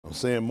I'm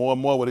saying more and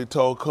more what he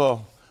told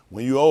Carl.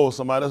 When you old,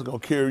 somebody else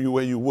going to carry you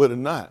where you would or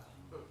not.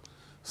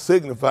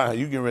 Signifying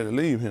you getting ready to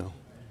leave him.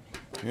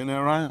 Isn't that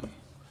right?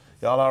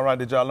 Y'all all right?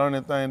 Did y'all learn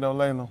anything though,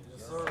 Layla?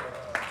 Yes, sir.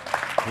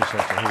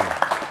 Appreciate your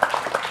help.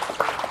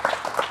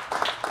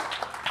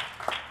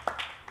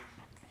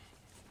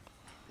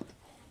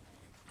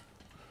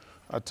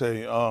 I tell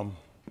you,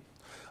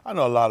 I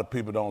know a lot of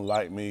people don't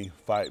like me,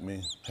 fight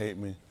me, hate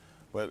me,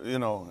 but you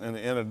know, in the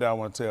end of the day, I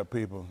want to tell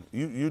people,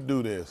 you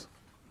do this.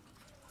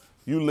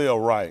 You live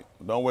right.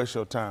 Don't waste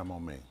your time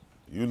on me.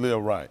 You live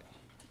right.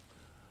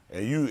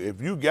 And if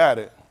you got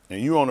it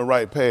and you on the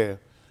right path,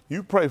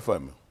 you pray for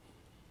me.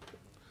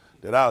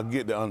 That I'll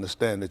get the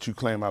understanding that you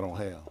claim I don't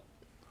have.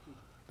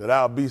 That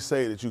I'll be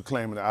saved that you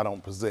claim that I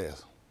don't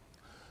possess.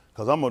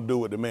 Because I'm going to do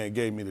what the man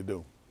gave me to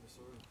do. Yes,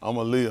 I'm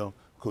going to live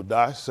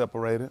kudash,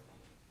 separated.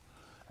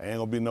 I ain't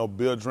going to be no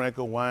beer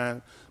drinker,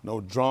 wine,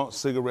 no drunk,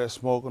 cigarette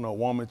smoker, no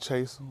woman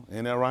chaser.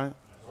 Ain't that right?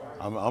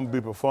 I'm going to be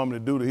performing the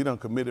duty. He done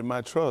committed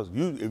my trust.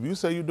 If you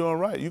say you're doing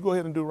right, you go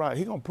ahead and do right.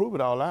 He going to prove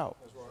it all out.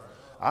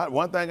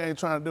 One thing I ain't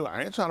trying to do,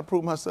 I ain't trying to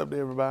prove myself to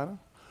everybody.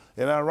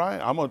 Isn't that right?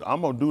 I'm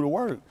gonna do the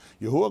work.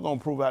 Yahuwah gonna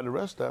prove out the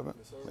rest of it.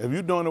 Yes, if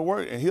you're doing the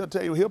work, and he'll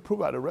tell you, he'll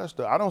prove out the rest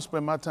of it. I don't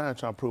spend my time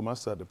trying to prove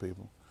myself to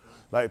people.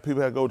 Like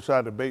people that go try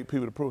to debate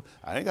people to prove.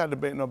 I ain't got to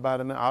debate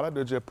nobody now. All I do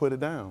is just put it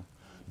down.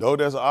 Though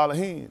there's an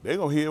Elohim, they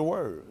gonna hear a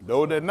word.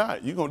 Though they're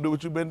not, you gonna do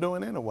what you've been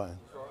doing anyway.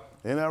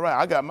 Isn't that right?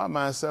 I got my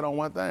mind set on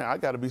one thing. I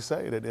got to be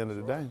saved at the end of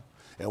the day.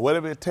 And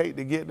whatever it takes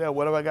to get there,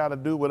 whatever I got to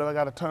do, whatever I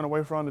got to turn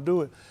away from to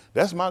do it,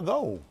 that's my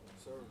goal.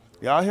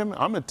 Y'all hear me?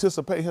 I'm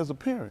anticipating his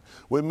appearance.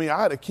 With me,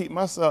 I had to keep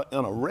myself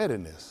in a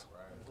readiness.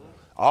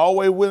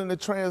 Always willing to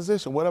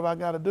transition, whatever I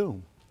got to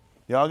do.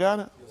 Y'all got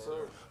it? Yes,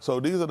 sir. So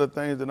these are the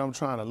things that I'm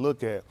trying to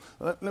look at.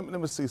 Let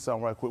me see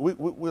something right quick.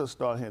 We'll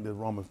start here in this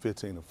Romans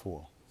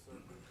 15:4.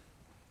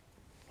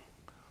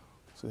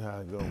 See how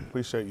it goes.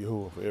 Appreciate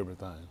Yahuwah for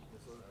everything.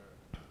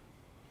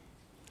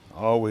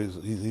 Always,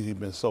 he's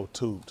been so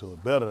tube to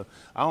it. Better,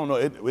 I don't know,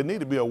 it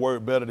need to be a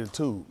word better than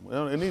tube.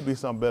 It need to be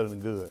something better than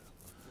good.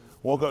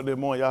 Woke up this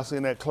morning, y'all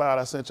seen that cloud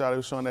I sent y'all? They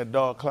was showing that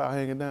dark cloud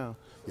hanging down.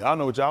 Y'all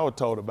know what y'all were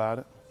told about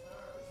it.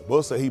 The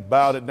book said he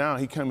bowed it down,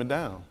 he coming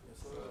down.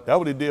 That's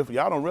what he did for,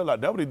 y'all don't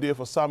realize, that's what he did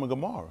for Sodom and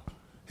Gomorrah.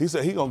 He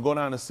said he gonna go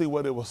down and see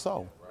whether it was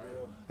so.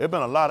 There's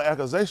been a lot of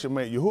accusation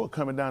made, Yahuwah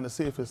coming down to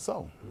see if it's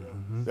so.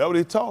 That's what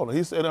he told him.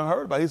 He said, I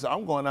heard about it. He said,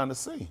 I'm going down to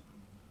see.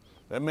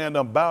 That man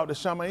done bowed the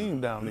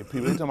Shamayim down there.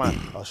 People, they talking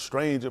about a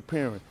strange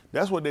appearance.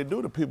 That's what they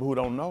do to people who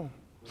don't know.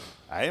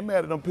 I ain't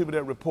mad at them people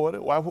that report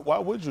it. Why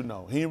would you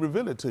know? He ain't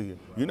reveal it to you.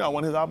 You're not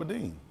one of his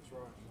Abedin.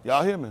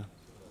 Y'all hear me?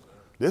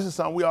 This is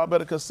something we all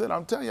better consider.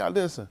 I'm telling y'all,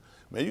 listen,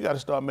 man, you got to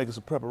start making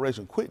some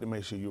preparation quick to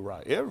make sure you're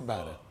right.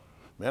 Everybody.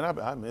 Man,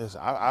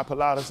 I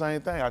pull out the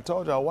same thing. I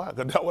told y'all why,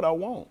 because that's what I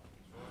want.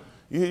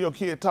 You hear your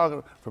kid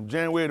talking from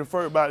January to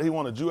 1st about it, he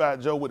want a G.I.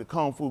 Joe with the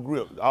Kung Fu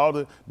grip.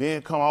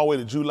 Then come all the way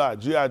to July,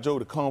 G.I. Joe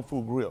with the Kung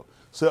Fu grip.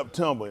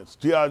 September, it's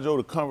G.I. Joe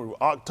to come,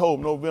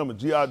 October, November,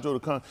 G.I. Joe to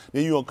come.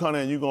 Then you gonna come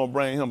in and you gonna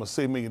bring him a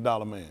 $6 million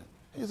man.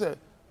 He said,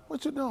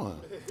 what you doing?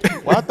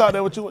 Well, I thought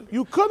that what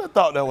you could have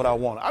thought that what I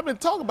wanted. I've been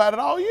talking about it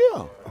all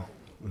year.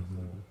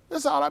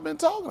 That's all I've been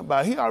talking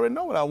about. He already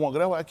know what I want,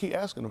 because that's what I keep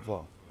asking him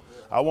for.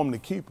 I want him to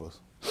keep us.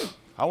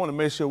 I want to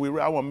make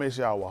sure I want to make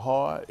sure our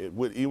heart, even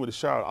with the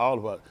Charlotte, all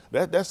of us.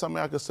 That's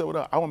something I can say with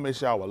us. I want to make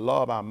sure our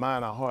love, our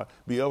mind, our heart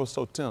be ever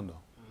so tender.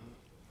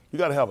 You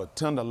got to have a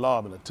tender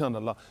love and a tender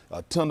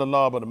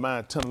love of the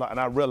mind, tender love.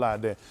 And I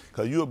realize that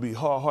because you'll be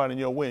hard in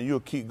your way and you'll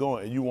keep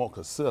going and you won't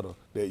consider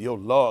that your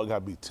love got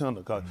to be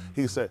tender. Because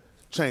he said,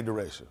 change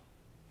direction.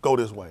 Go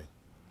this way.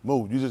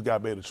 Move. You just got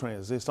to be able to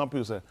transition. Some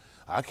people say,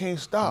 I can't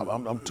stop.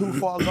 I'm too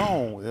far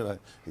gone.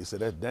 He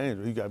said, that's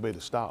dangerous. You got to be able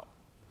to stop.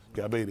 You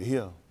got to be able to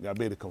hear. You got to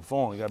be able to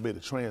conform. You got to be able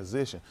to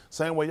transition.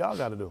 Same way y'all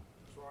got to do.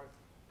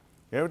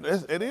 That's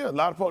right. It is. A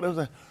lot of folks,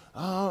 they say,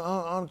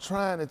 I'm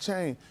trying to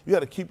change. You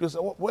got to keep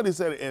yourself, what he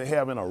said, in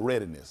having a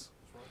readiness.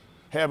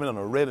 Having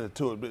a readiness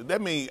to it.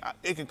 That means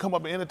it can come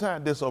up at any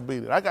time,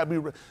 disobedient. I got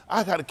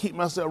to keep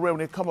myself ready.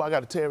 When it come up, I got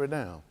to tear it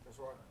down. That's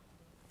right.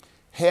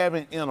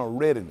 Having in a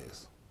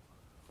readiness.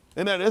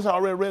 And that's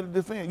already ready to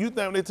defend. You think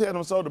when they tell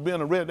them so to be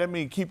in a readiness, that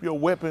means keep your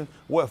weapon,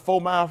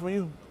 4 miles from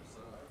you?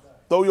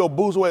 Throw your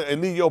boots away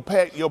and leave your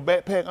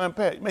backpack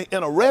unpacked. Man,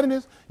 in a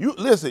readiness, you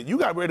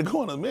got ready to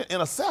go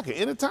in a second.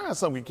 Anytime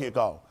something can kick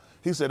off.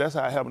 He said that's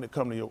how it happened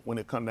when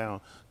it come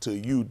down to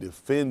you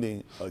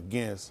defending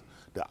against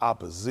the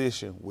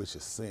opposition, which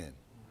is sin.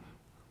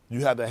 You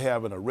have to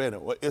have in a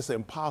readiness. Well, it's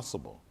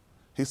impossible.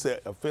 He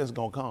said offense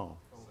gonna come.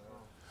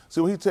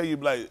 See, when he tell you,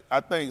 like, I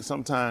think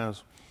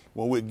sometimes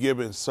when we're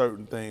given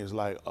certain things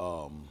like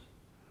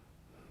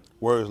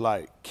words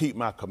like keep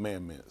my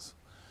commandments,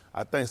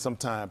 I think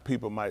sometimes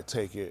people might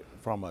take it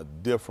from a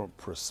different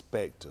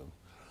perspective.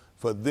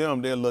 For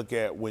them, they look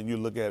at, when you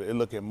look at it, they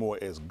look at more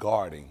as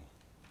guarding,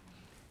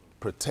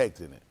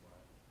 protecting it.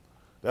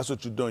 That's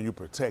what you're doing, you're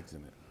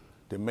protecting it,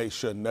 to make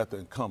sure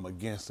nothing come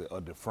against it or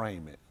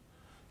deframe it.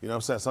 You know what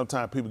I'm saying?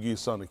 Sometimes people give you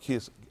something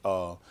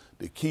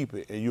to keep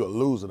it and you'll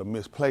lose it or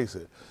misplace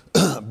it.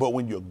 But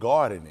when you're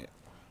guarding it,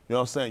 You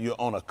know what I'm saying? You're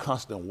on a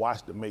constant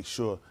watch to make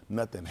sure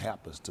nothing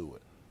happens to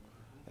it.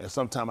 And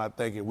sometimes I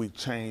think if we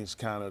change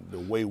kind of the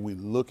way we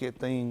look at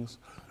things,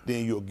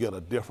 then you'll get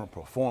a different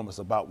performance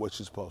about what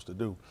you're supposed to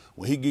do.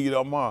 When he give you that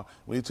tomorrow,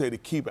 when he tell you to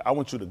keep it, I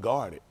want you to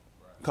guard it.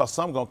 Because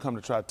some going to come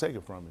to try to take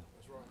it from you.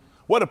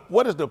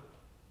 What is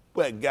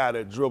that guy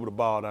that dribbled the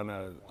ball down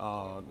there,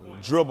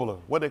 dribbler,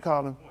 what they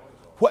call him?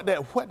 What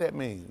that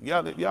mean?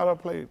 Y'all ever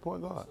played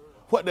point guard?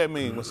 What that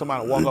mean when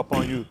somebody walk up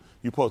on you,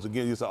 you supposed to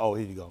get, you say, oh,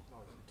 here you go.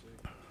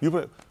 You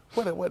put,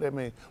 what that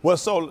mean? Well,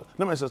 so,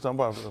 let me say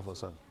something for a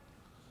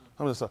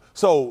second.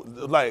 So,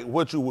 like,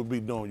 what you would be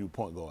doing, you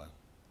point guard.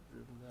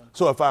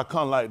 So if I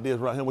come like this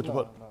right here, what you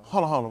put?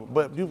 Hold on.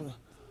 But you,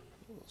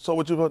 so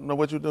what you put? No,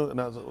 what you do?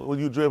 When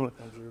you dribbling?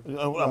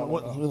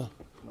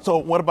 So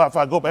what about if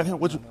I go back here?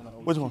 What you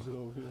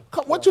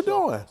want? What you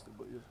doing?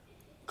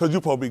 Because you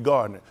supposed to be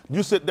guarding it.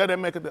 You sit there and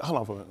make it. Hold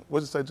on for a minute. What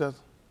you say,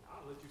 Justin?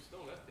 I'll let you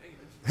stone.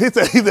 That's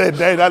dangerous. He said,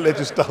 dang, I'll let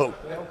you stone.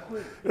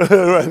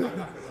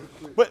 Right.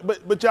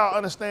 But y'all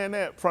understand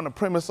that from the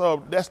premise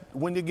of that's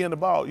when you get the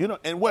ball, you know.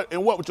 And what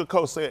would your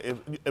coach say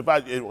if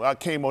I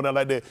came on there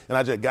like that and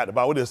I just got the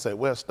ball? What did he say?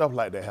 Well, stuff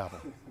like that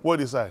happen. What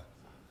did he say?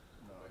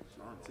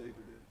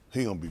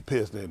 He gonna be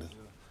pissed, ain't he?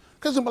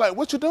 Cause he'll be like,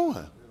 what you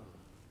doing?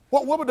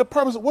 What was the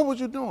purpose? What was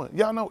you doing?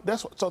 Y'all know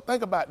that's what, so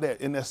think about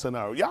that in that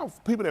scenario. Y'all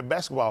people that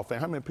basketball fan,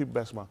 how many people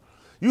basketball?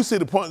 You see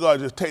the point guard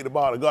just take the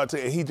ball, the guard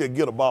take and he just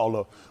get a ball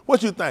up.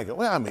 What you thinking?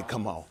 Well, I mean,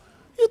 come on.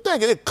 You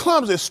thinking that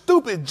clumsy,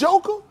 stupid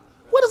joker?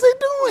 What is he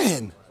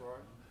doing?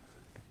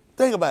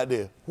 Think about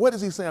this. What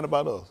is he saying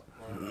about us?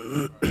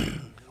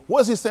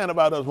 What's he saying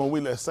about us when we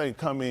let Satan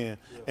come in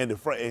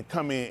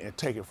and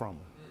take it from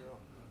him?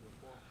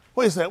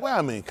 What he saying? Well,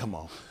 I mean, come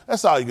on.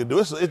 That's all you can do.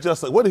 It's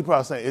just what he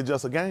probably saying? It's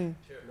just a game.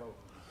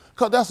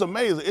 Because that's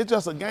amazing. It's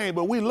just a game,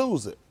 but we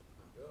lose it.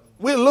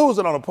 We lose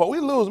it on the pole. We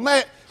lose,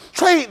 man.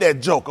 Trade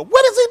that joker.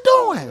 What is he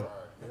doing?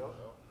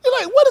 You're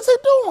like, what is he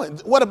doing?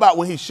 What about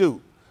when he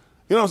shoot?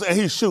 You know what I'm saying?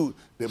 He shoot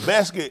the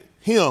basket,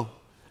 him.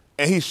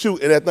 And he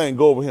shoot and that thing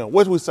go over him.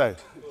 What do we say?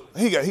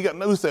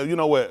 We say, you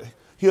know what?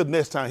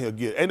 Next time he'll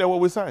get it. Ain't that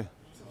what we say?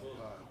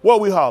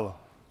 What we holler?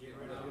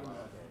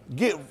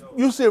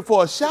 You said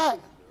for a shot?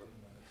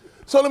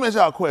 So let me ask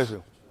y'all a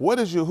question. What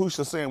is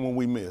Yahushua saying when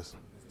we miss?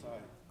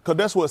 Because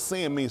that's what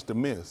sin means to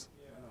miss.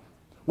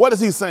 What is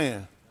he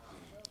saying?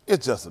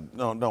 It's just,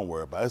 don't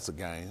worry about it. It's a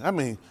game. I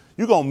mean,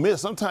 you're going to miss.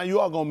 Sometimes you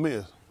are going to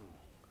miss.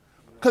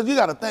 Because you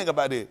got to think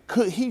about it.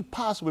 Could he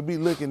possibly be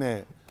looking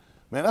at,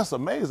 man, that's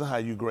amazing how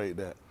you grade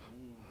that.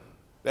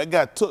 That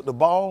guy took the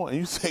ball and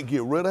you say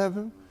get rid of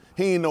him.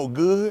 He ain't no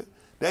good.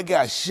 That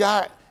guy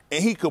shot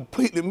and he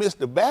completely missed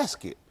the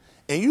basket.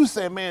 And you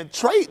say, man,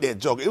 trade that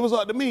joker. It was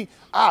up to me.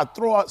 I'd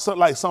throw out,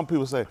 like some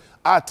people say,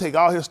 I'd take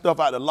all his stuff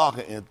out the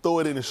locker and throw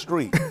it in the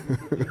street.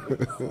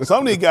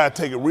 Some of these guys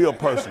take it real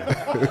personal.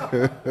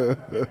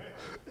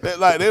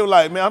 They were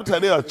like, man, I'm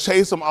telling you, they'll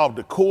chase him off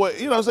the court.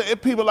 You know what I'm saying?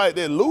 People like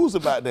that lose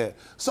about that.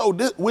 So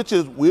this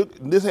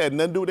had nothing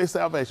to do with their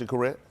salvation,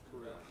 correct?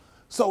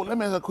 So let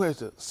me ask a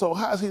question. So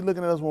how is he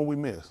looking at us when we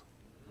miss?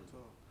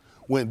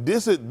 When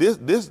this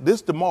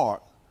the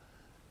mark,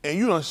 and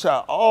you done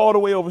shot all the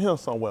way over here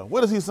somewhere.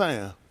 What is he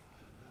saying?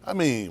 I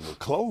mean, we're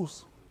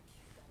close.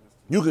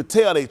 You could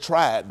tell they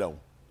tried though.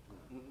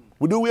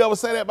 Well, do we ever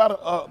say that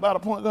about a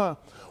point guard?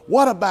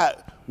 What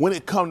about when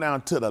it come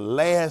down to the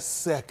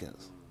last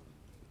seconds?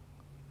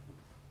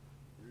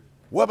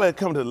 What about it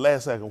come to the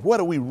last second? What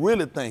are we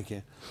really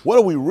thinking? What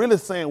are we really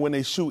saying when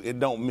they shoot and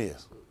don't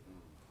miss?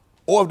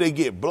 Or if they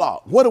get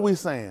blocked, what are we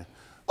saying?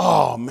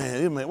 Oh,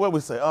 man, what we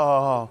say?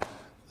 Oh,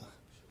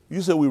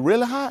 you said we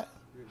really hot?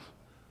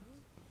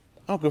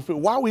 I'm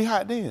confused. Why are we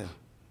hot then?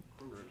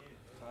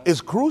 It's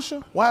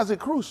crucial? Why is it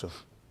crucial?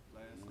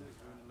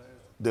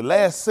 The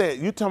last set,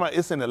 you talking about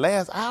it's in the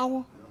last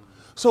hour?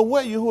 So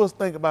what Yahuwah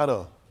think about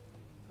us?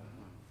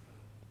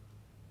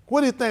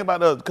 What do you think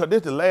about us? Because this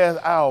is the last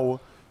hour,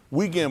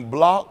 we getting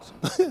blocked,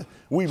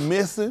 we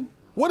missing.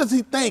 What is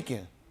he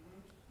thinking?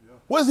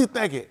 What is he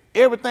thinking?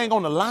 Everything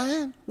on the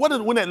line? What is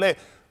when that last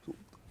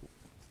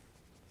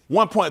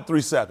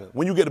 1.3 seconds?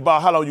 When you get the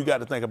ball, how long you got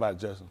to think about it,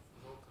 Justin?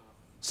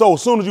 So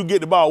as soon as you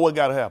get the ball, what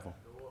got to happen?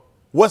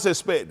 What's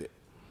expected?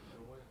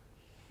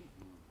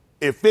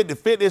 If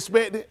 50-50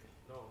 expected?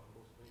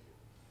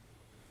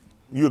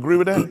 You agree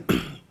with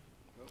that?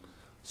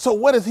 So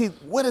what is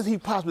he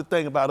possibly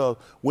thinking about us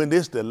when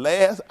this the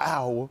last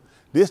hour,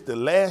 this the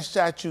last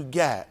shot you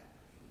got,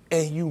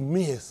 and you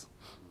miss?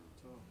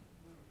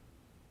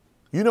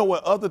 You know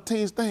what other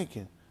teams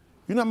thinking?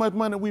 You know how much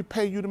money we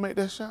pay you to make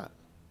that shot?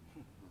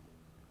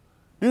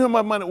 You know how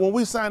much money, when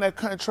we signed that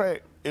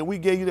contract and we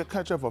gave you that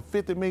contract for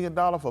 $50 million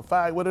for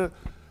 5, whatever,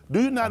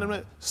 do you not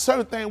know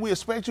certain things we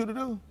expect you to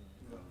do?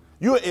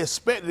 You're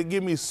expected to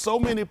give me so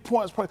many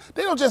points.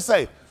 They don't just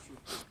say,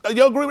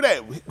 you agree with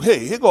that?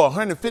 Hey, here go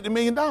 $150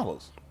 million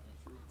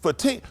for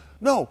team.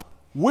 No,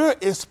 we're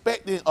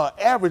expecting an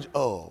average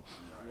of.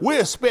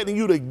 We're expecting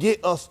you to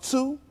get us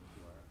to.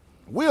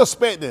 We're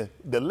expecting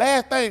the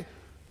last thing,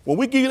 when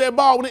we give you that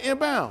ball with the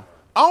inbound,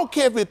 I don't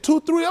care if it's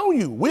 2-3 on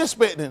you. We're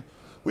expecting,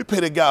 we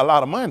pay that guy a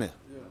lot of money.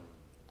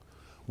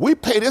 We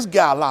pay this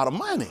guy a lot of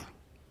money.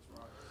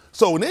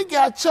 So when they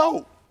got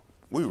choked,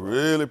 we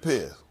really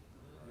pissed.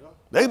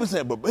 They been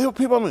saying, but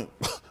people, I mean,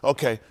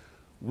 okay,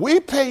 we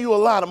pay you a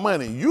lot of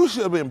money. You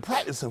should have been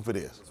practicing for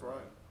this. That's right.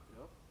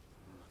 Yep.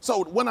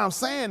 So when I'm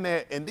saying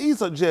that, and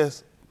these are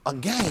just a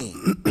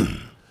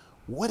game,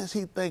 what is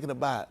he thinking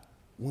about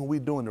when we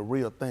doing the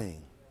real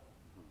thing?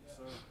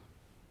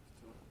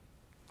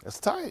 That's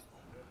tight.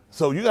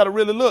 So you got to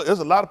really look. There's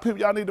a lot of people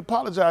y'all need to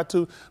apologize to.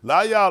 A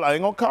lot of y'all, I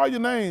ain't going to call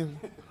your name.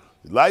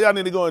 A lot of y'all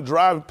need to go and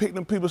drive and pick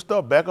them people's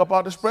stuff back up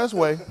out the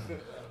expressway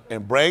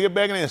and bring it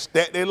back in and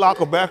stack their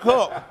locker back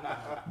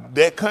up.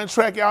 That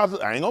contract,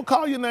 y'all, I ain't going to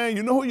call your name.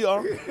 You know who you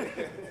are.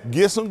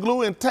 Get some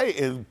glue and tape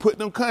and put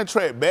them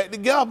contract back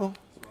together.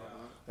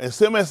 And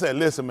somebody said,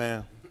 listen,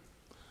 man,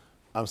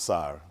 I'm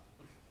sorry.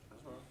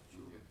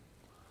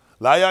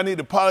 A lot of y'all need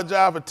to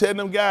apologize for telling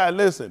them guys,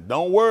 listen,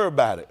 don't worry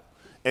about it.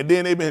 And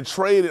then they've been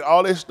traded,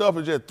 all this stuff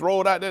and just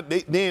throw it out there.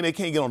 Then they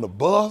can't get on the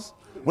bus.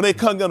 When they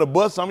come get on the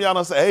bus, some of y'all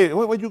don't say, hey,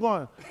 where you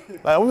going?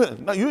 Like,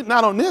 no, you're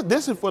not on this.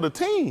 This is for the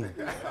team.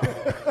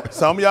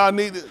 Some of y'all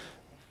need to,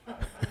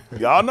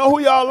 y'all know who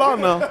y'all are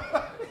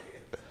now.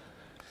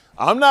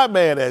 I'm not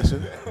mad at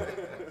you,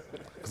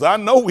 because I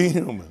know we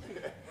human.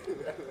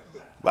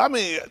 But I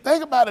mean,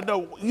 think about it,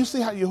 though. You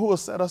see how Yahuwah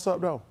set us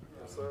up, though?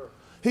 Yes, sir.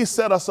 He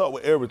set us up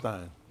with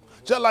everything.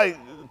 Just like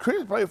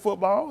Chris played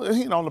football, and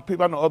he know the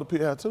people, I know other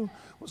people have too.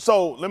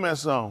 So let me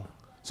ask you something.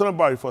 So let me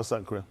borrow you for a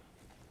second, Chris.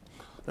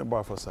 Let me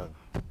borrow for a second.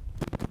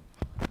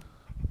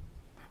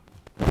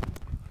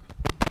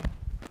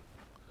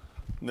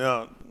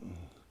 Now,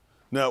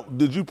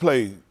 did you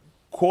play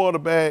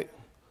quarterback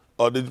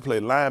or did you play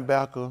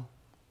linebacker?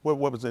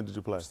 What position did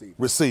you play?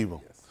 Receiver.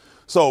 Yes.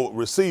 So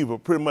receiver,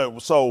 pretty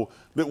much. So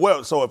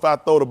if I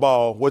throw the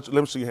ball, let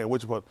me see your hand.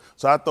 What you supposed?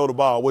 So I throw the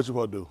ball. What you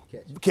supposed to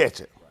do? Catch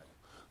it. Right.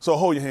 So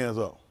hold your hands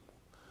up.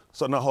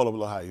 So now hold up a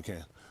little higher you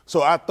can.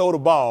 So I throw the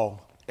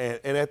ball and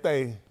that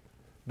thing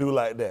do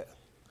like that.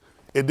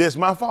 Is this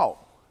my fault?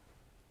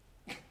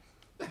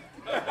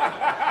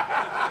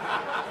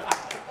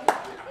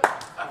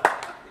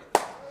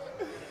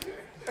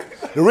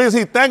 The reason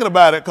he's thinking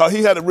about it, because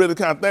he had to really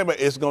kind of think about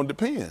it, it's going to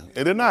depend.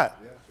 It is not.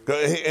 Yeah.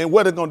 And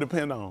what it's going to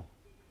depend on?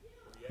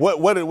 What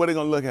are they going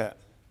to look at?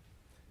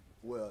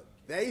 Well,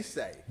 they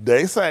say.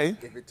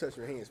 If it touches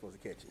your hand, you're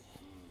supposed to catch it.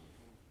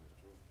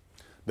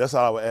 That's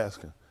all I was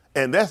asking.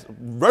 And that's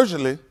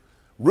virtually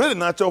really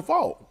not your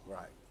fault.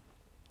 Right.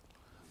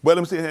 But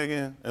let me see it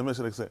again. Let me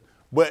see what they say.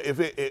 But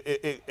if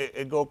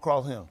it go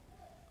across him.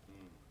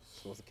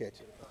 Supposed to catch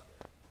it.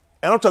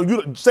 And I'm talking,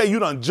 you say you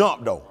done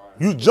jump though.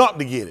 You jump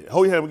to get it.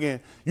 Hold your hand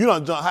again. You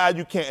done jump high as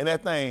you can, and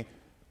that thing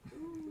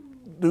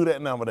do that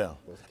number down.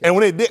 And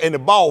when it did, and the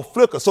ball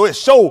flicker, so it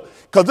show,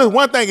 because this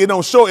one thing it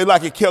don't show it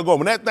like it kept going.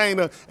 When that thing,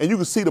 and you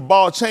can see the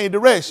ball change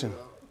direction.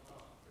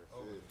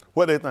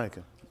 What they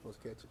thinking?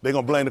 They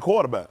gonna blame the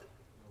quarterback.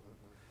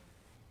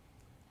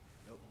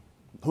 Nope.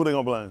 Who they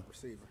gonna blame?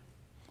 Receiver.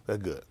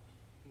 That's good.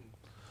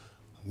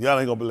 Y'all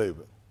ain't gonna believe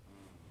it.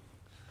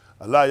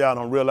 A lot of y'all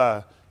don't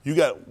realize you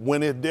got,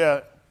 when it's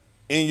there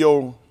in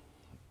your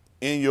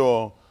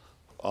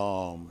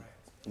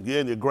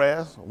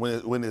grass,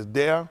 when it's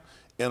there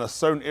in a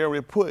certain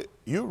area put,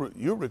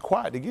 you're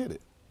required to get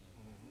it.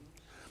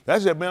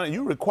 That's just, man,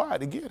 you're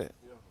required to get it.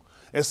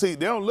 And see,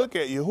 they don't look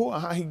at Yahuwah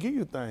how he give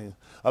you things.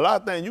 A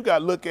lot of things you got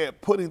to look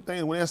at putting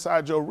things when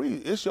inside your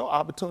reach. It's your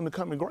opportunity to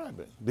come and grab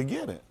it, to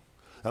get it.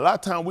 A lot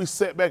of times we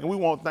sit back and we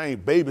want things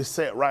baby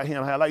set right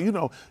here. And like, you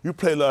know, you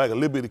play like a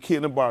little bit of kid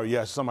in the bar.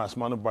 Yeah, somebody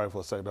smart in the bar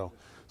for a second though.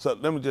 So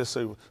let me just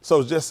say,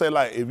 just say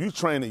like, if you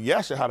train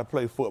Yasha how to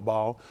play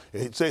football,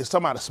 say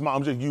somebody smart,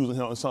 I'm just using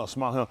him and something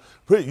smart him.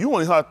 You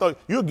want to throw,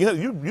 you'll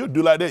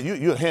do like that.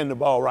 You'll hand the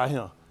ball right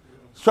here.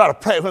 Try to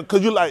practice him,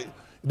 because you like,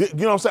 you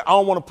know what I'm saying? I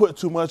don't want to put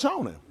too much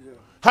on him. Yeah.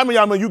 How many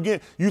of y'all know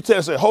you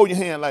tell say, hold your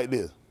hand like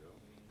this.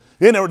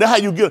 Then that's how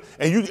you get,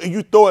 and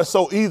you throw it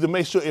so easy to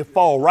make sure it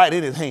fall right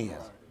in his hands.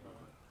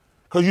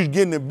 Because you're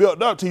getting it built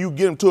up till you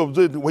get him to a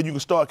position where you can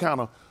start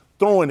kind of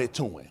throwing it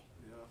to him.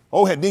 Yeah.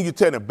 Oh, and then you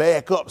tell him to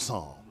back up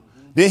some.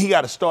 Then he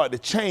got to start to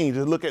change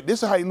and look at,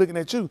 this is how he's looking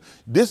at you.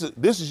 This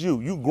is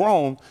you. You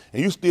grown,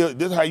 and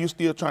this is how you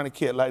still trying to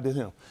catch like this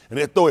him. And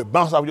then throw it,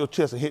 bounce off your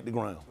chest and hit the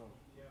ground.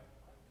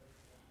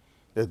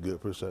 That's good.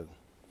 Appreciate it.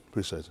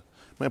 Appreciate you.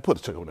 Man, put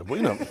a check on that, boy.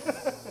 You know.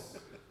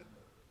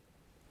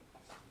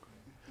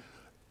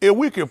 If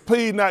we could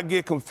please not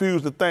get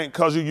confused to think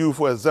because you,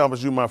 for example,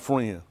 you my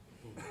friend.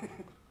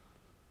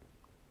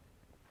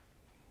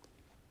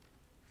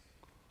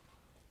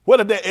 What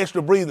is that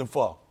extra breathing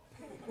for?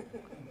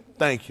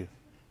 Thank you.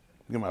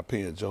 Get my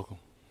pen, Joker.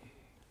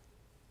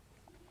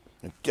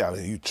 And God,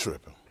 you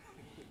tripping.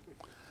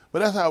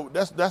 But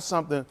that's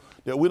something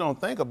that we don't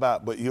think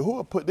about. But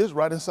Yahuwah put this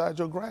right inside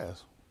your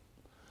grasp.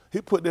 He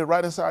put this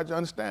right inside your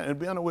understanding. And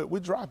be honest with it, we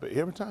drop it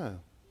every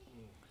time.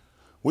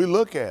 We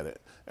look at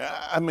it.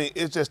 I mean,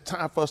 it's just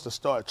time for us to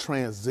start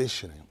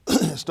transitioning.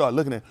 Start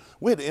looking at,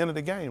 we're at the end of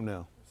the game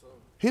now.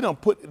 He don't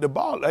put the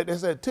ball, like they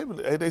said,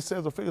 typically, they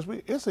said the figure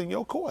speak, it's in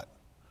your court.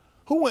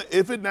 Who went,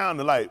 if it down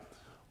to like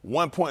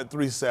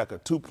 1.3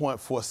 seconds,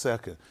 2.4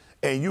 seconds,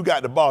 and you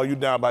got the ball, you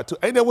down by 2.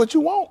 Ain't that what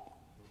you want?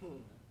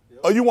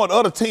 Or you want the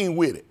other team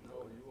with it?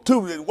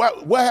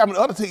 What happened to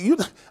the other team?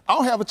 I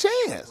don't have a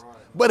chance.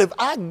 But if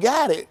I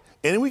got it,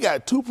 and we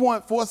got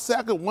 2.4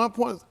 seconds,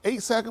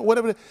 1.8 seconds,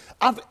 whatever,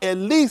 at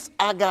least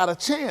I got a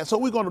chance. So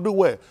we're going to do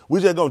what? We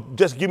just going to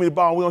just give me the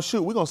ball and we're going to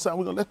shoot.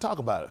 Let's talk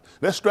about it.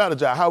 Let's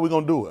strategize how we're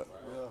going to do it.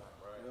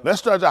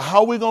 Let's strategize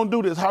how we're going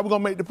to do this, how we're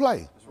going to make the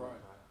play.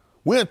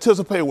 We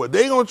anticipate what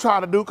they're going to try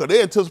to do because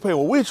they anticipate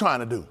what we're trying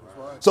to do.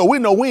 So we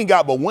know we ain't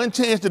got but one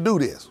chance to do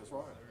this.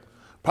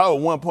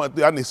 Probably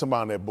 1.3. I need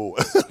somebody on that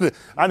board.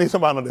 I need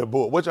somebody on that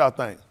board. What y'all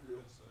think?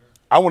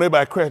 I want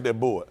everybody to crash that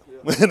board.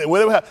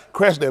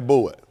 Crash that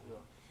board.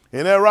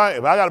 Ain't that right?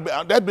 If I got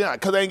to be, that's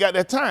because I ain't got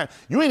that time.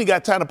 You ain't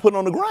got time to put it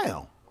on the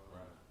ground.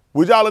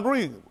 Would y'all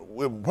agree?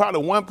 With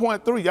probably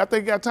 1.3. Y'all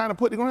think you got time to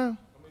put the ground?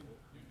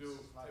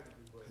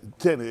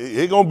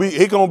 It's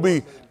gonna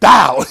be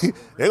dialed.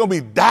 It's gonna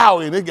be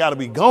dialed and it gotta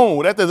be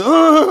gone. It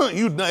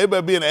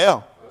better be in the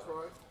air.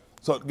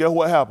 So guess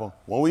what happened?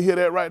 When we hear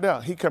that right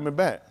now, he coming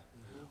back.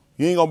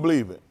 You ain't gonna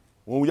believe it.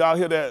 When y'all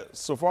hear that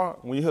shofar,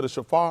 when you hear the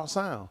shofar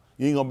sound,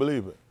 you ain't gonna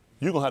believe it.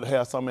 You're gonna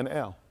have something in the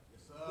air.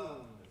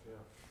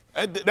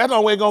 That's the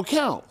only way it's gonna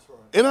count.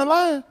 Ain't that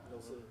lying?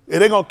 If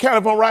they gonna count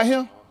it from right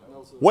here,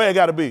 where it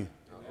gotta be?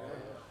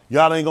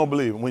 Y'all ain't gonna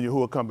believe it when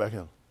Yahuwah come back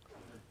here.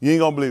 You ain't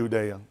gonna believe it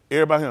there, young.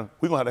 Everybody here,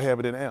 we're gonna have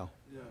it in the air.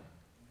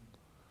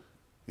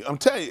 I'm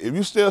telling you, if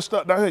you still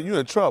stuck down here, you're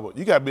in trouble.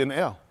 You gotta be in the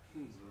air.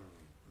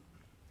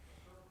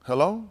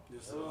 Hello?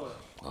 Yes, sir.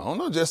 I don't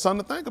know, just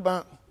something to think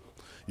about.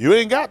 You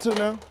ain't got to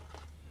now.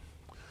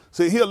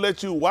 See, he'll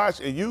let you watch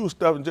and use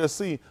stuff and just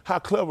see how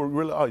clever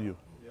really are you.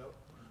 Yep.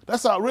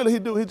 That's how really he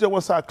do. He just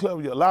wants how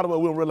clever you are. A lot of us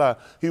we don't realize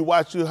he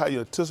watch you, how you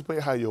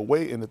anticipate, how you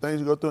wait, and the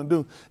things you go through and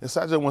do. And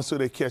so I just want to see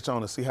they catch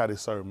on and see how they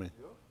serve me.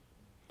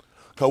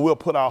 Because we'll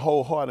put our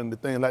whole heart into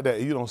things like that,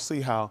 and you don't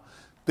see how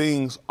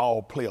things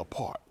all play a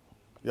part.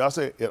 Y'all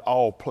say it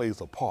all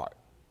plays a part.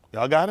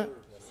 Y'all got it?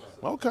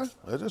 Okay,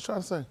 let's just try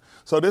to say.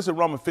 So this is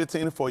Romans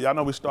 15:4. Y'all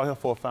know we start here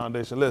for a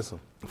foundation. Listen.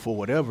 For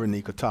whatever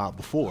Nika taught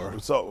before.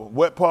 So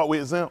what part we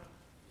exempt?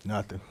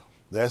 Nothing.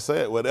 That's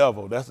it,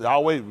 whatever. That's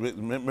always,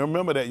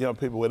 remember that, young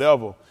people,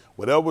 whatever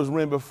was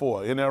written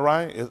before. Isn't that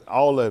right? It's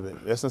all of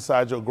it. That's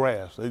inside your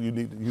grasp. So you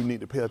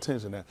need to pay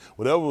attention to that.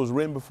 Whatever was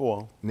written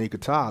before. Nika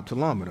taught to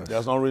lumber us.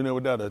 That's the only reason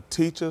we're there, to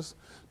teach us,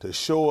 to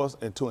show us,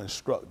 and to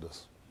instruct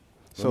us.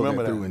 So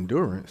remember that through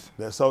endurance.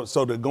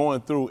 So they're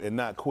going through and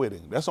not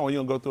quitting. That's all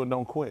you're going to go through and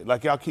don't quit.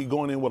 Like y'all keep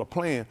going in with a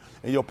plan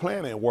and your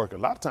plan ain't working.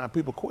 A lot of times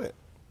people quit.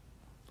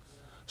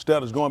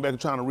 Instead of going back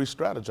and trying to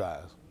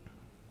re-strategize.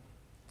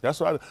 That's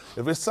why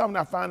if it's something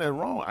I find that's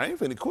wrong, I ain't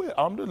finna quit.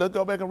 Let's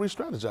go back and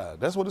re-strategize.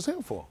 That's what it's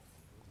here for.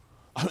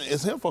 I mean,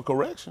 it's here for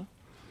correction.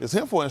 It's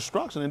here for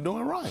instruction and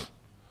doing right.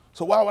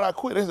 So why would I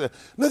quit? They said,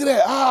 look at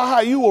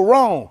that, you were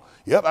wrong.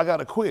 Yep, I got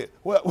to quit.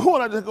 Well, why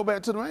don't I just go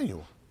back to the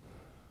manual?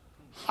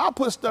 I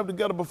put stuff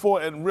together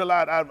before and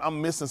realized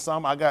I'm missing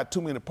something. I got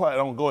too many parts.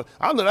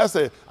 I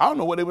said, I don't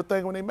know what they were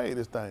thinking when they made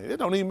this thing. It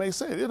don't even make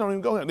sense. It don't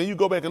even go here. Then you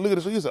go back and look at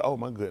it, and you say, oh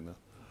my goodness,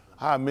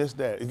 I missed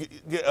that.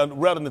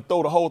 Rather than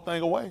throw the whole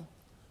thing away.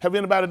 Have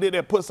anybody did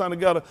that, put something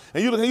together,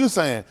 and you look at you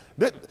saying,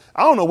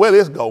 I don't know where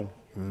this go.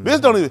 Mm-hmm. This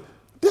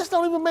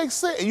don't even make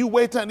sense. And you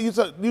wait till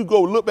you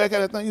go look back at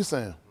that thing, you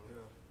saying,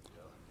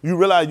 you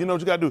realize, you know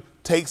what you got to do?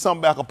 Take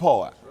something back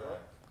apart.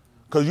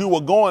 Because you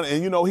were going,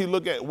 and he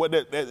looked at what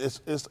that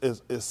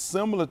is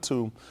similar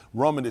to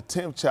Romans the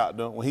 10th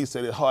chapter when he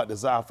said his heart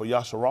desire for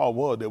Yasharal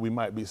was that we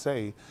might be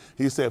saved.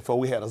 He said, for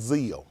we had a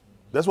zeal.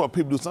 That's what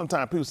people do.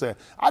 Sometimes people say,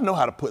 I know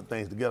how to put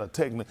things together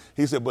technically.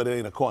 He said, but it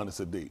ain't according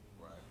to Sadiq.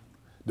 Right.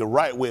 The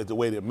right way is the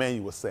way the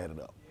manual set it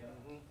up.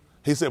 Mm-hmm.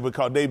 He said,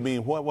 because they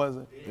being, what was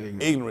it?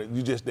 Ignorant.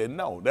 You just didn't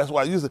know. That's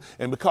why you said,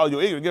 and because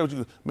you're ignorant, get what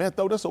you, man,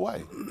 throw this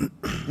away.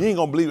 You ain't going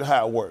to believe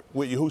how it worked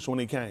with Yahushua when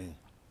he came.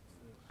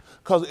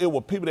 Because it were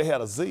people that had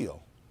a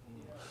zeal.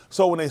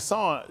 So when they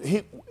saw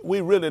it,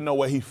 we really know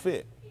where he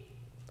fit.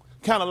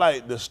 Kind of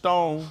like the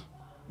stone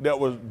that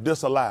was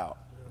disallowed.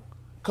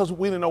 Because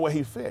we didn't know where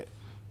he fit.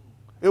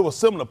 It was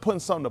similar to putting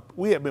something,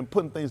 we had been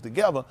putting things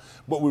together,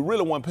 but we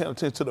really weren't paying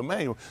attention to the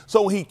manual.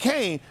 So when he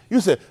came,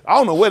 you said, I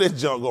don't know where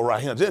this junk go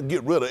right here. Just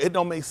get rid of it. It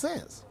don't make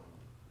sense.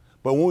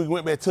 But when we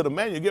went back to the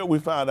manual, get what we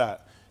found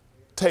out?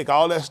 Take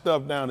all that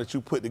stuff down that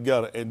you put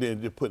together and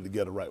then just put it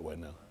together right way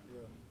now.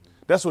 Yeah.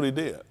 That's what he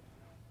did.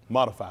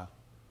 Modify.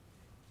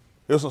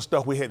 There's some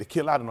stuff we had to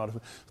kill out in order.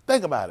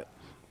 Think about it.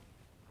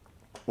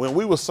 When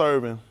we were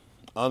serving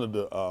under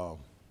the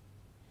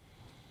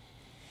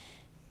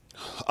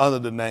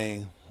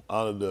name,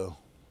 under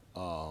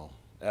the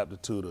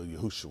aptitude of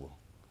Yahushua,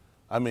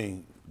 I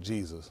mean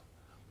Jesus.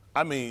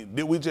 I mean,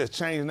 did we just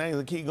change names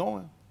and keep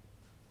going?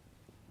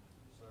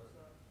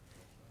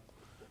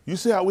 You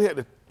see how we had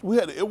to.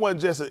 It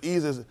wasn't just as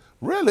easy as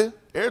really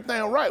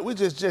everything right. We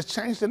just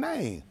changed the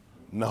name.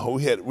 No,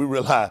 we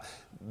realized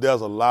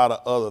there's a lot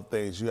of other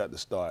things you had to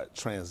start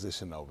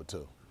transitioning over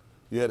to.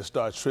 You had to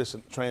start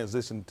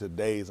transitioning to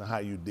days and how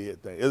you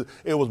did things.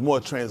 It was more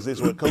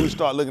transition because we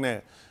start looking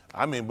at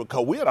I mean,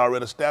 because we had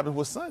already established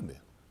with Sunday.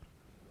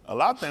 A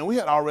lot of things we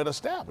had already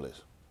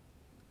established.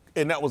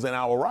 And that was in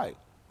our right,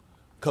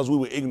 because we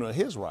were ignorant of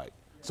his right.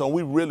 So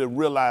we really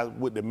realized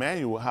with the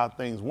manual how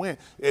things went.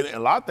 And a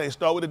lot of things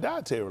start with the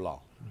dietary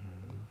law.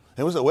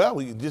 And we said, well,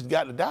 we just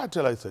got the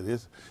dietary law. I said,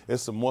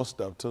 it's some more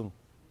stuff too.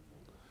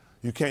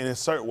 You can't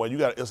insert one.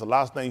 It's a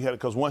lot of things you have,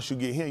 because once you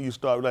get here, you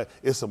start like,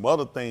 it's some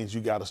other things you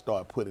got to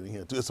start putting in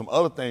here too. There's some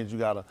other things you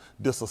got to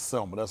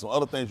disassemble. There's some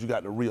other things you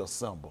got to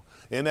reassemble.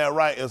 Isn't that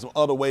right? There's some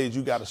other ways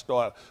you got to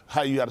start,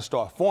 how you got to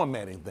start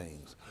formatting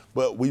things.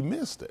 But we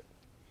missed it.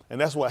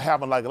 And that's what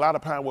happened. Like a lot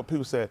of times what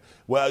people say,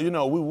 well, you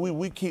know,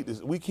 we keep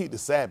the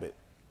Sabbath.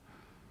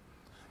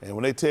 And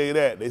when they tell you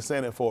that, they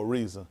saying it for a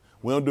reason.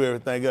 We don't do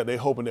everything else. They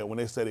hoping that when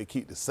they say they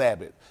keep the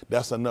Sabbath,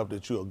 that's enough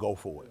that you'll go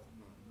for it.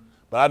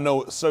 But I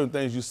know certain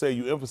things you say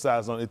you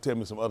emphasize on, it tell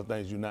me some other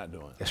things you're not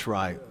doing. That's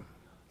right.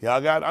 Y'all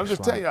got it? I'm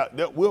just telling y'all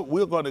that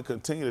we're going to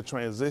continue to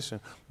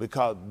transition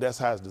because that's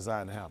how it's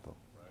designed to happen.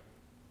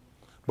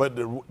 But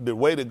the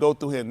way to go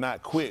through here and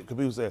not quit, because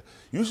people say,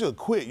 you should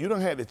quit. You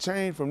don't have to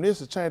change from this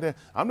to change that.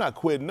 I'm not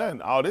quitting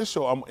nothing. All this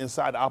show, I'm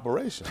inside the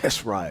operation.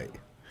 That's right.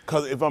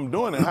 Because if I'm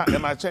doing it, how,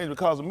 am I changing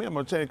because of me? I'm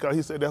going to change because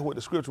he said that's what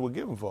the scripture was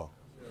given for.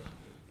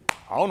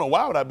 I don't know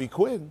why would I be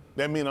quitting.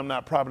 That means I'm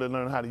not properly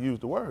learning how to use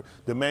the word.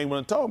 The man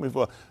one told me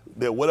for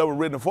that whatever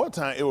written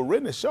aforetime, it was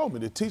written to show me,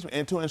 to teach me,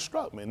 and to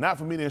instruct me, not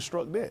for me to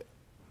instruct that.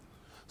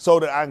 So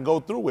that I can go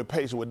through with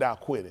patience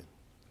without quitting.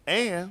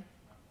 And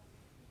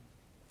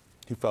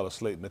he fell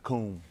asleep in the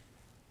coon.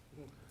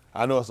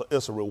 I know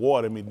it's a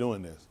reward in me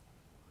doing this.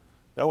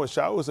 That's what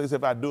Shaul says,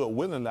 if I do it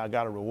willingly, I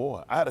got a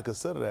reward. I had to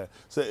consider that.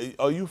 Say,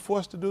 are you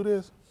forced to do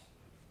this?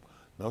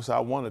 No, sir, I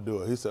want to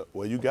do it. He said,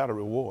 well, you got a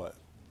reward.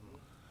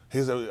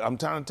 He said, I'm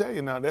trying to tell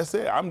you now, that's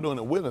it. I'm doing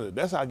it willingly.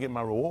 That's how I get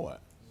my reward.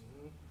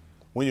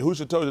 When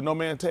Yahushua told you no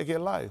man take your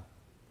life,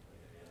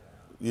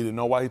 you didn't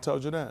know why he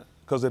told you that?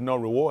 Because there's no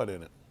reward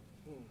in it.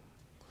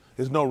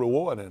 There's no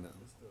reward in it.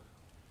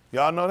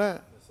 Y'all know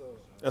that?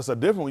 That's a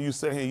different when you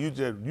sit here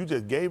and you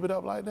just gave it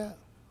up like that.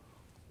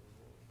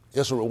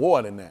 There's a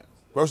reward in that.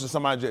 Versus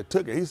somebody just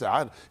took it. He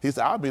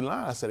said, I'll be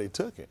lying. I said they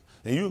took it.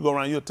 And you go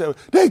around, you'll tell me,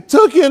 they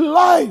took your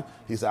life.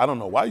 He said, I don't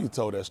know why you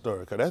told that story,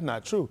 because that's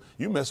not true.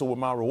 You messing with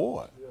my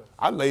reward. Yeah.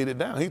 I laid it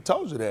down. He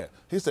told you that.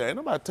 He said, ain't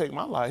nobody take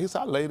my life. He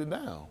said, I laid it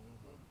down.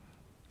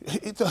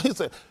 He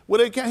said, well,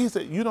 they can't. He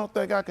said, you don't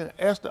think I can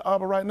ask the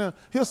Abba right now?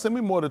 He'll send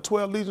me more than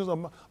 12 legions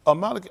of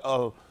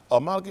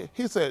Amalek.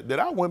 He said that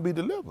I wouldn't be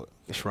delivered.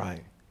 That's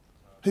right.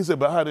 He said,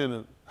 but how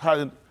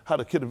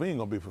the Ketuvim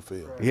gonna be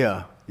fulfilled?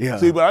 Yeah, yeah.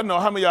 See, but I know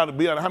how many y'all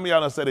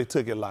done say they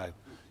took your life.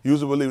 You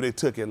usually believe they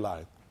took your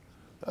life.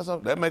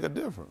 That make a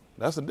difference.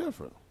 That's a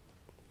difference.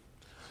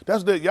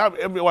 Y'all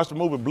ever watched the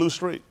movie Blue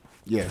Streak?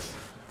 Yes.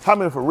 How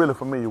many are really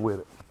familiar with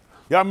it?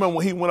 Y'all remember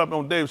when he went up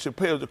on David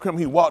Chappelle's The Criminal,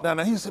 he walked down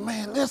there, he said,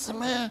 man, listen,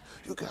 man,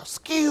 you got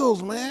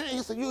skills, man. He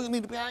said, you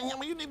need to be out here,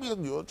 man. You need to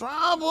be a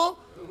driver.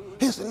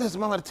 He said,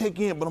 listen, I'm going to take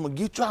you in, but I'm going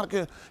to get you out of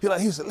here.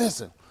 He said,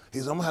 listen. He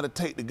said, I'm going to have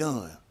to take the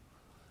gun.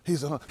 He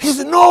said,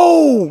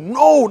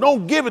 no,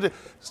 don't give it.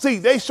 See,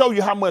 they show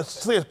you how much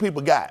sense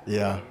people got.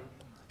 Yeah.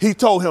 He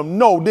told him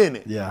no, didn't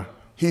it? Yeah.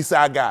 He said,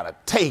 I got to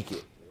take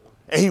it.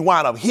 And he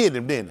wound up hitting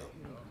him, didn't it?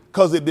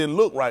 Because it didn't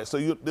look right. So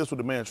this is what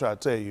the man tried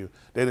to tell you.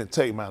 They didn't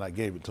take mine, I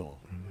gave it to him.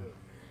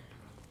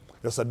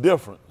 Mm-hmm. It's a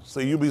difference. So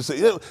you be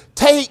saying,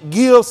 take,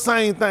 give,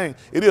 same thing.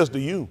 It is to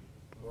you.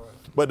 Right.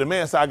 But the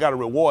man said, I got a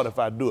reward if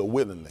I do it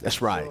willingly.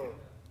 That's right.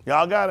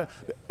 Y'all got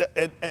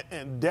it?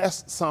 And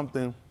that's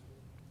something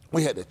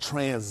we had to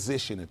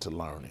transition into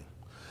learning.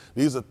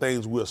 These are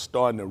things we're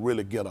starting to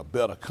really get a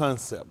better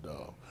concept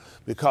of.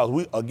 Because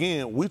we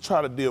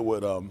try to deal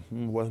with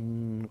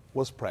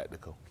what's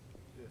practical,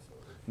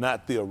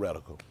 not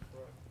theoretical.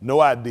 No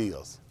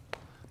ideas.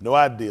 No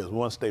ideas. We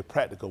want to stay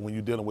practical when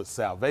you're dealing with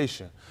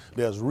salvation.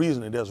 There's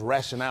reasoning, there's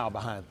rationale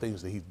behind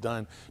things that he's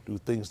done, do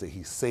things that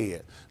he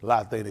said. A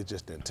lot of things they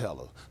just didn't tell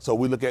us. So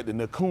we look at the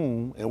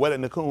Nakum, and where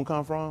did Nakum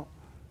come from?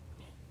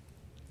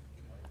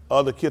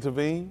 Other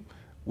Ketuvim?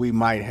 We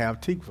might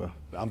have Tikva.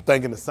 I'm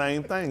thinking the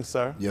same thing,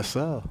 sir. Yes,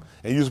 sir.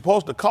 And you're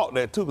supposed to caught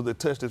that too because it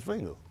touched his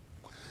finger.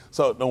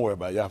 So don't worry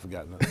about it. Y'all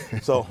forgot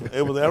nothing. So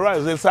it was all right. It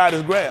was inside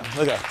his grab.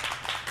 Look at it.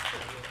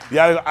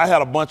 Yeah, I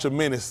had a bunch of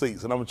mini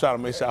seats, and I'm trying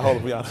to make sure I hold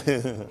them for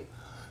y'all.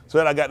 So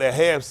then I got that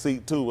half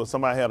seat too, where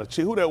somebody had a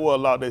cheek. Who that was? A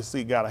lot of that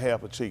seat got a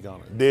half a cheek on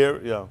it.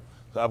 Derek, yeah.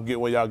 So I forget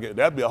where y'all get.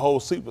 That'd be a whole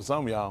seat for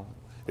some of y'all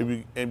if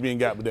you ain't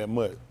got me that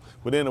much.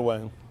 But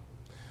anyway,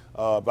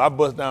 I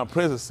bust down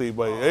Princess seat,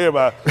 but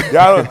everybody,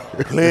 y'all,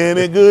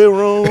 plenty good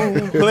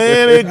room,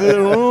 plenty good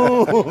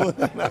room.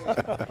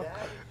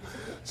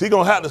 She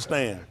gonna have to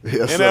stand.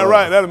 Yes, ain't that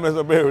right? That'll mess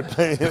up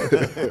everything.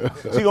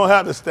 She gonna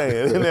have to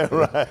stand. Ain't that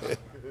right?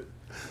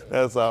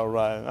 That's all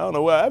right. I don't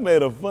know why I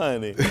made her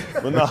funny,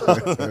 but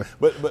no.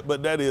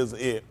 but that is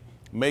it.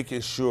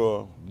 Making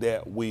sure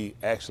that we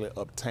actually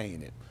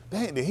obtain it.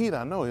 That ain't the heat,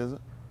 I know, is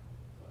it?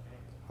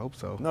 Hope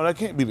so. No, that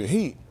can't be the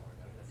heat.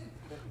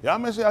 Y'all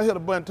make sure y'all hit the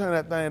button, turn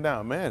that thing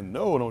down. Man,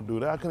 no, don't do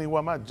that. I couldn't even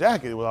wear my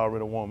jacket. It was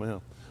already warm in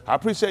here. I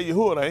appreciate your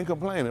hood. I ain't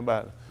complaining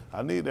about it.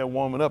 I need that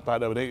warming up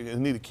out there. They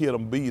need to kill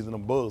them bees and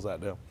them bugs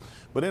out there.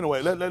 But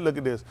anyway, let's look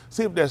at this.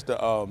 See if that's the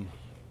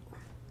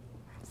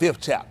 5th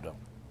chapter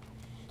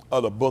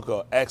of the book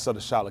of Acts of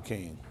the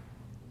Shaphatym.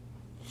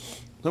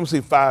 Let me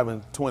see 5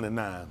 and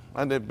 29.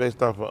 I did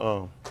based off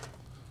of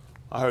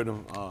I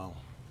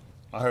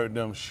heard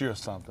them share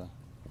something.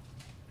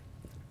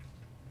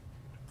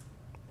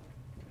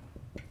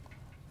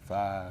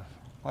 5.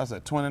 What's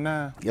that?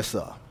 29. Yes,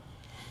 sir.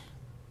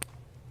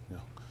 Yeah.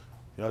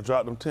 Y'all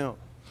dropped them 10.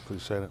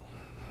 Appreciate it.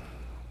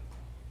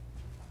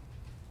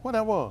 What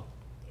that was?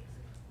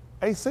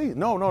 AC?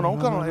 No, don't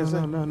come on AC.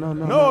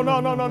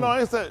 No.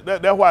 It's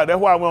that's why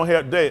we don't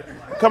have that.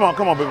 Come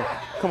on, baby.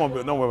 Come on,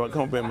 baby. Don't worry about it.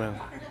 Come on, baby, man.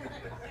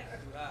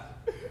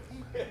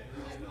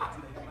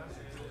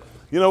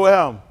 You know what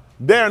happened?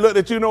 Darren looked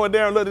at you. You know what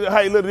Darren looked at?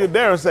 How he looked at you?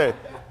 Darren said,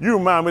 "You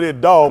remind me of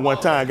that dog one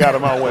time got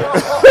him my way."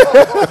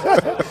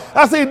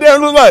 I see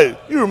Darren look like,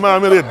 "You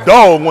remind me of that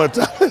dog one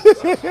time."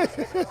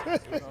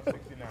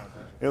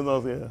 It was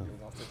on 69.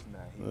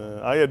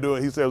 I had to do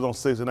it. He said it was on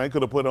 69. He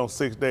could have put it on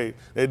 6 days.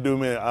 They do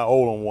me. I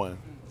owe on 1.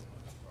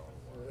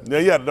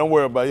 Yeah, don't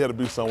worry about it. You had to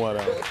be somewhere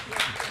else.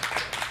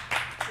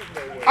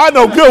 I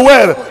know good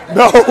weather.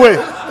 No, wait.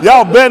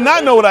 Y'all better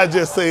not know what I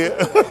just said.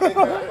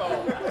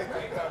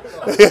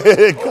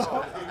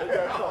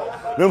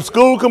 Them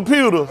school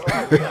computers.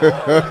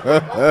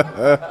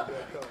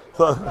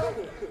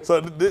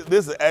 So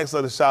this is Acts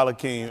of the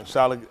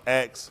Shaphatym,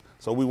 Acts.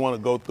 So we want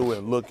to go through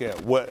and look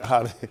at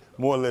how they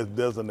more or less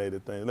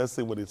designated things. Let's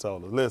see what he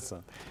told us.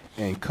 Listen.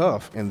 And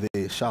Cuff and the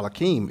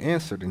Shaphatym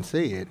answered and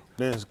said,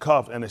 then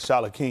Cuff and the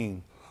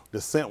Shaphatym, the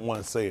sent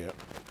one, said,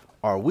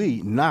 "Are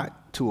we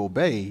not to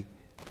obey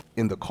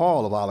in the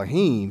call of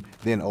Elohim,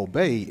 then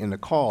obey in the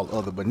call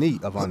of the Bani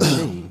of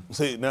Anashim?"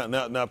 See,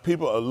 now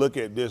people will look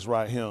at this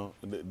right here.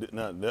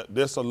 Now,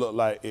 this will look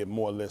like it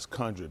more or less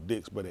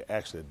contradicts, but it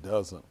actually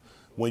doesn't.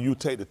 When you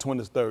take the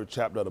 23rd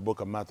chapter of the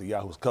book of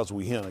Matthathyahu, because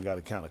we here, I got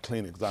to kind of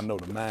clean it, because I know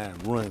the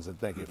mind runs and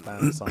think it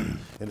finds something.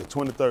 In the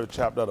 23rd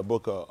chapter of the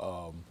book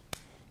of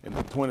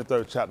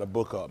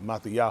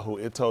Matthathyahu,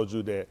 it told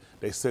you that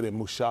they sit in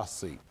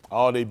Mushasi.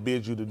 All they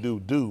bid you to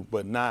do,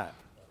 but not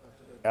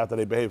after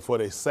they behave, before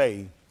they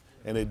say,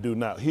 and they do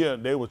not. Here,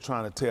 they were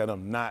trying to tell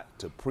them not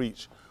to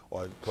preach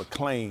or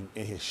proclaim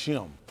in his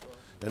Shem.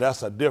 And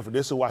that's a difference.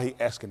 This is why he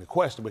asking the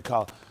question,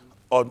 because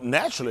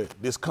naturally,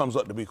 this comes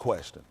up to be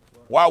questioned.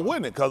 Why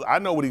wouldn't it? Because I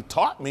know what he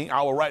taught me.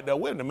 I was right there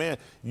with him. Man,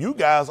 you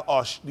guys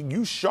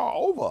you shot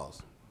over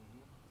us.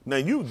 Now,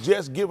 you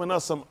just given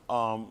us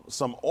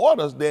some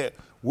orders that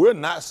we're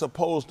not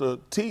supposed to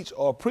teach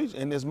or preach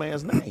in this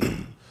man's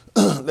name.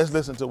 Let's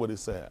listen to what he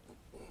said.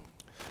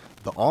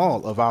 "The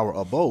all of our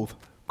aboth,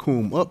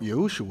 cum up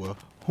Yahushua,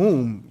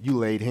 whom you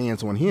laid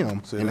hands on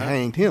him and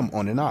hanged him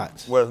on the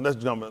knots." Well, let's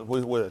jump.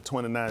 We're at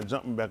 29,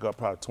 jumping back up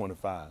probably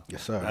 25.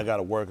 Yes, sir. And I got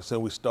to work. So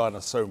we start in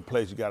a certain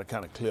place, you got to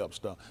kind of clear up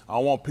stuff. I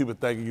don't want people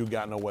thinking you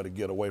got nowhere to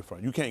get away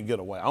from. You can't get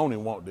away. I don't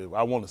even want this.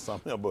 I wanted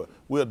something else, but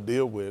we'll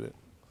deal with it.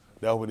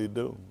 That's what he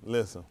do.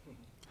 Listen.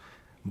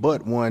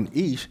 "But one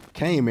Ish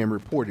came and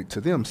reported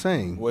to them,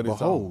 saying,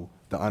 Behold,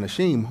 the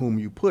Anashim whom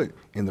you put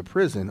in the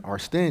prison are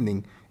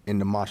standing in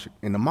the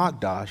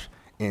Makdash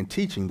and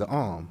teaching the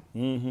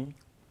Mm-hmm.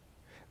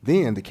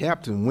 Then the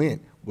captain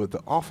went with the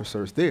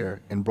officers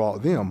there and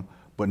brought them,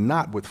 but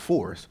not with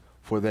force,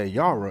 for their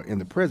Yara in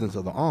the presence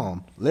of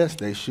the lest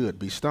they should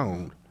be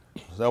stoned."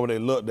 So that's what they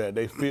looked at.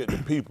 They feared the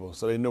people,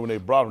 so they knew when they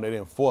brought them, they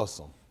didn't force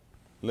them.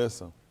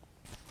 Listen.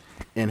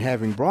 "And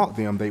having brought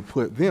them, they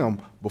put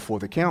them before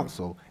the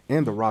council,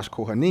 and the Rosh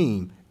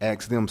Kohanim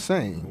asked them,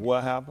 saying,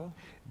 What happened?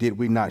 Did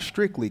we not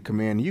strictly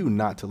command you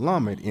not to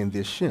lamed in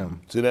this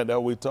Shem?" See,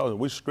 that we told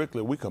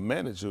you. We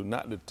commanded you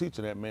not to teach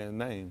in that man's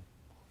name.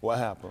 What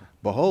happened?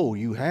 "Behold,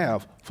 you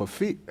have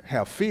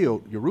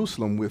filled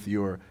Jerusalem with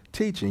your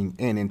teaching,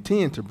 and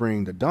intend to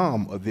bring the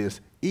dam of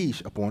this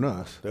Ish upon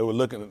us." They were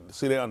looking,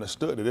 they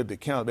understood that at the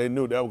council, they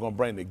knew they were going to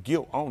bring the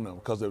guilt on them,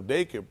 because if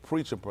they could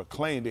preach and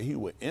proclaim that he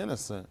was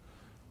innocent,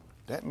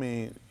 that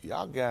means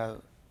y'all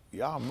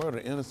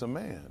murdered an innocent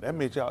man. That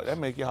make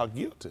y'all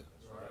guilty.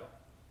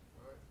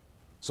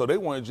 So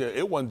it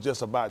wasn't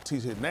just about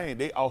teaching his name.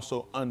 They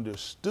also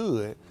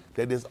understood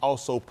that this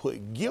also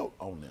put guilt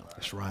on them.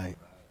 That's right.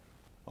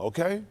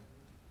 Okay?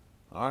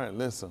 All right,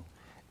 listen.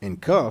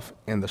 "And Cuff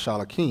and the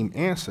Shaphatym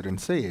answered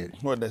and said,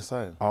 What they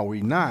say? Are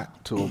we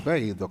not to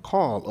obey the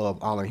call of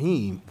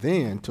Elohim,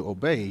 then to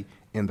obey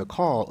in the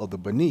call of the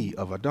Bani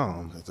of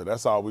Adam?" So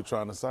that's all we're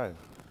trying to say.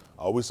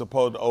 Are we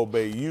supposed to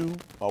obey you,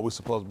 or are we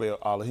supposed to obey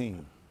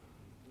Elohim?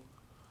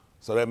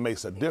 So that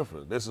makes a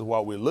difference. This is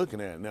what we're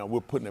looking at. Now we're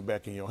putting it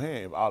back in your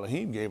hand. If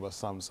Elohim gave us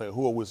something to say,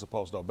 who are we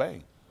supposed to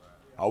obey?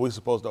 Are we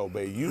supposed to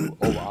obey you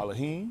over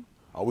Elohim?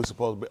 Are we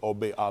supposed to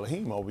obey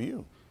Elohim over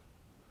you?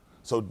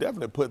 So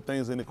definitely put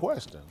things into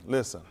question.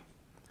 Listen.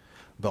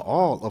 "The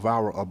all of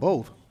our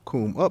aboth,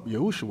 cum up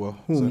Yahushua,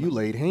 whom you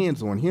laid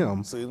hands on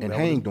him and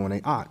hanged on a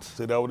ox."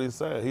 See, that's what he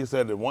said. He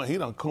said that one, he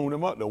done cooned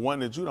him up, the one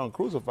that you done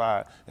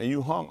crucified, and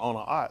you hung on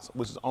an ox,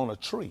 which is on a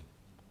tree.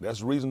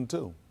 That's reason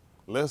two.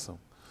 Listen.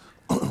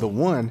 The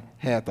one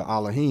had the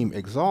Elohim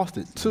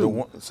exalted to the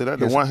one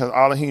has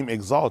Elohim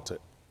exalted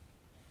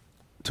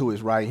to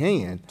his right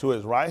hand. To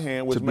his right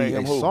hand, which to made be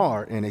him a who?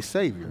 Sar and a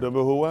savior. To be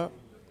who what?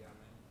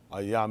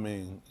 Yeah, I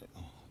mean,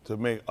 to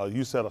make,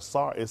 you said a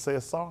Sar. It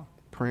says Sar?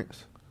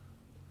 Prince.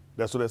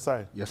 That's what it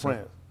say? Yes,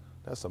 Prince. sir.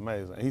 That's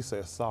amazing. He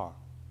said Sar.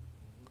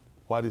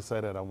 Why did he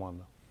say that, I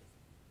wonder?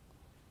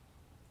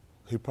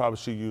 He probably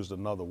should use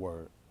another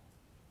word.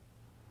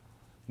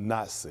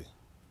 Nazi.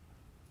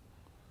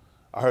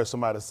 I heard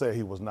somebody say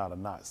he was not a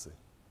Nazi.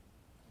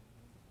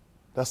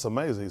 That's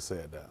amazing he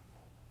said that.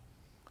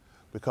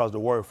 Because the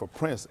word for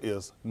prince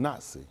is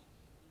Nazi.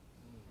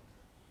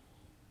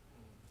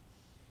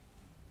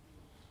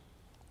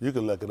 You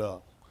can look it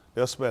up.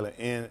 They'll spell it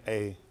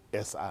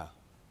N-A-S-I.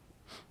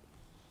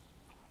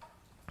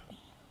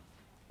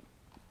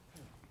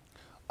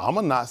 I'm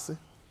a Nazi.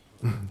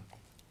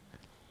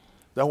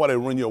 That's why they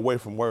run you away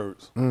from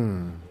words.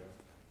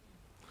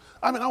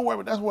 I mean, don't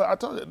worry, that's what I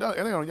told you. It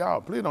ain't on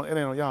y'all. Please don't, it ain't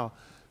on y'all.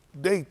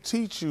 They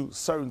teach you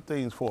certain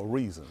things for a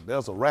reason.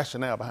 There's a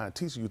rationale behind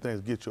teaching you things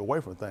to get you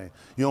away from things.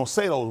 You don't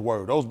say those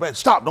words. Those bad.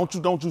 Stop,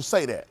 don't you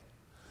say that.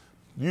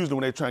 Usually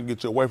when they try to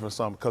get you away from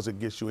something because it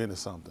gets you into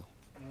something.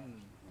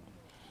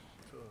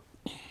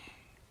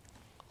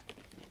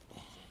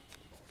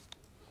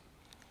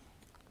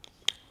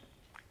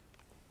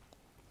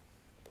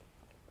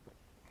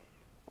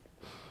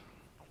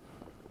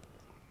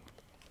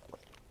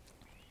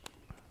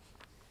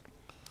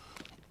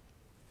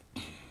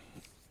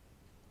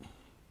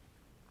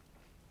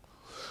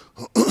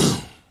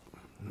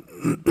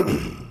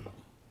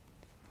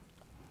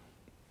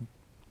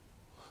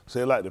 So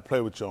they like to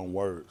play with your own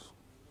words.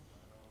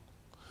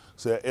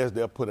 So that S,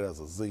 they'll put it as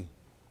a Z.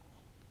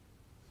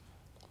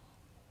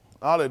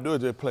 All they do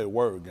is just play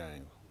word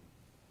games.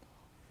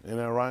 Isn't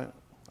that right?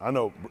 I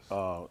know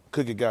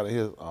Cookie got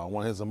his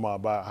one of his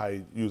about why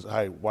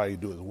he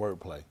do his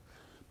wordplay.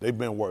 They've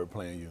been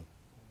wordplaying you.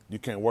 You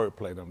can't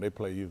wordplay them, they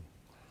play you.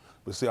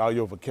 But see, all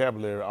your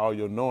vocabulary, all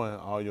your knowing,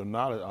 all your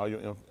knowledge,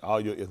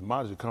 all your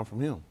etymology come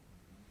from him.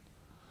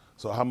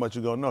 So how much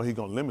you gonna know? He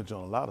gonna limit you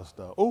on a lot of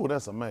stuff. Oh,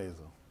 that's amazing.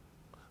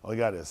 Oh, he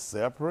got it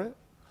separate.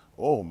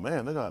 Oh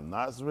man, they got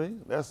Nazareth.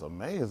 That's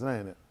amazing,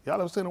 ain't it? Y'all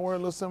ever seen a word a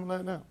little similar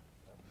like that?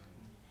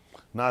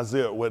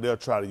 Nazir, well, they'll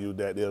try to use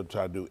that. They'll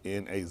try to do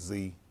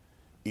N-A-Z-E-E-R,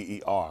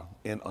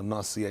 in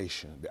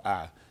enunciation, the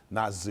I,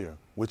 Nazir,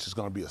 which is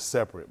gonna be a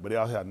separate, but they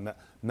also have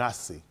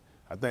nasiy.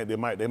 I think they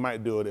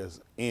might do it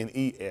as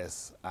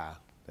N-E-S-I.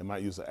 They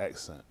might use an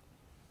accent.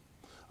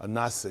 A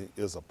nasiy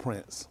is a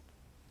prince.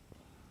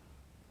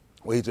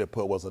 What he just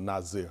put was a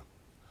Nazir,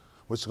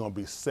 which is gonna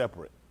be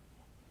separate.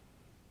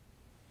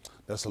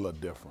 That's a little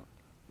different.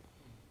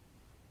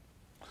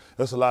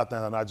 There's a lot of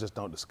things and I just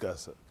don't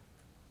discuss it.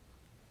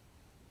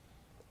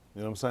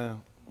 You know what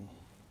I'm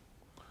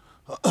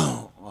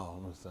saying? Oh,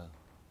 let me see.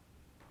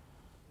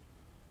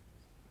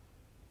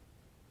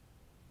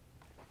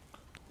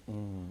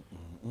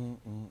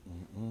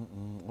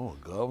 Oh,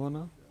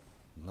 governor,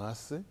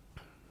 nasiy,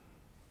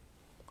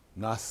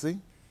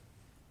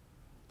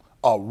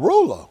 a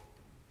ruler.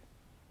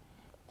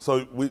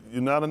 So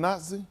you're not a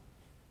Nazi?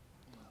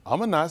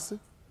 I'm a Nazi.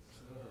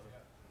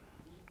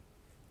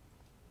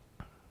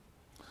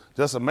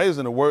 Just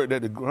amazing the word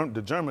that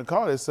the German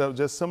called itself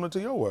just similar to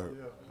your word.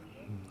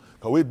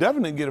 Because we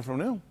definitely didn't get it from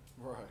them.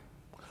 Right.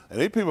 And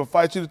these people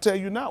fight you to tell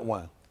you not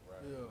one.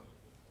 Right. Yeah.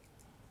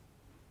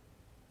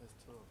 That's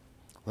tough.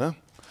 Well,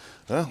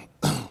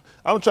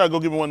 I'm going to try to go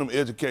give me one of them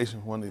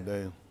education one of these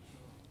days.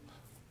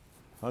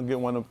 I'll get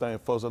one of them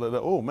things, folks like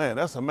that. Oh, man,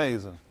 that's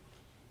amazing.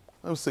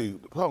 Let me see.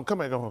 Come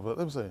back up. Let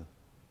me see.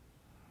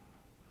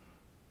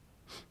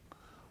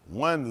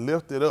 One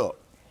lifted up.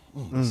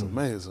 That's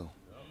amazing.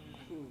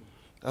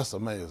 That's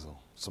amazing.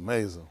 It's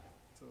amazing.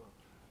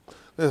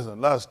 Listen, a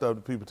lot of stuff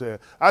that people tell.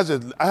 I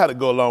had to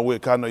go along with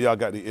it because I know y'all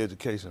got the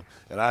education.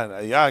 And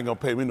y'all ain't going to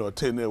pay me no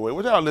attention anyway.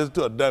 What y'all listen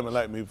to a dummy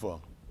like me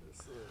for?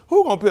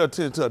 Who going to pay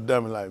attention to a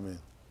dummy like me?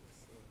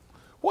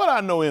 What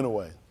I know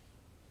anyway?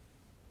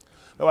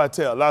 That's why I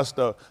tell a lot of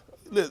stuff.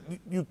 Listen,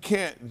 you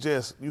can't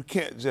just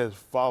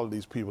follow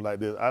these people like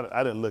this.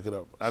 I didn't look it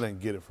up. I didn't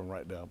get it from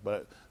right there,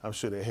 but I'm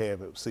sure they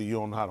have it. See, you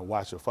don't know how to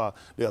watch your file.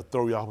 They'll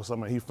throw you off with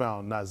somebody. He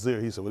found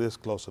Nazir. He said, well, this is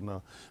close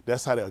enough.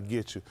 That's how they'll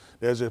get you.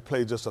 They'll just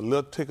play just a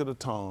little tick of the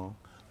tongue,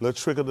 a little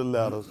trick of the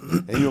letters,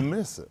 and you'll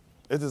miss it.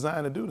 It's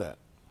designed to do that.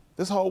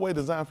 This whole way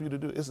designed for you to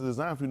do it. It's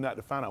designed for you not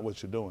to find out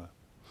what you're doing.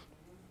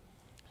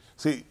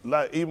 See,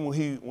 like even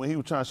when he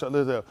was trying to show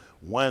this,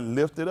 one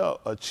lifted up,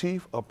 a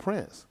chief, a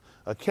prince,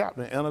 a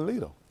captain, and a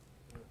leader.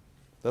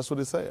 That's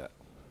what it said.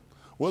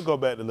 We'll go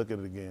back to look at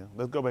it again.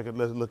 Let's go back and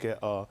let's look at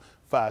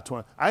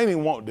 5:20. I didn't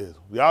even want this.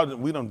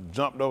 We done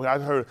jumped over.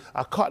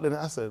 I caught it and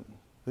I said,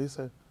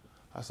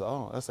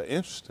 oh, that's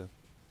interesting.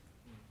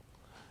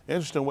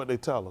 Interesting what they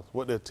tell us,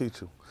 what they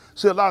teach you.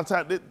 See, a lot of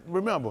times,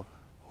 remember,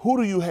 who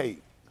do you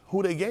hate?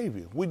 Who they gave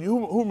you?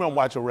 Who remember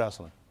watching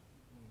wrestling?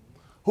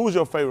 Who was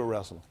your favorite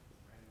wrestler?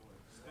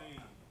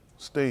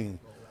 Sting.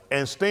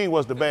 And Sting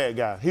was the bad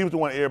guy. He was the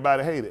one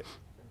everybody hated.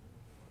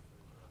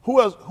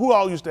 Who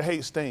all used to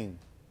hate Sting?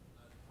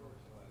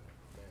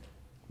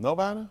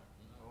 Nobody?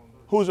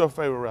 Who's your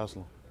favorite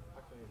wrestler?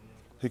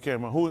 He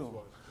came on.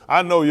 Who?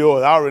 I know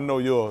yours. I already know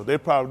yours. They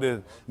probably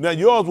didn't. Now,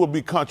 yours will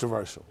be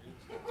controversial.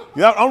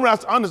 Yeah,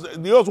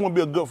 yours won't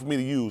be good for me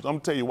to use. I'm going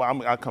to tell you why.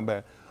 I'll come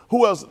back.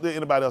 Who else did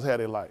anybody else have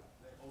they like?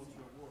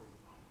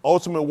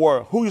 Ultimate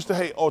Warrior. Who used to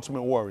hate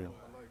Ultimate Warrior?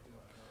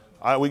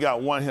 All right, we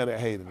got one here that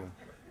hated him.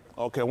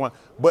 Okay, one.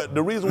 But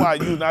the reason why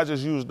I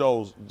just use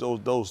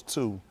those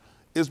two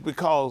is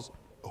because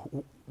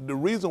the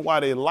reason why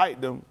they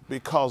liked them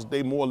because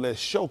they more or less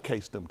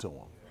showcased them to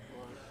them.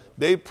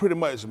 They pretty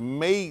much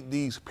made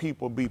these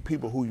people be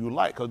people who you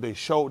like because they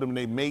showed them,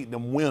 they made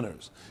them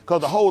winners.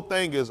 Because the whole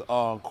thing is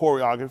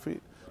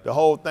choreography. The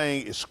whole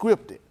thing is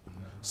scripted.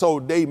 So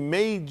they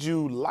made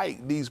you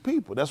like these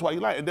people. That's why you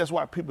like it. That's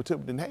why people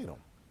typically didn't hate them.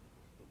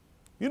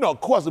 You know,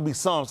 of course, there'll be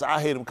some say, I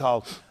hate him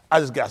because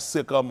I just got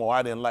sick of him or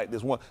I didn't like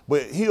this one.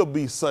 But he'll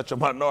be such a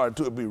minority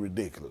too, it'll be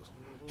ridiculous.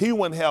 He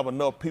wouldn't have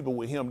enough people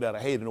with him that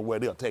hate him where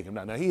they'll take him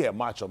down. Now, he had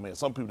Macho Man.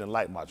 Some people didn't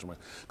like Macho Man.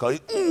 Because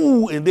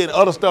and then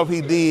other stuff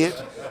he did.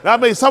 Now, I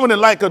mean, some didn't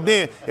like him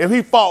then. If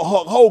he fought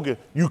Hulk Hogan,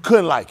 you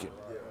couldn't like him.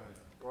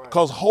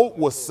 Because Hulk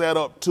was set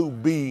up to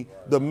be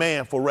the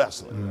man for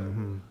wrestling.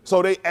 Mm-hmm.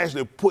 So they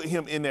actually put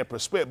him in that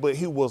perspective, but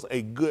he was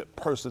a good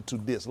person to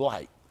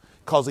dislike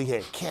because he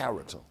had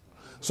character.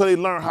 So they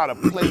learned how to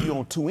play you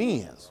on two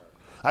ends.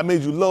 I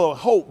made you love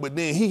Hulk, but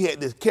then he had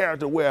this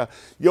character where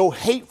your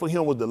hate for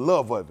him was the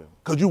love of him.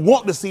 Because you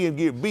want to see him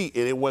get beat,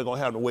 and it wasn't going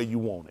to happen the way you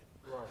want it.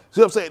 Right.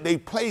 See what I'm saying? They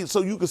played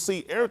so you can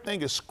see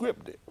everything is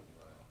scripted.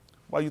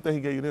 Why you think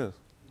he gave you this?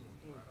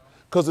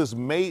 Because it's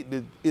made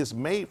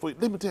for,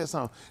 let me tell you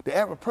something. The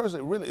average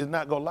person really is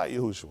not going to like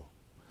Yahushua.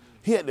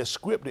 He had to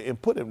script it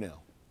and put him there.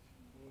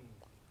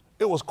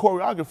 It was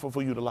choreographed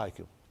for you to like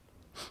him.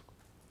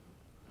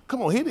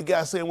 Come on, he the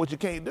guy saying what you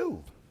can't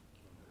do.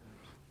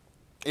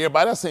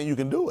 Everybody else saying you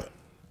can do it.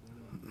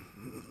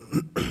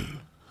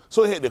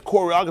 So he had the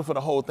choreographer for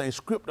the whole thing,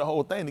 script the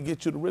whole thing to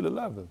get you to really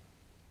love him.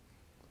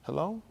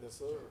 Hello? Yes,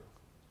 sir.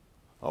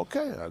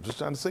 Okay, I'm just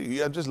trying to see.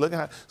 Yeah, just looking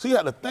at. So you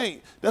have to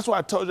think. That's why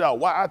I told y'all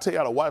why I tell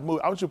y'all to watch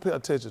movies. I want you to pay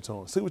attention to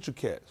them. See what you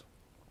catch.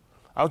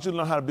 I want you to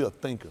learn how to be a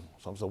thinker.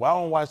 So I'm saying, well,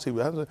 I don't watch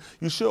TV.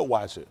 You should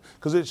watch it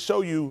because it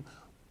show you.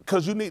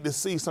 Because you need to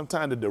see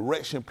sometimes the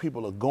direction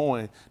people are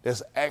going.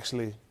 That's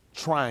actually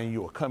trying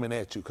you or coming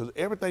at you. Because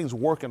everything's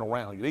working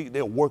around you.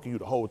 They're working you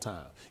the whole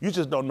time. You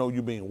just don't know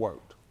you're being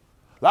worked.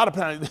 A lot of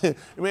times, it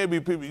may be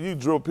people, you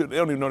drill people, they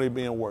don't even know they're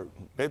being worked.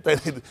 They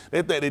think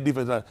they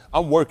defense,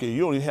 I'm working.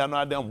 You don't even have no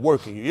idea I'm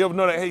working. You ever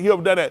know that? Hey, you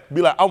ever done that?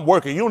 Be like, I'm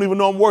working. You don't even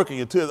know I'm working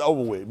until it's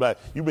over with. Like,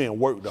 you're being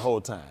worked the whole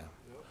time.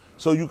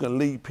 So you can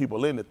lead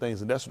people into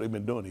things, and that's what they've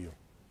been doing to you.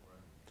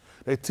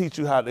 They teach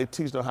them how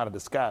to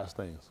disguise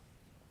things.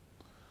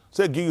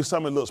 So they give you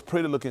something that looks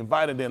pretty, look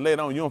inviting, then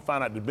later on you don't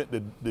find out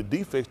the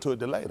defects to it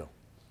till later.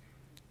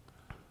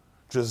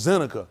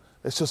 AstraZeneca,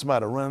 it's just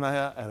somebody running out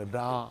here and a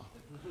dog.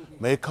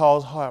 May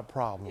cause heart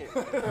problems,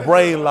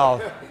 brain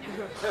loss,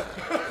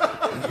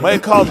 may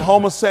cause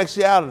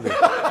homosexuality,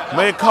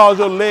 may cause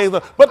your legs.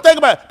 But think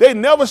about it, they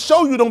never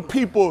show you them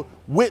people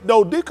with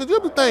those dicks, because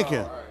you'll be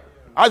thinking,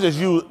 I just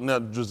use, I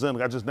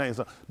just named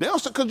something. They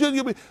don't, cause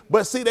you'll be,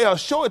 but see, they'll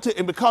show it to you,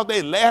 and because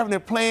they laughing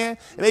and playing,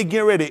 and they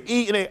getting ready to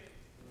eat, and they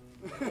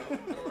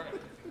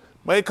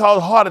may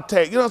cause heart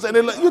attack. You know what I'm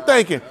saying? You're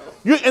thinking,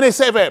 and they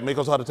say that may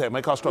cause heart attack,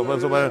 may cause stroke,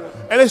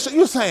 and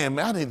you're saying,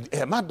 man, I didn't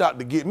have my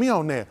doctor get me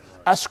on there.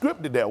 I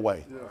scripted that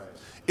way. Yeah.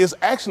 It's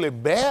actually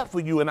bad for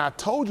you, and I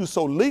told you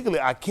so legally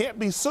I can't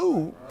be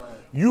sued. Right.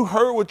 You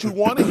heard what you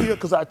want to hear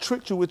because I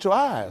tricked you with your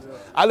eyes. Yeah.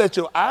 I let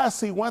your eyes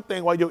see one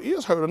thing while your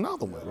ears heard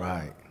another one.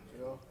 Right.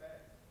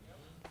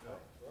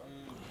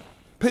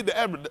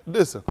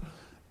 Listen,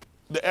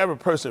 the average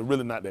person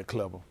really not that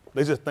clever.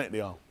 They just think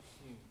they are.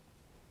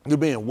 They're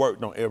being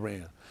worked on every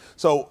end.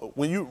 So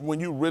when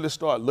you really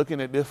start looking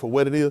at this for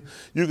what it is,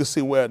 you can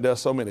see where there's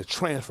so many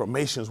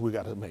transformations we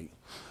got to make.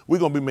 We're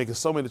gonna be making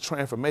so many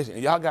transformations,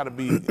 and y'all got to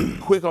be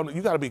quick on.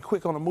 You got to be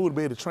quick on the move to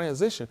be able to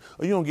transition,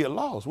 or you don't get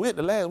lost. We're in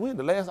the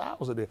last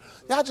hours of there.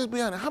 Y'all just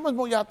be honest. How much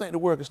more y'all think the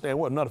world can stand?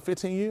 What, another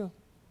 15 years?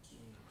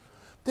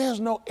 There's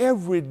no,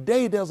 every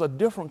day there's a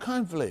different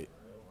conflict.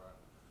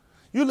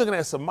 You're looking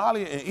at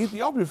Somalia and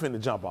Ethiopia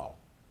finna jump off.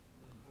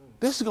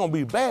 This is gonna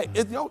be bad.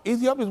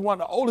 Ethiopia is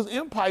one of the oldest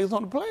empires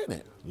on the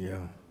planet. Yeah.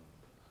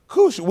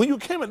 Kush, when you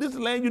came in, this is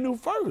the land you knew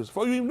first.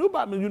 Before you even knew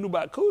about me, you knew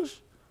about Kush.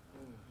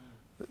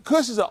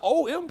 Kush is an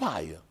old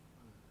empire.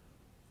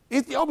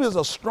 Ethiopia is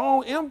a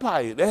strong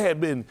empire. They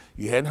had been,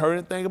 you hadn't heard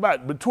anything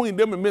about it. Between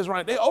them and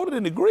Mizraim, they're older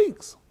than the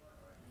Greeks.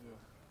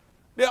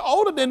 They're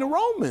older than the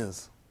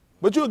Romans.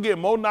 But you'll get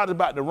more knowledge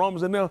about the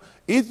Romans and them.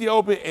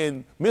 Ethiopia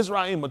and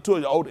Mizraim are two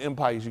of the older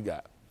empires you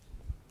got.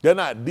 They're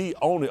not the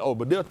only old,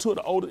 but they're two of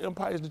the older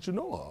empires that you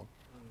know of.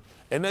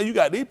 And now you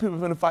got these people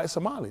finna fight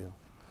Somalia.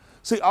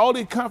 See, all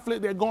these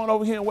conflict they're going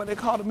over here in what they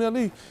call the Middle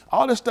East,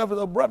 all this stuff is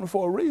abrupt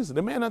for a reason.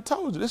 The man done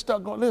told you, this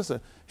stuff going,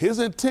 listen, his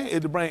intent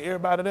is to bring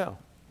everybody down.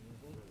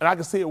 And I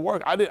can see it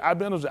work. I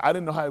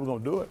didn't know how he was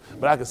going to do it,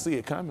 but I could see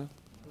it coming.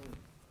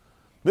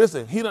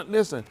 Listen, he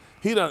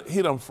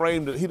done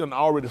framed it. He done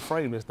already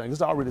framed this thing.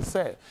 It's already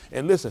set.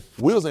 And listen,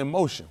 wheels in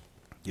motion.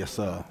 Yes,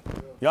 sir.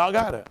 Y'all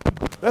got it.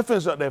 Let's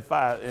finish up that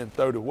 5 and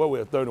 30. Well,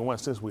 we're at 31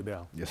 since we're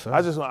down. Yes, sir.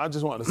 I just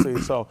want to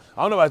see. So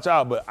I don't know about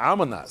y'all, but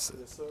I'm a Nazi.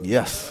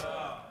 Yes.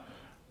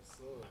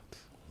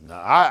 Now,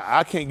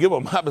 I can't give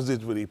up my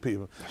position with these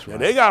people. That's now, right.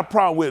 they got a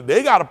problem with it.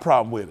 They got a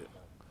problem with it.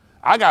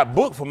 I got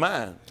booked for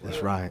mine.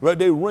 That's right. But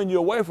they run you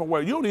away from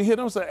where you don't even hear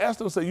them say, ask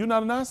them, say, you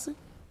not a Nazi?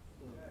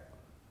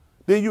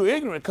 Then you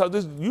ignorant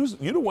because you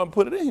the one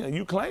put it in here.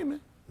 You claim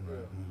it.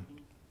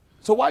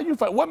 So why you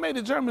fight? What made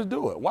the Germans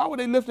do it? Why were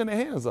they lifting their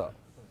hands up?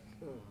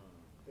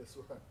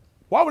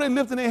 Why were they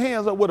lifting their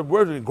hands up with a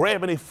word and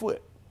grabbing their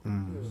foot?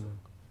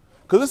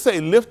 Because it say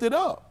lift it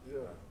up.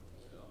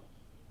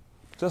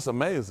 Just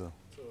amazing.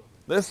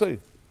 Let's see.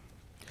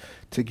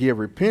 To give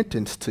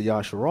repentance to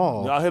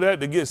Yasharal. Y'all hear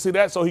that? See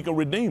that so he can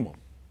redeem them.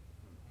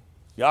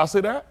 Y'all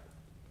see that?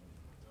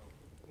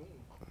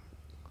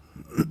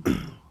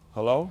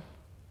 Hello?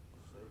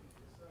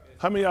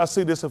 How many of y'all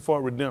see this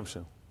for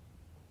redemption?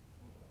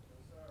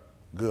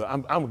 Good.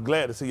 I'm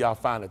glad to see y'all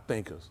finding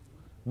thinkers.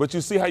 But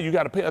you see how you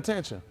got to pay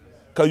attention?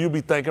 Because you'll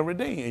be thinking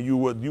redeem, and you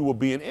will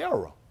be in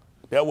error.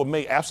 That would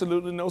make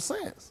absolutely no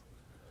sense.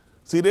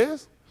 See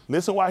this?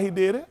 Listen why he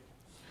did it.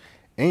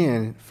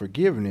 And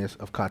forgiveness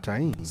of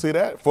Kataim. See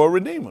that? For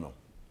redeeming them.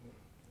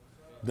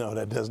 No,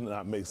 that does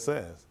not make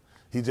sense.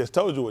 He just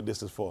told you what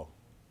this is for.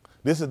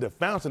 This is the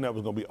fountain that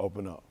was going to be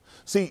opened up.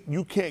 See,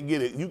 you can't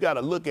get it. You got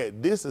to look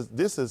at this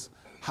is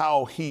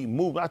how he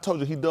moved. I told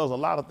you he does a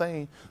lot of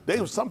things.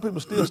 Some people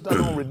still stuck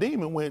on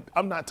redeeming when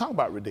I'm not talking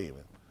about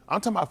redeeming.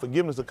 I'm talking about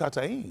forgiveness of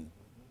Kataim.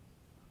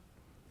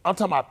 I'm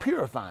talking about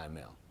purifying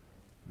now.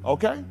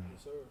 Okay?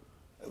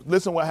 Yes,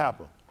 listen what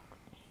happened.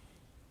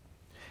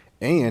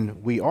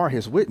 And we are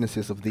his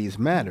witnesses of these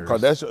matters.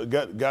 Because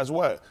guess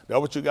what? That's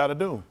what you got to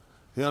do.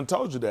 He done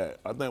told you that.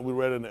 I think we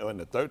read in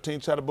the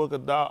 13th chapter book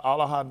of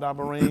Auryah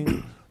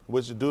Dabarim,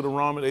 which is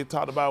Deuteronomy. They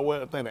talked about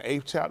what? I think the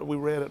 8th chapter we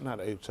read it. Not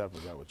the 8th chapter,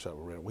 that what chapter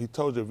we read. He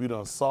told you if you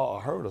done saw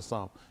or heard or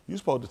something, you're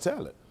supposed to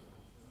tell it.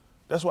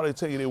 That's why they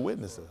tell you they're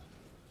witnesses.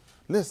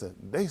 Listen,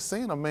 they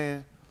seen a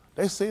man,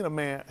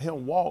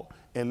 him walk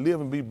and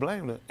live and be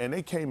blameless, and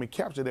they came and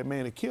captured that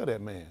man and killed that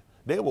man.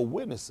 They were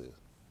witnesses.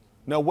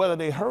 Now, whether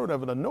they heard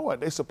of it or know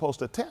it, they're supposed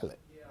to tell it.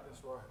 Yeah,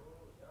 that's right.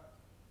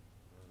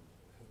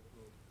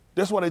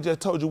 That's why they just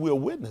told you we're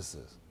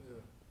witnesses. Yeah.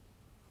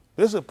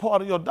 This is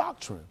part of your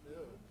doctrine. Yeah.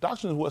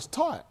 Doctrine is what's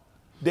taught,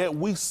 that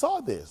we saw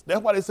this.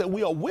 That's why they said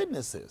we are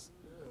witnesses.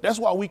 Yeah. That's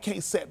why we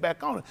can't set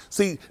back on it.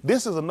 See,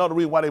 this is another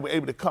reason why they were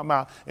able to come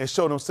out and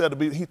show themselves to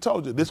be. He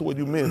told you, this is what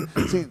you meant.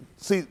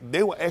 see,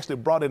 they were actually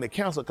brought in the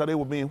council because they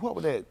were being, what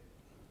was that?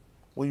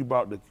 When you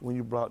brought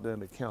them in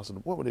the council,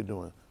 what were they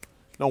doing?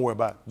 Don't worry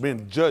about it.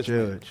 Being judged.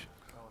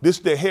 This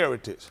is their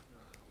heritage.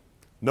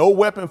 No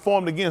weapon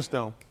formed against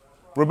them.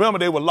 Remember,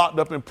 they were locked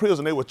up in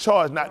prison. They were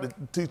charged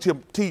not to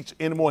teach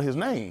anymore his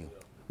name.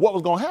 What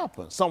was going to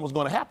happen? Something was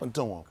going to happen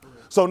to them.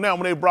 So now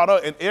when they brought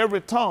up, in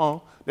every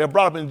tongue, they're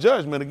brought up in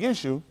judgment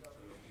against you,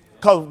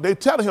 because they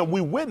telling him,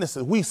 we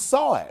witnesses, we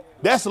saw it.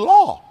 That's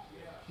law.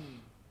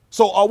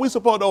 So are we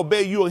supposed to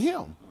obey you or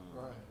him?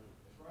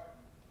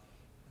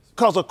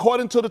 Because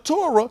according to the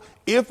Torah,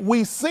 if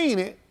we seen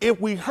it, if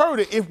we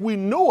heard it, if we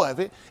know of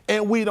it,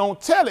 and we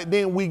don't tell it,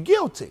 then we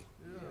guilty.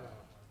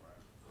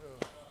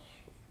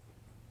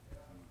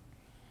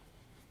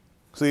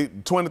 See,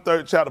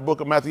 23rd chapter,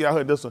 book of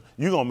Matthathyahu, this one,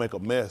 you're going to make a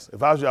mess.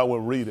 If I was you, I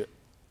wouldn't read it.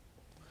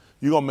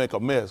 You're going to make a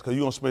mess because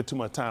you're going to spend too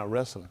much time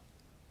wrestling.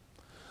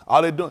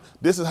 All they doing,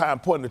 this is how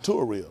important the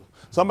Torah is.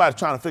 Somebody's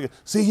trying to figure,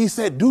 see, he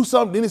said do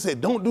something, then he said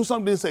don't do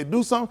something, then he said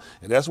do something,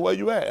 and that's where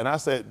you at. And I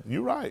said,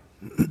 you're right,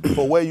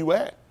 for where you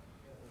at.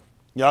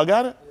 Y'all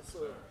got it? Yes,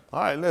 sir.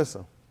 All right,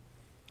 listen.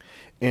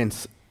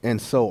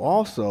 And so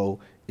also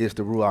is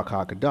the Ruach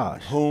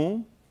HaKodesh.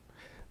 Whom?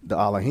 The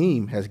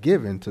Elohim has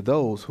given to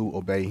those who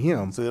obey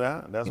him. See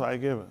that? That's why he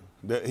give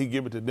it. He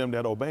give it to them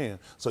that obey him.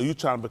 So you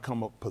trying to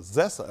become a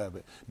possessor of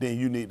it, then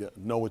you need to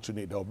know what you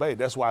need to obey.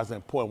 That's why it's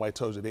important why I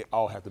told you they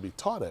all have to be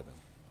taught of him.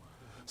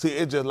 See,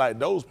 it's just like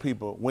those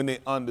people, when they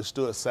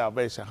understood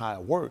salvation, how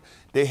it worked,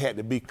 they had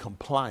to be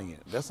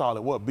compliant. That's all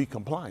it was, be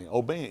compliant.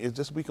 Obeying is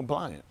just be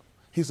compliant.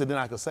 He said, then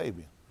I can save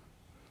you.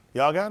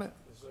 Y'all got it?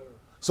 Yes, sir.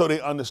 So they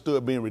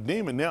understood being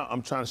redeemed, and now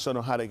I'm trying to show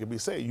them how they can be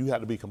saved. You have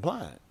to be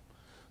compliant.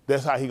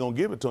 That's how he going to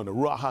give it to them, the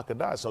Ruach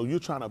HaKodesh. So you're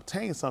trying to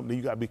obtain something,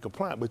 you got to be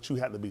compliant, but you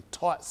have to be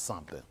taught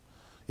something.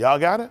 Y'all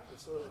got it?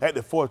 Yes, sir. At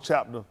the 4th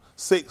chapter,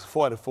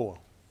 6:44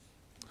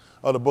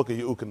 of the book of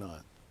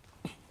Yahuchanan.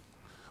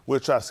 We'll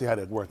try to see how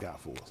that work out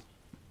for us.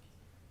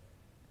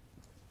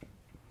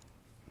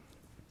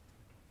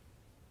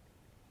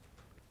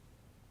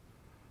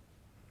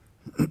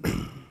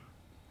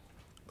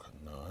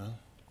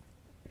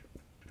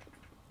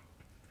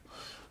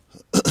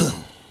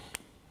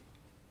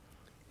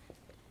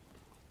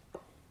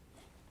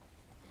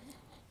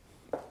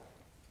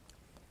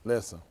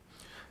 Listen.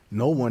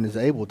 No one is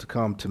able to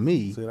come to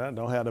me. See that?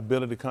 Don't have the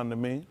ability to come to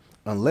me.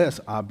 Unless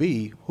I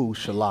be who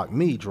shalak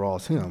me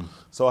draws him.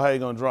 So how you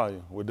going to draw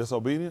you? With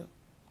disobedience?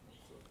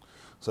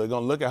 So he's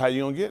going to look at how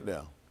you're going to get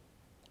there.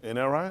 Isn't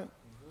that right?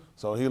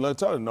 So he let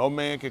tell you, no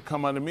man can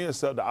come unto me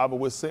except the Abba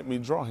which sent me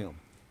draw him.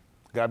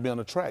 Got to be an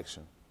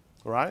attraction,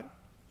 right?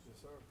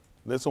 Yes, sir.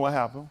 Listen what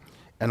happened.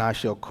 And I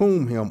shall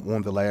comb him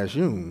on the last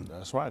Yum.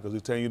 That's right, because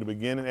he's telling you the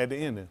beginning at the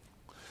ending.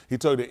 He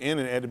told you the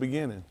ending at the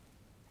beginning.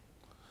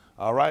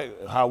 All right,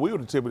 how we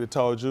would have typically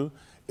told you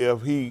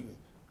if he,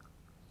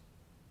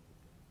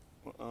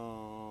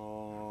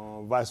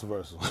 vice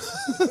versa.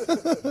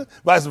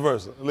 Vice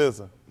versa,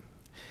 listen.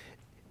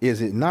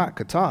 Is it not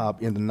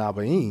Katab in the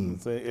Nabaim?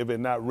 Say, if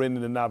it not written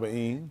in the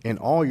Nabaim. And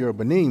all your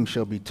Banim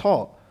shall be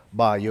taught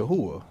by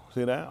Yahuwah.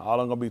 See that? All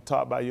of them going to be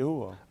taught by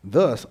Yahuwah.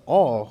 Thus,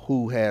 all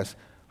who has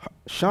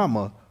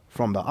Shama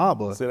from the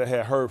Abba. See, that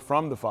had heard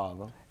from the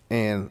Father.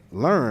 And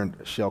learned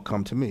shall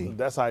come to me.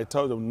 That's how he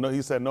told them. No,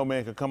 he said, no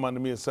man can come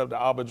unto me except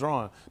the Abba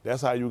drawing.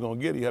 That's how you were going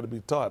to get it. You had to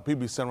be taught.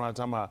 People be sitting around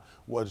talking about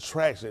what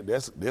attraction.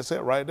 That's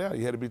it right there.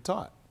 You had to be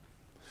taught.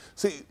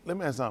 See, let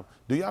me ask you something.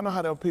 Do y'all know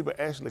how those people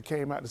actually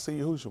came out to see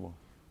Yahushua?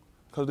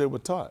 Because they were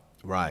taught.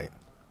 Right.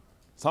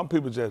 Some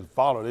people just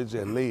followed, they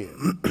just led.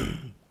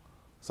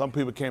 Some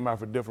people came out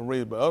for different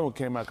reasons, but others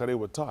came out because they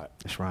were taught.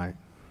 That's right.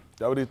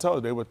 That's what he told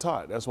us, they were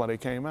taught. That's why they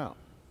came out.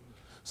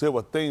 So there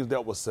were things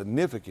that were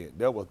significant.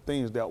 There were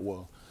things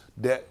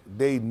that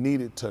they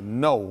needed to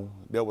know.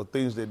 There were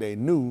things that they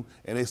knew,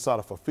 and they saw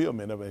the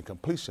fulfillment of it and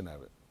completion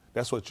of it.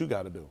 That's what you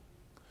got to do.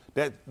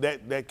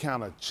 That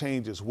kind of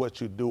changes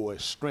what you do, or it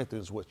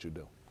strengthens what you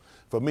do.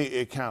 For me,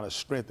 it kind of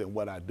strengthened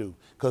what I do,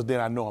 because then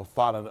I know I'm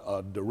following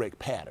a direct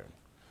pattern.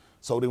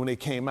 So then when they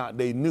came out,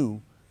 they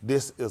knew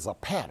this is a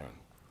pattern.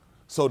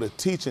 So the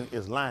teaching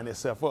is lining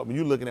itself up. And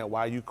you're looking at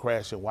why you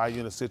crashing, why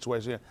you're in a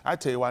situation. I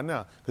tell you why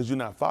now, because you're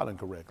not following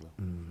correctly.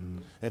 Mm-hmm.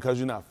 And because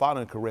you're not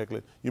following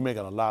correctly, you're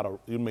making a lot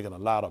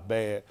of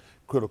bad,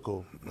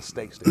 critical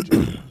mistakes that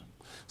you're doing.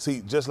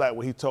 See, just like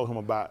when he told him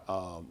about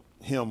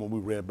him, when we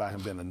read about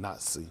him being a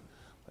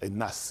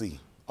nasiy,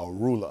 a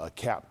ruler, a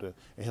captain,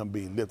 and him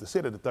being lifted. See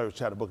that in the 3rd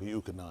chapter, book of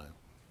Yahuchanan.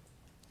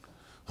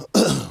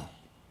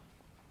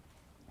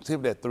 See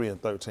if that 3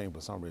 and 13 for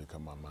some reason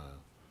come to my mind.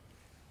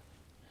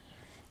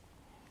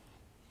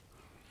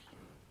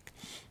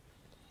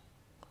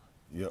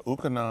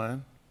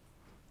 Yahuchanan.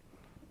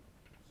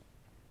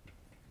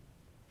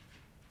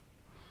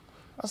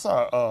 I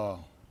saw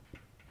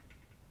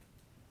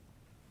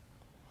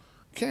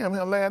Cam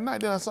here last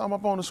night, then I saw him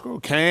up on the screw.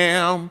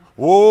 Cam,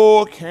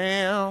 oh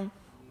Cam.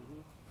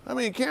 I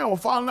mean, Cam was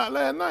falling out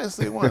last night,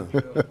 see one.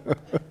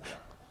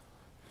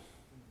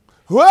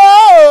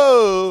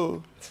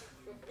 Whoa!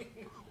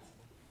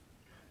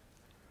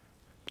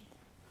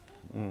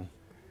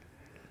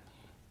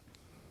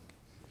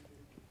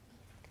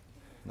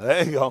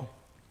 There you go.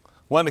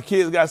 One of the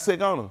kids got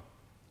sick on him.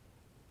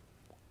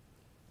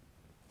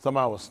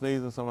 Somebody was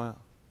sneezing somehow.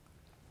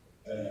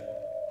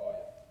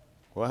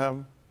 What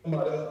happened?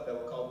 Somebody else that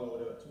was called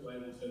over there, 2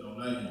 ain't sitting on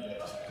 90.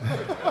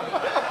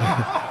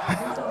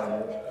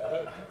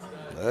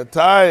 That's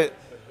tight.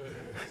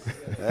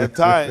 That's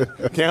tight.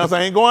 Cam,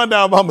 I ain't going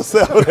down by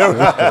myself.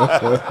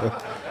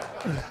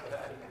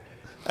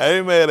 I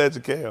ain't mad at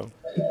you, Cam.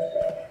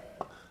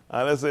 All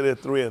right, let's say they're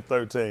 3 and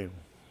 13.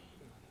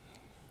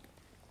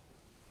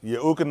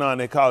 Yahuchanan,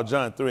 they call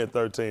John 3 and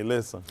 13.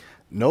 Listen.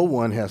 No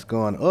one has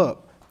gone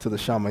up to the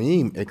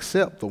Shamayim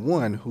except the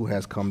one who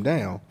has come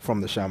down from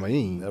the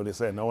Shamayim. That's what they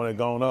said. No one had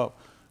gone up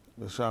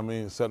the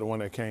Shamayim except the one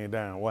that came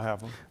down. What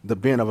happened? The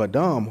Ben of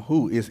Adam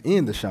who is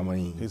in the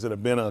Shamayim. He said the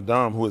Ben of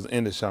Adam who is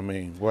in the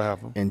Shamayim. What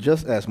happened? And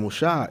just as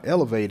Mushah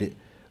elevated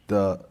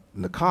the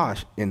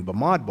Nakash in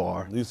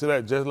Bamadbar. You see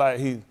that? Just like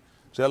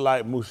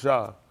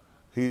Mushah,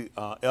 he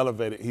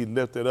elevated, he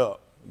lifted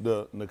up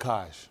the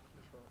Nakash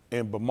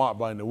in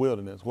Bamadbar in the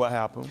wilderness. What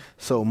happened?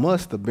 So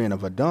must the Ben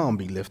of Adam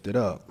be lifted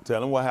up.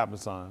 Tell him what happened,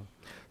 son.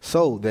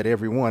 So that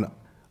everyone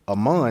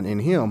Aman in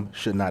him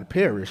should not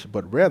perish,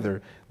 but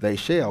rather they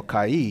shall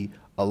Kai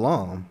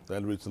Alam.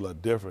 That reached a little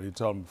different. He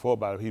told him before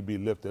about if he be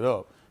lifted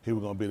up, he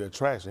was going to be the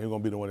attraction. He was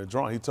going to be the one that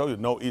drawn. He told you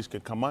no each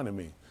can come unto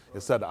me,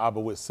 except the Abba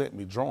which sent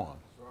me drawn.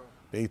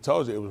 Then he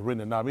told you it was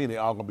written in Nabi, they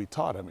all going to be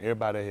taught him.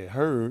 Everybody that had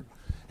heard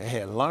and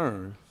had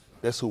learned,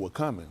 that's who was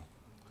coming.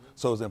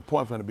 So it's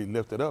important for him to be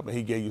lifted up, and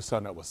he gave you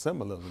something that was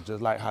symbolism,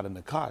 just like how the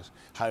Nakash,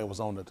 how it was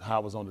on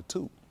the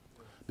tube.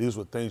 These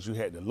were things you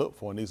had to look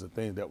for, and these are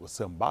things that were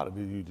symbolic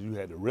that you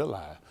had to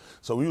realize.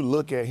 So when you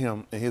look at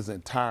him in his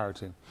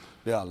entirety,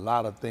 there are a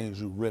lot of things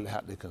you really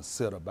have to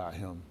consider about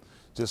him.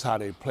 Just how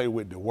they play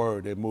with the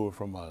word. They move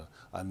from a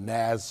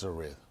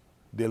Nazareth,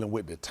 dealing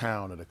with the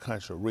town or the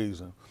country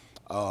region.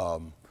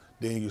 Then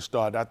you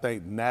start, I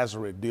think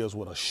Nazareth deals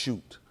with a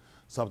shoot,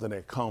 something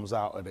that comes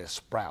out or that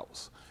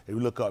sprouts. If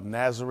you look up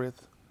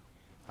Nazareth,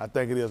 I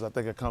think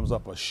it comes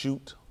up a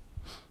shoot.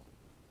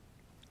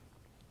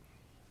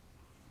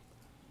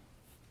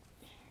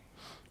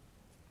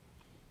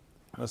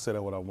 Let's say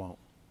that what I want.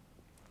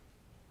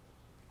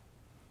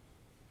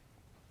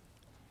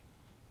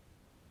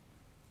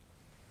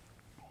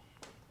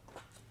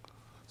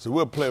 So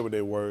we'll play with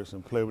their words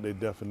and play with their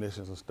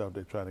definitions and stuff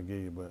they try to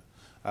give you, but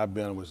I've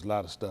been with a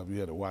lot of stuff. You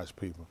had to watch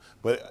people.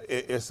 But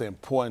it's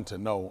important to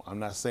know. I'm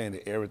not saying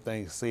that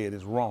everything said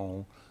is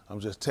wrong. I'm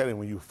just telling you,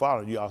 when you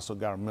follow, you also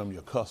got to remember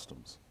your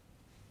customs.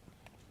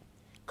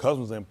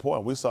 Customs are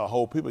important. We saw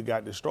whole people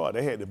got destroyed.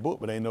 They had the book,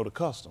 but they didn't know the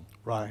custom.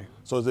 Right.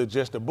 So is it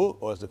just the book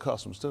or is the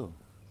customs too?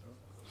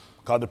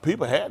 Because the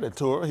people had the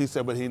Torah, he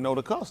said, but he know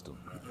the custom.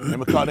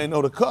 And because they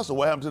know the custom,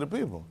 what happened to the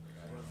people?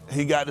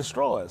 He got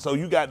destroyed. So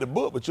you got the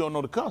book, but you don't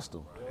know the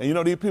custom. And you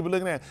know these people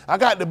looking at, I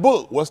got the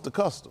book, what's the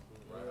custom?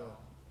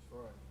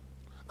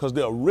 Because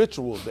there are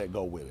rituals that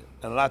go with it.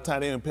 And a lot of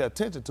times they didn't pay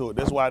attention to it.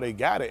 That's why they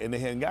got it and they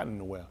hadn't gotten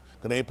anywhere.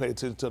 Because they didn't pay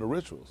attention to the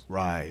rituals.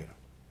 Right.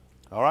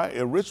 All right?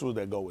 There are rituals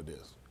that go with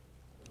this.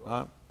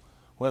 All right?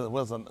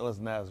 What's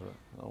Nazareth?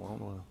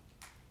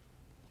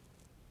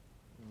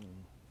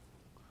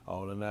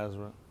 Oh, the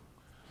Nazareth.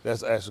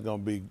 That's actually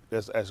gonna be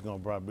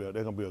probably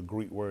they're gonna be a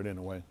Greek word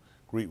anyway.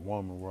 Greek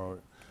woman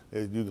word.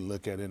 You can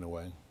look at it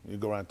anyway. You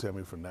go around and tell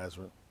me from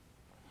Nazareth.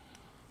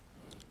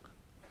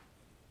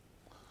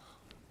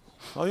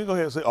 Oh, you go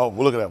ahead and say, oh,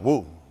 well, look at that.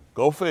 Woo.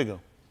 Go figure.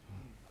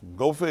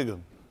 Go figure.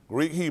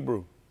 Greek,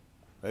 Hebrew.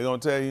 They're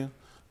going to tell you.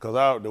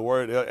 Because the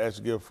word they'll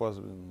actually give for us.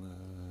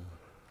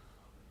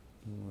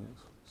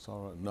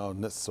 No,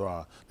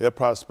 nasiy. They'll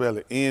probably spell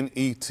it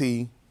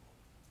N-E-T-S-O-R-A.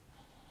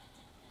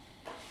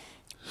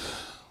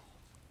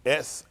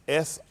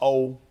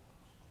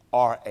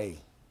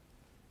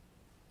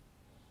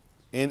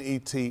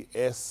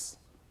 N-E-T-S-O-R-A-H.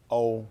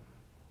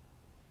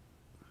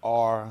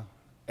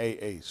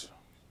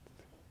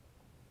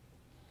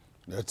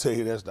 They'll tell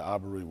you that's the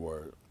Auryah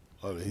word,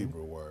 or the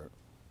Hebrew word.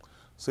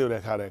 See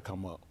how that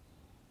come up.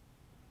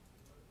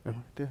 Right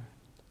there.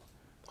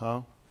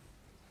 Huh?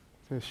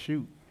 It says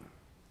shoot.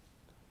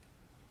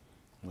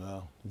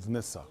 Well, it's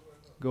nasiy.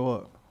 Go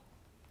up.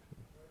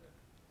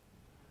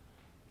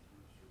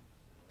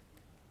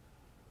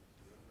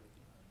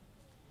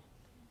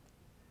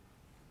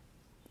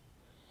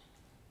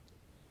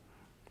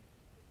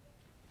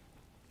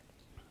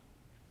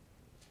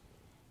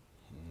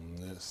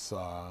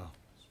 Nasiy.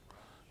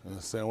 And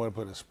saying, when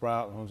put a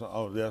sprout,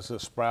 oh, there's a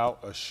sprout,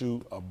 a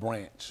shoot, a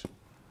branch.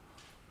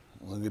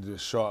 Look at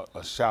this short,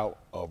 a shout,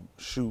 a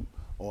shoot,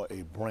 or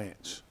a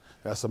branch.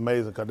 That's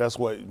amazing, because that's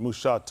what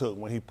Musha took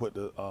when he put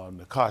the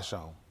nakash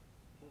on.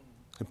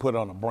 He put it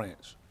on a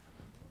branch.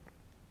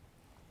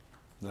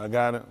 I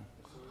got it?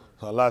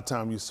 So a lot of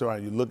times you sit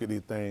around, you look at these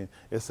things,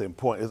 it's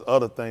important. There's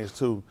other things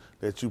too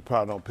that you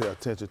probably don't pay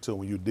attention to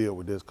when you deal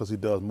with this, because he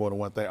does more than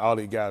one thing. All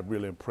these guys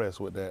really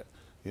impressed with that.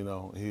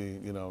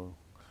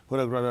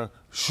 Whatever, right there,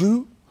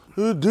 shoot,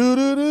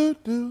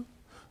 do.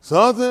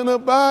 Something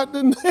about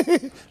the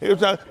name. He was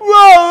trying,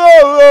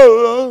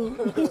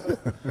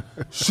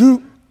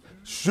 shoot.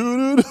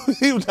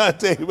 He was trying to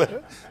tell you,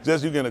 but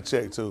just you getting a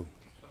check too.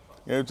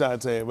 He was trying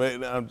to tell you,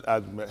 but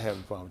I'm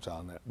having fun with y'all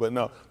on that. But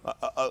no,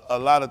 a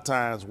lot of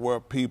times where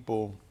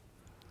people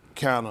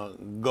kind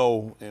of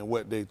go and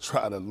what they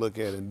try to look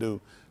at and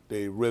do,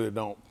 they really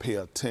don't pay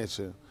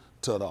attention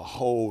to the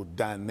whole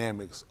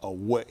dynamics of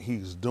what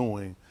he's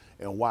doing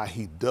and why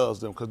he does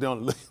them, because they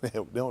don't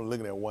look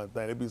at one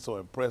thing. They be so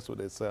impressed with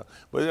themselves.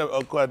 But yeah,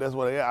 of course, that's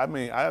what they are. I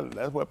mean,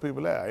 that's what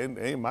people are. It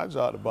ain't my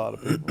job to bother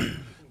people.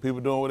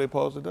 People doing what they're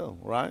supposed to do,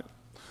 right?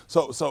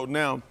 So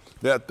now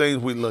there are things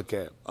we look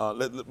at.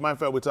 Matter of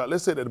fact,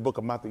 let's say that the book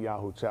of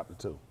Matthathyahu, chapter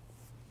 2.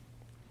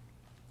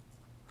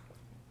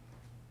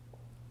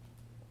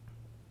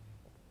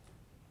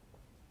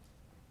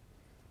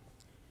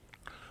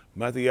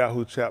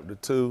 Matthathyahu, chapter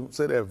 2.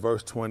 Say that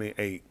verse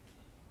 28.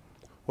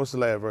 What's the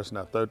last verse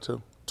now?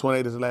 32?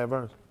 28 is the last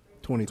verse?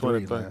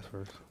 23 is the last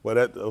verse. Well,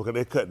 okay,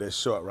 they cut that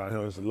short right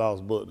here. It's a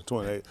lost book, the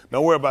 28.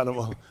 Don't worry about them.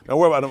 Don't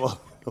worry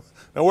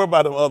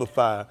about them other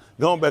 5.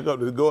 Go up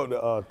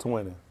to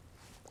 20.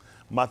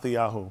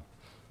 Matthathyahu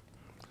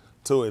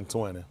 2 and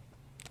 20.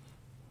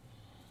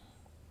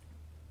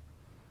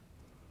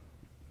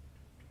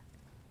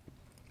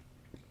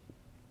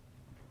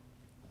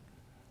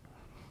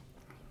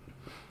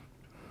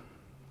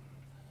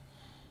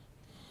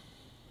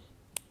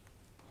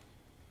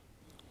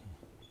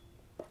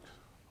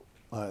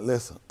 All right,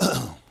 listen.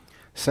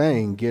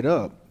 Saying, get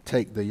up,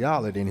 take the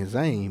Yalet in his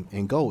aim,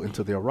 and go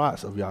into the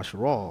Auryah of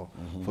Yasharal.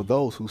 For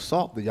those who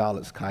sought the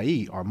Yalet's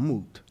Kai are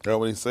moot. That's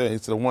what he said. He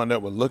said the one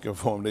that was looking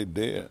for him, they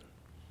dead.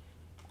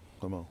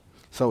 Come on.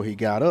 So he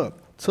got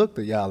up, took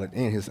the Yalet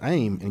in his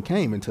aim, and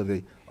came into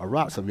the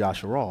Auryah of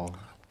Yasharal.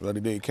 But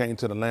he came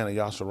to the land of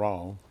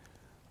Yasharal.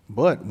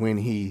 But when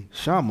he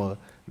Shama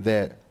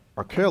that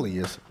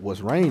Archelaus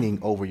was reigning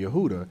over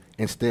Yehuda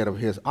instead of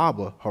his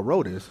Abba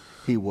Herodes,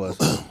 he was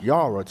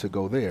Yara to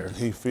go there.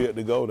 He feared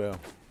to go there.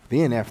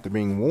 Then, after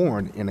being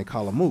warned in a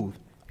Kalamuth,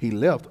 he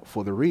left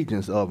for the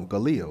regions of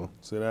Galil.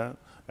 See that?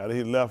 After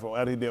he left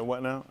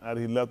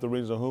the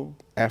regions of who?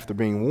 After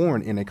being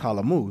warned in a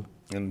Kalamuth,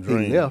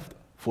 he left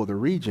for the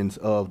regions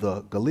of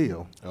the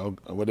Galil.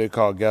 What they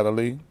call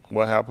Galilee.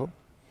 What happened?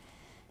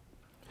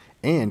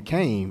 And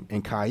came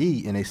in Kai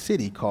in a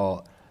city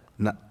called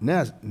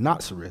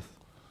Nazareth.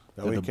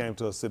 Now he came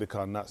to a city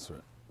called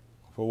Nazareth.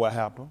 For what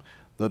happened?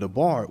 The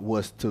debar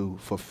was to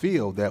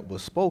fulfill that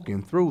was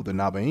spoken through the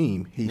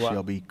Nabaim. He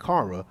shall be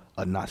Kara,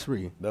 a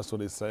nasiy. That's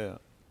what he said.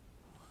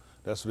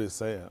 That's what he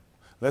said.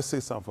 Let's see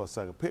something for a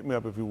second. Pick me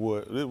up if you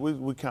would.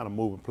 We kind of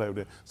move and play with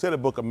it. Say the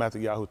book of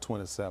Matthathyahu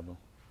 27.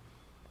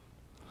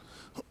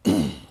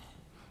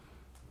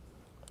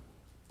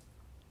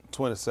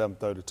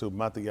 27:32.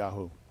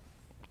 Matthathyahu.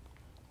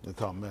 They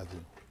call him Matthew.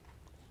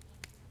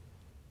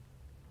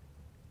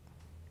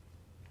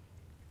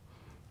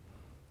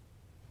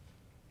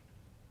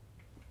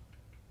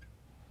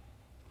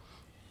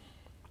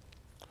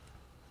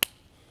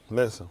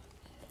 Listen.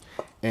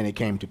 And it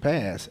came to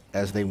pass,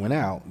 as they went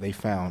out, they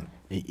found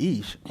a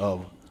Ish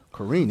of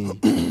Carini,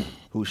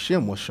 whose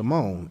Shem was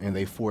Shimon, and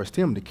they forced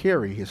him to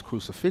carry his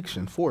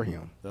crucifixion for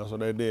him. That's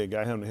what they did,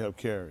 got him to help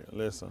carry it.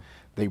 Listen.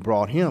 They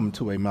brought him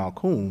to a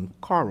Malkum,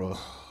 Kara,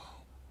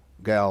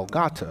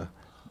 Galgata,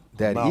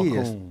 that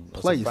is,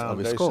 place of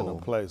a skull.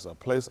 A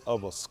place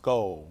of a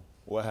skull.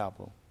 What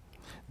happened?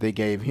 They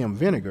gave him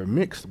vinegar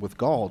mixed with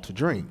gall to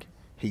drink.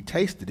 He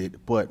tasted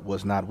it, but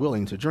was not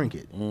willing to drink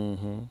it.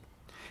 Mm-hmm.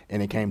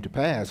 And it came to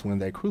pass, when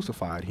they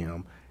crucified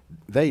him,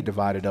 they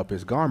divided up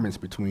his garments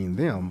between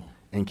them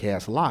and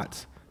cast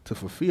lots to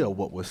fulfill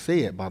what was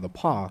said by the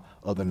Pa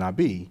of the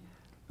Nabi.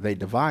 They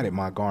divided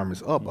my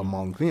garments up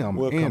among them.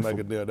 We'll come back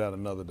and deal with that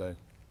another day.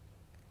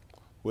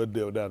 We'll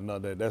deal with that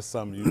another day. That's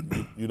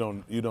something you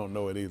don't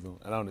know it either,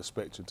 and I don't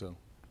expect you to.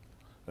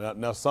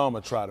 Now some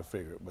will try to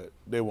figure it, but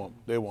they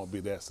won't be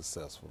that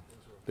successful.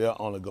 They'll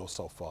only go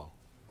so far.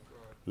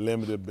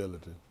 Limited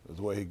ability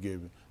is what he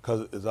gave you,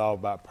 because it's all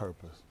about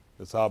purpose.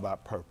 It's all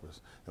about purpose.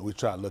 And we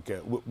try to look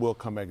at, we'll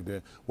come back and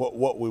then,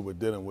 what we were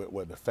dealing with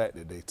was the fact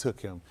that they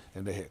took him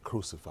and they had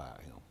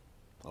crucified him,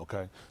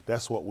 okay?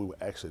 That's what we were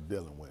actually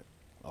dealing with,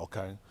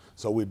 okay?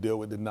 So we deal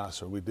with the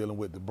nasiy, we're dealing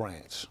with the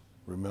branch,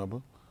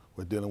 remember?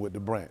 We're dealing with the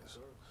branch.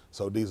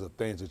 So these are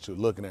things that you're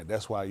looking at.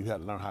 That's why you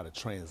have to learn how to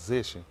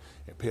transition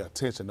and pay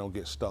attention, don't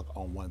get stuck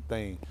on one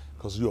thing,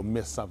 because you'll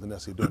miss something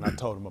else you're doing. I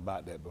told him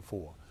about that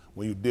before.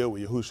 When you deal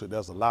with Yahushua,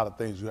 there's a lot of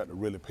things you have to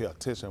really pay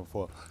attention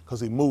for, because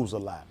he moves a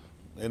lot.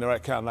 And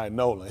right, kind of like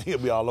Nolan, he'll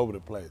be all over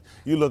the place.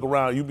 You look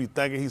around, you be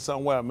thinking he's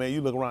somewhere, man.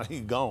 You look around,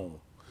 he's gone.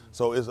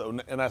 So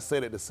and I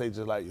said it to say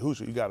just like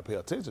Yahushua, you got to pay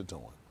attention to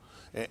him.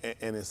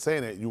 And in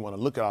saying that, you want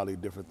to look at all these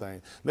different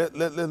things. Let's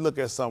look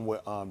at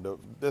somewhere.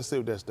 Let's see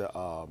if that's the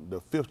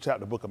 5th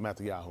chapter, book of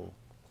Matthathyahu,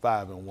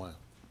 5 and 1.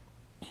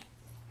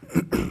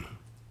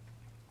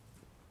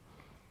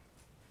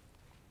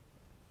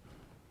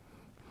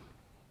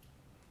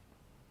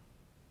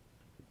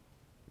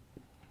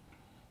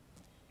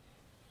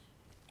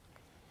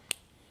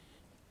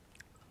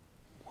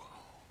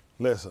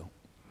 Listen.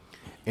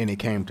 And it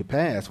came to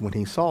pass, when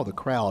he saw the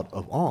crowd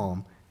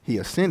of he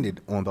ascended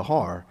on the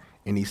har,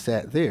 and he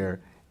sat there,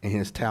 and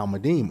his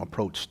Talmudim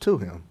approached to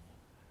him.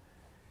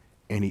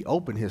 And he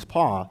opened his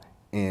paw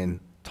and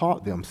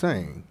taught them,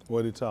 saying,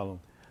 What did he tell them?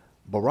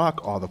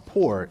 Barak are the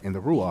poor in the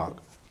Ruach,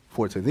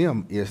 for to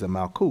them is the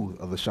Malkuth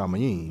of the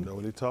Shamayim. You know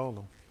what he told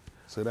them?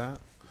 See that?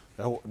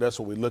 That's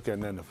what we look at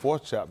in the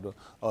 4th chapter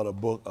of the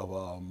book of,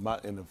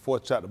 in the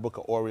 4th chapter, book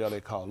of Auryah, they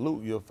call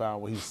Luke. You'll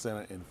find where he's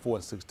sent in 4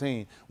 and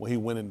 16, when he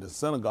went into the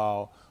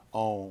synagogue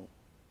on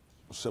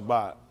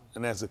Shabbat.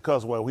 And that's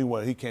because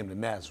where he came to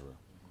Nazareth,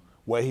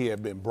 where he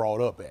had been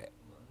brought up at.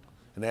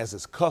 And as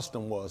his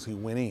custom was, he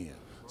went in.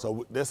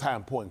 So that's how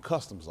important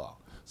customs are.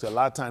 So a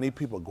lot of times these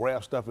people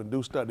grab stuff and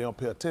do stuff, they don't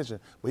pay attention.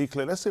 But he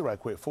clear, let's see right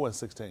quick, 4 and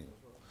 16.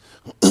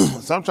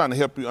 So I'm trying to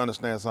help you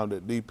understand something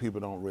that these people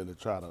don't really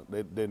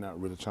they're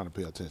not really trying to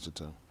pay attention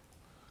to,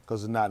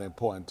 because it's not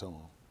important to them.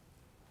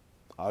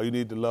 All you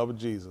need to love is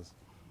Jesus.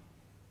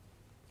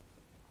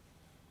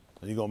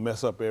 And you're going to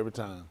mess up every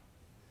time.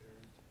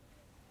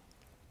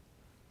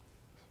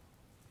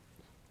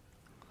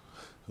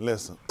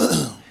 Listen.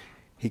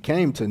 He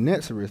came to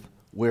Nazareth,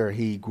 where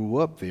he grew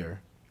up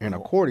there, and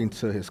according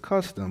to his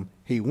custom,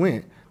 he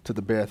went to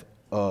the Beth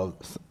of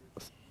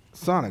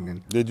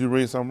Sonagan. Did you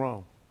read something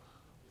wrong?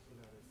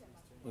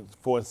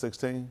 4 and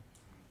 16?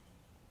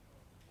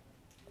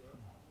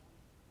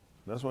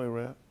 That's what he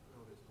read?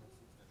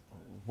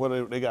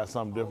 What they got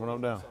something different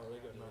up down?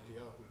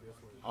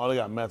 Oh, they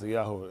got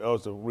Matthathyahu. Oh,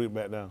 so read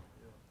back down.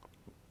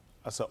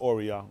 I said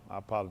Auryah. I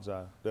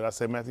apologize. Did I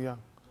say Matthathyahu?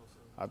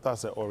 I thought I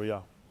said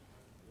Auryah.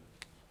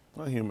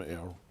 Not human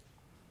error.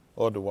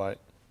 Or Dwight.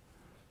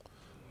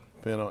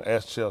 Depending on,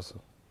 ask Chelsea.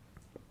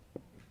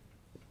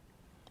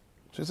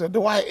 She said,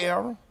 Dwight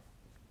error.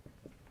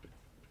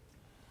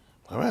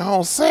 I'm at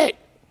home sick.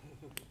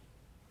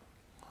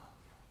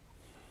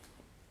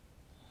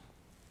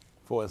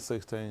 4 and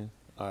 16.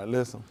 All right,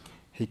 listen.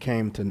 He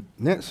came to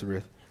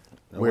Nazareth,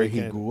 where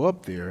he grew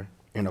up there,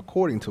 and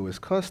according to his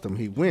custom,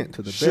 he went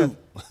to the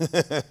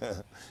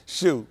Beth.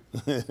 Shoot.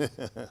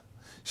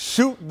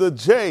 Shoot the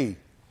J.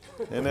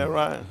 Isn't that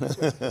right?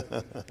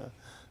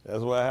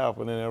 That's what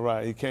happened, isn't that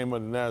right? He came up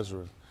to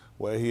Nazareth,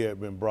 where he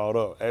had been brought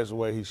up. That's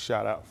where he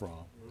shot out from.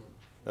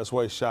 That's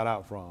where he shot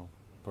out from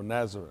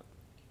Nazareth.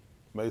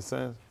 Make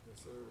sense?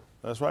 Yes, sir.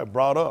 That's right,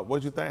 brought up.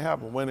 What do you think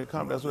happened when it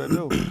comes? That's what it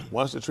do.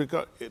 Once the tree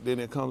comes, then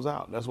it comes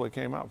out. That's where it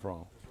came out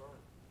from.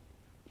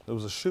 It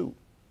was a shoot.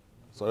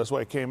 So that's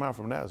where he came out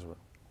from Nazareth,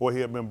 where he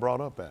had been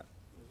brought up at.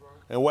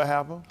 And what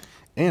happened?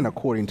 And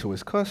according to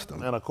his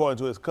custom. And according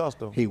to his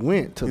custom. He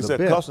went to the He said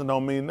Beth. custom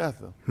don't mean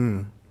nothing.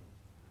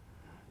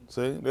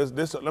 See,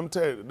 let me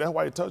tell you, that's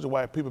why he told you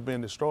why people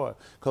being destroyed.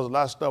 Because a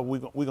lot of stuff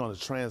we're going to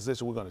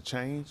transition, we're going to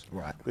change.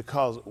 Right.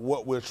 Because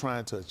what we're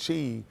trying to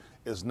achieve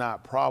is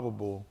not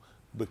probable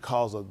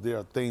because there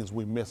are things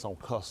we miss on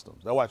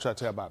customs. That's why I try to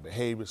tell you about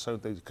behavior, certain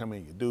things you come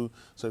in, you do,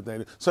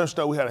 certain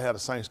stuff we had to have the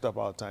same stuff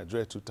all the time,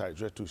 dress too tight,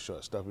 dress too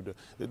short, stuff we do.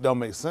 It don't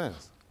make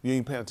sense. You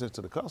ain't paying attention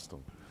to the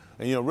custom.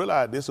 And you don't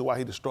realize this is why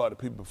he destroyed the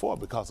people before,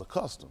 because of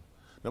custom.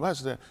 Nobody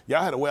said,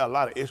 y'all had to wear a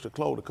lot of extra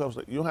clothes to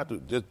cover. You don't have to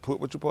just put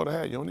what you're supposed to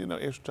have. You don't need no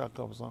extra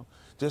covers on.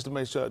 Just to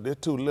make sure they're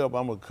too little,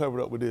 I'm going to cover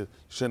it up with this. You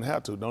shouldn't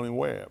have to. Don't even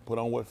wear it. Put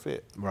on what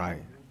fit.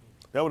 Right.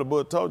 That's what the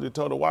book told you.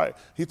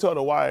 He told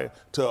the wife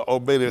to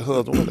obey their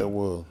husband. What that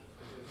was?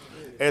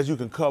 As you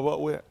can cover up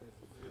with,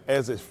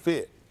 as it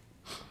fit.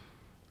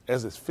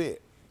 As it's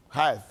fit.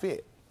 How it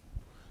fit.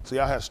 So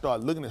y'all have to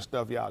start looking at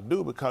stuff y'all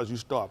do because you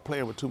start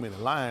playing with too many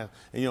lines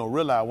and you don't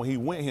realize when he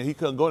went here, he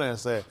couldn't go there and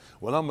say,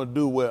 well, I'm gonna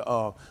do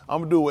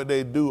what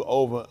they do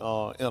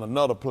over in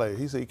another place.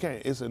 He said, you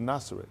can't, it's in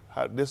Nazareth.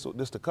 This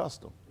the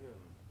custom. Yeah.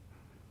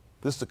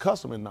 This the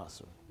custom in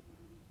Nazareth.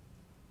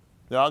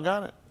 Y'all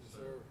got it? Yes, sir.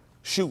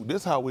 Shoot,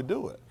 this is how we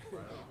do it.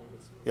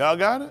 Y'all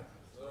got it?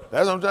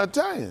 That's what I'm trying to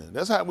tell you.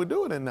 That's how we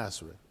do it in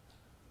Nazareth.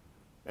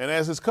 And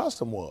as his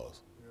custom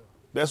was.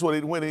 That's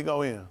when he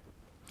go in.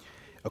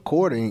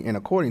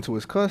 According to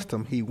his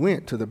custom, he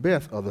went to the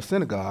Beth of the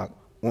synagogue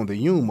on the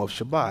Yom of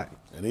Shabbat.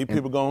 And these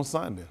people go on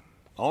Sunday.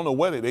 I don't know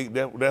whether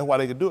that's why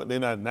they can do it. They're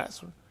not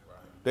Nazareth. Right.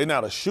 They're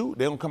not a shoot.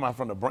 They don't come out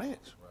from the branch.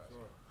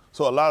 Right.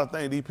 So a lot of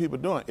things these people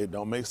doing, it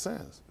don't make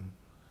sense.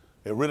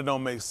 It really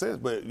don't make sense,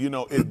 but you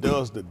know, it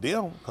does to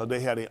them because they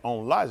have their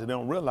own lives. They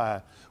don't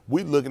realize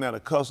we looking at a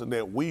custom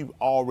that we've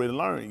already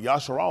learned.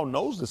 Yasharal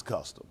knows this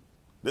custom.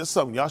 This is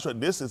something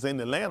this is in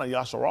the land of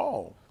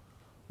Yasharal.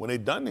 When they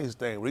done these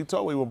things, we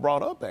told we were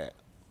brought up at.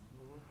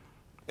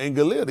 In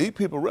Galilee, these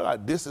people realize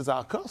this is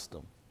our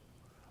custom.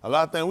 A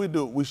lot of things we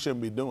do, we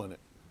shouldn't be doing it.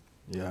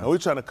 Yeah. And we're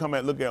trying to come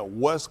and look at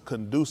what's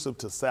conducive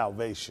to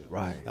salvation.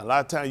 Right. And a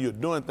lot of times you're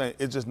doing things,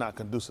 it's just not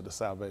conducive to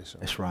salvation.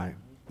 That's right.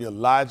 Your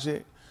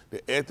logic,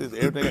 the ethics,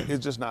 everything,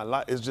 it's just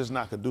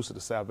not conducive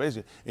to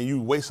salvation. And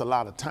you waste a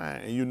lot of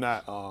time and you're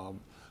not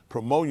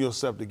promoting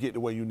yourself to get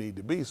to where you need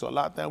to be. So a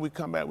lot of times we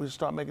come back, we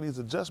start making these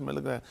adjustments.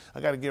 Look at that, I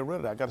got to get rid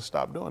of that. I got to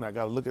stop doing that. I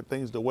got to look at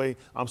things the way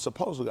I'm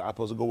supposed to go. I'm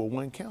supposed to go with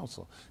one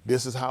counsel.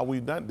 This is how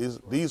we've done this.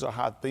 These are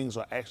how things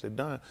are actually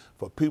done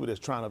for people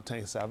that's trying to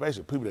obtain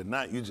salvation. People that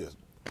not, you just,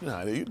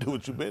 you do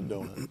what you've been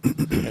doing.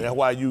 And that's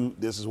why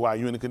this is why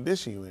you're in the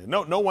condition you're in.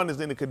 No one is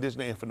in the condition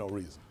they're in for no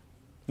reason.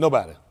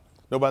 Nobody.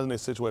 Nobody's in that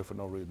situation for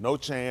no reason. No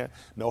chance,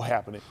 no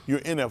happening. You're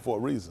in there for a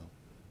reason.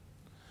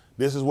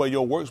 This is where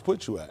your works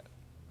put you at.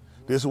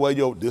 This is where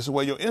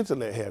your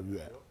intellect have you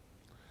at.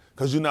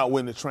 Because you're not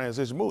willing to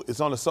transition move. It's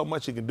only so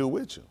much he can do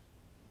with you.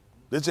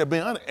 Let's just be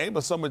honest, ain't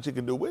but so much he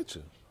can do with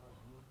you.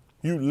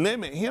 You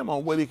limit him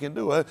on what he can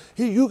do.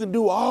 You can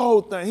do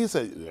all things. He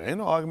said, there ain't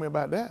no argument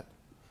about that.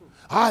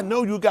 I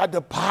know you got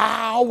the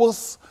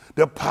powers.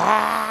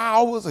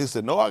 He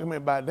said, no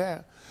argument about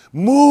that.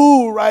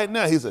 Move right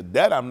now. He said,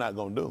 that I'm not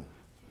going to do.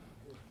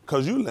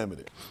 Because you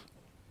limited.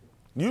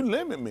 You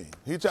limit me.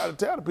 He tried to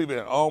tell the people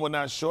that arm was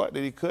not short,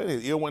 that he couldn't.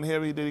 His ear wasn't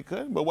heavy, that he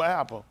couldn't. But what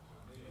happened?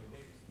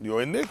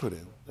 Your iniquity.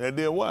 That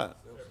did what?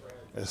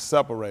 It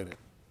separated.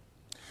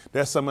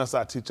 That's something else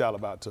I teach y'all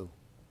about too.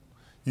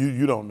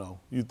 You don't know.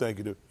 You think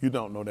you do. You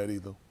don't know that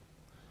either.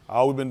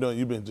 All we've been doing,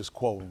 you've been just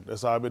quoting.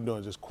 That's all I've been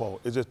doing, just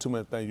quote. It's just too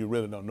many things you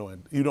really don't know.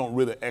 And you don't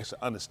really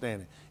actually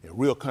understand it in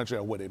real country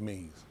of what it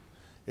means.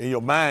 In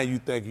your mind, you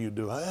think you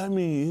do. I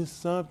mean, it's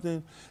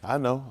something. I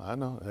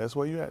know. That's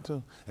where you're at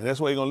too. And that's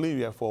where you're going to leave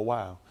you at for a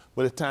while.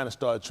 But it's time to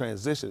start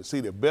transitioning.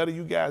 See, the better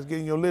you guys get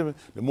in your living,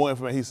 the more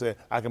information. He said,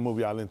 I can move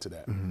y'all into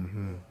that.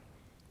 Mm-hmm.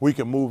 We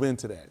can move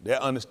into that.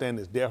 That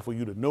understanding is there for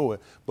you to know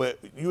it, but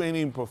you ain't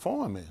even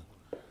performing.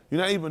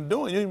 You're not even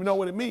doing it. You don't even know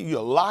what it means. You're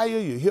a liar.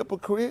 You're a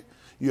hypocrite.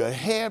 You're a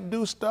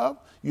half-do stuff.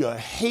 You're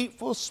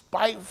hateful,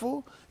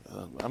 spiteful.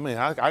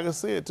 I can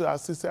see it too. I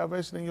see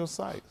salvation in your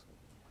sight.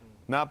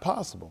 Not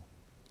possible.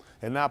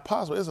 And not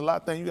possible. There's a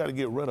lot of things you got to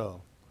get rid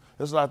of.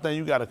 There's a lot of things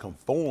you got to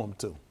conform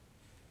to.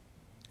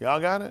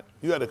 Y'all got it?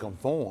 You got to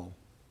conform.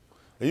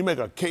 And you make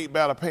a cake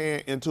batter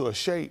pan into a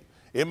shape,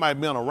 it might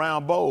be on a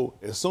round bowl.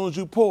 As soon as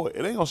you pour it,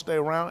 it ain't going to stay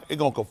round. It's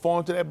going to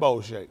conform to that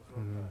bowl shape.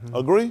 Mm-hmm.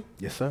 Agree?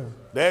 Yes, sir.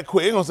 That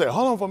quick. It's going to say,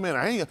 hold on for a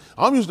minute.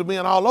 I'm used to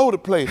being all over the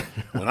place.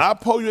 When I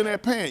pour you in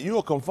that pan,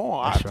 you'll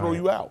conform. I'll throw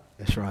you out.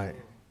 That's right.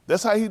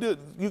 That's how he did.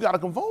 You got to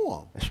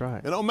conform. That's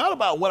right. It don't matter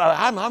about what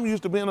I'm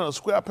used to being in a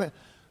square pan.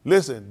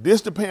 Listen,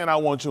 this the pan I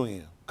want you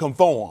in.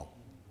 Conform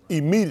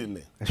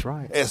immediately. That's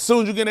right. As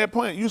soon as you get in that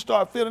pan, you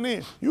start fitting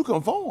in. You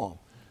conform.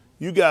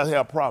 You guys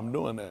have a problem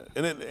doing that.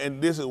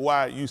 And this is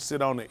why you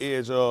sit on the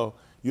edge of,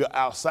 you're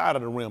outside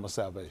of the realm of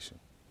salvation.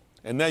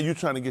 And now you're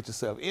trying to get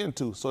yourself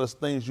into, so it's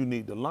things you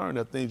need to learn,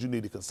 there's things you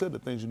need to consider,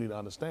 things you need to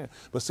understand.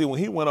 But see, when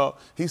he went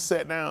up, he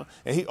sat down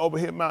and he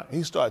opened his mouth,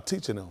 he started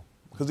teaching them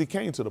because he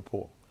came to the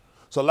poor.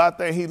 So a lot of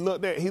things he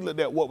looked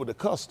at what was the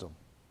custom.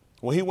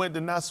 When he went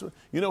to Nazareth,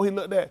 you know he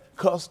looked at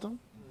custom?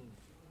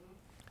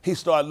 He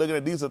started looking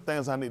at, these are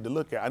things I need to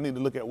look at. I need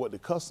to look at what the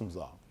customs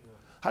are. Yeah.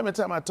 How many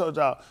times I told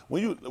y'all,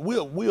 when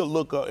we'll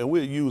look up and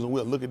we'll use and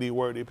we'll look at these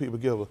words that people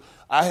give us.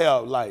 I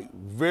have like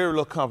very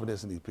little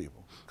confidence in these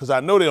people because I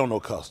know they don't know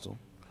custom.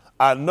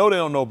 I know they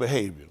don't know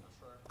behavior.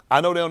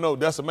 I know they don't know,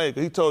 that's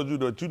amazing. He told you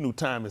that you knew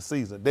time and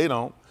season. They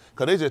don't,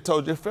 because they just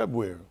told you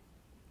February.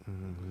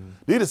 Mm-hmm.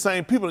 These the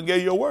same people that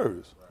gave your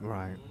words.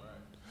 Right.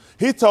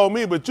 He told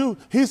me, but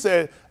he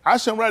said, I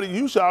shouldn't write it,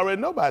 you should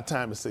already know about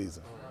time and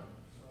season.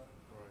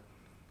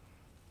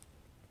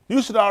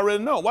 You should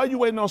already know. Why you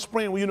waiting on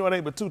spring when you know it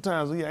ain't but 2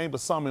 times a year, ain't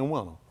but summer and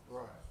winter?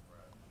 Right.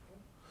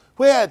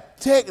 Well,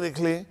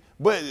 technically,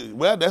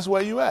 well, that's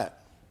where you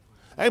at.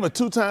 Ain't but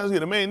 2 times a year.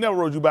 The man never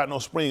wrote you about no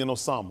spring and no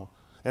summer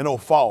and no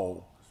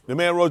fall. The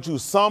man wrote you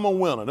summer,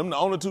 winter. Them the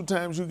only 2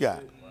 times you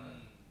got.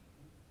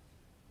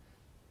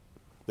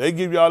 They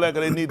give you all that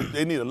because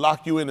they need to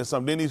lock you into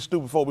something. They need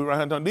stupid folk be right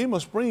here talking, these my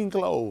spring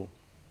clothes.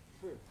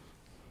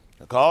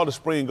 Because all the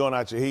spring going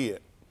out your head.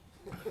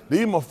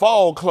 These my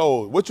fall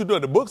clothes. What you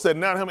doing? The book said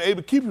now I'm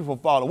able to keep you from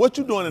falling. What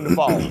you doing in the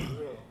fall?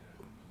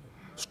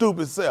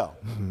 Stupid self.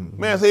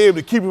 Man say able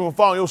to keep you from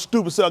falling. Your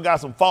stupid self got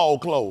some fall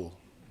clothes.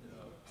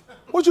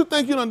 What you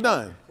think you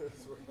done?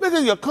 Look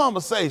at your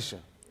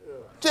conversation.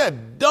 Just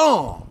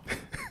dumb.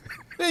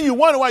 Then you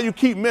wonder why you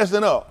keep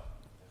messing up.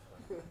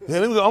 Yeah,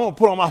 I'm gonna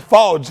put on my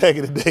fall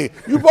jacket today.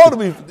 You supposed to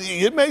be,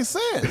 it makes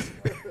sense.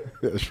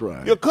 That's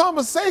right. Your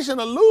conversation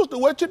alludes to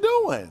what you're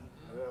doing.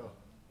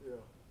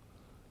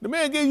 The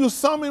man gave you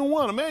summer and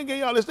winter. The man gave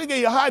you all this. They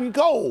gave you hot and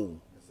cold.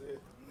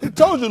 He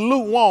told you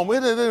lukewarm.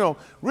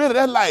 Really,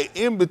 that's like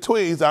in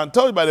between. I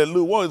told you about that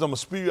lukewarm. I'm going to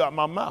spew you out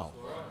my mouth.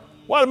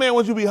 Why the man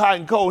wants you to be hot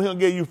and cold? He'll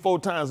give you 4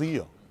 times a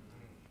year.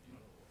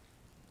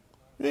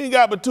 You ain't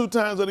got but 2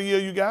 times of the year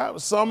you got,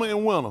 summer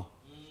and winter.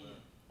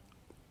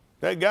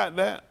 They got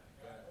that.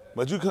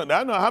 But you couldn't,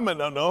 I know how many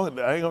don't know.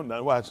 I ain't going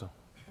to watch them.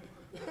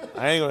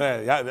 I ain't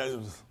going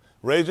to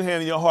raise your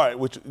hand in your heart,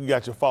 which you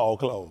got your fall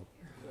clothes.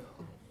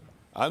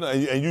 I know,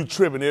 and you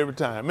tripping every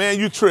time. Man,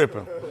 you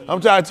tripping. I'm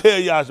trying to tell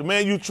y'all,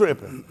 man, you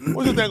tripping.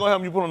 What you think gonna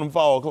help you put on them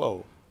fall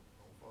clothes?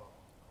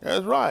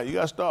 That's right. You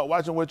got to start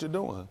watching what you're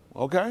doing,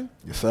 okay?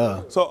 Yes,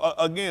 sir. So,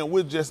 again,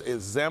 we're just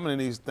examining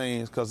these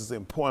things because it's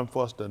important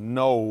for us to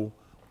know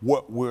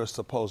what we're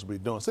supposed to be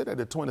doing. Say that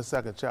the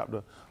 22nd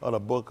chapter of the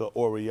book of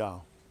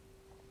Auryah.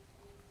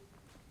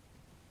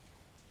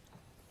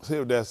 See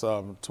if that's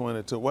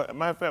 22. Matter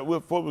of fact,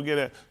 before we get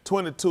at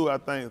 22, I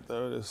think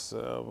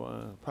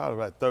 37, probably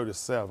like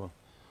 37.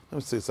 Let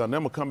me see something.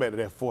 Then we'll come back to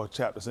that 4th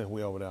chapter since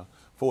we're over there.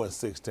 4 and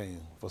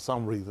 16. For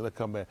some reason, let's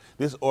come back.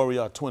 This is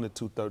Auryah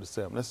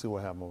 22:37. Let's see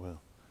what happened over here.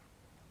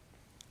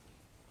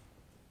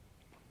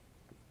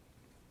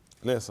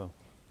 Listen.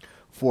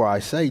 For I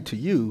say to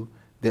you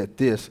that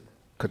this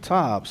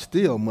katab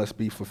still must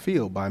be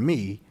fulfilled by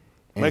me.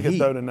 And make it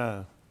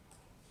 39.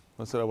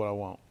 Let's say that's what I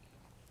want.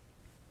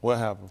 What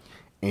happened?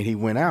 And he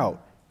went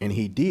out, and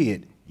he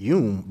did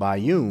yum by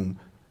yum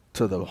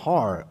to the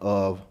heart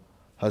of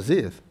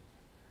Hazith,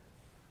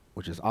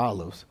 which is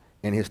olives,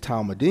 and his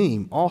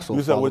Talmudim also.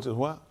 You said which is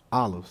what?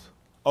 Olives.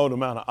 Oh, the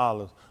Mount of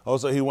Olives. Oh,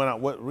 so he went out.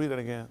 What? Read it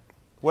again.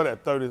 What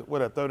at 30?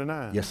 What at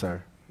 39? Yes,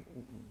 sir.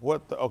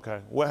 What?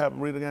 Okay. What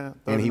happened? Read it again.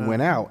 39. And he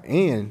went out,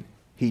 and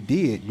he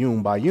did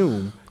yum by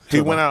yum.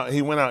 He went out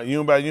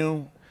yum by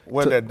yum.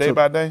 What? That day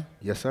by day?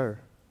 Yes, sir.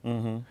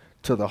 Mm-hmm.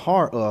 To the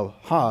heart of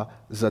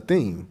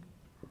Hazathim.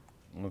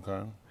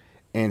 Okay.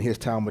 And his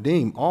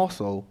Talmudim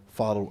also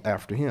followed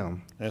after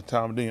him. And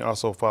Talmudim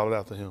also followed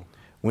after him.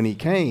 When he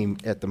came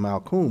at the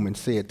Malchum and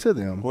said to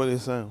them, what did he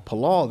say?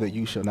 Palau that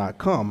you shall not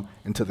come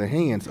into the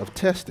hands of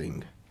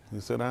testing. He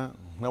said that?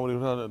 That's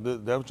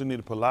what you need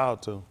to palau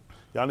to.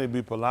 Y'all need to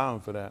be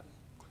palauing for that.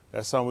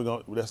 That's something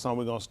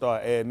we're gonna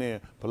start adding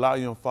in. Palau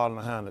you don't fall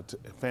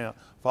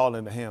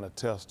in the hand of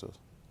testers.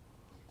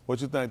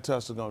 What you think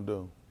testers gonna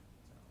do?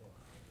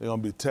 They're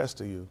gonna be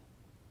testing you.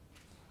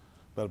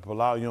 But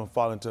palau you don't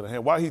fall into the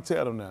hand. Why he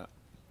tell them that?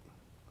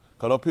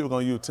 Because those people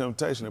going to use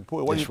temptation and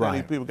pull. What do you think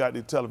these people got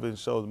these television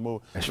shows and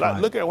move?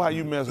 Like, look at how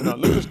you messing up.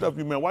 Look at stuff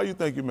you mess. Why you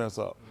think you mess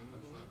up?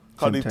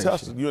 Because these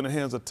testers, you're in the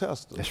hands of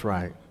testers. That's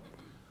right.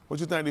 What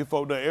you think these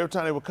folks done? Every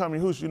time they would come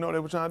in your house, you know what they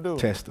were trying to do?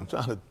 Test them.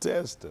 Trying to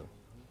test them.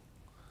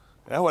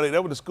 That's why they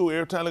were to school.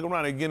 Every time they look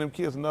around, they get them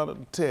kids another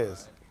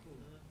test.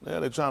 Yeah,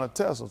 they're trying to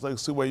test them so they can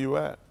see where you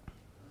at.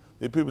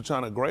 These people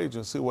trying to grade you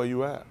and see where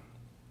you at.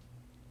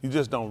 You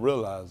just don't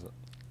realize it.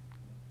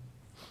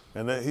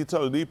 And he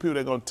told these people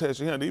they're going to test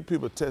you. These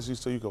people test you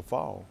so you can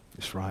fall.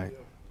 That's right.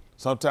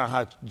 Sometimes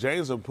how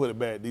James would put it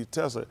back, these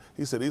testers,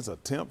 he said these are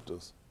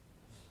tempters.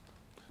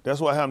 That's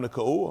what happened to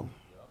Kauah.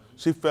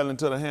 She fell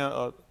into the hand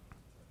of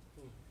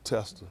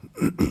tester.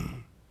 That's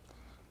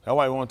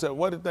why he want to tell.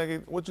 What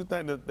you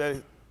think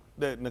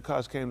that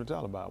Nakash came to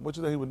tell about? What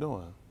you think he was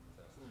doing?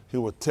 He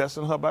was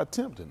testing her by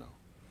tempting her.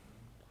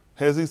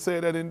 Has he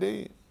said that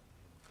indeed?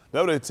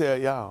 That's what they tell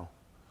y'all.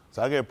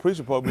 So I get a preacher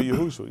supposed to be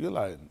Yahushua. You're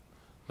like,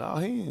 no,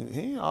 he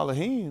ain't all of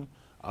him.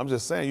 I'm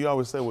just saying, you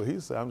always say what he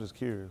said. I'm just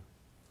curious.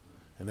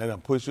 And they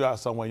done push you out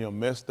somewhere you're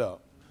messed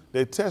up.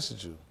 They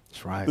tested you.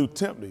 That's right. Through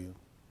tempting you.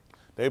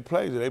 They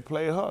played you. They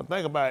played her.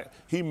 Think about it.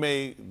 He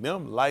made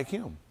them like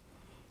him.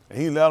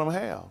 And he let them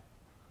have.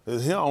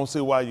 He don't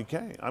see why you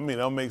can't. I mean,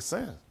 it don't make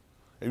sense.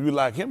 If you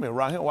like him and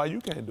around him, why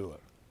you can't do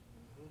it?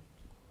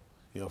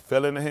 You know,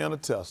 fell in the hand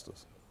of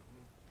testers.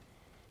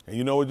 And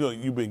you know what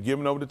you've been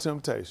given over to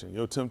temptation.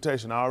 Your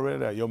temptation already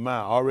there. Your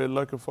mind already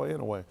looking for you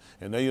anyway.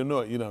 And now you know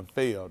it, you done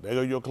failed. There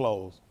go your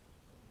clothes.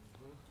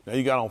 Now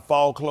you got on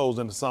fall clothes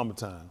in the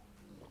summertime.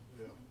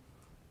 Yeah.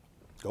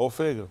 Go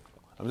figure.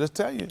 I'm just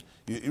telling you,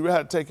 you really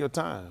have to take your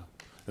time.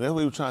 And that's what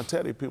he was trying to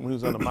tell these people when he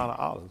was on the Mount of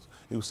Olives.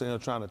 He was saying,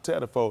 trying to tell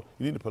the folk,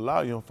 you need to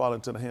allow you and fall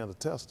into the hands of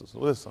testers.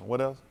 Listen,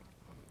 what else?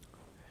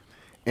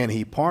 And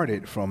he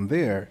parted from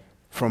them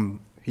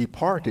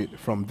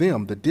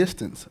the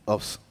distance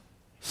of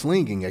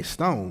slinging a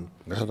stone.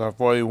 That's how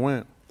far he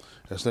went.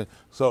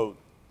 So,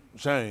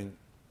 Shane,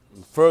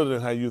 further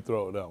than how you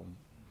throw it out.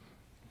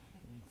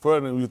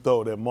 Further than you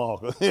throw that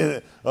marker.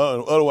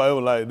 Otherwise, it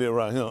was like that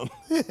around him.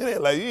 They're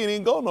like, you ain't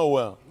even go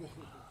nowhere.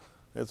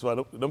 That's why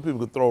them people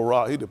could throw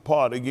rock. He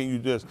departed. They give you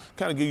just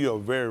kind of give you a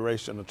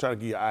variation or try to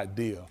give you an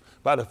idea.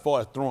 About as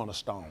far as throwing a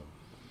stone.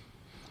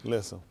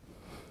 Listen.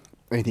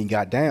 And he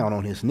got down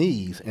on his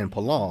knees in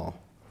Palau,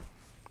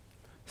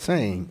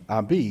 saying,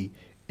 Abi,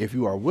 if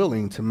you are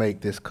willing to make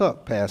this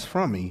cup pass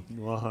from me,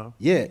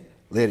 yet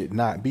let it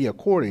not be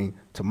according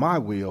to my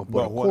will,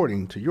 but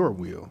according to your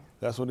will.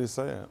 That's what he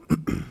said.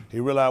 He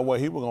realized what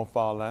he was going to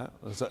fall at.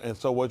 And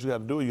so what you got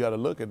to do, you got to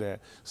look at that.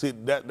 See,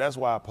 that's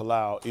why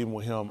Palau, even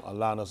with him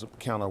allowing us to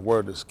count a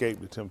word to escape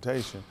the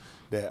temptation,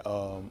 that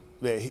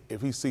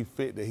if he see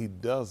fit that he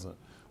doesn't,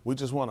 we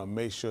just want to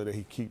make sure that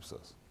he keeps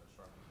us.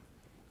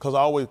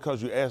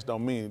 Because you ask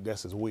don't mean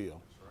that's his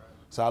will.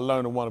 So I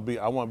learned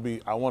I want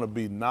to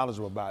be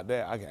knowledgeable about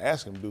that. I can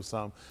ask him to do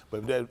something,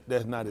 but if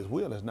that's not his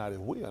will, that's not his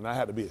will. And I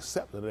had to be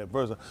accepting of that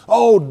person.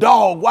 Oh,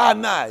 dog, why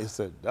not? He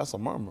said, that's a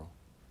murmur.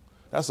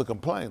 That's a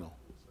complainer.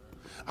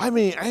 I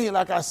mean, ain't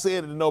like I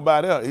said it to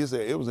nobody else. He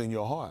said, it was in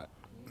your heart.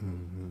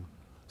 Mm-hmm.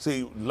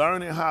 See,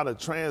 learning how to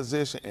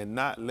transition and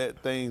not let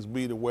things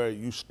be to where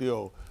you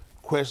still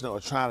question or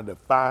trying to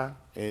defy,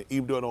 and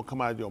even though it don't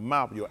come out of your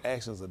mouth, your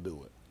actions will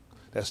do it.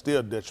 That's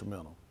still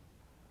detrimental.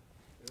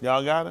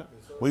 Y'all got it?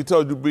 When he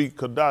told you to be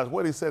Kadash,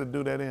 what he said to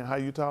do that in? How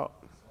you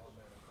talk?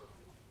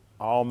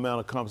 All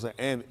manner comes in,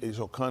 and it's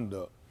your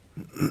conduct.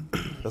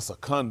 That's a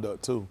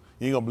conduct too.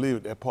 You ain't gonna believe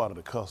it, that part of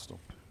the custom.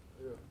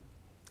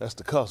 That's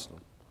the custom.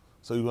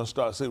 So you're gonna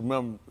start, see,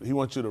 remember, he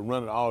wants you to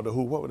run it all to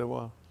who, what would it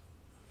was?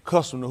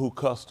 Custom to who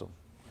custom.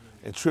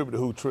 And tribute to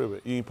who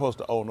tribute. You ain't supposed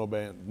to owe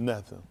nobody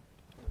nothing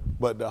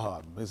but the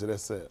heart. He said,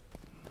 that's it.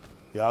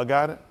 Y'all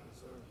got it?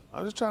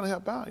 I'm just trying to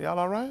help out. Y'all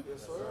all right?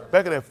 Yes, sir.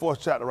 Back in that 4th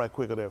chapter right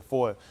quick of that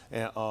 4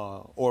 and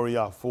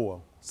Auryah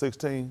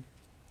 4:16.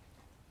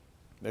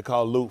 They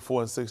call Luke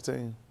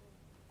 4:16.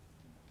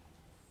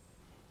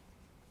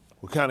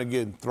 We're kind of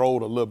getting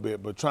thrown a little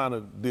bit, but trying to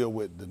deal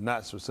with the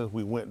Nazi since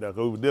we went there.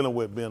 Because we were dealing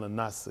with being a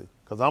Nazi.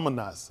 Because I'm a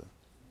Nazi.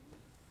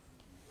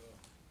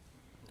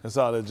 That's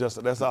all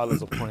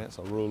that's a prince,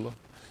 a ruler.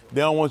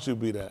 They don't want you to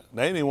be that.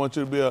 They didn't even want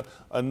you to be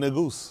a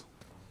negus.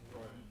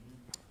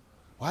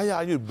 Why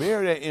y'all you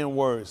bury that N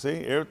word?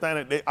 See,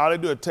 everything all they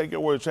do is take your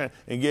word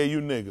and get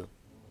you nigga.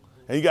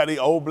 And you got these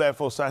old black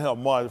folks trying to help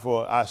march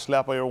for I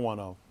slap every one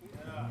of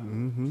them.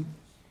 Mm-hmm.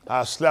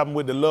 I slap them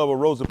with the love of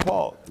Rosa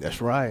Parks.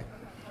 That's right.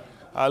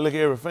 I lick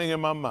every finger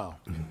in my mouth.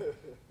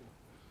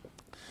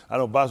 I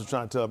know Boss was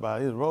trying to tell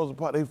about it. Rosa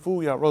Parks, they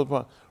fool y'all.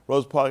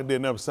 Rosa Parks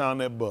didn't never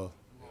sound that buzz.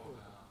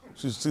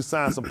 She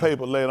signed some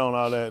paper later on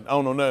all that. I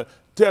don't know nothing.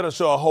 Tell her to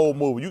show a whole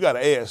movie. You got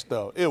to add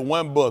stuff. It was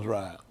one bus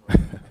ride.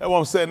 That's why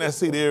I'm sitting in that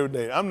seat every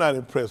day. I'm not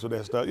impressed with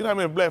that stuff. You know how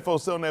many black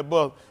folks sit on that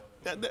bus?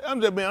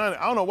 I'm just being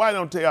honest. I don't know why they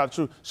don't tell y'all the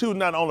truth. She was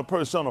not the only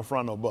person on the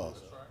front of the bus.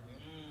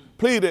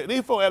 Please,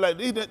 these folks act like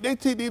they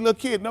teach these little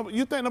kids.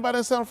 You think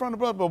nobody sat in front of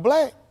the bus but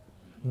black?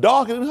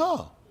 Darker than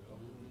her.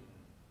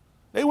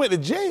 They went to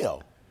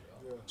jail.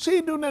 She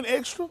didn't do nothing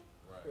extra.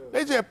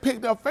 They just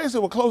picked her face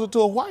that was closer to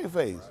a white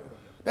face.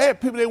 They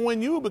had people that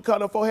wouldn't use because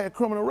the folks had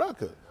criminal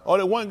record. Or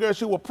that one girl,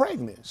 she was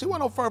pregnant. She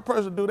wasn't no first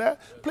person to do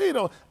that. Please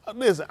don't.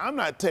 Listen, I'm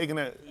not taking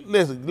that.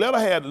 Listen, let her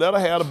have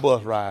the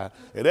bus ride.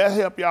 If that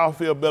help y'all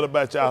feel better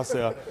about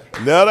yourself,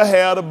 let her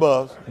have the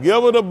bus.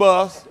 Give her the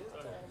bus.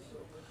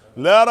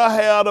 Let her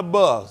have the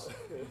bus.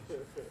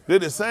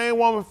 Did the same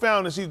woman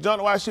found that she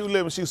jumped while she was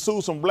living, she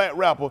sued some black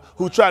rapper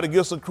who tried to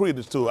give some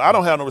credence to her. I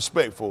don't have no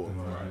respect for her.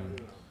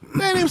 They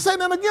didn't even say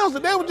nothing against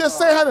it. They would just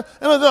say how to,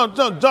 and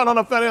jump on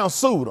her family and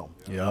sue them.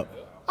 Yep.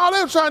 All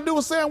they were trying to do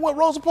was saying what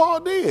Rosa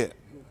Parks did.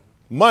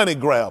 Money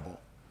grabber.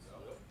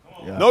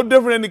 Yeah. No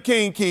different than the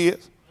King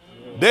kids.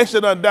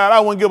 Dexter done died. I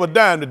wouldn't give a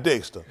dime to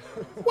Dexter.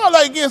 Well,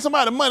 like getting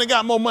somebody money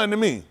got more money than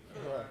me.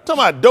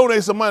 Talking about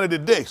donate some money to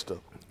Dexter.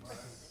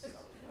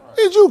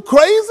 Is you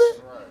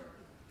crazy?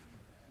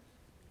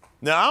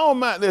 Now, I don't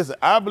mind, listen,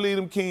 I believe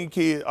them king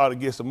kids ought to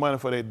get some money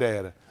for their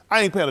daddy.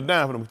 I ain't paying a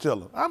dime for them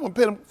children. I'm going to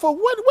pay them for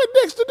what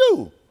Dexter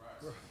do?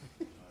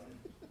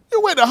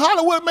 You went to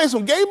Hollywood and made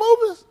some gay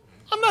movies?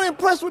 I'm not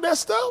impressed with that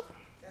stuff.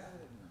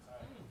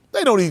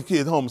 They know these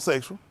kids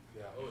homosexual.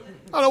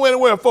 I don't know where to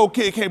where 4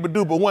 kids can't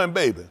produce but 1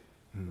 baby.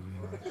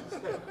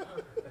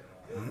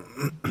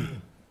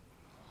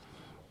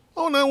 I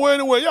don't know where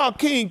anywhere. Y'all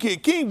king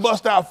kid. King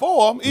bust out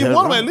 4 of them. Even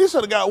one of them at least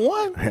should have got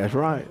 1. That's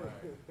right.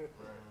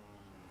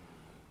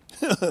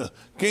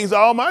 King said,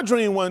 all my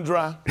dream wasn't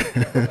dry.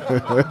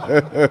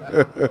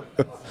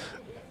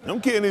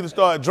 Them kids need to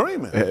start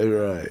dreaming. That's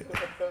right.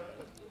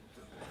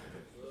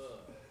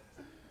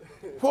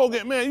 Poor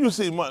man, you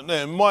see Martin the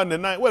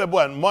 19th. What that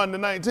boy, Martin the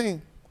 19th?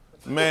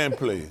 Man,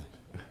 please.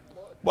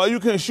 Boy, you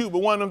can't shoot but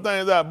one of them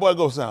things out. Boy,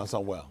 go sound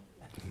somewhere.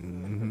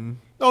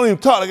 Don't even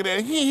talk like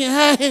that.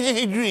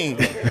 Dream.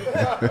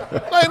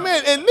 Like,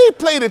 man, at least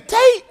play the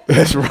tape.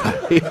 That's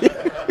right.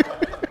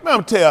 Man,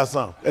 I'm tell you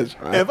something. That's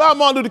right. If I'm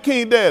Martin Luther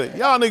King daddy,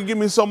 y'all niggas give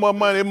me so much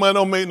money, that money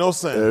don't make no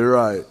sense. That's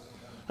right.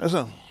 That's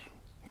something.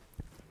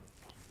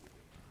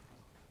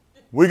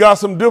 We got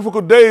some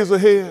difficult days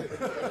ahead.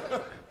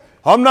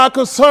 I'm not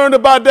concerned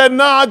about that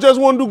now. I just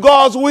want to do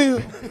God's will.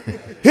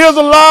 Here's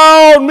a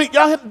loud me.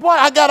 Y'all, boy,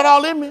 I got it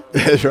all in me.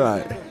 That's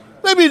right.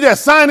 Maybe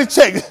just sign the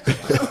check.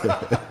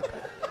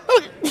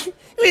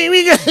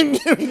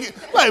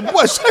 Like,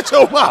 boy, shut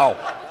your mouth.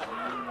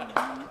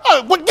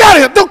 But get out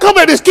of here. Don't come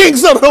at this king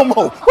son no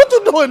more. What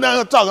you doing down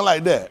here talking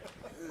like that?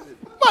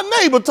 My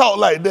neighbor talk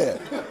like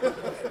that.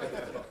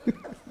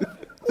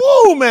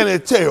 Woo, man,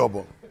 it's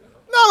terrible.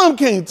 None of them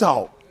can't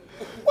talk.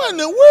 What in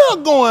the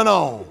world going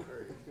on?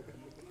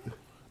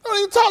 Don't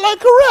even talk like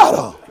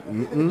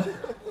Coretta.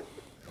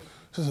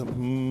 She said,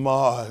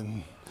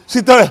 Martin.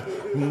 She threw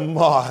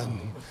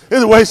Martin. This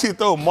is the way she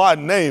throw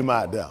Martin's name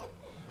out there.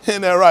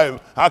 Isn't that right?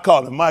 I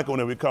call him Michael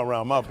whenever he come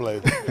around my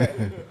place.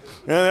 Isn't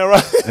that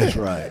right? That's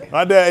right.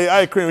 My dad ate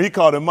ice cream, he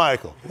called him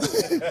Michael.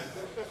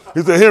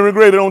 He said, Henry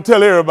Grady, don't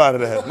tell everybody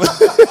that.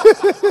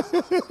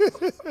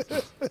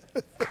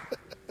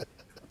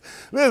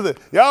 Listen,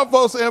 y'all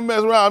folks say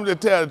mess around, I'm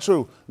just telling the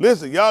truth.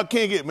 Listen, y'all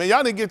can't get, man,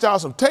 y'all need to get y'all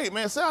some tape,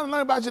 man. Sit down and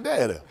learn about your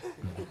daddy.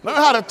 Learn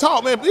how to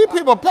talk, man. These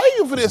people pay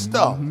you for this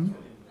stuff. Man,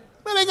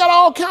 they got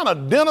all kind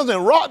of dinners in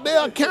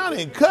Rockdale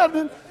County and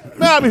Covington.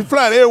 Man, I be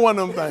flying every one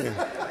of them things.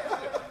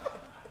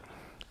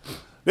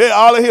 They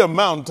all here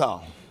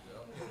mountaintop.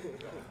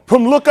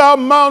 From Lookout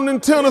Mountain in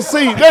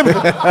Tennessee. They be,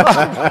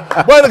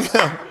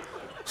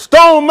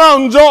 Stone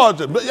Mountain,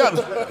 Georgia.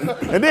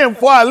 And then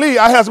before I leave,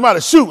 I had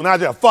somebody shoot, and I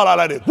just fall out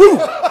like this. Woo!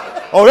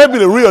 Oh, that be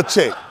the real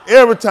check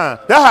every time.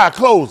 That's how I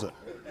close it.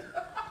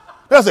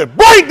 That's a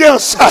breakdown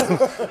shot.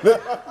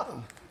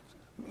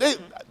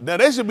 Now,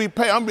 they should be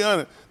paid. I'm being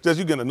honest. Just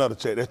you getting another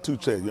check. That's 2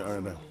 checks you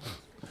earn now.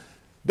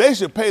 They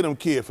should pay them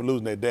kids for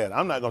losing their dad.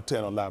 I'm not going to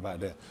tell no lie about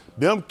that.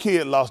 Them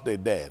kids lost their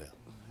daddy.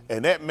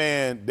 And that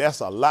man, that's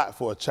a lot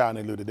for a child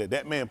named Luther.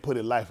 That man put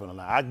his life on the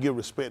line. I give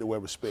respect to where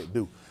respect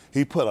due.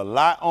 He put a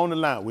lot on the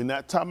line. We're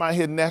not talking about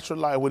his natural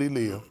life, what he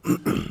lived.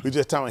 We're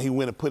just talking about he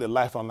went and put his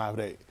life on life.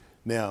 That.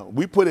 Now,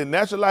 we put his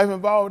natural life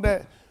involved with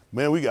that,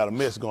 man, we got a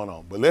mess going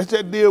on. But let's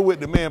just deal with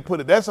the man put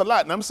it. That's a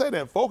lot. And I'm saying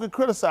that folk can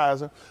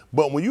criticize him,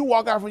 but when you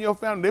walk out from your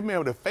family, that man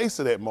was the face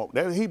of that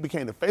movement. He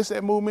became the face of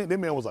that movement. That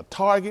man was a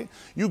target.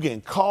 You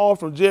getting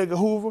called from J. Edgar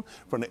Hoover,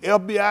 from the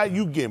FBI.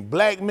 You getting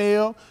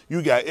blackmailed.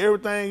 You got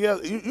everything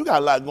else. You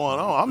got a lot going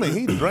on. I mean,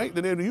 he drank.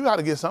 You got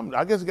to get something.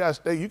 I guess you got to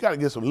stay. You got to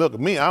get some look at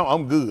me.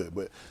 I'm good.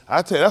 But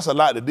I tell you, that's a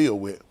lot to deal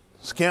with.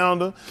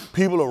 Scandal,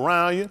 people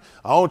around you.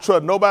 I don't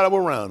trust nobody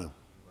around him.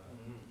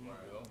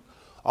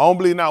 I don't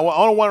believe now. The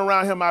only one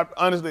around him,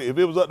 honestly, if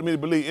it was up to me to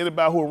believe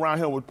anybody who around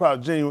him was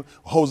probably genuine,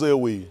 Hosea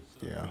Williams.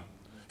 Yeah.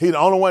 He the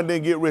only one that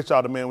didn't get rich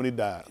out of the man when he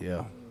died.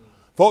 Yeah.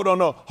 Folk don't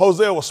know,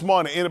 Hosea was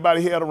smarter than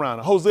anybody he had around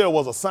him. Hosea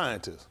was a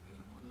scientist.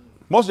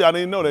 Most of y'all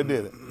didn't know that,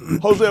 did it?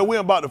 Hosea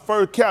Williams bought the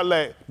first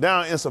Cadillac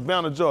down in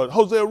Savannah, Georgia.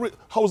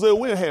 Hosea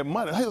Williams had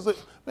money.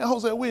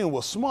 Hosea Williams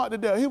was smart to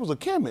death. He was a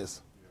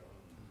chemist.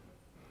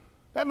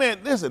 That man,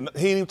 listen,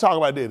 he didn't even talk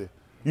about it, did he?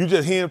 You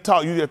just hear him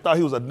talk, you just thought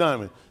he was a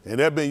dummy. And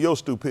that been your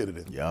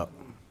stupidity. Yep.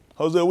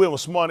 Hosea Williams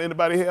was smarter than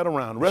anybody he had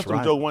around. The rest of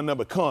them jokes wasn't nothing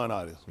but con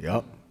artists.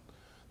 Yep.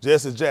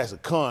 Jesse Jackson,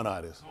 con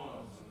artist.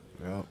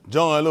 Yep.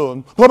 John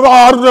Lewis,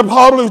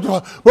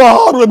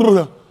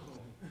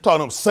 talking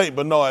them St.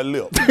 Bernard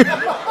lip.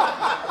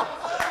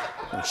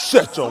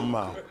 Shut your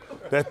mouth.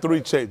 That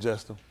 3 check,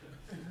 Justin.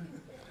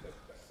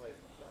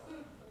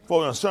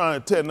 Folks are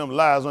trying to tell them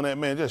lies on that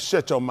man. Just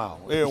shut your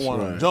mouth. Every one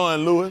of them.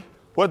 John Lewis.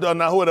 Who the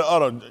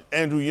other?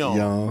 Andrew Young.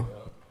 Young.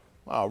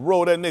 I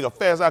rolled that nigga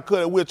fast as I could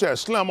at wheelchair,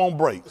 slam on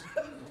brakes.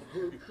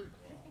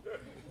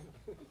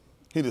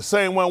 He the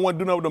same one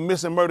doing over the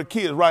missing murder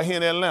kids right here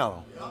in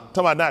Atlanta. Talking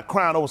about not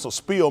crying over some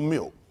spilled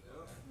milk.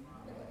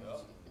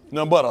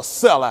 Nothing but a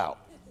sellout.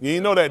 You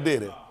didn't know that,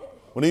 did it?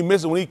 When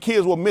these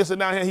kids were missing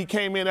down here, he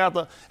came in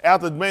after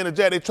the man and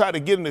Jack, they tried to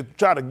get him to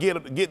try to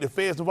get the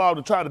feds involved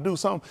to try to do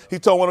something. He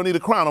told one, I don't need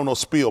to cry on no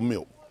spilled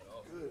milk.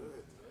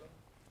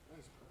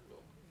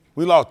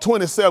 We lost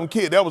 27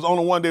 kids. That was the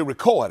only one they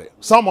recorded.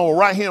 Some of them were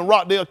right here in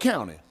Rockdale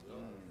County.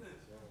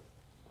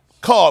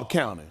 Cobb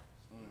County.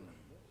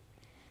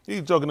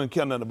 These jokers don't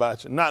care nothing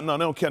about you. No, they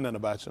don't care nothing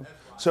about you.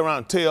 Sit around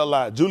and tell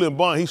lies. Julian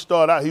Bond, he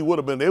started out, he would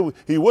have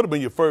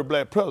been your first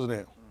black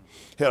president.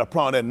 Had a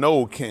problem with that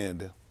nose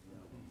candy.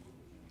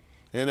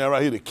 And that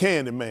right here, the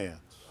candy man.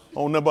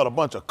 On nothing but a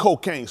bunch of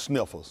cocaine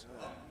sniffers.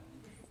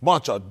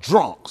 Bunch of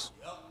drunks.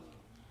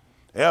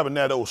 Having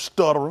that old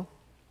stutterer.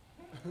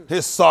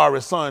 His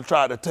sorry son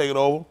tried to take it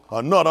over.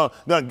 Another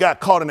got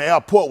caught in the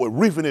airport with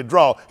reefing his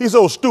draw. He's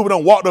so stupid,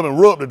 done walked up and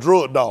rubbed the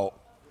drug dog.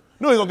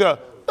 You know he's gonna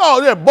get,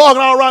 dog, they're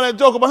barking all around that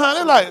joker behind.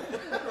 They're like,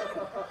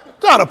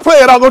 trying to play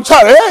it out, gonna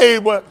try to, hey,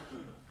 but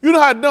you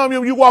know how dumb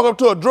you walk up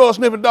to a drug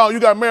sniffing dog,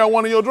 you got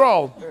marijuana in your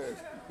drawers.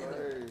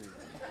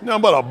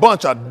 Nothing but a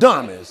bunch of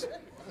dummies.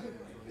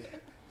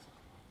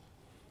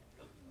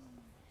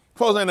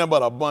 Folks ain't nothing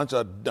but a bunch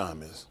of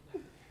dummies.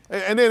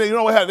 And then, you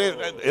know what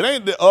happened? It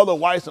ain't the other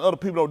whites and other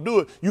people don't do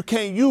it. You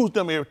can't use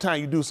them every time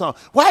you do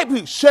something. White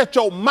people, shut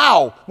your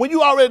mouth. When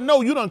you already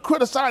know you done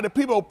criticize the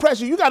people who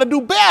oppress you got to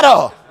do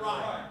better.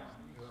 Right.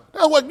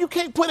 That's what, you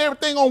can't put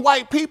everything on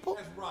white people.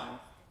 That's right.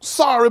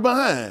 Sorry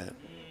behind.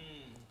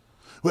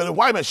 Well, the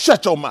white man,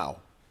 shut your mouth.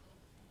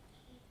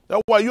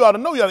 That's why you ought to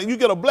know, you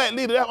get a black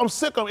leader, I'm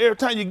sick of them every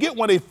time you get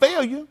one, they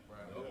fail you.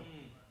 Right.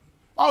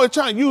 Always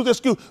trying to use this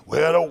excuse,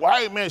 well, the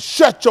white man,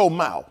 shut your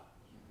mouth.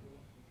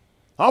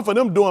 I'm for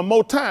them doing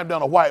more time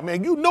than a white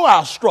man. You know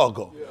our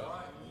struggle. Yeah.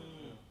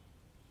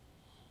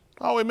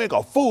 Always make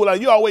a fool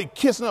out. You always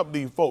kissing up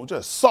these folks,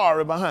 just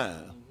sorry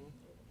behind.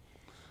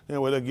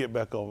 Anyway, let's get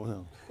back over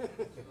him.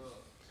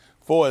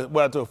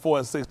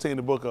 4:16,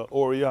 the book of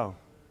Auryah.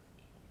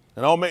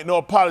 And I don't make no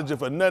apology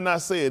for nothing I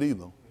said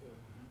either.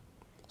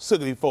 Sick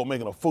of these folks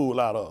making a fool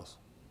out of us.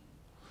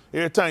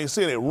 Every time you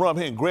see they run up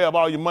here and grab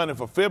all your money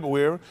for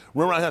February,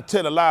 run around here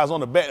telling lies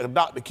on the back of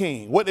Dr.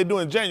 King. What they do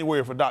in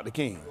January for Dr.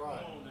 King?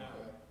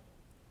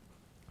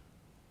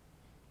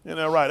 You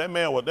know, right? That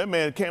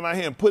man came out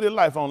here and put his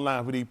life on the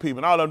line for these people,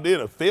 and all of them did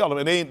is fail them,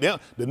 and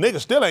the nigga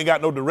still ain't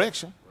got no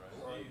direction.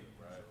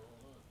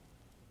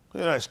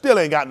 You know, still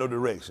ain't got no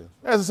direction.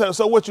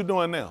 So what you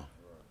doing now?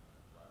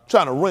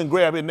 Trying to run,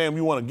 grab his name,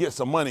 you want to get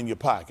some money in your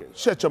pocket.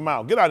 Shut your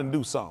mouth. Get out and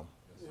do something.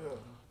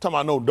 Talking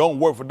about, no, don't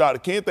work for Dr.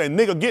 King. Think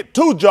nigga get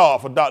 2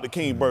 jobs for Dr.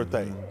 King's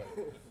birthday.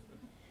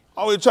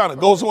 Always trying to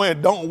go somewhere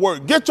and don't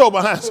work. Get your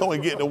behind somewhere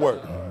and get to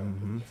work.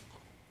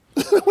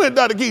 When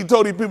Dr. King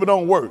told these people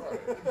don't work.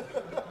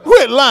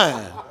 Quit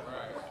lying.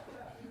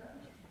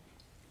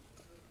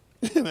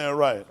 Isn't that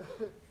right?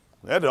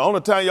 That's the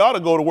only time you ought to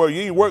go to work.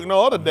 You ain't working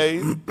no other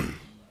days.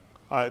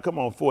 All right, come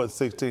on,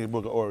 4:16,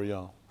 book of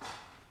Auryah.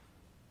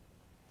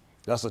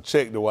 That's a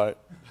check, Dwight.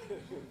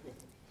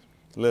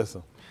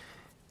 Listen.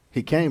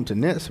 He came to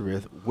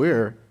Nazareth,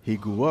 where he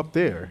grew up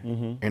there,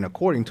 and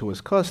according to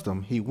his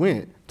custom, he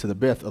went to the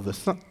Beth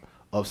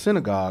of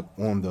synagogue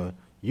on the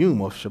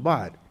Yom of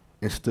Shabbat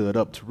and stood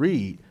up to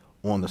read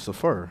on the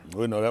Sefer.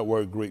 We know that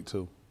word Greek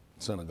too,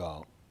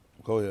 synagogue.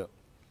 Go ahead.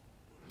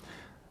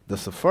 The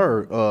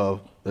Sefer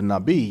of the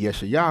Nabi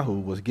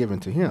Yeshayahu was given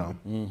to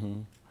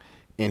him,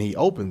 and he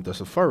opened the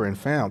Sefer and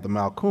found the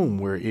Malkum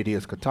where it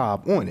is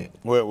Katab on it.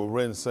 Where it was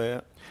written,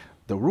 said,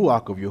 the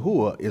Ruach of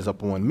Yahuwah is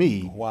upon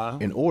me. Why?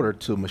 In order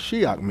to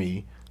Mashiach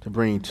me to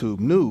bring tube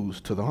news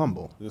to the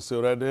humble. You see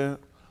what that did?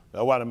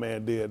 That's why the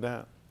man did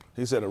that.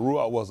 He said the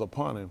Ruach was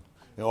upon him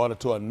in order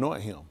to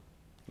anoint him.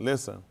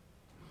 Listen,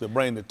 to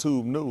bring the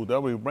tube news.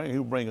 That's what he bring. He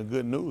was bringing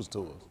good news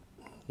to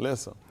us.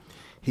 Listen.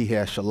 He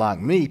has shalak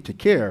me to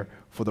care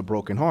for the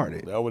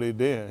brokenhearted. That's what he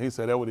did. He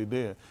said that's what he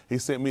did. He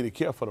sent me to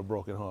care for the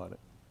brokenhearted.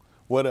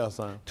 What else,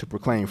 son? To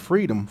proclaim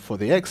freedom for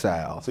the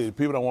exiles. See,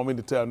 people don't want me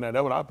to tell them that.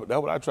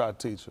 That's what I try to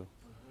teach you.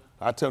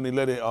 I tell them to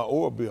let it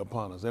Auryah be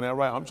upon us. Isn't that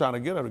right? I'm trying to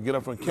get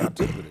her from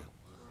captivity.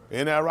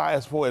 Isn't that right?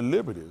 As for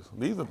liberties.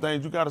 These are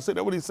things you got to say.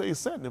 That's what he say he's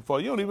sending it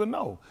for. You don't even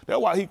know. That's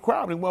why he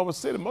crowded him over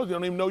city. Most of you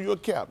don't even know you're a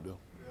captive.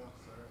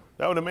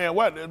 That was the man.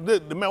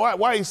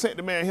 Why he sent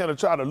the man here to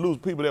try to lose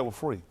people that were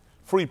free?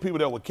 Free people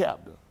that were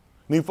captive.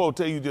 And these folks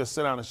tell you just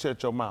sit down and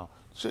shut your mouth.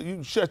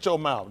 You shut your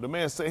mouth. The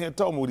man sat here and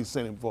told me what he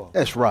sent him for.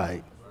 That's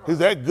right. Is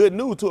that good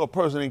news to a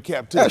person in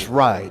captivity? That's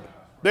right.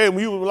 Then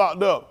when you were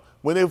locked up,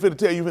 when they were finna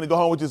tell you finna go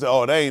home with you, say,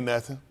 oh, that ain't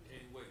nothing.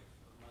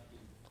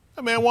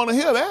 That man want to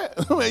hear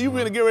that. Man, you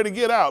finna get ready to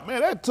get out. Man,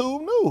 that's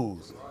tube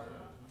news.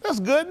 That's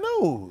good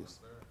news.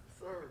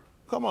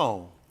 Come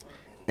on.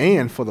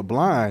 And for the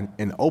blind,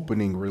 an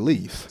opening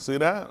release. See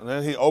that? And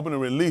then he opened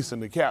and releasing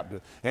the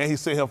captive. And he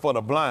sent him for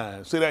the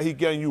blind. See that? He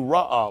gave you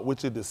ra'ah,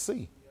 which is to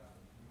see.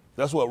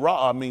 That's what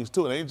ra'ah means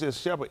too. It ain't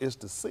just shepherd, it's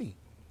to see.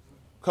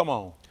 Come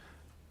on.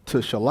 To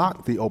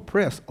shalak the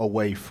oppressed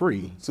away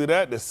free. See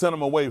that? To send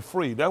them away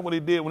free. That's what he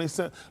did when he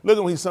sent. Look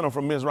at when he sent them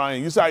from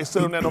Mizraim. You see how he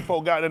sent them there, no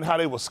folk got there, and how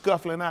they were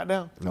scuffling out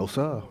there? No,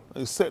 sir.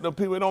 He set them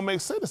people. It don't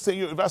make sense to send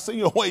you. If I send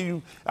you away,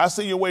 I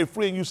send you away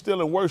free, and you still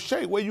in worse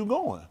shape. Where you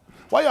going?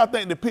 Why y'all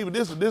think the people?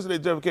 This is their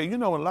justification. You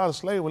know, when a lot of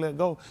slaves were let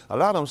go, a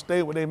lot of them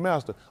stayed with their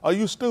master. Are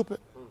you stupid?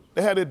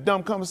 They had this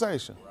dumb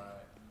conversation.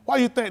 Why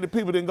you think the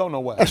people didn't go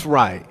nowhere? That's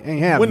right. Ain't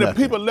have when nothing.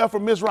 the people left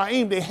from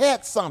Mizraim, they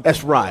had something.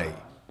 That's right.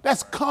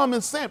 That's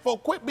common sense.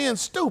 Folks, quit being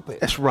stupid.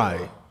 That's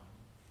right.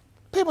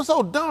 People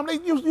so dumb.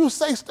 You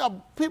say stuff.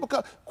 People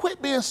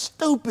quit being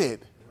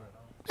stupid.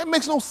 That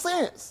makes no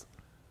sense.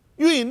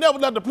 You ain't never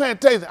left the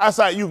plantation.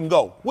 Outside you can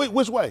go.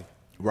 Which way?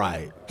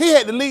 Right. He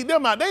had to lead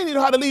them out. They didn't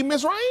know how to leave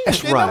Mizraim.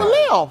 That's they right. never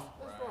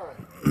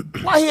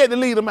left. Why he had to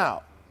lead them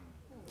out?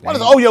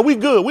 Oh yeah, we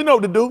good. We know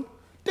what to do.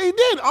 They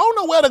did. I don't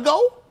know where to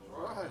go.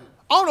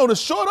 I don't know the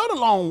short or the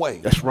long way.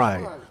 That's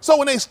right. So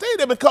when they stayed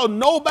there, because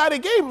nobody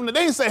gave them, they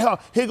didn't say,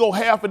 here go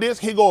half of this,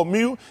 here go a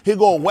mule, here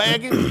go a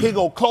wagon, here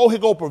go clothes, here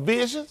go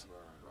provisions.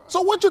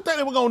 So what you think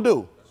they were going to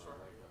do?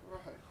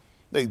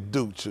 They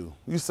duped you.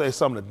 You say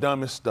some of the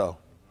dumbest stuff.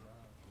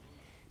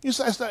 You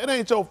say stuff, it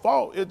ain't your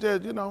fault. It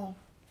just, I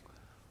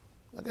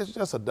guess you're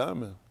just a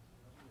dummy.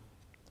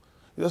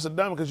 You're just a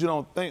dummy because you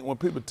don't think when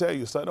people tell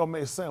you stuff, it don't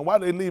make sense. Why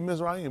did they leave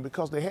Mizraim?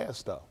 Because they had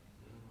stuff.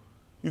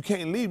 You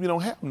can't leave, you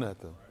don't have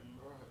nothing.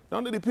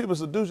 Don't let these people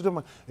seduce you.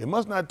 To it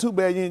must not too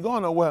bad, you ain't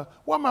going nowhere.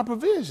 Where are my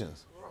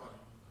provisions?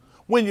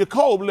 When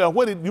Jacob left,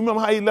 you remember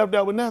how he left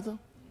out with nothing?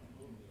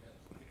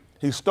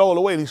 He stole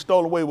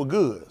away with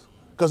goods.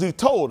 Because he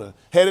told her,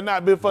 had it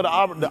not been for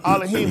the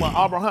Elohim or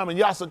Abraham and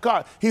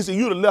Yahuchanan, he said,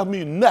 you'd have left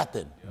me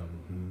nothing.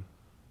 Mm-hmm.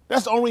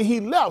 That's the only reason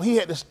he left. He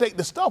had to take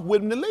the stuff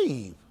with him to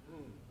leave.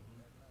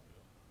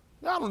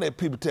 Y'all don't let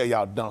people tell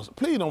y'all dumb stuff.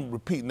 Please don't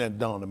repeat that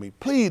dumb to me.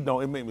 Please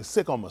don't. It make me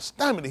sick on my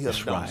stomach to hear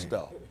dumb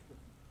stuff.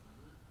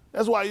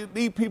 That's why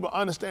these people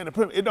understand the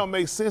premise. It don't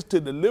make sense to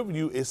deliver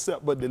you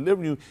except but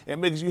deliver you and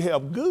makes you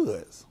have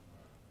goods.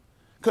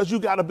 Because you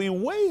got to be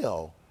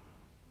well.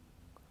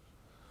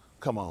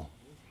 Come on.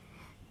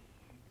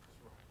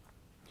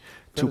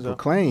 To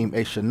proclaim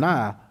a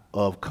Shana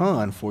of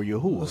Khan for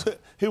Yahuwah.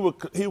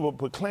 he was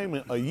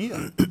proclaiming a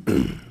year.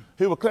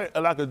 He was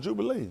like a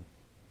jubilee.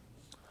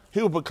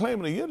 He was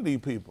proclaiming a year to these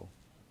people.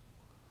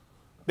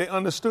 They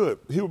understood.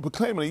 He was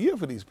proclaiming a year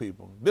for these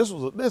people. This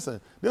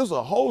was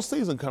a whole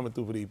season coming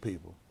through for these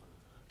people.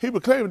 He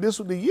proclaimed this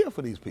was the year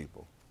for these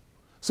people.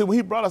 See, when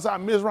he brought us out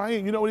of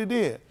Mizraim, you know what he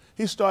did?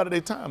 He started their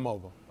time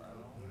over.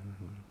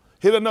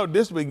 He didn't know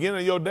this is the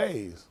beginning of your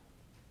days.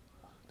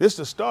 This is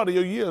the start of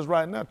your years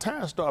right now.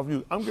 Time start for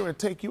you. I'm going to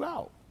take you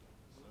out.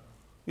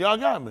 Y'all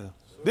got me?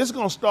 This is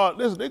going to start,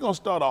 they're going to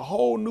start a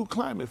whole new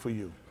climate for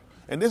you.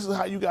 And this is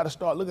how you got to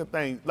start looking at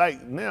things.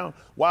 Like now,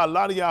 while a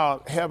lot of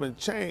y'all haven't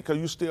changed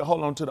because you still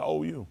hold on to the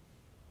old you.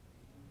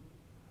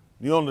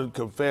 You only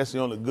confess, you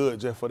only good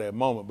just for that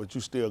moment, but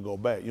you still go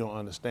back. You don't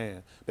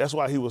understand. That's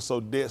why he was so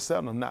dead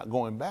set on not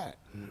going back.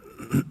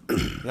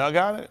 Y'all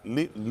got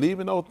it?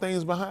 Leaving those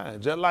things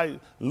behind. Just like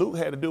Luke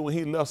had to do when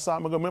he left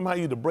Sodom. Remember how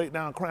he used to break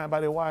down crying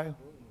by their wife?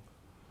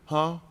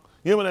 Huh?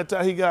 You remember that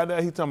time he got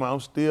there, he told me, I'm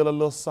still a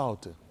little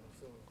salty.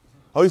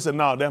 Oh, he said,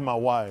 no, that's my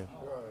wife.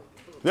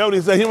 That's what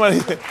he said. He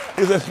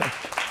said, remember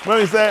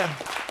what he said?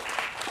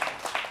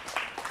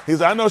 He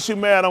said, I know she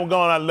mad I'm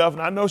gone, I left,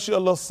 and I know she a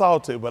little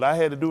salty, but I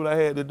had to do what I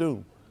had to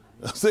do.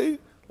 See?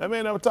 That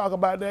man never talk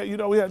about that. You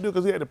know what he had to do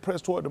because he had to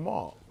press toward the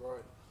mark. Right.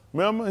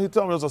 Remember? He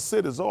told me it was a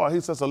city, Zoar.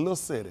 He said it's a little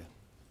city.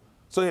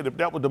 So he had to,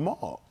 that was the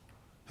mark.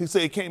 He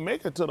said he can't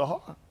make it to the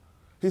heart.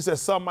 He said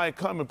some might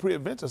come and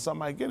pre-adventure, some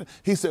might get it.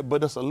 He said,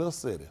 but it's a little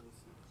city.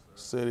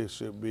 City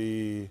should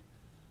be,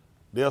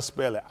 they'll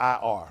spell it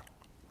I-R.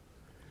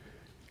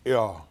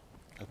 Ir.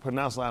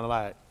 Pronounce it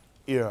like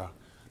Ir.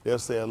 They'll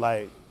say it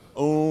like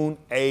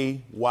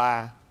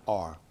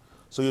A-Y-R.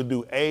 So you'll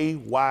do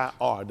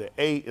A-Y-R. The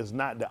A is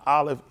not the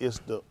olive, it's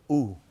the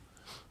U.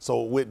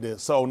 So with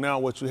this, so now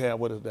what you have,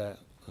 what is that?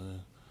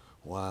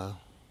 Y.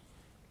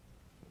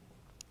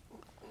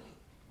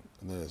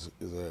 And then is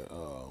that,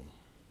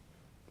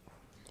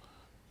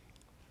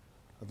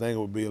 I think it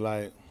would be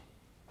like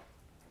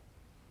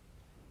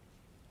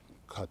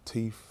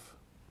Katif.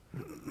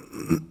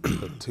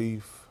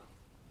 Katif.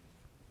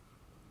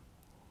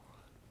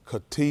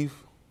 Katif.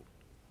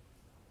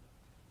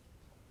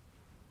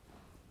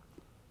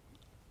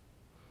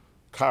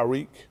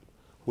 Karik,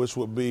 which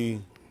would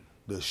be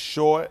the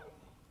short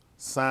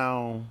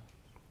sound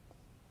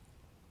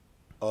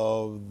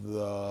of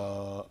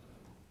the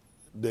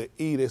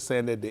E. They're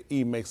saying that the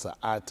E makes an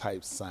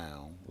I-type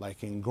sound.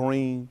 Like in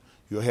green,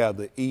 you'll have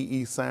the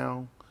E-E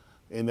sound.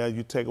 And then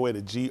you take away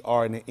the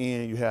G-R in the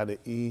end, you have the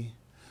E.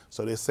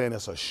 So they're saying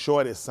it's a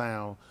shorted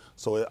sound,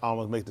 so it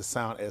almost makes the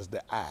sound as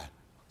the I.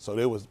 So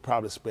they would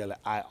probably spell it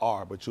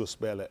I-R, but you'll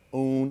spell it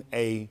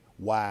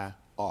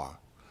Un-A-Y-R.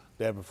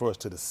 That refers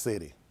to the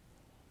city.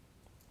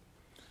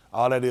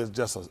 All that is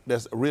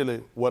that's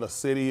really what a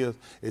city is.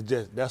 It's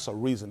just, that's a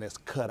reason that's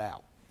cut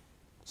out.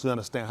 So you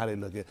understand how they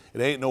look at it.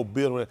 It ain't no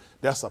building,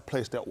 that's a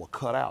place that was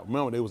cut out.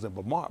 Remember, they was in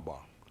Bamadbar.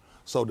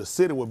 So the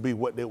city would be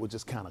what they would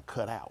just kind of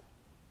cut out.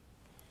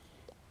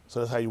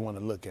 So that's how you want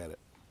to look at it,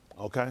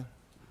 okay?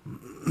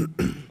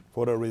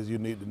 For that reason, you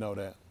need to know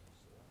that.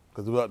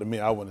 Because if it was up to me,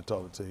 I wouldn't have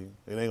told it to you.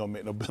 It ain't going to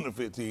make no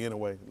benefit to you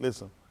anyway.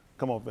 Listen,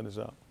 come on, finish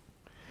up.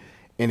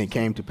 And it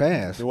came to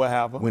pass, what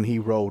happened? when he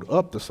rolled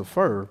up the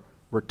sefer,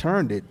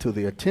 returned it to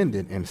the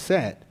attendant and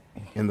sat,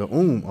 and the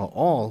of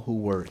all who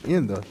were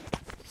in the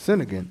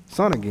synagogue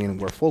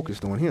were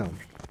focused on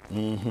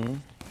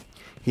him.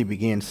 He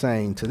began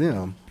saying to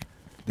them,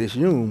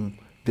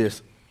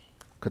 this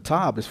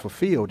katab is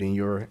fulfilled in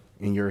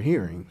your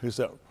hearing. He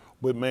said,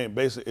 but man,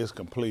 basically it's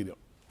completed.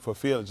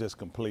 Fulfilled is just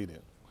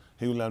completed.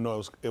 He would let them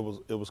know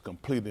it was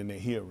completed in their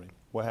hearing.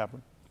 What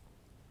happened?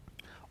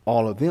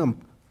 All of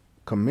them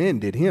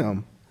commended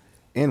him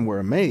and were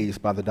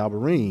amazed by the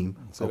Dabarim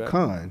of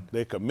Khan.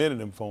 They commended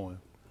him for him.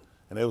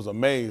 And they was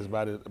amazed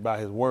by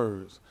his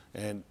words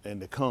and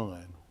the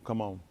Khan.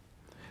 Come on.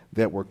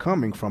 That were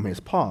coming from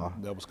his paw.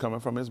 That was coming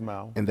from his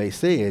mouth. And they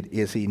said,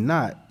 is he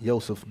not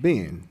Joseph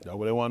ben? That's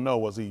what they want to know.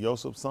 Was he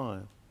Joseph's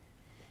son?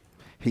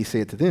 He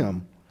said to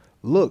them,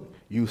 look,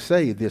 you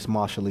say this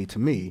marshally to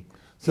me.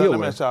 So let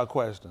me ask y'all a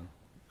question.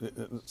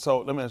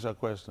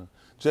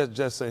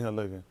 Just say here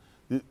looking.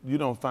 You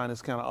don't find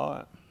this kind of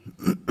odd?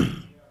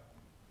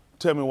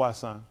 Tell me why,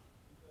 son.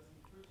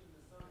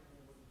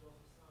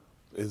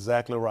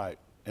 Exactly right.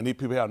 And these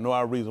people have no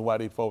other reason why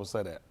these folks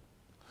say that.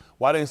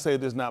 Why they didn't say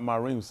this is not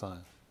Marim's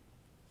son?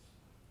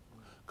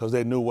 Because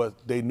they knew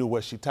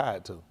what she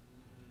tied to.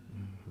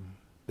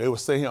 They were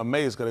saying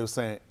amazed because they were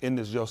saying, isn't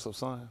this Joseph's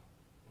son?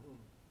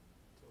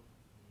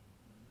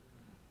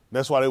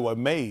 That's why they were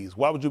amazed.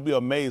 Why would you be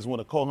amazed when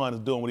a Kohan is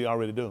doing what he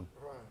already do?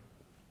 Right.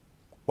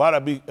 Why would I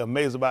be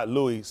amazed about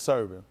Louis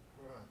serving?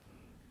 Right.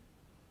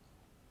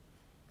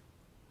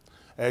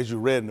 As you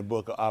read in the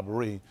book of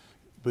Auryah,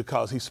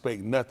 because he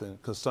spake nothing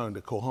concerning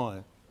the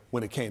Kohan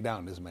when it came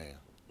down to this man.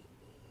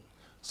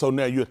 So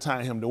now you're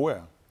tying him to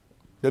where?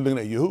 They're looking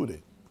at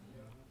Yehudi.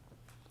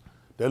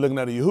 They're looking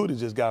at a Yehudi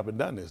just got up and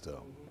done this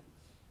though.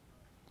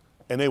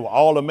 And they were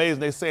all amazed.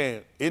 They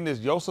saying, isn't this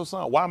Joseph's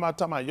son? Why am I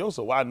talking about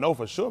Joseph? Well, I know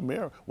for sure,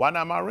 Mary. Why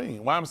not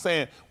Marim? Why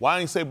I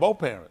ain't say both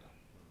parents?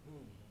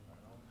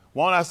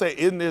 Why don't I say,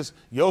 isn't this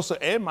Joseph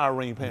and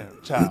Marim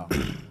parent, child?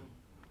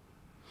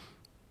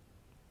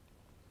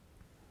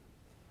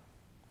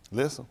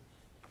 Listen.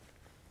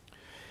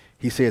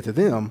 He said to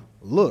them,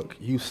 look,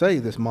 you say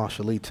this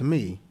marshally to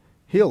me.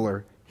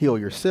 Healer, heal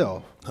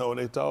yourself. That's what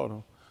they told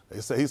him. He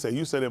said,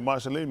 you said that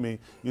marshally mean,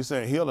 you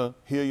saying healer,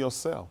 heal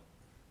yourself.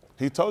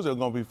 He told you they're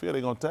going to be filled.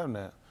 They're going to tell him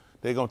that.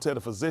 They're going to tell the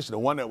physician, the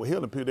one that will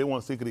heal the people, they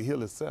want to see could he heal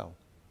himself.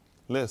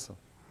 Listen.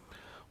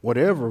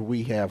 Whatever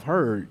we have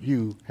heard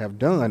you have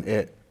done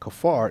at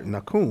Kafar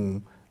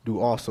Nakum,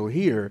 do also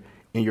here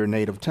in your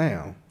native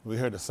town. We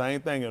heard the same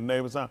thing in the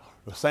neighboring town.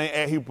 The same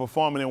act he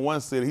performing in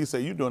one city, he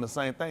said, you're doing the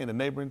same thing in the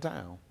neighboring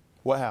town.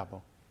 What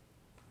happened?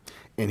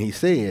 And he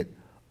said,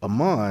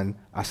 Aman,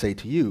 I say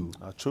to you,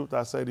 truth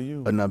I say to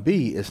you, a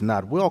Nabi is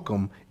not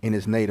welcome in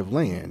his native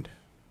land.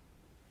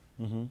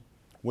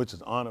 Which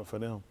is honor for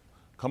them.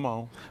 Come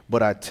on.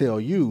 But I tell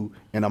you,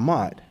 in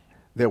Amat,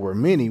 there were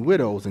many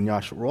widows in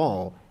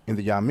Yasharal in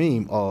the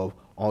Yamim of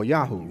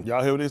Auryah.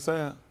 Y'all hear what he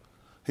said?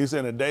 He said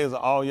in the days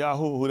of Auryah,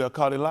 who they'll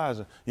call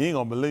Elijah, you ain't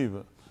going to believe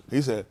it.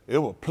 He said, it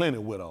were plenty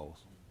of widows.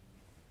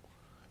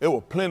 It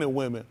were plenty of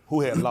women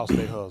who had lost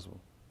their husband.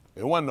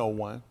 It wasn't no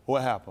one.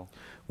 What happened?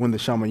 When the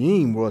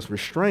Shamayim was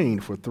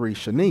restrained for 3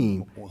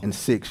 Shanim and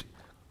 6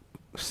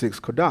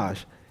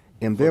 Kodash,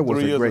 and there was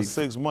 3 a years great and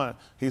 6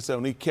 months, he said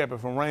when he kept it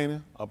from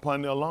raining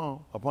upon their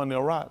lawn, upon their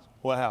rocks,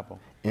 what happened?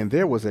 And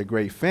there was a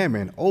great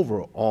famine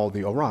over all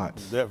the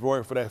Arats. That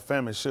word for that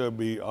famine should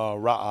be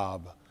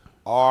Ra'ab.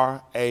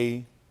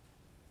 R-A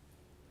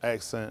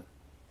accent.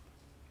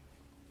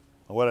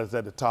 What is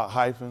that, the top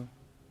hyphen?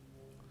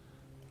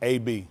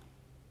 A-B.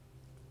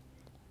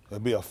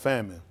 It'd be a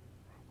famine.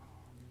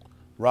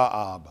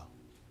 Ra'ab.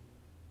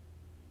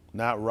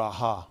 Not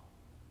Raha.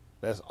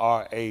 That's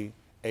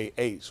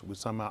R-A-A-H. We're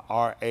talking about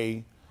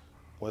R-A,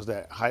 what's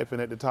that, hyphen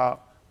at the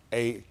top?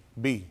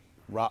 A-B.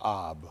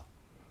 Ra'ab.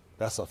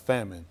 That's a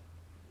famine.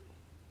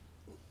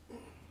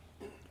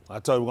 I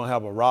told you we're going to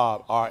have a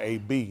Rab,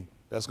 R-A-B.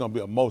 That's going to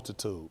be a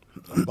multitude,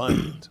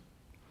 abundant.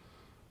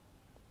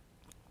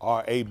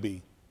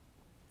 R-A-B.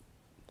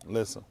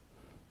 Listen.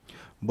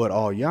 But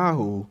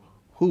Auryah,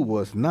 who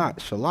was not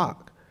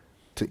Shalak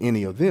to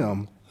any of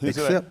them, he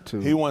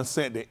wasn't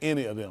sent to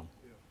any of them.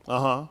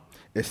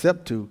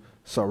 Except to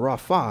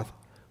Saraphath,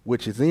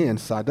 which is in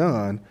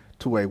Sidon,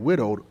 to a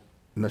widowed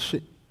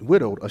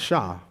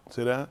Ashah.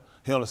 See that?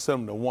 He only sent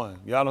them to one.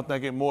 Y'all don't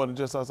think it more than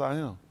just outside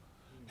him?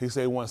 He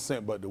said he wasn't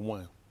sent but to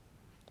one.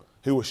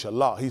 He was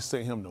Shalak. He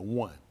sent him to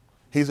one.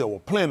 He said, well,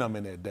 plenty of them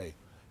in that day.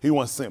 He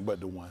wasn't sent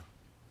but to one.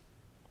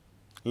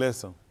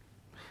 Listen.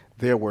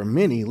 There were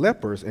many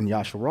lepers in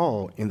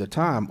Yasharal in the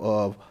time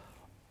of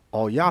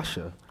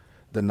Auryah,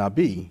 the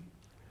Nabi,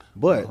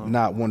 but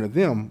not one of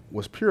them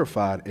was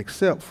purified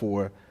except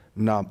for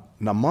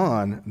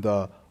Naaman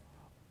the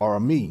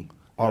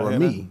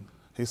Arami.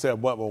 He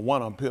said, but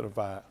one of them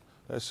purified.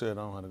 That shit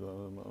don't have to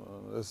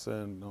go. Let's say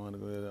don't have to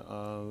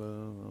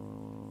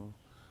go.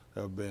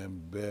 That would be in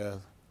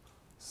Beth,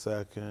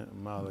 2nd,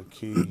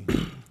 Malachi,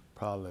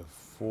 probably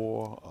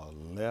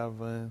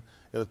 4:11.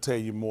 It'll tell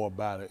you more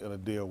about it. It'll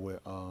deal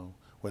with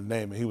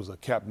Naaman. He was a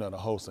captain of the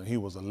host and he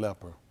was a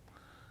leper.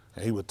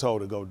 And he was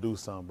told to go do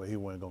something, but he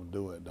wasn't going to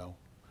do it though.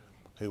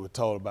 He was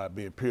told about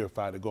being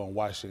purified to go and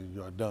wash in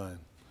Jordan.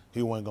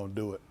 He wasn't going to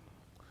do it.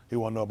 He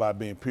wanted to know about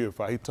being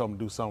purified. He told him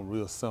to do something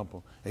real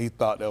simple. And he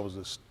thought that was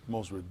the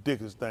most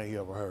ridiculous thing he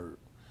ever heard.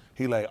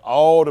 He like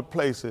all the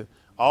places,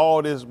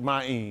 all this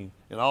ma'im,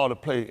 and all the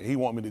places, he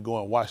want me to go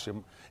and wash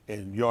him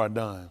in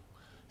Jordan.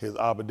 His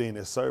Aberdeen,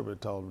 his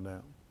servant told him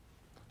that.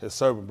 His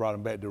servant brought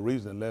him back to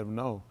reason and let him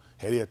know.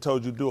 Had he had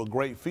told you to do a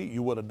great feat,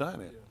 you would have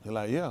done it. He's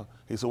like, yeah.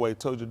 He said, well, he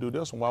told you to do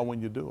this one, why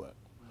wouldn't you do it?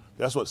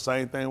 That's what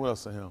same thing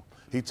was to him.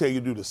 He tell you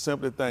to do the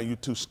simplest thing, you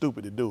too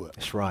stupid to do it.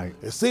 That's right.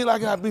 It seems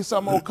like it got to be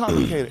something more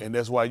complicated, and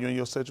that's why you're in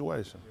your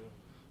situation.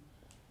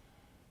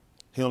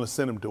 He only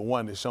sent him to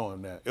one to show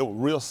him that. It was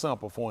real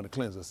simple for him to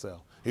cleanse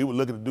himself. He was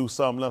looking to do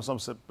some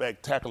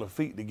spectacular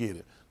feat to get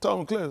it. Told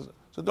him to cleanse it.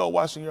 So go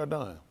wash in your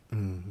done.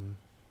 Mm-hmm.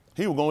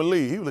 He was going to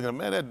leave. He was looking,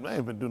 man, that man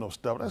ain't been doing no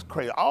stuff. That's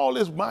crazy. All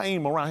this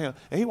ma'im around here,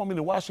 and he want me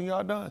to wash in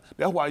your done.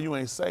 That's why you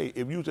ain't saved.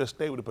 If you just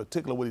stay with the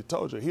particular what he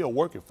told you, he'll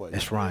work it for you.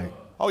 That's right.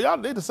 Oh, y'all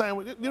did the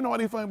same. You know what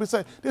he finna be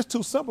saying? This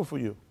too simple for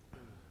you.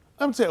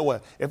 Let me tell you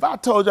what. If I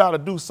told y'all to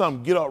do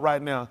something, get up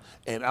right now,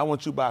 and I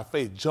want you by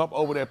faith, jump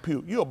over that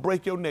pew, you'll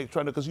break your neck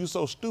trying to, because you're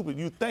so stupid,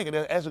 you thinking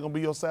that's actually going to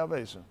be your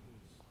salvation.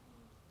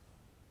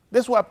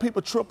 That's why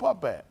people trip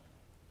up at.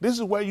 This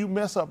is where you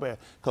mess up at.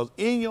 Because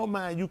in your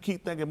mind, you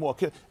keep thinking more.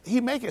 He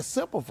make it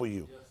simple for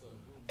you.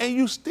 And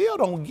you still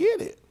don't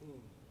get it.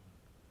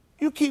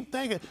 You keep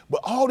thinking,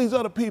 but all these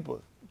other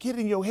people, get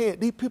in your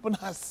head. These people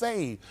not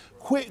saved.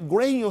 Quit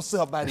grading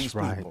yourself by these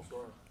people.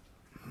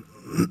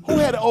 Who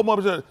had the old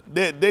mother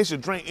that they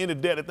should drink any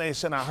deadly thing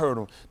should not hurt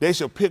them? They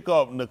should pick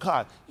up in the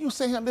car. You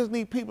say him,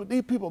 these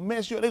people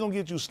mess you up. They're going to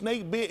get you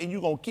snake bit and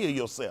you're going to kill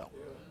yourself.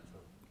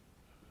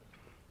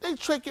 They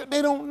trick you.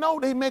 They don't know.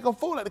 They make a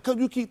fool out of it because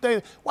you keep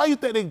thinking, why you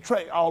think they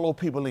trick all those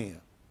people in?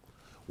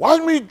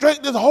 Watch me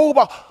drink this whole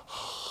bottle.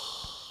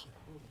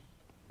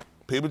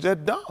 People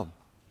just dumb.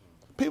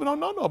 People don't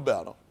know no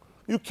better.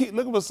 You keep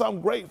looking for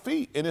some great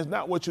feat, and it's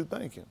not what you're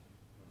thinking.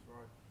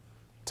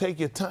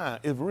 Take your time.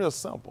 It's real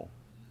simple.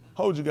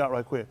 Hold you got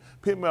right quick.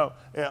 Pick me up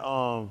at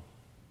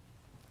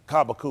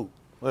Chabaquk,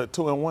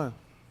 2-1.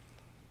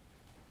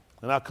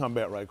 And I'll come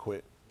back right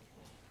quick.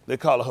 They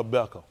call it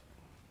Habakkuk.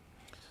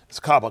 It's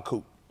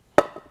Chabaquk.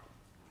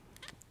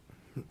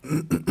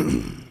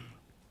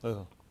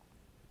 All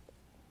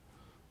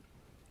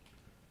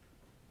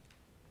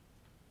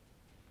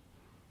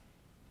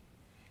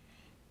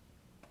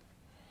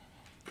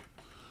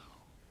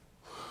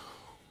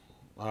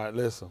right,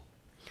 listen.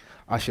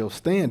 I shall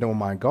stand on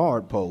my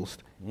guard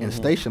post and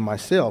station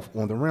myself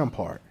on the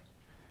rampart,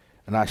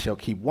 and I shall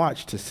keep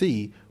watch to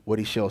see what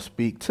he shall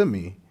speak to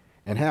me,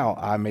 and how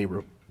I may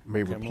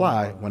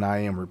reply when I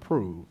am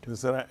reproved.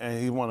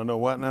 And he want to know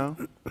what now?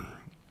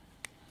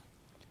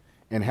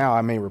 And how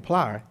I may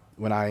reply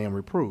when I am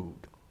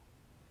reproved.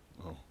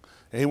 Oh.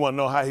 And he want to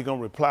know how he going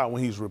to reply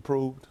when he's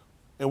reproved.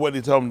 And what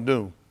did he tell him to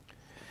do?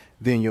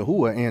 Then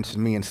Yahuwah answered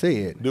me and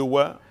said, do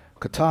what?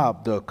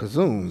 Katab the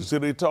Kazum. See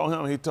what he told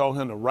him? He told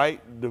him to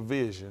write the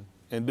vision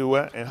and do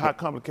what? And how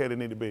complicated it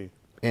need to be?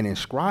 And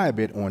inscribe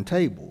it on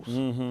tables,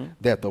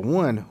 that the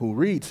one who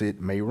reads it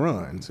may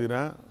run. See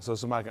that? So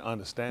somebody can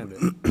understand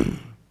it.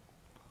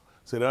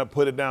 See that?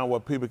 Put it down where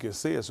people can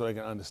see it so they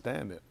can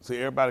understand it. See,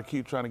 everybody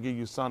keep trying to give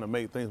you something to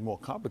make things more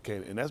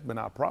complicated, and that's been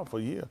our problem for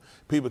years.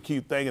 People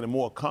keep thinking the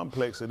more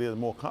complex it is, the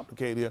more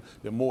complicated it is,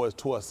 the more it's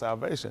towards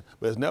salvation.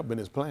 But it's never been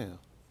his plan.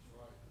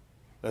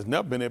 That's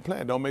never been their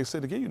plan. Don't make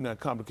sense to give you nothing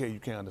complicated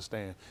you can't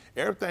understand.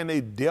 Everything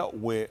they dealt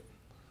with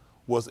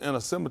was in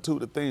a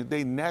similitude of things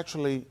they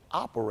naturally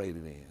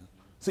operated in.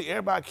 See,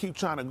 everybody keep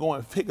trying to go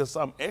and figure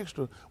something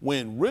extra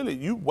when really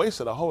you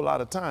wasted a whole lot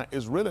of time.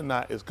 It's really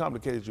not as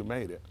complicated as you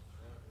made it.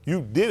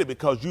 You did it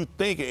because you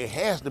think it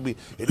has to be.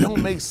 It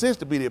don't make sense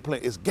to be their plan.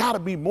 It's got to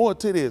be more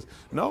to this.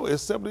 No,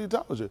 it's simply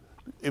told you.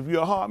 If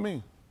you're a hard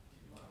man,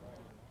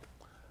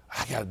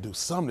 I got to do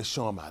something to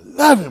show him I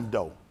love him,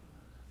 though.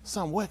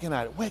 Something, what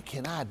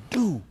can I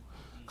do?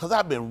 Because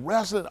I've been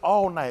wrestling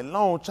all night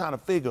long trying to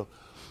figure,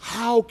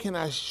 how can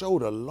I show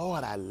the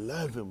Lord I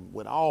love him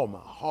with all my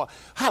heart?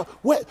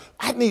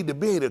 I need to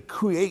be able to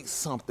create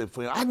something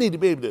for him. I need to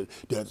be able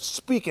to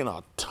speak in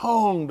a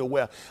tongue to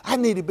where I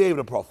need to be able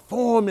to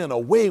perform in a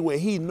way where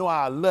he know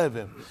I love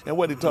him. And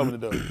what he told me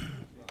to do.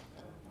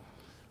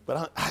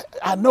 But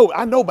I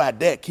know about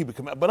that, keep it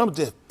coming. But I'm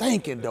just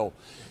thinking though,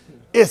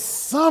 it's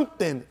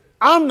something.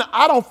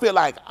 I don't feel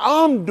like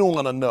I'm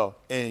doing enough,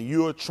 and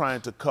you're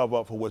trying to cover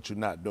up for what you're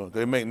not doing.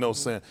 It make no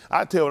sense.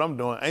 I tell you what I'm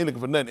doing. I ain't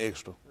looking for nothing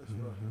extra.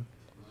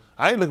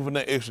 I ain't looking for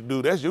nothing extra to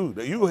do. That's you.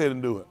 You go ahead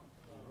and do it.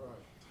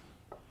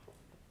 A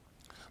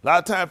lot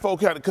of times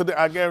folks have to, because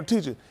I guarantee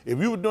you, if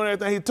you were doing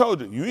everything he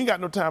told you, you ain't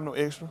got no time, no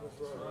extra.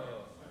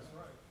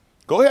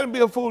 Go ahead and be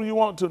a fool if you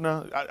want to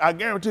now. I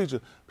guarantee you.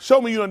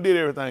 Show me you done did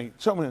everything.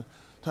 Show me.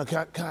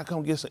 Can I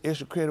come get some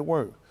extra credit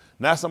work?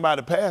 Not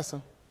somebody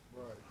passing.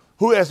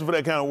 Who asking for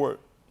that kind of work?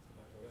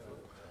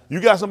 You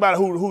got somebody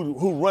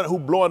who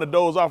blowing the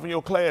doors off in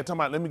your class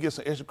talking about, let me get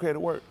some extra credit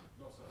work.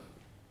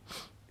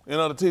 You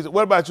know, the teacher.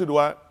 What about you,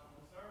 Dwight?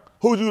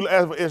 Who'd you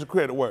ask for extra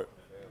credit work?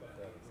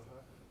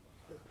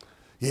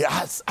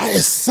 yeah,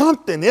 it's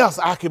something else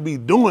I could be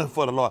doing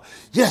for the Lord.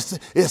 Yes,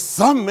 it's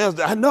something else.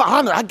 I know,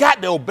 I got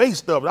to obey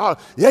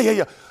stuff.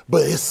 Yeah.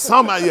 But it's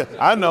something. Yeah,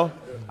 I know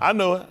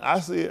it.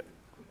 I see it.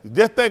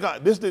 Just think,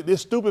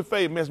 this stupid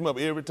faith messed me up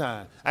every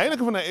time. I ain't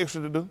looking for nothing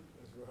extra to do.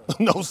 Right.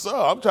 No, sir.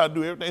 I'm trying to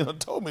do everything he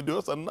told me to do.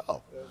 It's enough.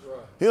 That's right.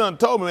 He done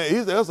told me, man,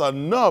 he said it's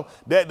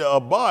enough that the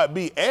abode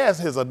be as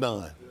his are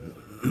done.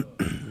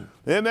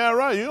 Isn't that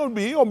right? You're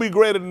gonna be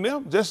greater than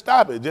them. Just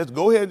stop it. Just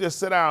go ahead and just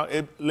sit down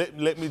and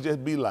let me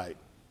just be like.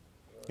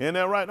 Isn't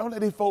that right? Don't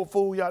let these folk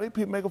fool y'all. These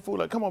people make a fool.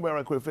 Like, come on back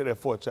right quick, fit that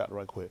fourth chapter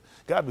right quick.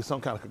 Gotta be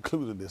some kind of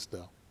conclusion to this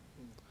stuff.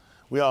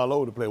 We all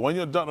over the place. When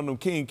you're jumping on them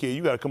king kids,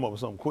 you gotta come up with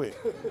something quick.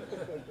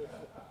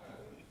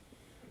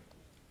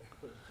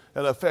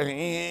 And the fact,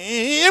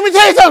 let me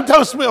tell you something,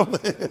 Tom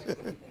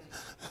Smith.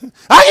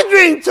 I can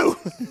dream too.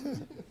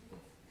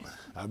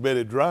 I bet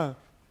it dry.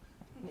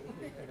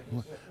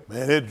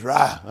 Man, it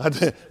dry.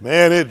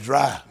 Man, it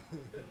dry.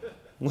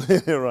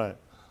 Right.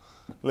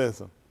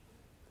 Listen.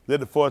 Then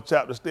the fourth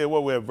chapter still,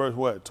 what we at, verse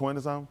what, 20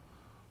 something?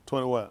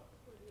 20 what?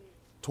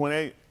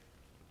 28?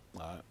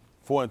 All right.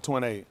 4 and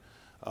 28.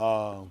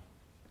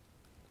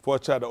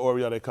 Fourth chapter of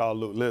Auryah, they call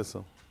Luke.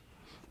 Listen.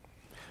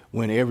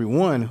 When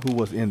everyone who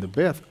was in the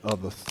Beth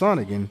of the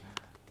Sonagon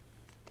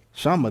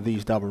Shama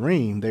these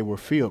Dabarim, they were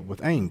filled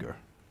with anger.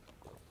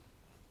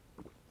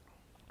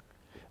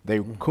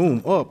 They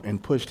come up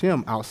and pushed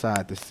him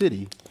outside the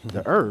city,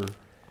 the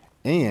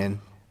and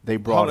they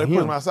brought him. They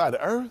pushed him outside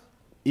the earth?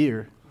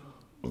 Ear.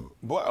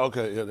 Boy,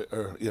 okay, yeah, the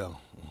earth, yeah.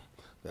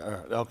 The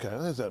earth, okay,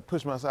 let's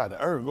push him outside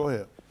the earth, go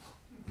ahead.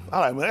 I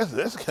like, man,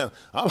 that's kind of,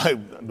 I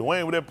like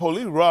Dwayne with that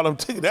police brought him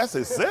ticket, that's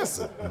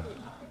excessive.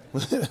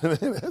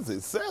 That's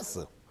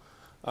excessive.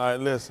 All right,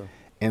 listen.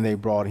 And they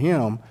brought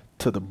him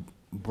to the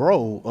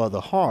brow of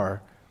the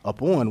har,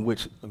 upon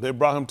which they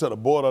brought him to the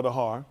border of the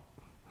har,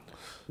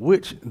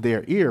 which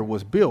their ear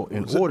was built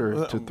in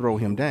order to throw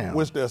him down.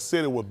 Which their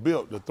city was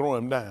built to throw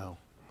him down.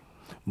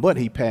 But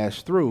he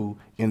passed through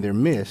in their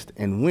midst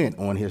and went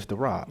on his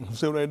derab.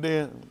 See what they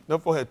did?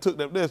 Therefore had took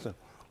them, listen,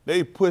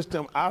 they pushed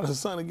him out of the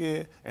sun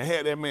again and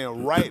had that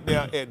man right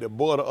there at the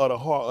border of the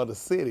heart of the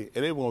city,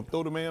 and they were going to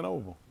throw the man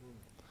over.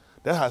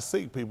 That's how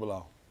sick people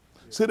are.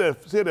 See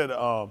that,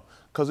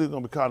 because he's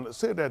going to be calling,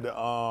 see that the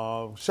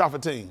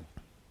Shaphatym.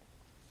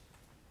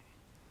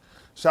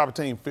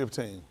 Shaphatym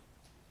 15.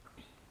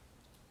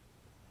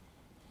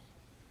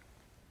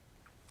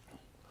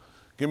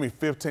 Give me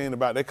 15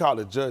 about, they call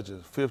it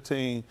Judges,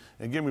 15,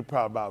 and give me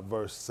probably about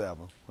verse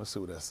 7. Let's see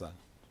what that's saying.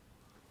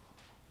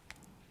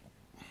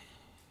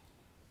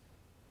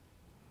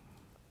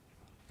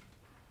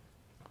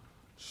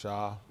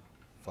 Shaphatym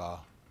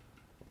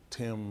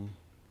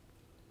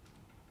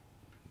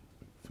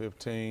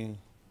 15.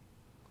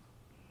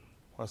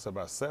 What's that,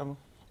 about 7?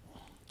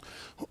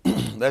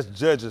 That's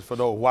Judges for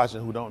those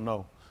watching who don't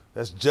know.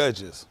 That's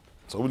Judges.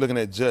 So we're looking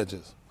at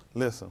Judges.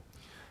 Listen.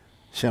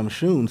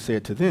 Shamshun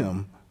said to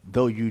them,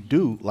 though you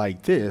do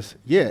like this,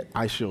 yet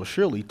I shall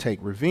surely take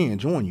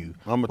revenge on you.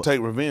 I'm going to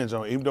take revenge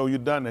on you. Even though you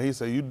done that, he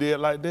said, you did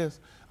like this,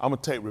 I'm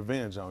going to take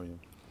revenge on you.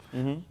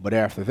 Mm-hmm. But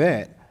after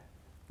that,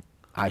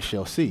 I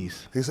shall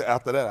cease. He said,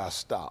 after that, I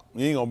stop.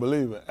 You ain't going to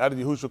believe it. After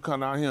Yahushua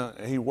come out here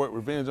and he worked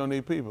revenge on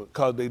these people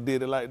because they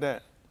did it like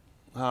that.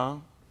 Huh?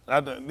 I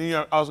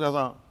was going to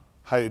say,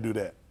 how you do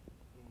that?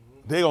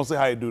 They going to say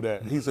how you do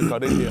that. He said,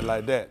 because they did it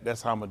like that,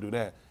 that's how I'm going to do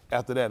that.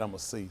 After that, I'm going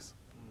to cease.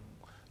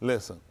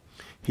 Listen.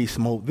 He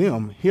smote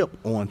them hip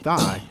on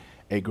thigh,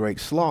 a great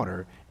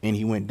slaughter, and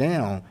he went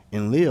down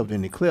and lived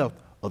in the cleft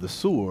of the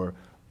sewer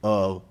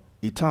of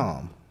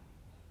Etam.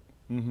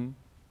 Mm-hmm.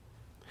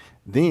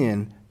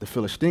 Then the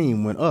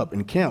Philistine went up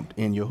and camped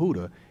in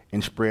Yehudah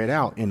and spread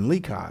out in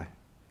Lechi.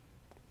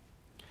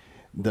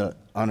 The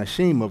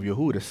Anashim of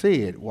Yehudah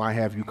said, why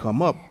have you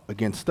come up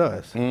against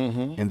us?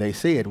 Mm-hmm. And they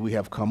said, we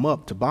have come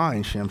up to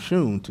bind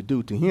Shamshun to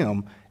do to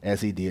him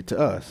as he did to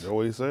us. That's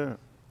what he said.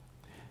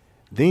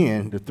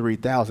 Then the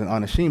 3,000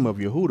 Anashim of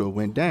Yehudah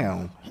went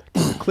down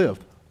to the cliff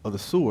of the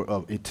sewer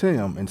of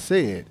Etam and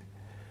said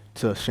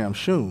to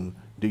Shamshun,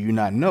 do you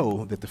not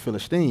know that the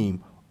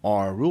Philistine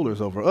are rulers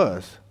over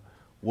us?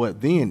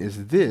 What then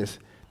is this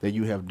that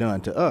you have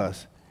done to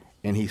us?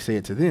 And he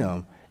said to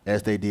them,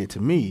 as they did to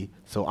me,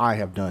 so I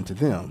have done to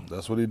them.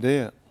 That's what he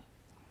did.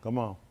 Come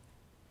on.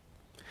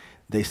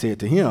 They said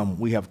to him,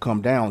 we have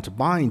come down to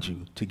bind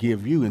you, to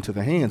give you into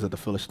the hands of the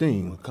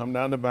Philistine. We'll come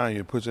down to bind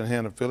you, put your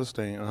hand on the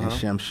Philistine. And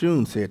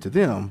Shamshun said to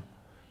them,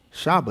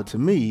 Shabbat to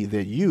me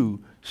that you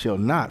shall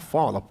not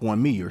fall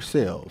upon me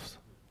yourselves.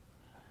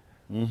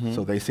 Mm-hmm.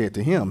 So they said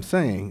to him,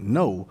 saying,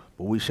 no,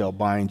 but we shall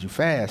bind you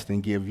fast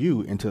and give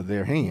you into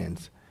their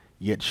hands.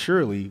 Yet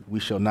surely we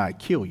shall not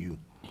kill you.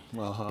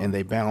 And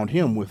they bound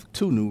him with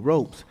 2 new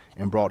ropes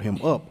and brought him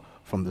up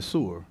from the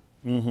sewer.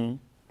 Mm-hmm.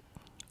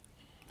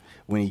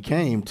 When he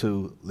came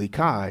to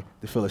Lechi,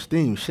 the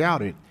Philistines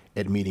shouted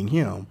at meeting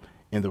him,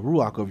 and the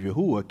Ruach of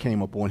Yahuwah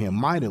came upon him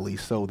mightily,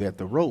 so that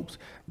the ropes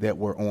that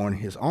were on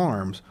his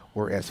arms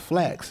were as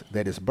flax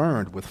that is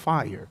burned with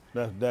fire.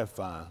 That's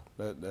fine.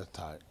 That's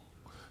tight.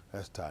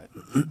 That's tight.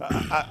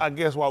 I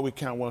guess while we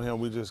count one of him,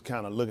 we just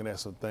kind of looking at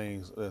some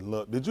things. And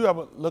look, did you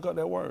ever look up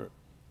that word?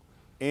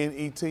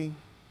 N-E-T?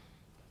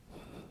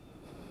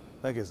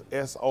 I think it's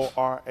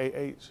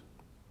S-O-R-A-H.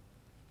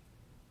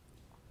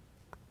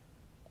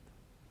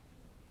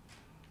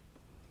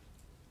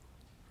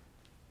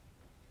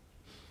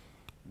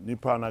 You're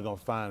probably not going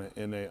to find it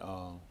in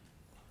a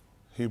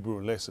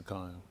Hebrew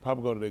lexicon.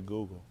 Probably go to their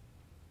Google.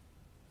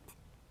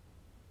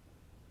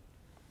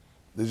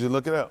 Did you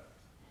look it up?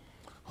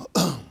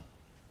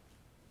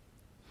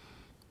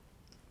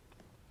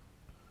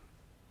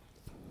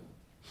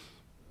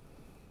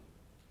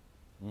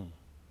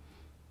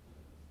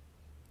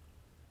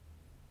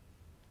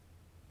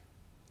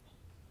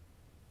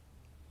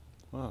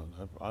 Well,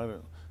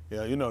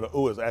 yeah, you know the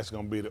ooh is actually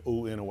going to be the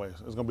ooh anyway.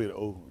 It's going to be the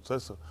ooh.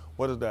 So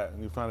what is that?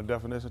 You find a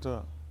definition to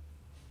it?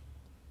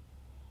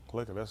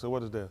 Click it. That's it.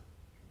 What is that?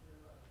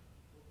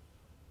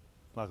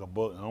 Like a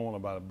book. I don't want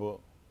about a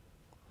book.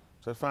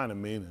 Just find a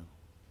meaning.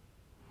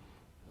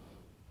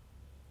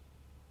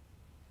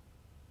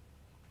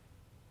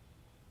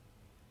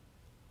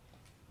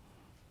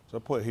 So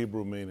put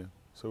Hebrew meaning.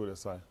 See what it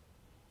say.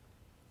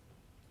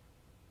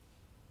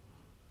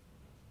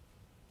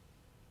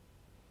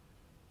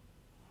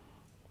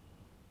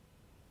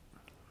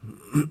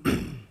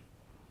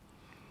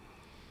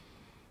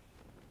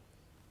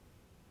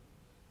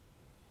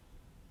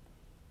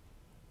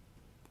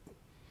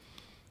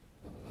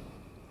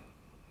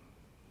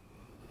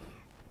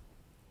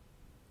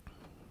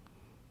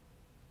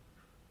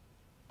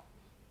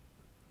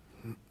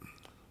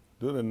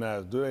 Do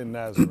they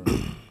Nazareth.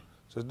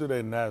 Just do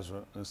they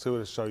Nazareth and see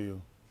what it show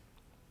you.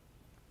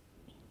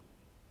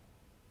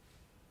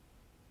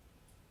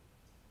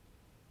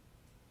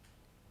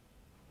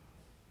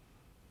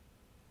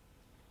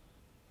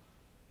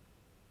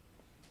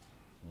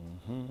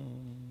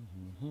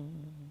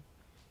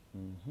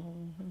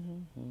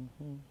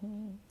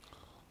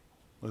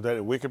 Was that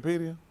at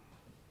Wikipedia?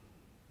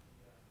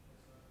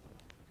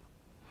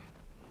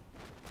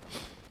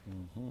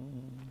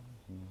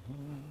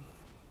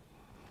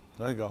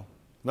 There you go.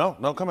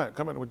 No, come at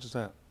what you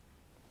said.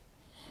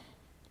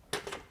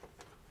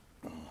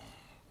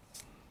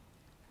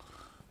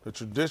 The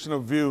traditional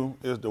view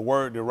is the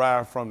word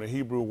derived from the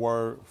Hebrew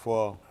word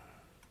for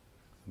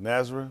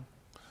Nazareth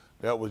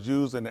that was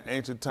used in the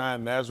ancient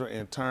time. Nazareth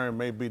in turn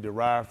may be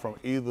derived from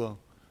either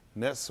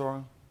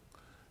Netzar,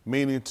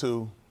 meaning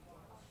to,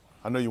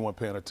 I know you weren't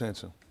paying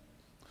attention.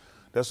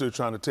 That's what you're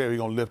trying to tell you. He's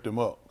going to lift him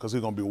up because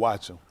he's going to be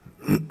watching.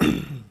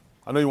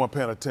 I know you weren't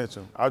paying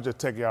attention. I'll just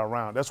take y'all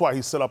around. That's why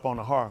he set up on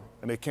the harp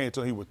and they came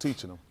to him, he was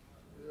teaching them.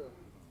 Yeah.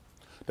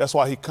 That's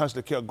why he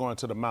constantly kept going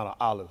to the Mount of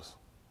Olives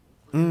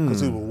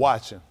because he was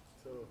watching.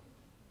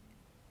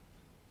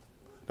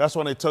 That's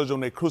when they told you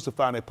when they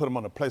crucified and they put him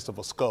on the place of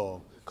a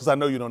skull because I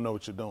know you don't know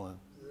what you're doing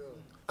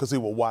because he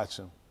was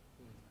watching.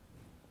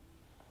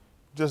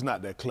 Just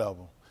not that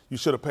clever. You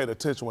should have paid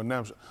attention when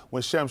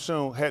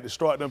Shamshun had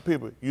destroyed them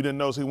people. You didn't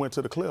notice he went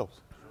to the cliffs.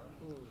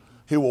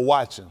 He was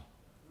watching.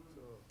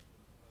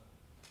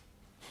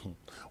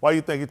 Why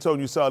you think he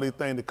told you saw these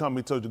things to come?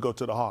 He told you to go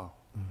to the harm.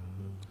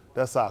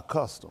 That's our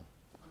custom.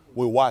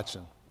 We're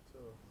watching.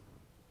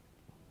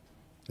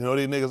 You know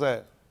where these niggas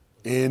at?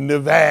 In the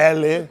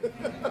valley.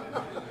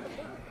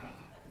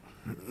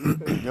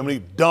 Them these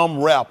dumb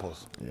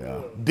rappers.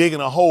 Yeah. Digging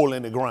a hole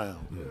in the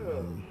ground.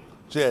 Yeah.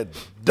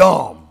 Just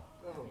dumb.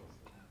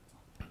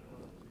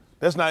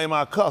 That's not even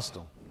our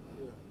custom.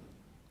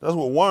 That's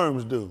what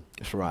worms do.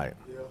 That's right.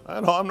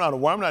 I'm not a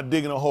worm. I'm not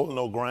digging a hole in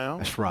no ground.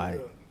 That's right.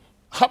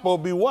 I'm supposed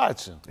to be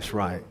watching. That's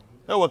right.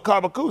 That's what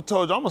Chabaquk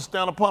told you. I'm going to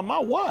stand upon my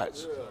watch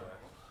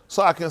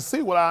so I can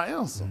see what I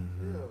answer.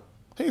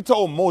 He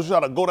told Moses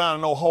to go down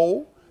in no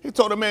hole. He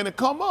told the man to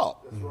come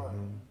up. That's right.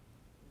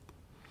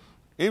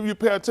 If you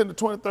pay attention to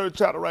the 23rd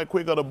chapter right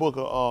quick of the book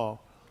of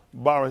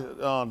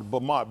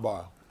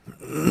Bamadbar,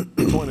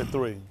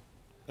 23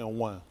 and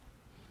 1.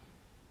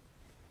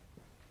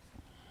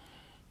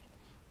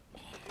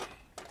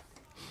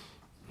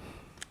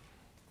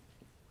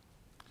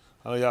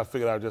 I know y'all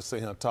figured I was just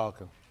sitting here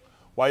talking.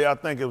 Why y'all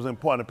think it was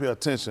important to pay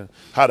attention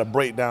how the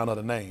breakdown of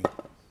the name?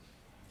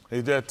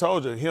 He just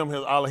told you, him,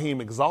 his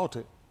Elohim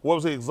exalted. What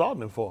was he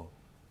exalting him for?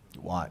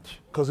 Watch.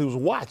 Because he was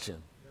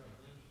watching.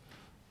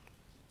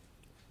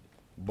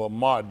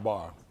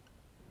 Bamadbar.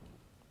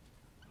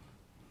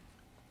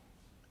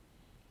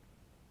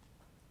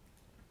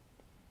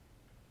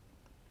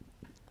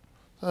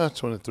 That's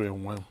 23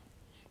 and 1.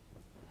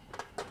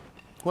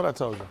 What I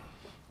told you?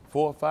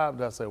 4 or 5?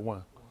 Did I say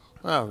 1?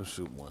 I'll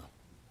shoot 1.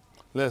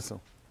 Listen.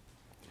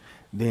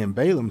 Then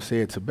Balaam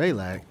said to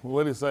Balak,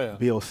 what did he say?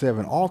 Build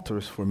 7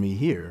 altars for me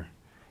here,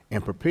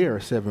 and prepare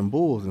 7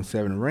 bulls and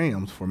 7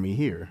 rams for me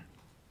here.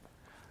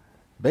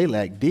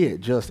 Balak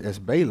did just as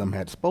Balaam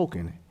had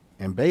spoken,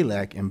 and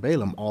Balak and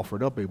Balaam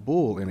offered up a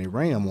bull and a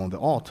ram on the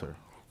altar.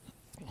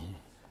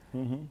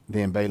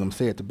 Then Balaam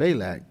said to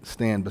Balak,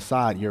 stand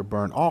beside your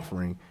burnt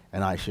offering,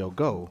 and I shall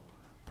go.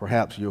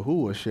 Perhaps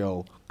Yahuwah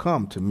shall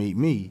come to meet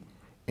me,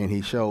 and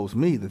he shows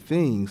me the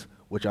things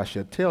which I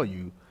shall tell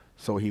you.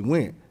 So he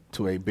went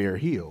to a bare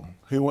hill.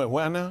 He went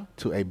where now?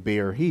 To a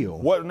bare hill.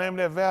 What the name of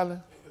that valley?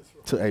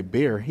 To a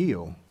bare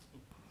hill.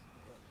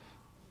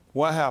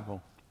 What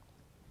happened?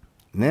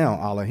 Now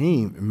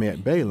Elohim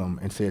met Balaam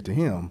and said to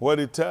him, What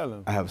did he tell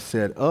him? I have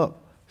set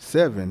up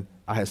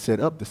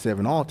the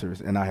 7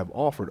 altars, and I have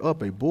offered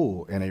up a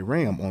bull and a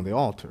ram on the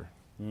altar.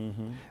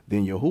 Then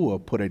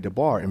Yahuwah put a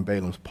debar in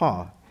Balaam's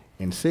paw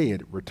and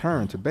said,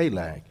 Return to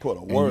Balak. Put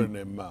a word in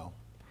their mouth.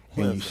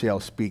 And you shall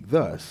speak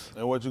thus.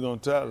 And what you going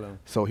to tell him?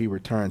 So he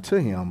returned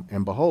to him,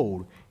 and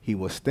behold, he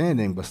was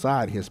standing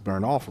beside his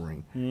burnt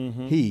offering,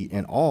 he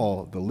and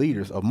all the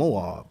leaders of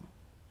Moab.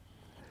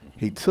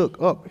 He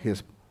took up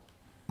his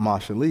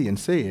mashali and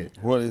said,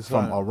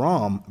 From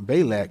Aram,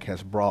 Balak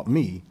has brought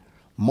me,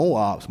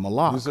 Moab's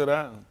Malak. You said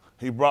that?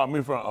 He brought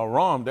me from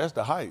Aram, that's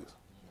the heights.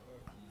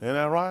 Isn't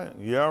that right?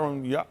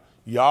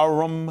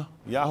 Yahuwah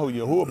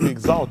be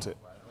exalted.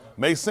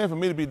 Makes sense for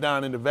me to be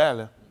down in the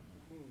valley.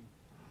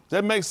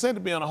 That makes sense to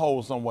be on a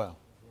hole somewhere.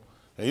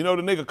 And you know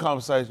the nigga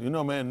conversation, you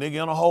know, man,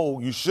 nigga on a hole,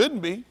 you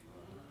shouldn't be.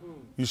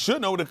 You should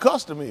know what the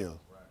custom is.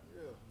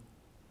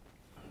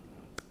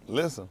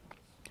 Listen.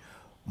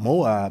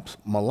 Moab's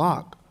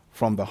Malak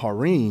from the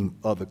harem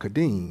of the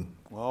Kadim.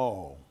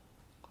 Oh.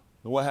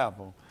 What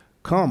happened?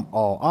 Come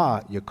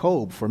Auryah,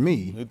 Jacob, for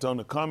me. He told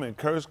him to come and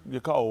curse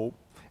Jacob.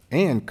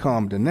 And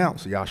come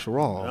denounce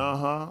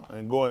Yasharal.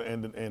 And go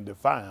and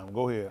defy him.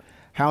 Go ahead.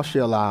 How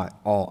shall I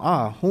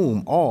Auryah,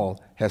 whom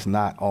all has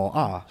not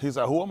Auryah? He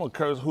said, who I'm going to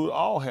curse, who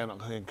all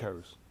hadn't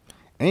cursed?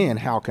 And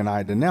how can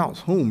I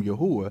denounce whom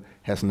Yahuwah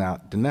has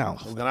not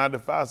denounced? Can I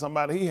defy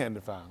somebody he hadn't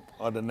defied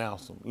or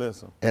denounce him?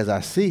 Listen. As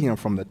I see him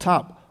from the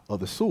top of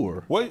the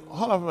sewer. Wait,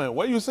 hold on a minute.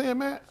 What you saying,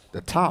 Matt?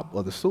 The top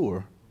of the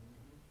sewer.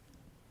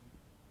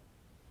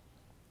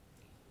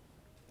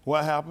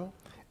 What happened?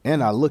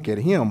 And I look at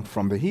him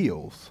from the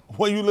hills.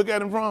 Where you look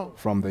at him from?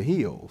 From the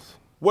hills.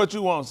 What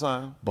you want,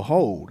 son?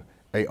 Behold,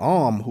 a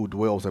who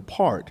dwells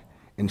apart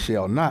and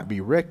shall not be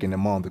reckoned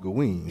among the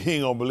Goyim. He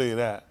ain't gonna believe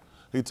that.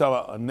 He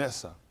talking about a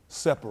nasiy,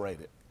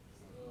 separated.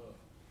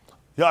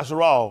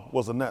 Yasharal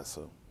was a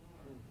nasiy.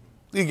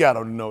 You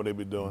gotta know what they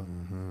be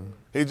doing.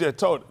 He just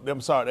told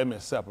them, sorry, they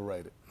meant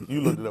separated.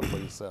 You looked it up for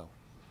yourself.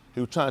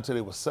 He was trying to tell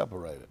they were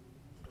separated.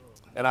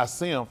 And I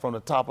see him from the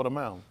top of the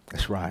mountain.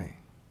 That's right.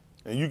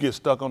 And you get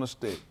stuck on a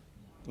stick.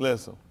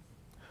 Listen.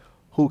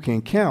 Who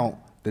can count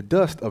the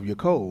dust of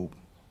Jacob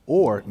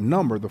or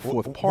number the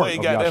fourth part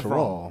of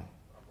Yasharal?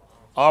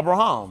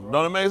 Abraham.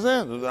 Don't it make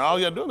sense? All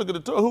you got to do is look at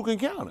the Torah. Who can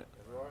count it?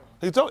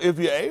 He told if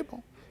you're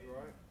able.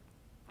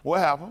 What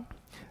happened?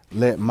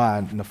 Let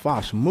my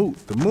nafash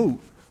moot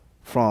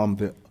from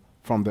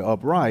the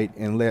upright,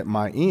 and let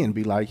my end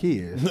be like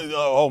his.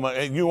 Oh my!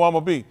 And you want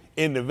to be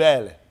in the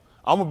valley.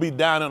 I'm gonna be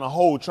down in a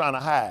hole trying to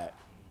hide.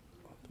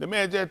 The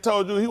man just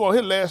told you he want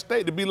his last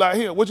state to be like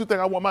him. What you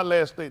think I want my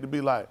last state to be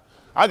like?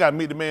 I got to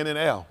meet the man in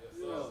the L.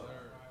 Yes,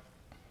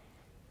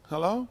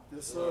 hello?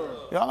 Yes, sir.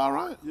 Y'all all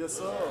right? Yes,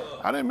 sir.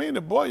 I didn't mean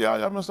to bore y'all.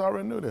 Y'all must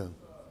already knew this.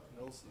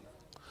 No, sir.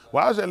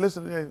 Well, I was just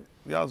listening to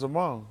y'all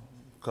tomorrow.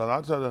 Because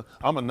I tell you,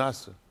 I'm a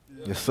nasiy.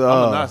 Yes, sir.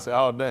 I'm a nasiy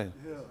all day.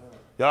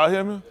 Y'all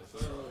hear me?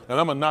 Yes, and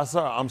I'm a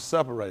nasiy. I'm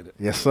separated.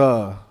 Yes,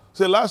 sir.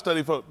 See, a lot of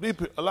study folks,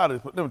 a lot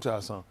of, let me tell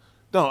you something.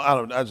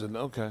 I just,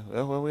 okay,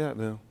 that's where we at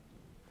then.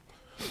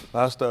 A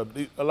lot of stuff,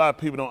 a lot of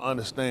people don't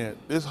understand.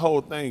 This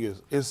whole thing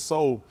it's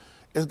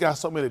got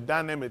so many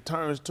dynamic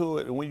turns to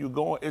it, and when you're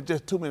going, it's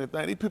just too many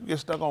things. These people get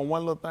stuck on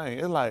one little thing.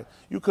 It's like,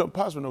 you couldn't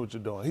possibly know what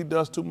you're doing. He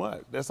does too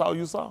much. That's all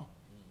you saw.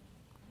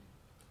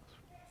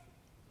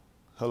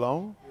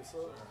 Hello? Yes, sir.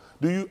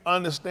 Do you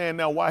understand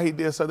now why he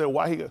did something?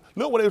 Why he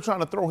look where they were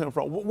trying to throw him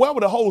from. Where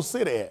would the whole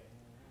city at?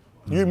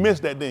 You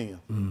missed that, didn't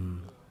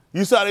you?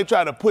 You saw they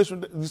tried to push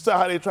him. You saw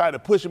how they tried to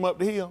push him up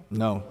the hill?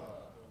 No.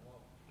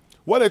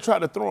 Where they tried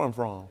to throw him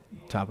from?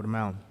 Top of the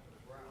mountain.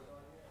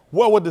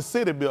 What was the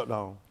city built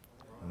on?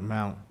 The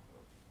mountain.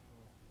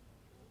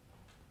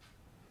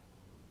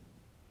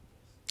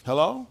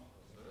 Hello?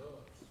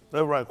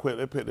 Let's right quick.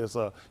 Let's pick this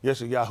up.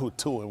 Yahoo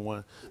 2 in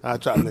 1. I'll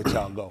try to let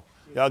y'all go.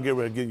 Y'all get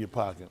ready to get in your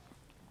pocket.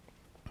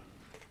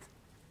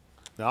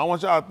 Now, I don't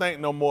want y'all to think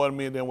no more of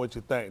me than what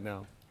you think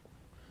now.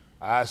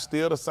 I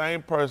still the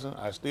same person.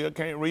 I still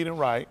can't read and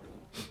write.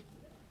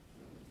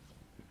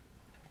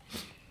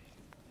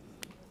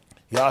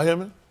 Y'all hear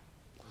me?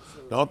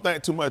 Don't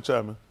think too much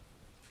of me.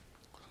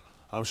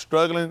 I'm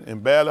struggling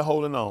and barely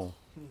holding on.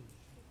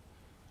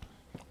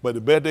 But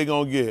the best they're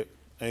going to get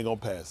ain't going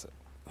to pass it.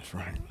 That's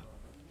right.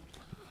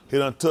 He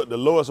done took the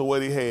lowest of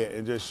what he had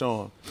and just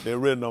show them they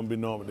really don't be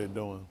knowing what they're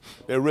doing.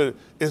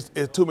 It's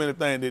too many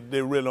things that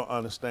they really don't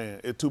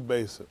understand. It's too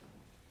basic.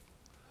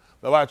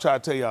 That's why I try to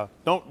tell y'all,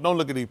 don't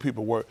look at these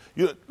people work.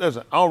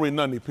 Listen, I don't read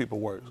none of these people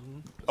work.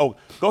 Oh,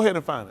 go ahead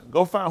and find it.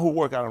 Go find who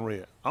work I done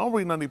read. I don't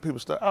read none of these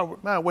people's stuff.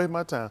 I waste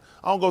my time.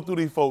 I don't go through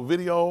these folk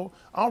videos.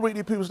 I don't read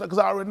these people's stuff because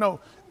I already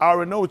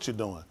know what you're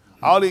doing.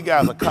 All these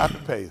guys are copy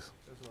paste.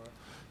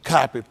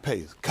 Copy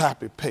paste,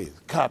 copy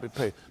paste, copy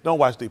paste. Don't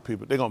watch these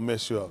people. They're going to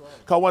mess you up.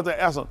 Because once they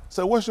ask them,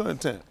 say, what's your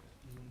intent?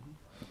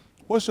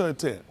 What's your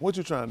intent? What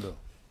you trying to do?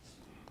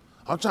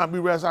 I'm trying to be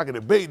rest so I can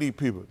debate these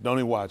people. Don't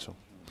even watch them.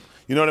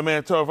 You know what the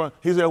man told from?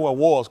 He said where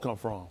wars come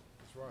from.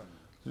 That's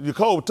right.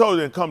 Jacob told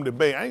you to come to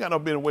debate. I ain't got no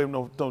business away with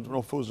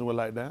no fools and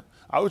like that.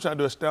 All we trying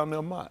to do is stand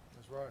there mud.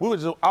 That's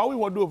right. All we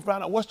want to do is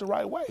find out what's the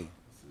right way.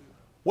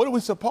 What are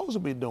we supposed to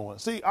be doing?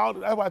 See,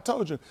 that's why I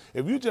told you,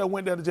 if you just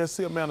went there to just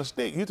see a man on a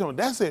stick, you told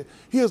me, that's it.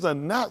 He's a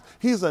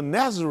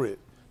Nazareth.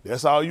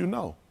 That's all you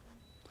know.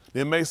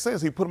 It makes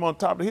sense. He put him on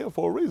top of the hill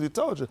for a reason. He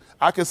told you,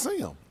 I can see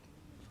him.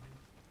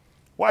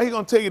 Why he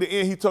going to tell you the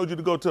end he told you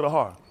to go to the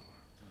heart?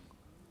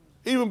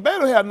 Even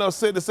better had enough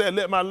said to say,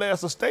 let my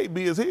last estate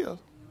be as his.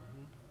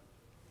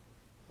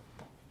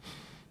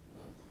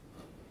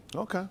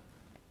 Okay.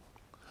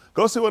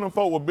 Go see where them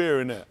folk were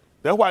burying at.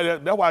 That's why I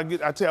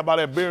tell you about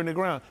that burying in the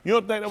ground. You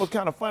don't think that was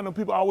kind of funny when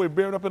people always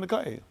buried up in the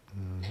cave?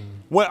 Mm-hmm.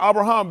 When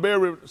Abraham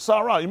buried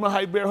Sarah, you remember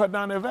how he buried her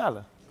down that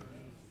valley?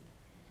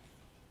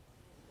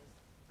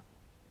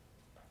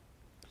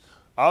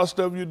 All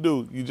stuff you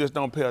do, you just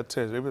don't pay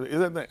attention.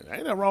 Ain't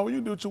nothing wrong with you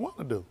do what you want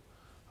to do.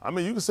 I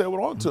mean, you can say what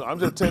you want to. I'm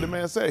just telling the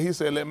man said. He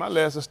said, let my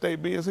last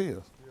estate be as his.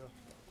 Yeah.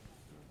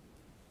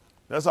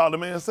 That's all the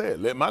man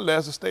said. Let my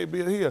last estate be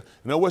as his. You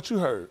know what you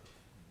heard?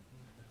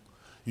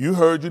 You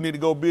heard you need to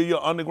go build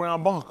your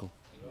underground bunker.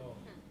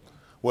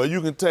 Well,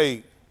 you can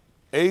take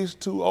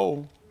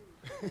H2O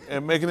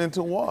and make it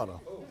into water.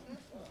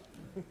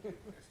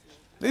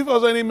 These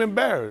folks ain't even been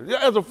buried.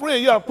 As a friend,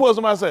 you got to pull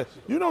somebody and say,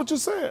 you know what you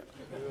said?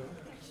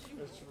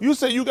 You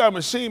said you got a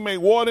machine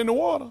make water in the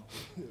water.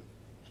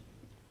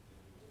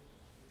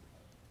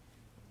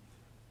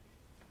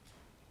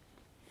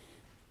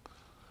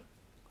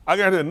 I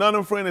got here, none of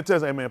them friends that tell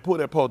us, hey man, pull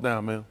that post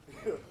down, man.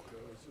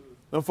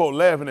 Them folk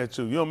laughing at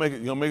you. You don't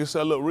make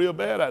yourself look real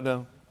bad out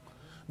there.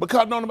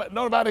 Because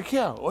nobody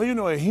care. Well, you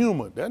know, a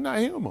human. That's not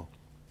human.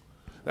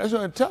 That's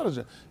your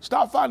intelligence.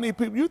 Stop fighting these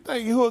people. You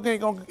think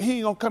Yahuwah he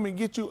ain't gonna come and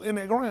get you in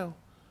that ground.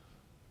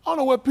 I don't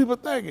know what people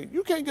thinking.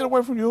 You can't get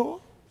away from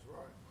Yahuwah.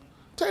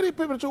 Tell these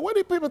people the truth. What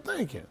are these people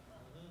thinking?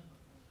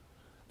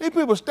 These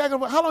people stacking.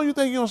 How long you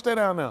think you gonna stay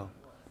down there?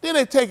 Then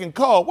they taking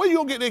calls. Where you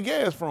gonna get their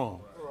gas from?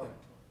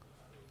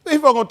 These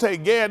folks gonna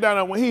take gas down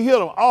there. When he hit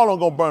them, all of them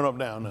gonna burn up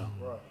down there.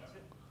 Right.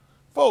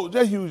 Folks,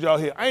 just use y'all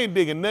here. I ain't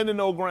digging nothing in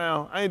no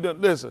ground. I ain't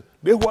doing. Listen,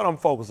 this is what I'm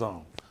focused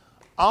on.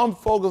 I'm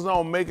focused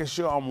on making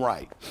sure I'm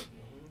right.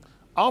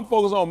 I'm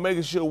focused on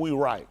making sure we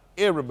right.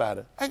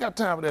 Everybody. I ain't got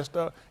time for that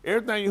stuff.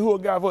 Everything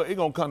Yahuwah got for it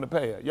gonna come to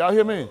pass. Y'all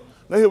hear me?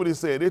 Let's hear what he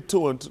said. This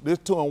two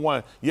and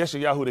one.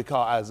 Yeshayahu they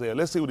call Isaiah.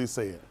 Let's see what he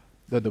said.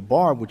 The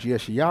debar which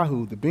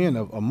Yeshayahu, the ben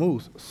of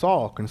Amos,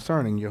 saw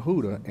concerning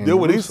Yehuda and Jerusalem.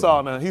 What he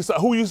saw now. He saw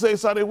who you say he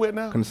saw that with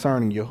now?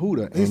 Concerning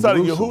Yehuda and he saw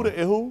Jerusalem. Yehuda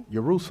and who?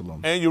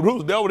 Jerusalem. And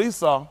Jerusalem. That's what he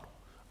saw.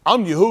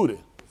 I'm Yehuda.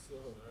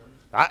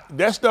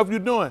 That stuff you're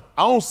doing,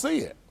 I don't see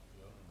it.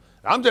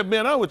 I'm just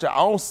being honest with you. I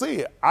don't see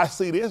it. I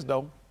see this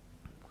though.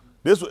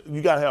 This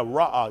you gotta have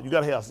raw. You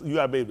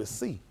gotta be able to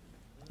see.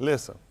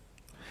 Listen.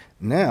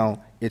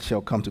 Now it shall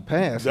come to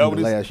pass in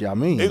the last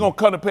Yamin. It's gonna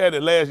come to pass the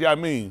last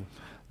Yamin.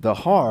 The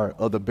heart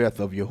of the Beth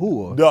of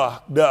Yahuwah.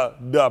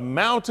 The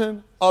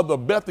mountain of the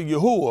Beth of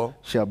Yahuwah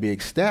shall be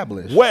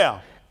established.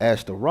 Where?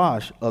 As the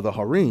Rosh of the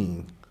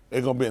Harim.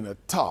 It's gonna be in the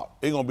top.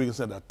 It's gonna be in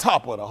the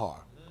top of the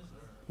heart.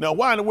 Now,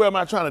 why in the world am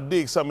I trying to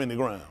dig something in the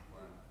ground?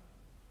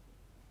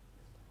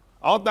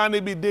 I don't think I need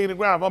to be digging the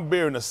ground if I'm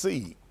burying a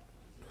seed.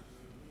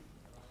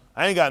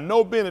 I ain't got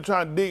no business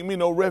trying to dig me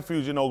no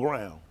refuge in no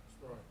ground.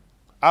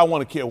 I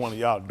want to kill one of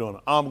y'all doing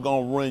it. I'm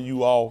going to run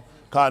you all.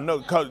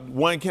 Cause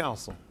one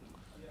council.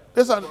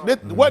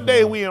 What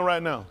day are we in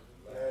right now?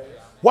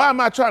 Why am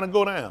I trying to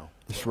go down?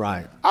 That's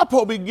right. I'm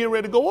supposed to be getting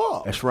ready to go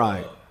up. That's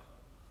right.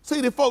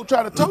 See, the folk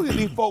try to tell you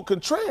these folk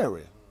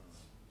contrary.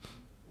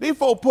 These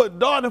folk put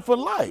dark for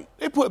light.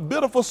 They put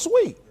bitter for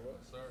sweet.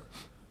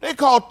 They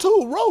call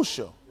two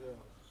Rosha.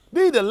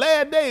 These the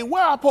last day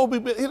where I supposed to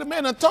be. The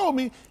man that told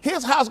me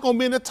his house gonna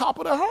be in the top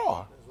of the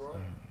heart.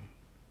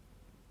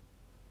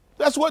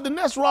 That's what the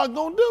next rock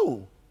gonna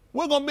do.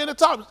 We're gonna be in the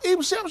top.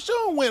 Even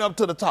Shamshun went up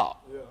to the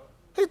top. Yeah.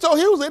 He told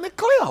he was in the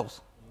cliffs.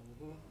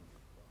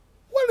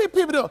 What are these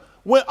people doing?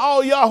 When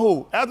all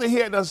Yahoo, after he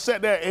had done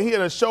sat there and he had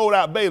done showed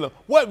out Balaam,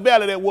 what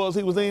valley that was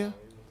he was in?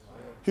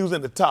 He was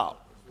in the top.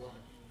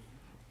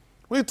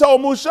 We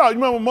told Mushah, you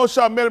remember when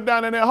Mushah met him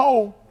down in that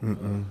hole?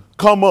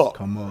 Come up.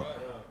 Come up.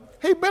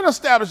 He been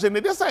establishing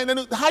it. This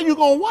ain't how you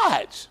gonna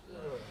watch?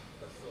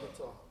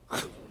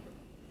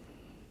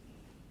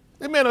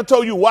 This man done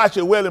told you watch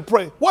it well and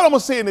pray. What I'm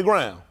gonna see in the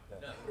ground?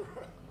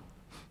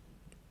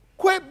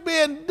 Quit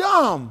being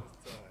dumb.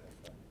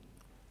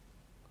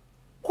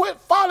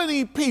 Quit following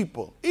these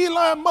people.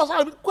 Elon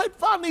Musk, quit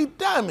following these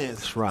dummies.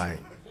 That's right.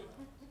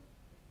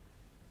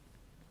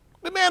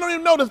 The man don't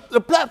even know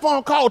the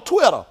platform called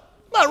Twitter.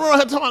 I'm not running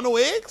here talking about no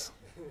X.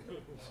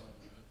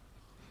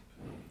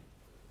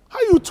 How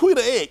you tweet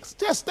an X?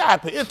 Just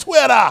stop it. It's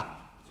Twitter. I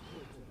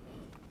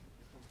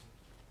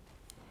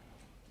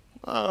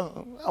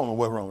don't know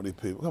what's wrong with these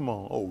people. Come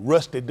on. Oh,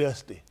 Rusty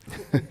Dusty.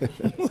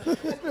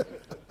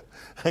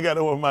 I got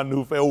over my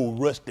new face. Oh,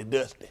 Rusty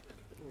Dusty.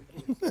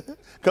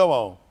 Come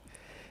on.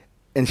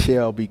 and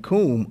shall be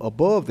combed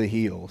above the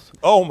hills.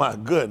 Oh my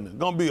goodness,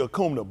 gonna be a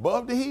combed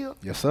above the hill?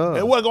 Yes, sir.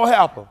 And what gonna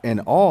happen? And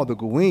all the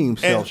goyim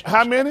shall. And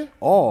how many?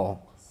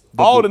 All.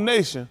 All the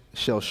nation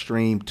shall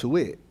stream to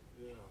it.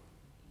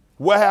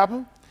 What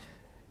happened?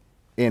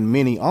 And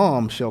many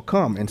arms shall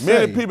come and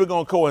say. Many people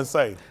gonna go and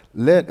say,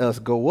 let us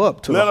go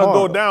up to the heart. Let us go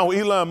heart. down with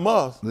Elon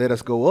Musk. Let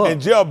us go up.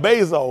 And Jeff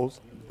Bezos.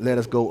 Let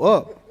us go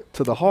up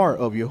to the heart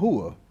of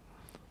Yahuwah,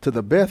 to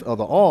the best of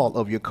the all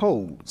of your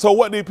code. So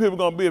what these people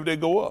gonna be if they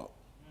go up?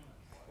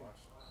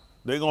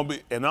 They're gonna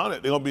be, and on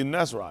it, they're gonna be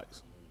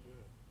Nazarites.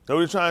 That's what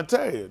they're trying to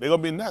tell you. They're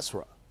gonna be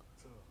Nazareth.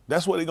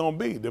 That's what they're gonna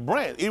be. The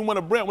branch, even when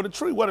a branch with a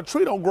tree, well, the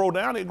tree don't grow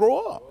down, it grow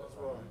up.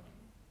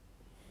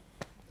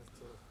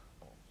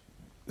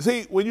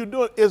 See, when you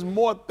do it, it's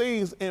more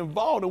things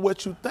involved in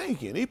what you're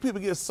thinking. These people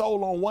get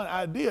sold on one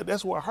idea.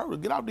 That's what hurt us.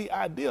 Get out the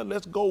idea.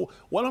 Let's go.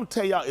 What I'm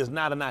telling y'all is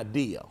not an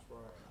idea.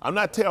 I'm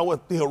not telling you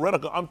what's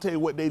theoretical. I'm telling you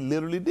what they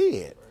literally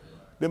did.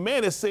 The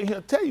man is sitting here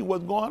telling you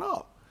what's going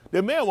on.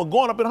 The man was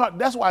going up in the heart.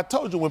 That's why I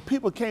told you when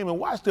people came and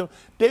watched him,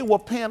 they were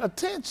paying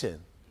attention.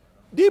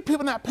 These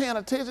people not paying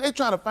attention. They're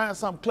trying to find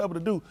something clever to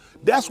do.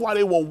 That's why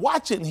they were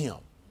watching him,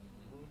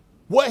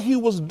 what he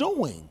was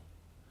doing,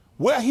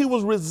 where he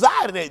was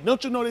residing at.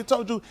 Don't you know they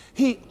told you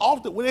he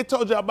often, when they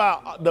told you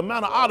about the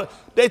Mount of Olives,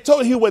 they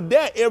told you he was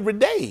there every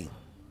day.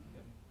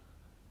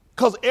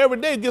 Because every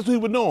day, guess what he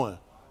was doing?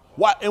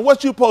 And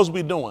what you supposed to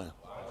be doing?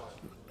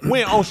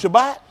 When on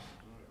Shabbat?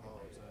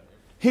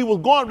 He was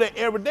going there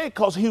every day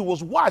because he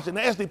was watching.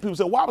 Actually, people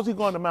said, why was he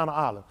going to Mount of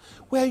Olives?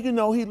 Well, you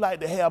know, he liked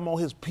to have them on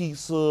his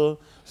pizza,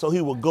 so he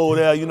would go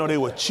there. You know, they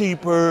were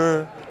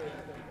cheaper.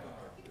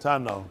 So I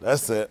know,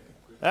 that's it.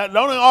 Don't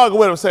even argue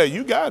with him. Say,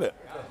 you got it.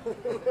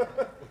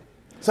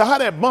 So how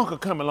that bunker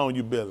come along,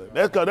 you Billy?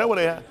 That's what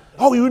they had.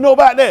 Oh, you know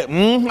about that?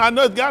 I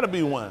know it's got to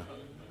be one.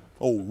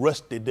 Oh,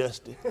 rusty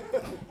dusty.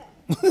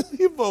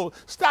 You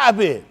folks, stop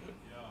it.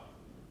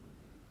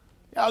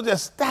 Y'all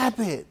just stop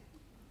it.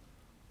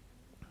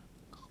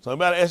 So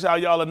anybody ask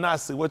y'all a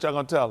nasiy, what y'all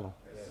gonna tell them?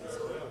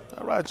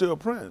 All right, you're a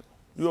prince.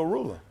 You're a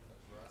ruler.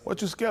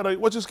 What you scared of?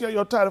 What you scared of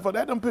your title for?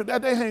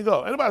 That they hang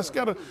up. Anybody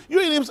scared of? You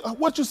ain't even.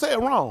 What you said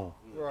wrong.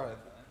 Right.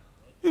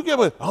 You give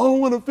it. I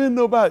don't want to offend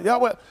nobody. Y'all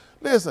what?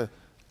 Listen,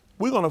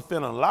 we're gonna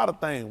offend a lot of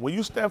things. When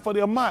you stand for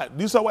the Amat,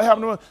 you saw what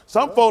happened to him.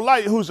 Some folk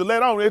like who should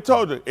let on. They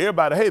told you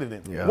everybody hated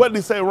him. Yeah. What did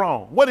he say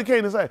wrong? What did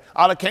Canaan say?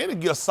 I came to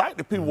give sight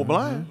to people who were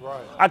blind.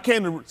 Right. I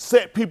came to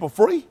set people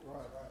free.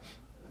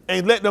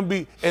 And let them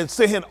be, and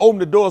sit here and open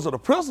the doors of the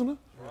prisoner,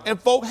 and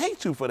folk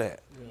hate you for that.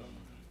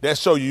 That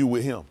show you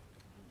with him.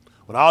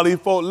 When all these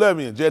folk love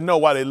you, just know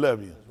why they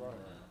love you.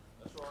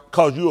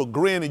 Because you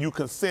agreeing and you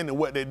consenting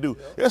what they do.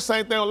 It's the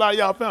same thing with a lot of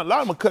y'all family. A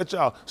lot of them cut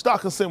y'all.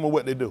 Start consenting with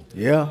what they do.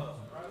 Yeah,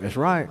 that's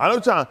right. I know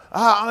trying,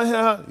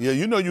 yeah,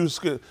 you know you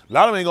scared. A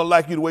lot of them ain't gonna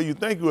like you the way you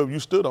think you if you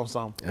stood on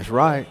something. That's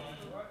right.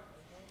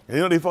 And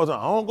you know these folks,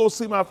 I don't go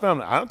see my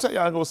family. I don't tell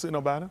y'all I don't go see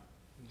nobody.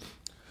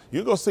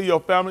 You go see your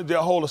family,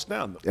 just hold a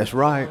standard. That's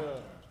right.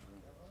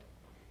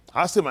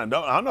 I see my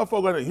dog. I know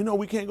folks go there, you know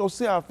we can't go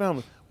see our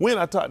family. When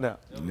I talk that?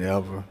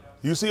 Never.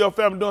 You see your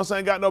family doing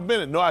something, got no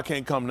business? No, I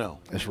can't come now.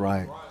 That's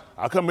right.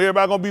 I come here,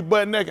 everybody gonna be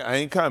butt naked. I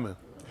ain't coming.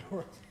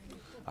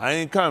 I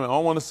ain't coming. I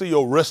don't want to see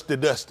your rusty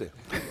dusty.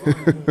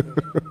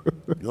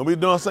 You gonna be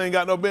doing something,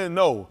 got no business?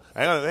 No.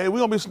 Hey, we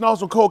gonna be snorting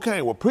some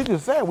cocaine. Well, preacher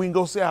said we can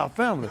go see our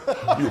family.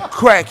 You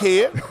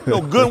crackhead.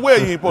 No good and well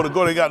you ain't supposed to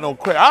go there, got no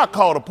crack. I'll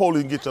call the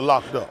police and get you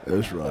locked up.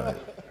 That's right.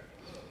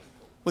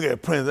 Look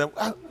at Prince.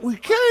 We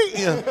can't.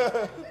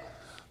 Yeah.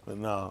 But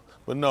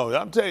no,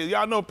 I'm telling you,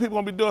 y'all know people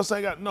gonna be doing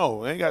something,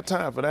 ain't got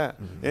time for that.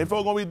 And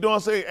folks gonna be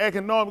doing something,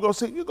 acting normal,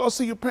 you go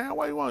see your parents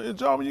while you want your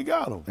job when you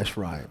got them. That's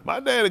right.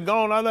 My daddy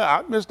gone out there,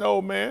 I missed the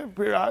old man,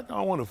 period. I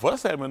don't want to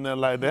fuss at him and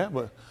nothing like that,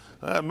 but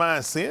I don't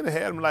mind seeing it,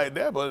 had him like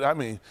that, but I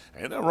mean,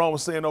 ain't nothing wrong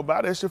with seeing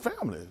nobody, that's your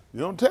family. You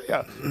don't tell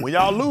y'all. When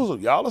y'all lose them,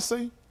 y'all will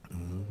see.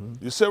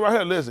 You sit right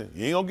here, listen,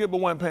 you ain't gonna get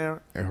but one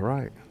parent. That's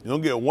right. You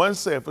don't get one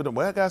set for them.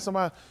 Well, I got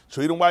somebody,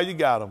 treat them while you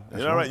got them.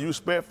 You know right? You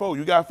respect food.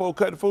 You got food,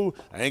 cut the food.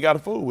 I ain't got the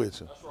food with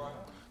you. That's right.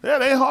 Yeah,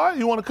 it ain't hard.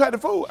 You want to cut the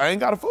food. I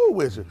ain't got the food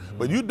with you.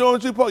 But you doing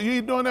what you supposed. You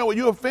ain't doing that when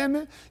you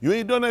offended. You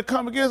ain't doing that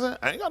come against it.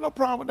 I ain't got no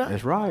problem with that.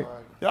 That's right.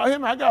 Y'all hear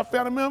me? I got a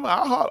family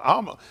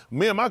member.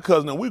 Me and my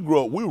cousin, we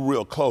grew up, we were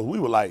real close. We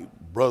were like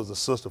brothers and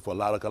sisters for a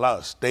lot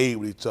of stayed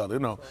with each other. You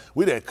know,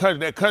 we that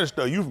country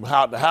stuff, you from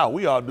house to house,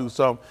 we all do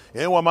something.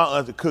 And when my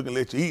auntie cook and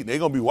let you eat, they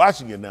gonna be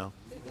watching you now.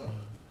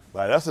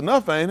 Like, that's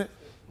enough, ain't it?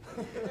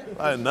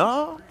 Like,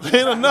 no,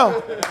 ain't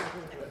enough.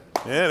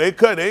 Yeah, they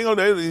cut,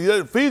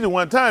 they feed you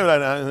one time like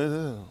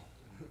that.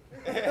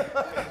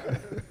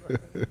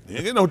 You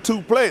ain't get no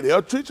two plate.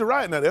 They'll treat you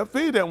right now. They'll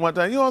feed that one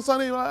time. You want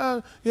something?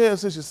 Like, yeah,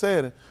 since you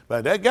said it.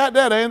 But that got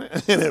that, ain't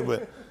it?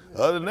 But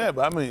other than that,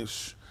 but I mean,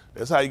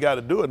 that's how you got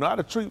to do it. Know how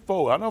to treat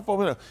folks. I know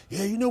folks,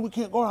 yeah, you know we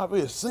can't go out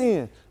here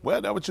sin.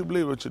 Well, that's what you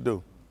believe what you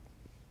do.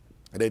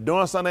 If they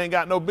doing something they ain't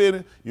got no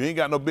business, you ain't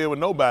got no business with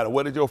nobody.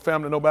 What is your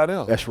family, nobody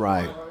else? That's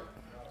right.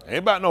 Ain't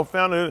about no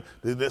family.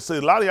 See,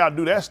 a lot of y'all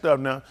do that stuff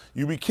now.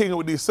 You be kicking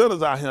with these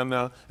sinners out here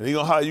now, and you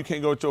gonna holler you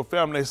can't go with your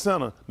family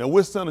sinner. Now,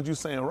 which sinners you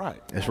saying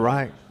right? That's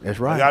right. That's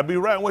right. You gotta be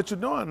right in what you're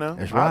doing now.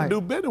 That's right. I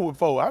do business with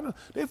folks.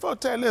 They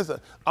folks tell you,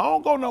 listen, I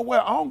don't go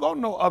nowhere. I don't go to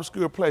no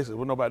obscure places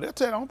with nobody. They'll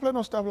tell you I don't play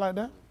no stuff like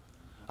that.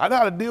 I know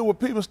how to deal with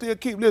people, still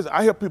keep listening.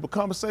 I hear people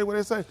come and say what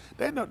they say.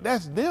 They know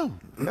that's them.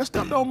 That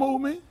stuff don't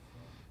move me.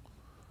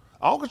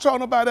 I don't control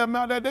nobody that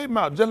mouth that they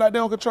mouth, just like they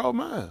don't control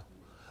mine.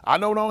 I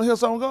know when I don't hear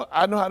something go,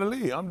 I know how to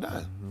leave. I'm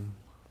done.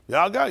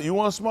 Y'all got it. You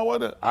want to smoke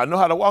with it? I know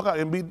how to walk out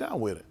and be done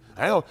with it.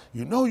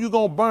 You know you're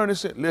going to burn this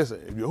shit. Listen,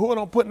 if Yahuwah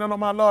don't put nothing on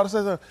my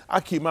Lord, I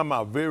keep my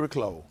mouth very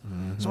closed.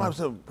 Somebody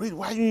said, preach,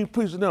 why you ain't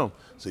preach to them?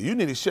 So you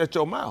need to shut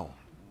your mouth.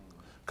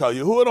 Because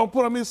Yahuwah don't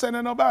put on me to say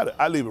nothing about it.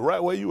 I leave it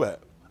right where you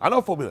at. I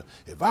know folks be like,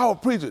 if I were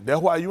preaching,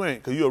 that's why you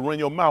ain't, because you'll run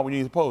your mouth when you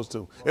ain't supposed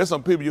to. There's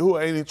some people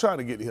Yahuwah ain't even trying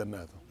to get to hear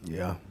nothing.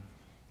 Yeah.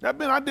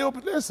 I deal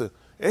with, listen,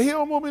 and he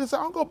don't want me to say,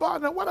 I don't go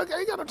bother that. What I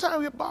ain't got no time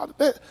to get bothered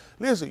that.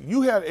 Listen,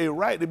 you have a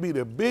right to be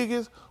the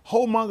biggest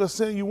whoremonger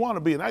sin you want to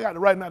be, and I got the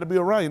right not to be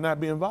around you,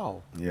 not be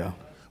involved. Yeah.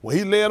 When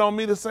he laid on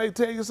me to say,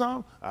 tell you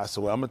something, I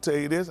said, well, I'm going to tell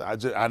you this.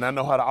 And I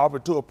know how to offer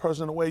it to a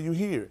person the way you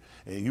hear it.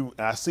 And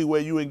I see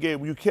where you engage,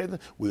 when you catch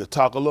it, we'll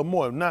talk a little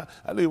more. If not,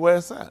 I leave where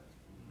it's at.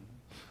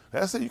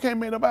 That's it. You can't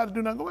make nobody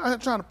do nothing. Go out here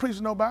trying to preach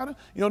to nobody.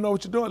 You don't know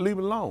what you're doing, leave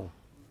it alone.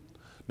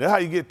 That's how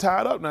you get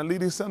tied up. Now leave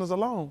these sinners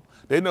alone.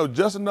 They know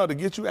just enough to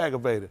get you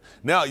aggravated.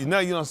 Now you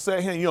done sat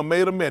here and you done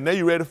made a man. Now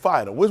you ready to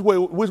fight them. Which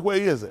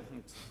way is it?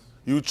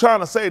 You trying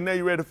to say now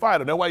you ready to fight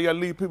them. That's why you got to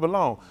leave people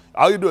alone.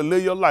 All you do is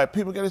live your life.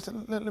 People get to say,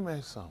 let me ask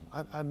you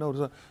something. I know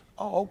this.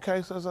 Oh,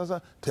 okay.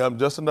 So. Tell them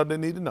just enough they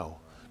need to know.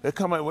 They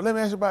come out, well, let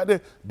me ask you about this.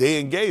 They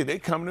engage. They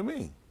come to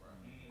me.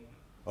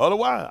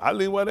 Otherwise, I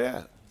leave where they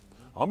at.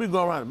 I don't be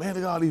going around, man, they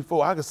got all these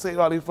folks. I can say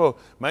all these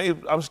folks.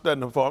 Man, I'm studying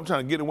them folks. I'm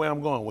trying to get the way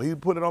I'm going. When he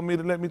put it on me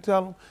to let me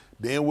tell them,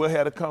 then we'll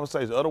have a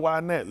conversation. Otherwise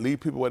than that, leave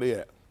people where they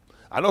at.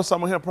 I know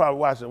some of them probably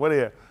watching. Where they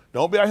at?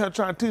 Don't be out here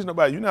trying to teach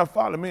nobody. You not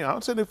following me. I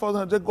don't say these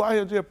folks, just go out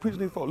here and just preach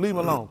these folks. Leave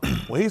them alone.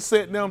 When he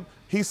sent them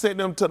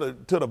to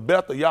the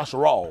Beth of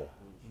Yasharal.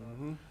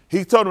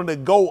 He told them to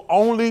go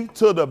only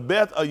to the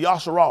Beth of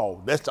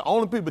Yasharal. That's the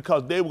only people,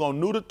 because they were going to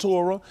know the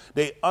Torah.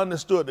 They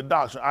understood the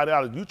doctrine,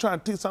 ideology. You trying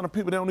to teach some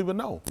people they don't even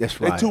know.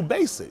 That's right. They're too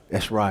basic.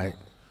 That's right.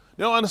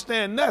 They don't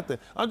understand nothing.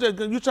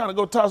 You trying to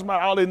go talk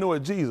about all they know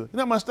is Jesus. You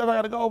know how much stuff I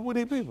got to go over with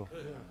these people?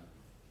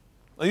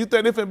 And you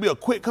think this finna be a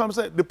quick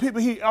conversation? The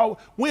people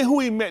who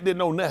he met didn't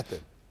know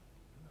nothing.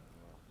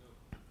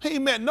 He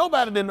ain't met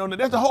nobody that didn't know nothing.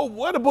 That's the whole,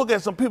 where the book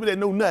had some people that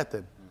knew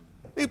nothing.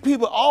 These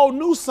people all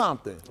knew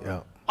something.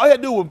 Yeah. All you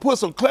had to do was put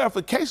some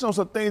clarification on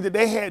some things that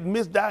they had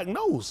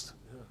misdiagnosed.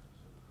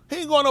 He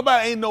ain't going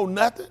nobody ain't know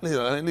nothing.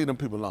 I ain't leave them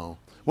people alone.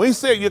 When he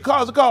said, your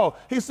car's a call,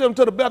 he sent them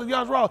to the Beth of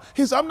Yasharal.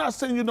 He said, I'm not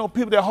saying you know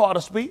people that hard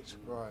of speech.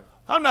 Right.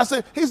 I'm not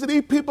saying, he said,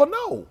 these people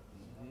know.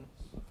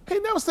 He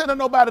never said that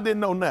nobody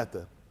didn't know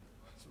nothing.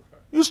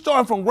 You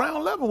starting from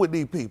ground level with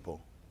these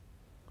people.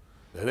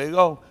 There they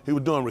go. He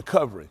was doing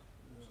recovery.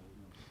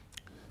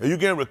 If you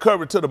getting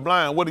recovery to the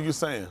blind, what are you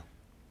saying?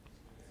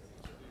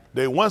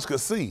 They once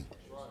could see.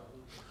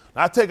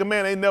 I take a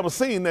man ain't never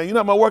seen that. You know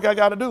how much work I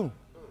got to do?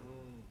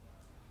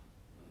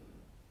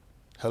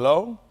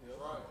 Hello?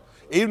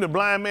 Even the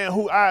blind man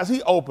whose eyes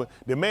he opened,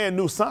 the man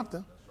knew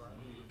something.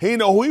 He didn't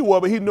know who he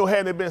was, but he knew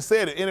hadn't it been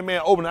said that any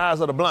man opened the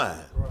eyes of the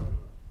blind.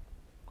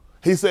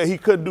 He said he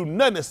couldn't do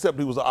nothing except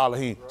he was an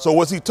Elohim. So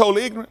was he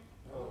totally ignorant?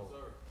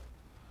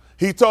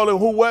 He told him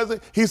who was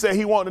it? He said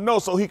he wanted to know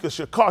so he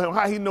could call him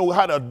how he knew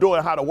how to adore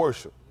and how to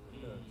worship.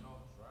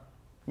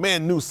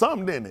 Man knew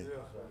something, didn't he?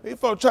 These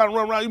folks trying to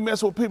run around, you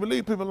mess with people,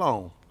 leave people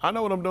alone. I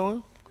know what I'm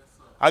doing.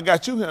 I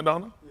got you here,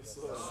 don't I?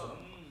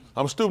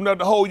 I'm stupid enough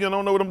to hold you and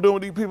don't know what I'm doing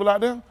with these people out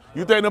there?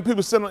 You think them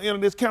people sitting on the end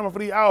of this camera for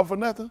these hours for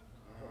nothing?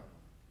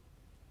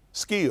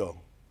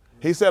 Skill.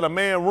 He said a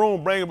man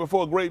room bring him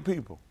before great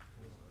people.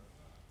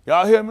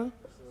 Y'all hear me?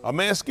 A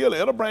man skill,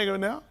 it'll bring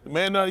him now. The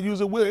man not use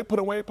it will, it put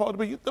him where it's supposed to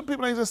be. Them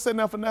people ain't just sitting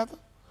there for nothing.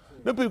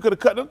 Them people could have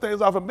cut them things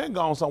off and been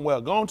gone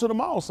somewhere, gone to the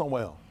mall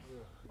somewhere.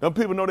 Them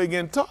people know they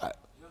getting taught.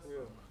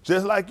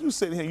 Just like you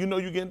sitting here, you know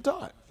you're getting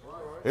taught.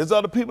 There's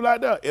other people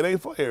out there. It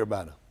ain't for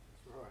everybody.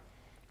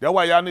 That's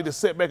why y'all need to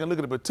sit back and look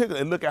at the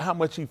particular and look at how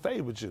much he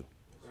favored you.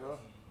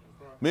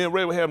 Me and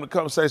Ray were having a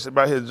conversation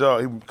about his job.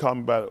 He was calling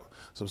me about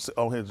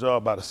on his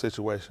job about a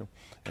situation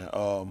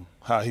and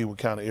how he would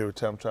kind of every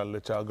time try to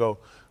let y'all go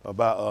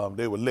about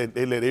they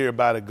let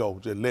everybody go,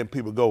 just letting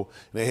people go.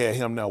 And they had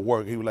him now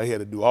work. He was like he had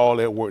to do all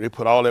that work. They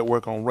put all that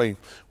work on Ray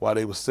while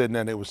they was sitting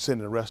there. And they was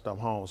sending the rest of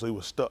them home. So he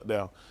was stuck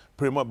down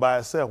pretty much by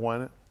himself,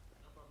 wasn't it?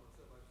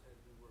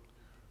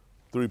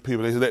 3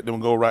 people, they let them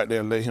go right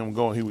there and let him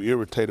go, and he was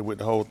irritated with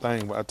the whole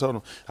thing. But I told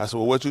him, I said,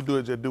 well, what you do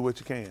is just do what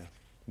you can.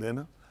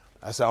 Then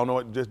I said, I don't know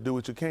what, just do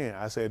what you can.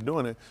 I said,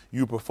 doing it,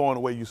 you perform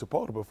the way you're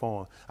supposed to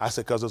perform. I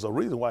said, because there's a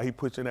reason why he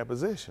put you in that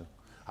position.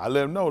 I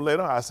let him know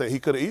later on. I said, he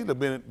could have either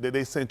been that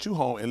they sent you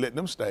home and let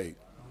them stay.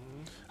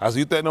 I said,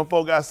 you think them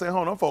folk got sent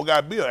home? Them folk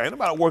got billed. Ain't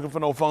nobody working for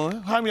no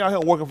fun. How many out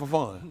here working for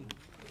fun?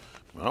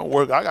 I don't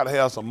work. I got to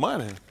have some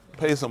money.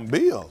 pay some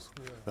bills.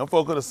 Them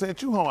folks could have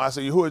sent you home. I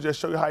said, Yahuwah just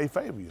show you how he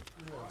favor you.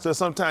 So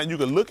sometimes you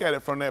can look at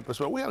it from that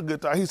perspective. We had a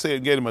good time. He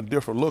said, gave him a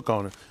different look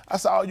on it. I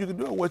said, all you can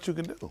do is what you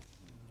can do.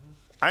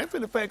 I ain't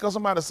finna fake because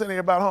somebody sending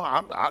everybody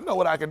home. I know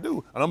what I can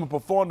do, and I'm gonna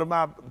perform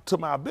to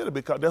my ability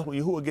because that's what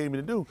Yahuwah gave me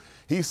to do.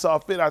 He saw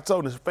fit. I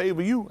told him to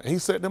favor you, and he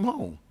sent them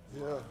home.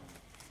 Yeah.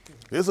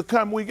 It's a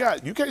coming we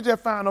got. You can't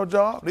just find no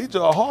job. These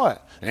jobs are hard.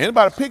 Ain't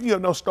anybody picking you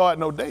up no start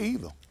no day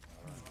either.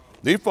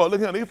 These folks,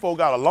 look at these folks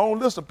got a long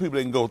list of people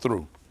they can go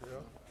through.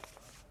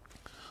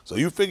 So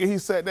you figure he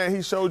sat there,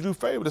 he showed you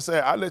favor to say,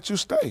 I let you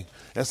stay.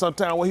 And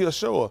sometimes when he'll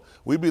show us,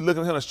 we be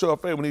looking at him to show us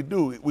favor. When he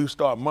do, we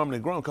start mumbling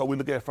and grumbling because we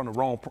look at it from the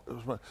wrong.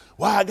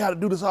 Why I got to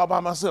do this all by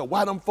myself?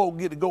 Why them folk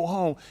get to go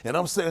home and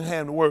I'm sitting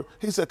having to work?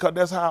 He said, because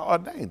that's how I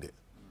ordained it.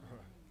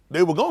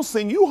 They were going to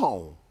send you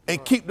home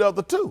and keep the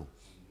other two.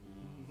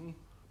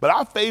 But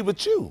I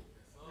favored you.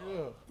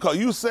 Because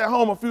you sat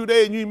home a few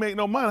days and you ain't make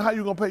no money. How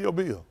you going to pay your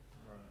bill?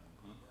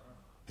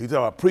 He talking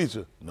about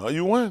preacher. No,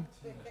 you weren't.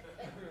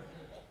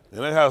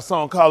 And they have a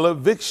song called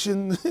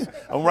Eviction.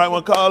 I'm writing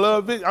one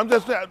called Eviction. I'm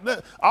just saying,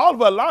 all of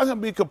us, a lot of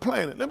them be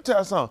complaining. Let me tell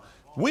you something.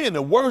 We in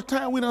the worst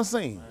time we done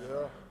seen.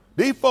 Yeah.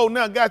 These folks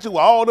now got you with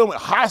all them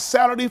high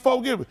salary these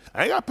folks give me.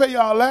 I ain't got to pay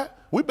y'all that.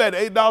 We bet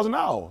 $8 an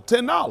hour,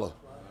 $10.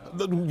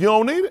 You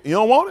don't need it? You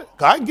don't want it?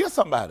 Because I can get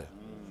somebody.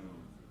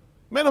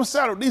 Man, these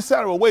salaries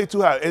are way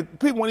too high. And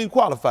people weren't even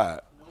qualified.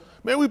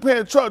 Man, we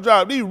paying truck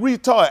drivers. These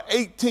retard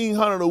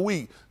 $1,800 a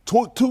week.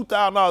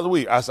 $2,000 a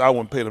week. I said, I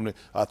wouldn't pay them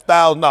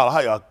 $1,000.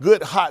 How a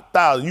good hot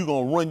 $1,000, you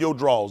gonna run your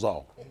drawers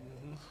off.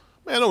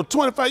 Man, over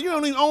 25, you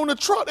don't even own the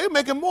truck. They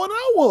making more than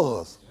I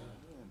was.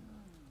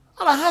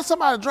 I don't know how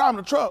somebody driving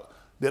the truck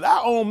that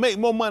I own make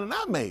more money than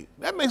I make.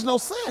 That makes no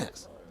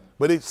sense.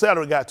 But the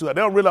salary got too high.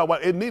 They don't realize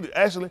what it needed.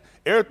 Actually,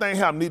 everything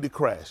have need to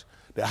crash.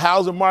 The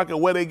housing market,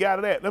 where they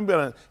got it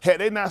at, had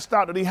they not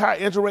stopped at these high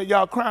interest rate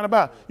y'all crying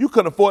about, you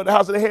couldn't afford the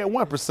house if they had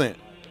 1%.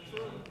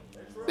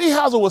 These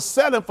houses was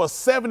selling for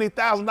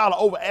 $70,000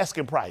 over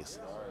asking price.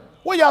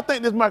 Where y'all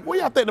think the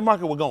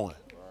market was going?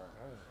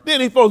 Then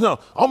these folks know,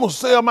 I'm gonna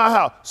sell my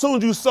house. As soon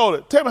as you sold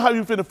it, tell me how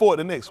you finna afford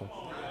the next one.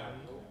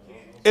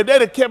 If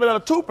they'd have kept it at a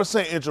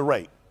 2% interest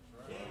rate,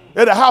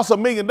 if the house $1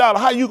 million,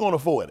 how you gonna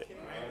afford it?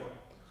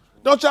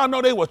 Don't y'all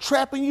know they were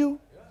trapping you?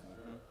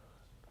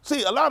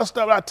 See, a lot of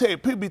stuff I tell you,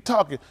 people be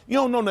talking, you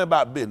don't know nothing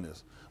about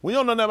business. When you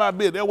don't know nothing about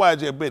business, that's why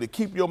it's just better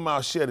keep your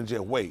mouth shut and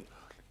just wait.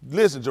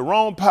 Listen,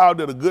 Jerome Powell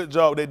did a good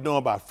job they're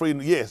doing by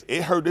freedom. Yes,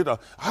 it hurt it.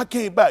 I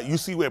came back. You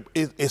see where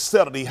it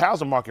settled the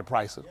housing market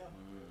prices.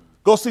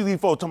 Go see these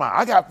folks talking about,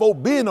 I got folks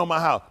bidding on my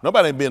house.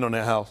 Nobody ain't bidding on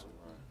that house.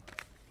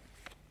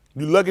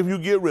 You lucky if you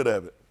get rid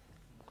of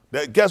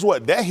it. Guess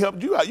what? That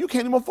helped you out. You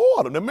can't even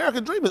afford them. The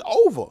American dream is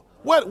over.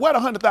 What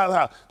 $100,000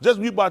 house? Just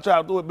when you bought your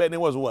house through it back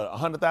then was what,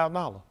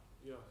 $100,000?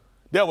 Yeah.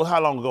 That was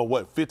how long ago?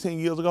 What, 15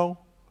 years ago?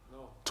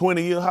 No.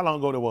 20 years? How long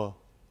ago that was?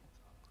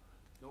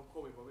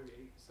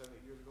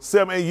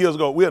 7, 8 years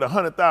ago, we had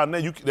 100,000. Now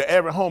the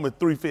average home is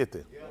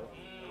 $350. Yeah.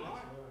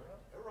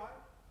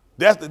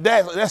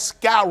 That's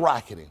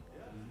skyrocketing.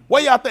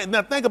 What y'all think?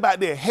 Now think about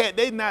that. Had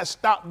they not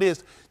stopped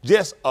this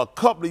just a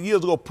couple of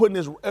years ago, putting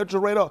this interest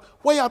rate up,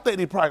 where y'all think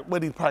these prices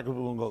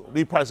gonna go?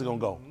 These prices gonna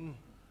go?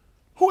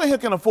 Who in here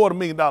can afford $1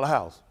 million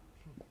house?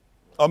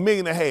 $1.5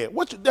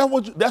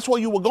 million. That's where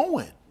you were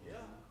going.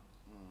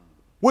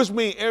 Which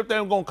means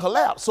everything going to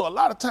collapse. So a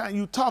lot of time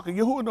you talking,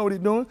 you who know what he's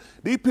doing.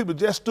 These people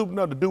just stupid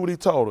enough to do what he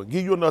told them.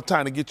 Give you enough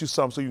time to get you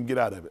something so you can get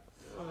out of it.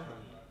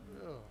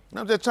 Yeah.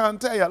 I'm just trying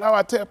to tell you. Like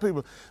I tell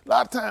people, a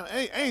lot of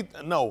times,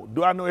 no.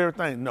 Do I know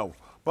everything? No.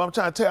 But I'm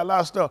trying to tell you a lot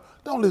of stuff.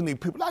 Don't listen to these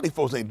people. A lot of these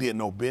folks ain't did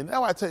no business.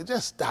 That's why I tell you,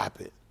 just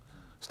stop it.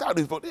 Stop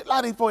these folks. A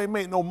lot of these folks ain't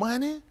make no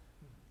money.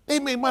 They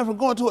make money from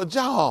going to a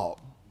job.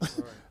 Right.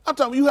 I'm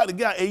talking you had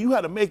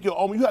to make your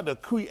own. You had to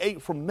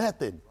create from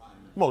nothing.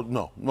 Most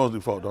of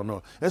these folks don't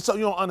know. And so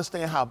you don't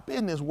understand how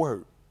business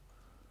works.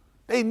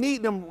 They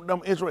need them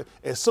interest rates.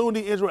 As soon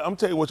as the interest rate, I'm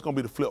telling you what's going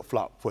to be the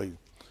flip-flop for you.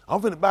 I'm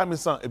finna buy me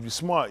something. If you're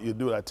smart, you'll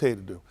do what I tell you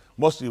to do.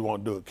 Most of you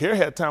won't do it. Carrie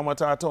had one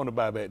time I told him to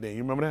buy back then.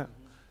 You remember that?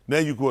 Now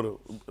you could have,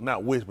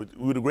 not wish, but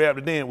we would have grabbed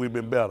it then, we'd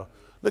been better.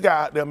 Look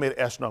out there, made it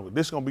astronomical.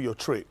 This is going to be your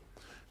trick.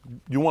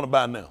 You want to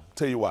buy now.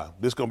 Tell you why.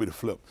 This is going to be the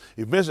flip.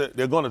 Eventually,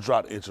 they're going to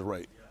drop the interest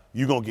rate.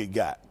 You're going to get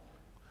got.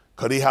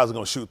 Because these houses are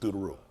going to shoot through the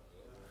roof.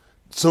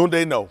 Soon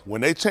they know. When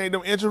they change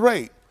them interest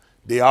rate,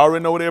 they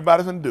already know what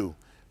everybody's going to do.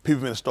 People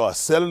are going to start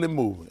selling and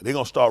moving. They're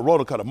going to start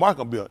rolling because the market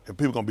going to be up and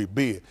people going to be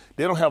big.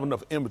 They don't have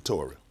enough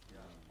inventory.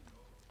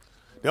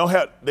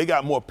 They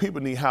got more people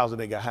in these houses than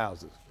they got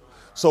houses.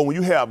 So when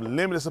you have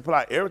limited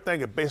supply,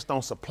 everything is based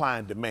on supply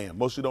and demand.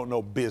 Most of you don't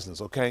know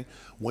business, okay?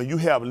 When you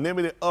have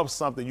limited of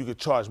something, you can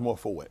charge more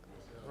for it.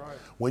 Right.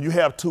 When you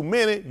have too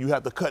many, you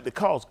have to cut the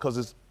cost because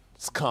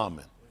it's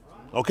common,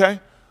 okay?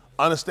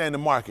 Understand the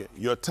market.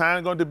 Your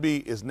time going to be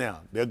is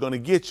now. They're going to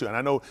get you. And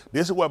I know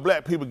this is where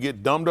black people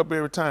get dumbed up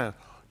every time.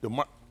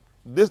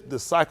 The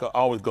cycle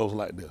always goes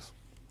like this.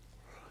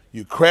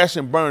 You crash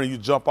and burn and you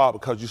jump out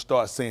because you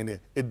start saying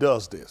it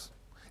does this.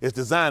 It's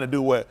designed to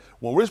do what?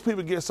 When rich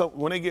people get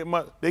when they get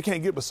money, they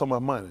can't get but so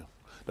much money.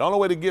 The only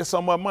way to get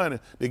some more money,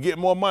 to get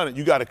more money,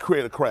 you got to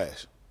create a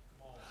crash.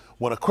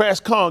 When a crash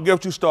comes, guess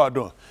what you start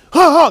doing?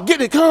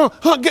 Get it,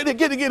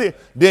 get it.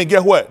 Then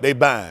guess what? They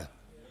buying.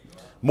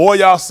 More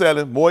y'all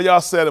selling, more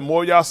y'all selling,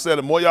 more y'all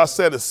selling, more y'all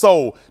selling,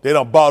 sold. They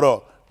done bought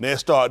up. Then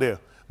start there.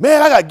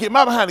 Man, I got to get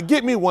my behind to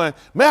get me one.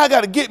 Man, I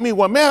got to get me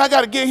one. Man, I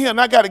got to get him.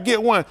 I got to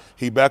get one.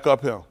 He back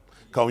up here.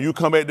 Because when you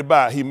come back to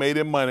buy, he made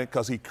him money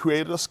because he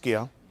created a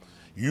scale.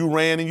 You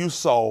ran and you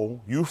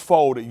sold. You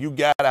folded. You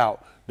got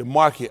out. The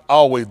market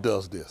always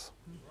does this.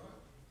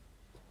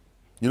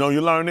 You know,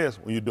 you learn this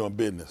when you're doing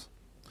business.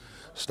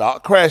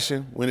 Start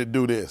crashing when it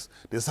do this.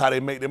 This is how they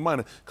make their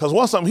money. Because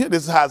once I'm here,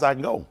 this is how I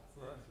can go.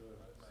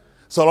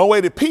 So the only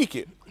way to peak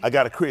it, I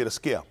got to create a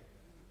scale.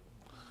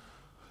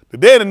 The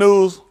day in the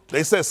news,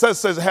 they said such and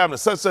such is happening,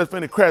 such and such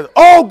finna crash.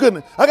 Oh,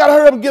 goodness, I got to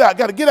hurry up and get out.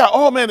 Got to get out.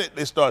 Oh, man,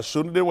 they start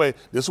shooting their way.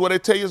 This is where they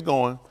tell you it's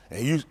going,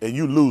 and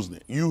you losing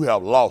it. You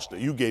have lost it.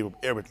 You gave up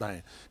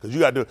everything because you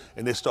got to do it.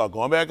 And they start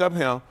going back up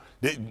him.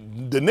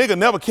 The nigga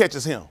never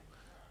catches him.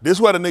 This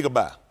is where the nigga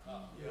buy.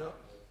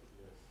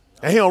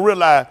 And he don't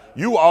realize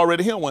you were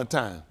already here one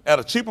time at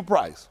a cheaper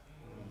price.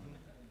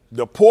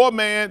 The poor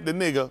man, the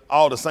nigga,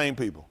 all the same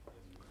people.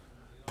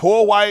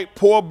 Poor white,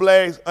 poor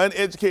blacks,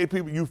 uneducated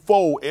people, you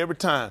fold every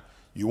time.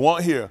 You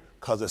want here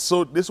because this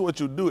is what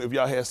you do if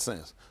y'all have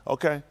sense.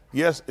 Okay?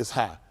 Yes, it's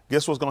high.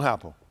 Guess what's going to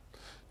happen?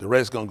 The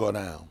rate's going to go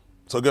down.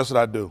 So guess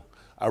what I do?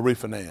 I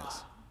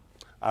refinance.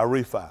 I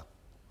refi.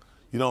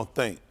 You don't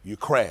think. You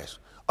crash.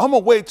 I'm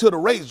going to wait till the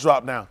rates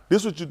drop down.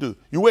 This is what you do.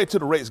 You wait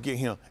till the rates get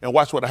here and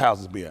watch where the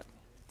houses be at.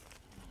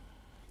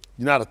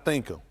 You're not a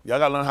thinker. Y'all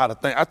got to learn how to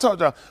think. I told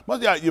y'all, most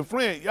of y'all, your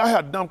friend, y'all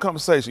have a dumb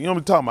conversation. You know what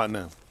I'm talking about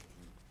now.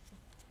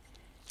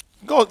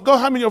 Go,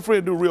 how many of your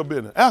friends do real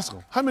business? Ask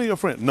them. How many of your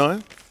friends?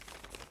 None.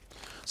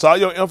 So all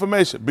your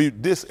information be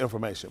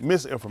disinformation,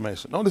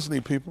 misinformation. Don't listen to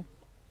these people.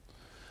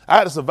 I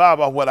had to survive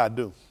off what I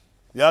do.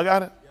 Y'all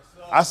got it? Yes,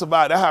 sir. I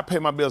survived. That's how I pay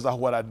my bills off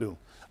what I do.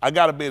 I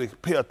got to be able to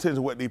pay attention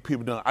to what these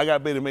people doing. I got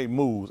to be able to make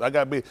moves. That's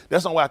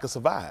the only way I can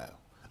survive.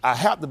 I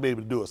have to be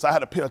able to do it. So I had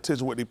to pay attention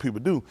to what these people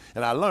do.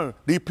 And I learned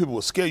these people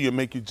will scare you and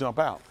make you jump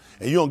out.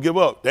 And you don't give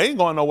up. They ain't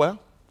going nowhere.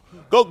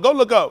 Go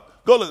look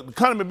up. Go look. The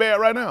economy bad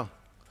right now.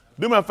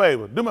 Do me a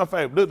favor. Do me a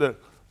favor.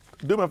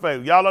 Do me a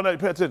favor. Y'all don't know to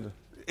pay attention.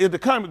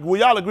 Will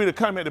y'all agree the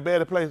economy at the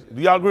baddest place?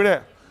 Do y'all agree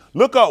that?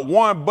 Look up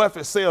Warren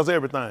Buffett sells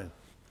everything.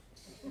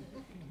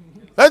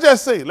 Let's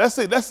just see.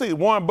 Let's see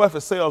Warren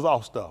Buffett sells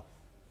off stuff.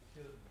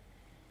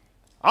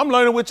 I'm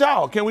learning with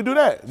y'all. Can we do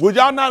that? Would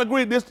y'all not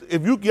agree this?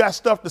 If you got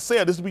stuff to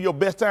sell, this would be your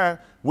best time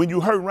when you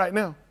hurting right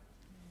now.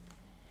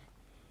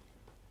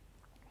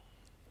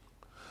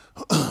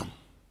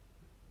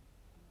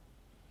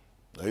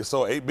 They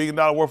sold $8 billion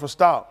worth of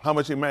stock. How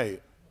much he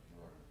made?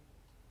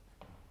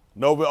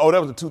 No,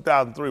 that was in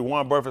 2003.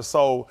 Warren Buffett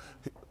sold.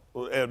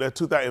 There are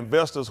 2,000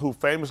 investors who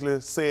famously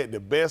said the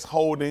best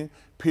holding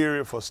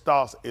period for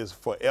stocks is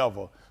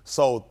forever.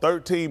 Sold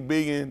 $13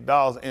 billion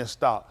in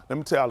stock. Let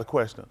me tell y'all the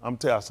question. I'm going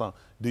to tell y'all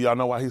something. Do y'all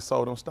know why he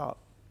sold them stock?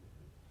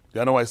 Do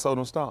y'all know why he sold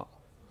them stock?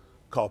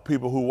 Because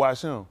people who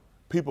watch him,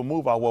 people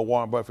move out what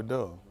Warren Buffett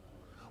does.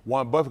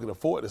 Warren Buffett can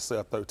afford to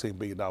sell $13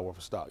 billion worth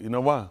of stock. You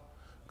know why?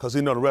 Because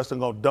he know the rest of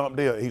them going to dump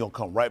there and he going to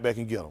come right back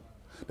and get them.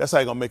 That's how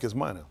he going to make his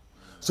money.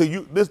 So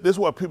this is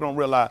what people don't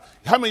realize.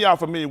 How many of y'all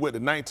familiar with the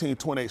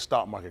 1928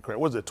 stock market crash?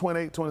 Was it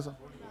 28, 20,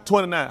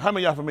 29? How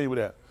many of y'all familiar with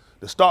that?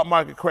 The stock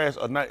market crash,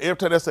 every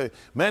time they say,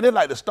 man, they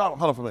like the stock.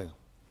 Hold on for me.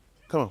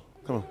 Come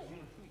on.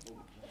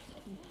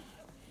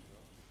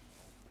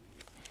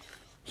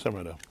 Sit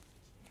right there.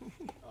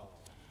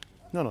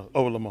 No,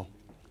 over Lamont.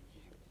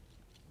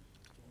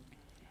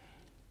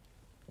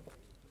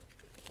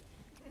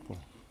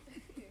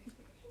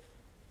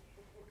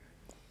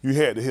 You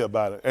had to hear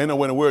about it. Ain't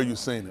nowhere in the world you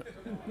seen it.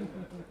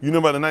 You know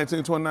about the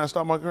 1929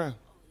 stock market crash?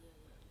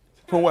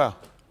 From where?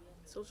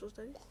 Social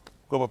studies.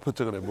 Go up, put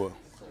it on that boy.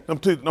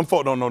 Them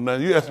folk don't know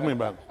nothing. You ask me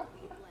about it.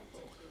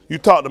 You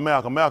talked to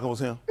Malcolm. Malcolm was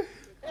him.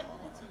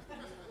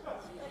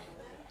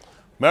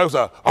 Malcolm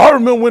said, I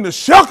remember when the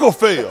shekel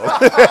fell.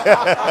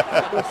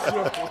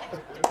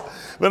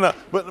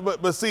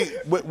 But see,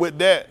 with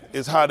that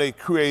is how they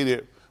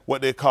created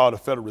what they call the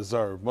Federal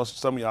Reserve.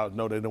 Some of y'all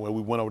know that anyway.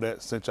 We went over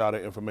that, sent y'all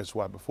that information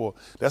right before.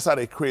 That's how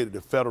they created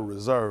the Federal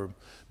Reserve.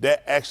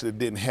 That actually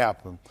didn't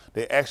happen.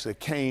 They actually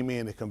came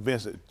in and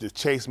convinced it. The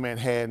Chase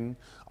Manhattan,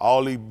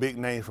 all these big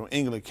names from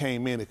England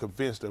came in and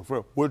convinced them.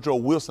 Woodrow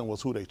Wilson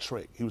was who they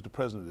tricked. He was the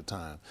president at the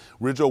time.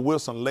 Woodrow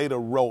Wilson later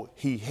wrote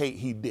he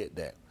did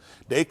that.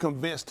 They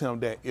convinced him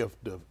that if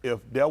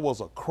there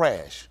was a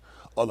crash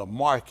of the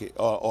market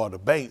or the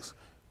banks,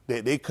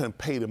 that they couldn't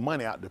pay the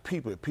money out to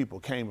people if people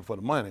came in for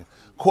the money.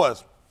 Of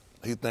course,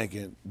 he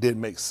thinking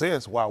didn't make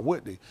sense. Why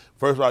would they?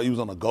 First of all, you was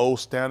on a gold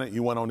standard.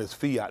 You went on this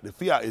fiat. The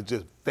fiat is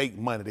just fake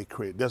money they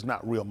create. That's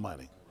not real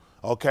money.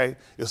 Okay?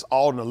 It's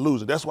all an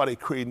illusion. That's why they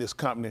creating this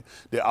company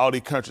that all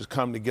these countries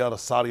come together.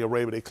 Saudi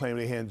Arabia, they claim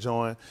they hadn't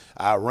joined.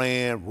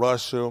 Iran,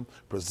 Russia,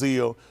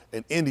 Brazil,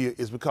 and India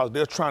is because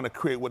they're trying to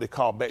create what they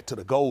call back to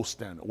the gold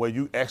standard, where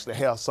you actually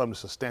have something to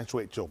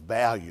substantiate your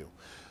value.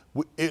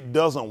 It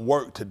doesn't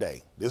work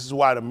today. This is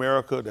why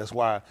America, that's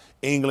why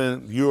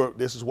England, Europe,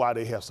 this is why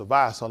they have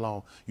survived so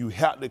long. You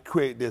have to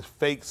create this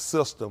fake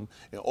system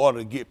in order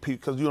to get people,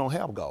 because you don't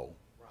have gold.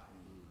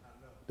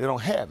 They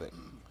don't have it.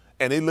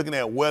 And they're looking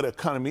at where the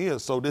economy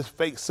is, so this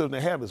fake system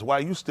they have is why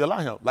you still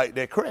out here, like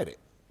that credit.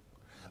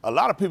 A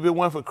lot of people, if it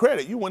weren't for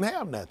credit, you wouldn't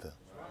have nothing.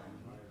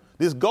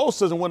 This gold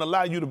system wouldn't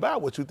allow you to buy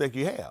what you think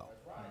you have.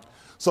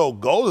 So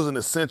gold is an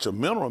essential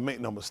mineral, make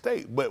no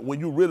mistake, but when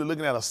you're really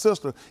looking at a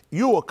system,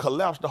 you will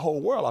collapse the whole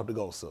world off the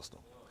gold system.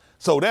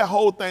 So that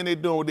whole thing they're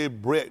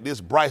doing with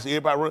this Bryce,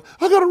 everybody run,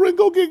 I got to run,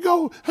 go get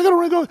gold, I got to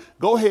run, go.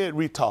 Go ahead,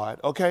 retard,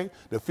 okay?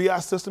 The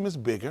fiat system is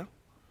bigger.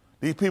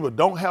 These people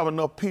don't have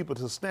enough people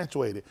to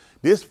substantiate it.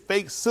 This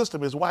fake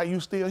system is why you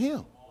still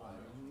here.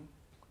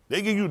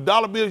 They give you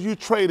dollar bills you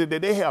traded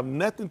that they have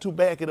nothing to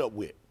back it up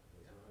with,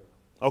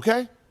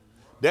 okay?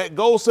 That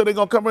gold so they're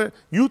going to come in,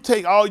 you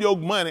take all your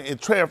money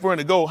and transfer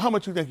into gold. How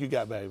much you think you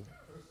got, baby?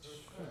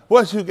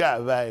 What you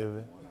got,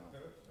 baby?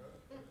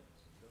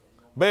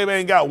 Baby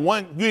ain't got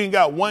one, you ain't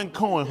got one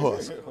coin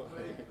husk.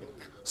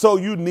 So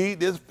you need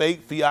this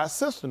fake fiat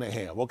system they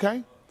have,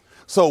 okay?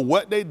 So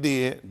what they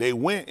did, they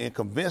went and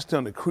convinced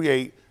them to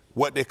create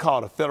what they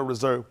call the Federal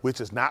Reserve,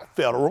 which is not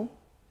federal,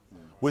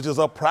 which is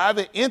a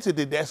private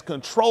entity that's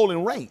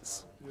controlling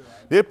rates.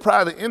 Their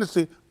private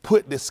entity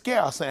put the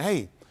scale saying,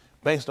 hey,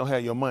 banks don't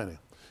have your money.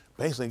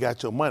 Banks ain't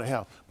got your money.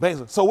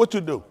 So what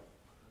you do?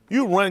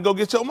 You run and go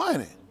get your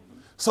money.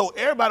 So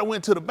everybody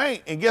went to the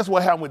bank, and guess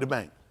what happened with the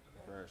bank?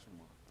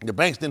 The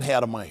banks didn't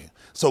have the money.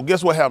 So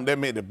guess what happened? That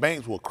made the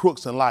banks were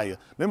crooks and liars.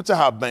 Let me tell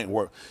you how a bank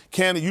works.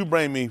 Candy, you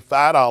bring me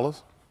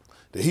 $5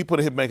 that he put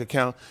in his bank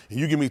account, and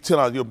you give me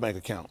 $10 in your bank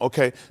account.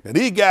 Okay? Now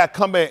these guys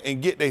come back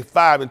and get their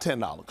 $5 and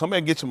 $10. Come back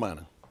and get your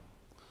money.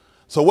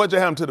 So what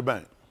just happened to the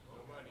bank?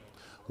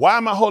 Why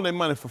am I holding their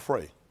money for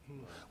free?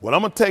 Well,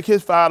 I'm going to take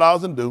his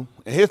 $5 and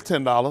his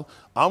 $10.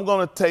 I'm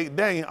going to take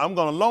Daniel, I'm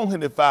going to loan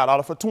him the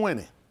 $5 for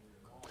 $20.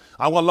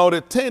 I'm going to loan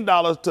it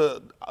 $10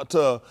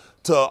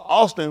 to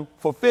Austin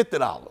for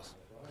 $50.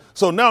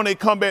 So now when they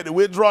come back to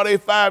withdraw their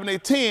 $5 and their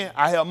 $10,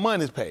 I have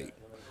monies paid.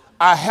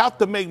 I have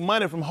to make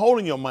money from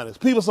holding your money.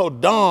 People so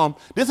dumb.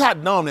 This is how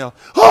dumb they are.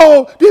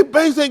 Oh, these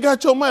banks ain't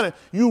got your money.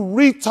 You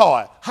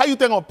retard. How you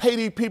think I'm going to pay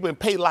these people and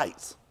pay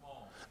lights?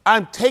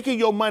 I'm taking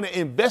your money,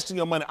 investing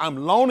your money. I'm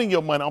loaning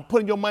your money. I'm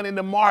putting your money in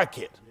the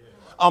market.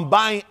 I'm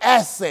buying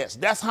assets.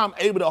 That's how I'm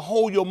able to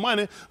hold your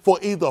money for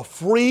either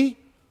free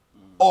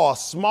or a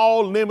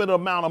small limited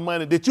amount of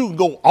money that you can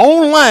go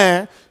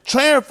online,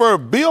 transfer,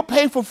 bill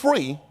pay for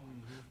free,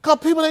 because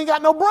people ain't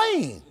got no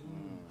brain.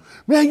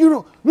 Man, you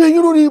know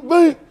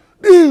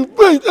these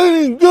banks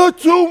ain't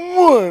got your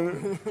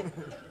money.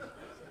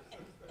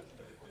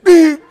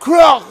 These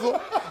crackers,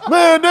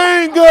 man,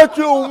 they ain't got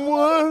your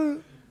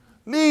money.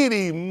 Leave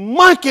these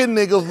monkey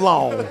niggas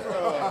alone.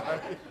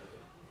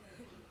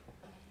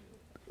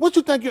 What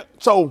you think?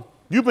 So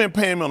you've been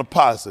paying me on a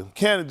policy.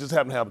 Canada just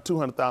happened to have a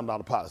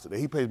 $200,000 policy that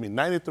he pays me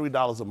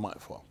 $93 a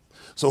month for.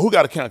 So who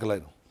got a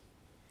calculator?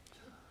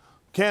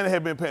 Canada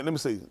had been paying, let me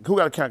see, who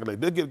got a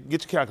calculator? Get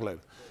your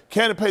calculator.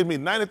 Canada pays me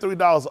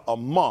 $93 a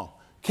month.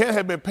 Canada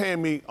had been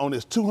paying me on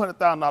this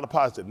 $200,000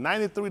 policy,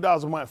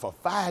 $93 a month for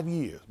 5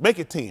 years. Make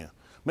it 10.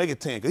 Make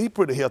it 10, because he's a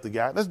pretty healthy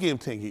guy. Let's give him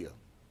 10 years.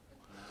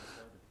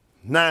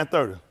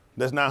 930.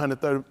 That's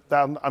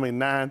 930,000. I mean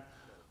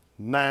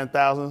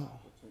 9,000.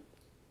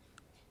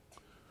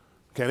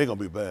 Okay, they're gonna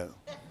be bad.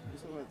 You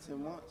said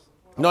 10 months?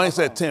 No, I ain't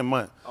said 10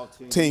 months.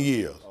 10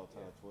 years.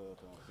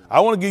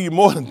 I want to give you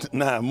more than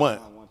 9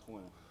 months.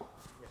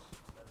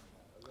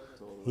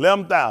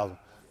 11,000.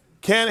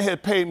 Canada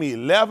had paid me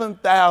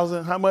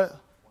 11,000. How much?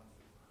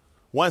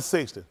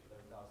 160.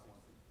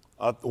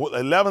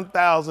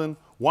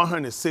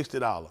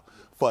 $11,160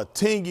 for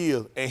 10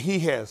 years, and he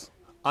has,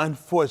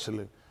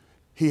 unfortunately,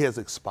 he has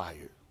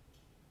expired.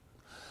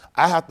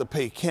 I have to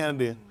pay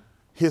Canada,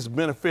 his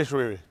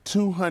beneficiary,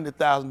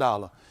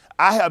 $200,000.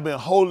 I have been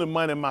holding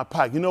money in my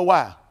pocket. You know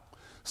why?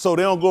 So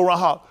they don't go around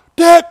hollering,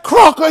 that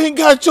crocker ain't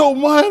got your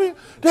money.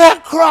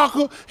 That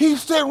crocker, he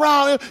sit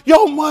around,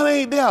 your money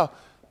ain't there.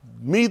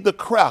 Me, the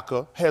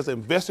cracker, has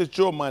invested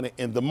your money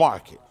in the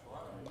market.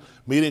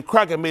 Me, the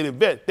cracker, made it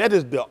bet. That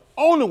is the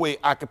only way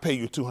I can pay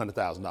you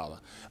 $200,000.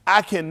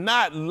 I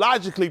cannot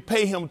logically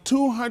pay him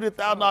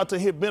 $200,000 to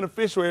his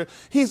beneficiary.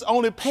 He's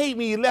only paid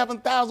me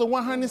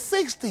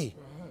 $11,160.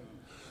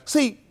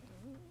 See,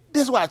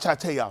 this is why I try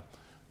to tell y'all,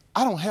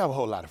 I don't have a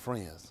whole lot of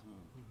friends.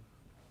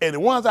 And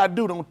the ones I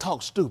do don't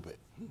talk stupid.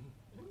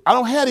 I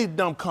don't have these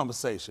dumb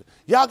conversations.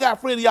 Y'all got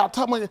friends, y'all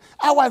talk about,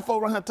 I white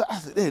folk around here, I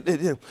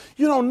said,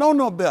 you don't know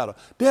no better.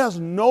 There's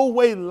no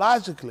way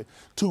logically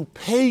to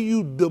pay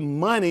you the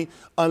money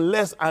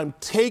unless I'm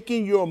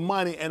taking your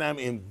money and I'm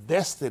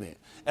investing it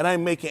and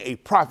I'm making a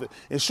profit.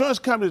 Insurance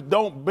companies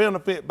don't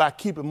benefit by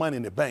keeping money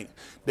in the bank.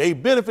 They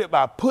benefit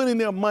by putting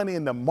their money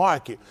in the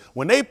market.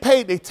 When they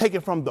pay, they take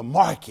it from the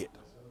market.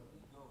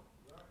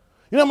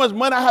 You know how much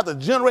money I have to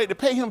generate to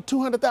pay him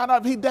 $200,000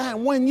 if he died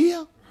in 1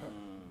 year?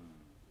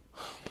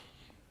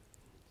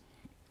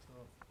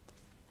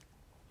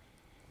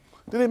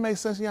 Did it make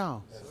sense,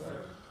 y'all? Yes,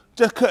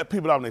 Just cut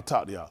people off when they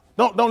talk to y'all.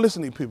 Don't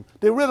listen to these people.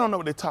 They really don't know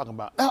what they're talking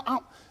about. I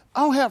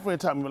don't have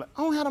friends talking to me like,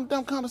 I don't have them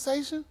dumb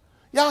conversations.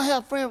 Y'all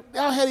have friends,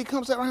 y'all have these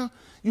conversations around.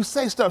 You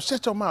say stuff,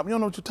 shut your mouth. You don't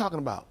know what you're talking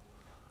about.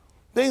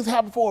 Things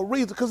happen for a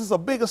reason because it's a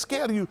bigger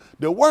scale to you.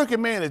 The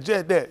working man is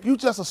just that. You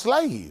just a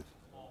slave.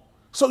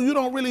 So you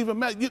don't really even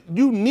matter.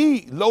 You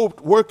need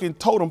low-working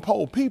totem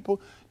pole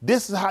people.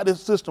 This is how this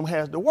system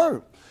has to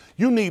work.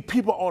 You need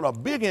people on a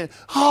big end.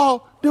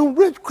 Oh, them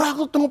rich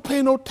crackers don't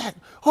pay no tax.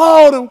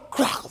 Oh, them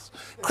crackers.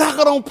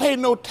 Cracker don't pay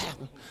no tax.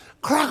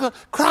 Cracker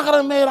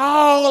done made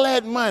all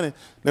that money.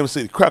 Let me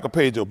see. Cracker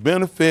paid your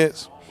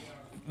benefits,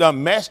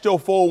 done matched your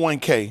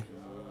 401k,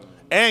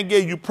 and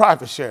gave you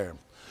profit sharing.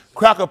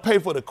 Cracker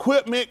paid for the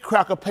equipment.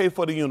 Cracker paid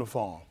for the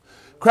uniform.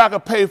 Cracker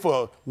paid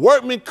for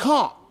workman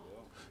comp.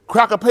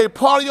 Cracker paid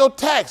part of your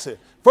taxes.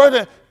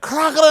 Further,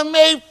 Cracker done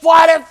made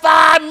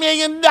 $45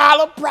 million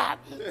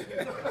profit.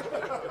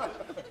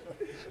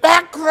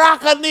 That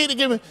Cracker need to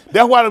give me.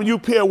 That's why them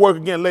UPS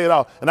workers getting laid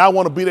off, and I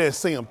want to be there and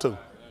see them too.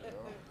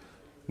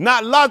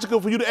 Not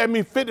logical for you to add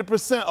me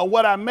 50% of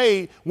what I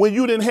made when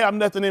you didn't have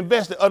nothing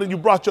invested other than you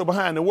brought your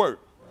behind to work.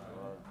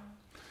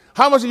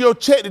 How much of your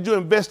check did you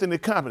invest in the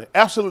company?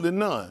 Absolutely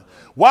none.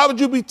 Why would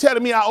you be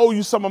telling me I owe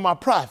you some of my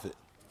profit?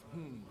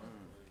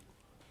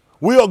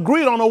 We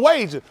agreed on a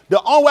wager.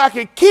 The only way I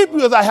can keep you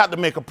is I have to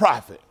make a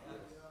profit.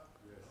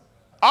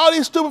 All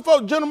these stupid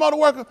folks, General Motor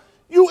workers,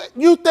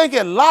 you think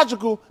it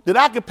logical that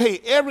I could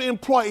pay every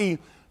employee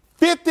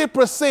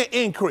 50%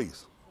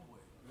 increase?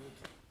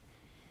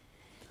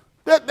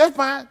 That's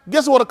fine.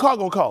 Guess what a car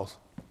gonna cost?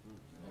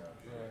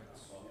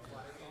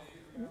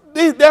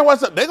 They're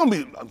gonna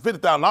be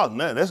 $50,000,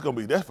 man. That's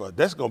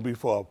gonna be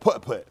for a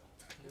putt-putt.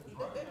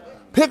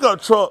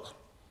 Pickup trucks.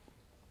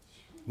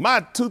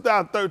 My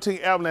 2013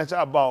 Avalanche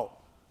I bought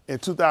in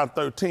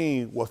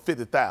 2013 was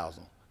 $50,000.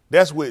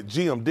 That's with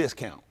GM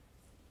discount.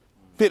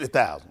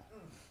 $50,000.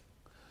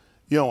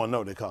 You don't want to know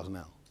what they cost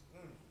now.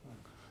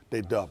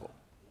 They double.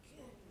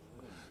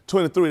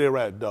 23, they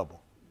ride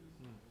double.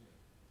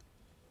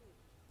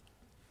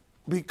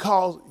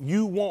 Because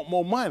you want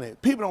more money.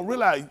 People don't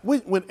realize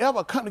whenever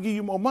a company give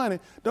you more money,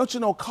 don't you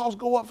know costs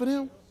go up for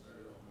them?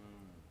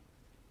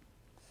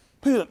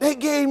 People, they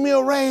gave me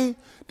a raise.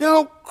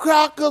 Them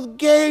crackers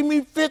gave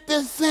me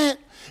 50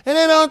 cents, and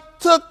they done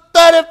took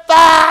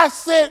 35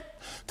 cents.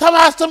 Talking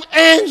about some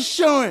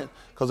insurance.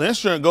 Because the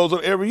insurance goes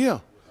up every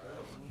year.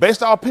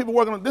 Based on people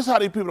working on this, is how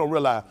these people don't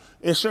realize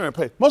insurance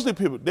pays. Most of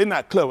these people, they're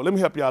not clever. Let me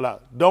help y'all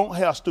out. Don't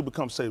have stupid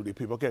conversations with these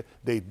people, okay?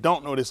 They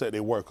don't know they say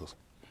they're workers.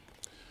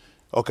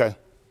 Okay?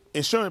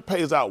 Insurance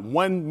pays out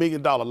 $1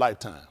 million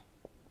lifetime.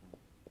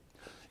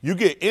 You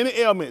get any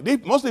ailment.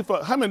 Most of these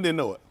folks, how many didn't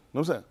know it? You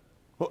know what I'm saying?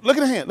 Look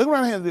at the hand. Look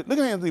around the hands. Look at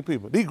the hands of these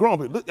people. These grown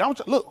people.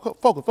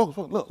 Look, focus.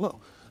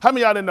 Look. How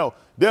many of y'all didn't know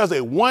there's a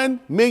 $1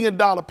 million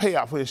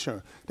payout for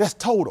insurance? That's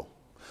total.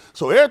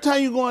 So every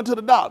time you go into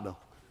the doctor,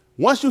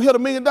 once you hit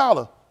 $1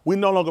 million, we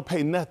no longer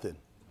pay nothing.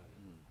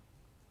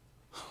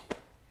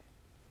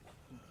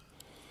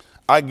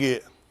 I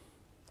get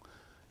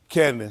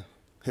Candy,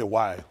 his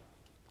wife,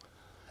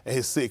 and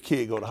his sick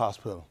kid go to the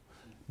hospital.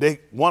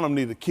 One of them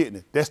need a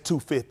kidney. That's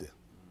 $250.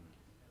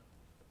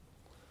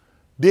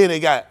 Then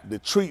they got the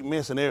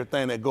treatments and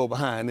everything that go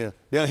behind there.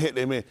 They'll hit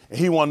them in, and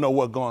he want to know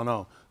what's going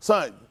on.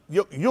 Son,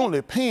 you're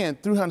only paying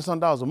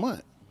 $300 a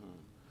month.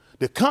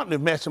 The company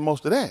matching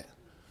most of that.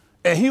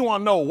 And he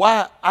want to know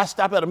why I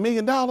stop at $1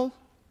 million?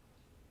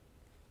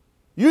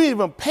 You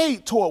even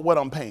paid toward what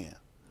I'm paying.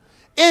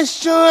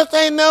 Insurance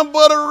ain't nothing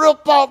but a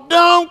ripoff.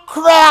 Don't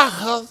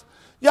crackers.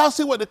 Y'all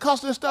see what the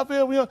cost of this stuff is?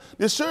 The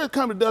insurance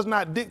company does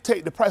not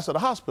dictate the price of the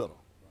hospital.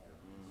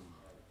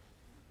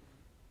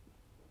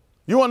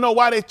 You want to know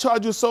why they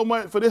charge you so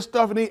much for this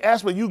stuff and they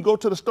ask me you can go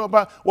to the store and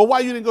buy? Well, why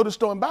you didn't go to the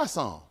store and buy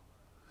some?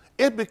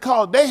 It's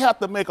because they have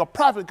to make a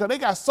profit because they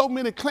got so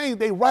many claims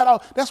they write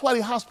off. That's why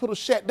the hospitals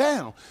shut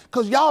down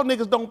because y'all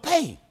niggas don't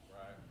pay.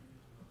 Right.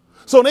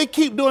 So they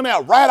keep doing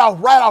that write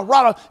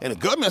off. And the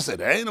government said,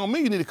 that ain't on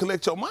me. You need to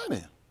collect your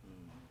money.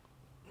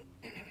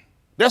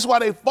 That's why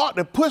they fought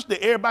to push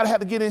that everybody had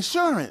to get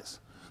insurance.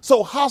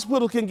 So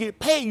hospitals can get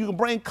paid. You can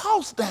bring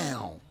costs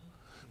down.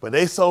 But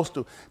they so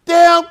stupid.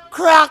 Damn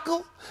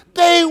crackers.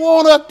 They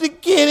want us to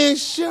get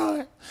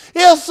insurance.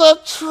 It's a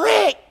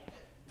trick.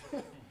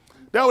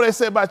 That's what they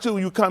say about you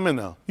when you come in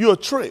now. You're a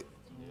trick.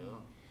 Yeah.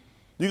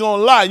 You're going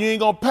to lie. You ain't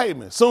going to pay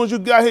me. As soon as you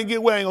got here and get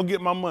away, I ain't going to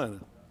get my money.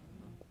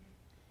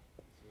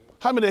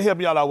 How many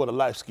help y'all out with a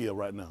life skill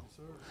right now?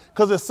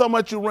 Because there's so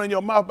much you run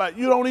your mouth about,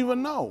 you don't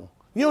even know.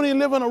 You don't even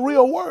live in a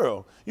real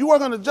world. You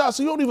work on a job,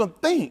 so you don't even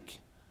think.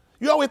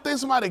 You always think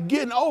somebody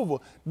getting over.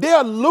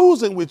 They're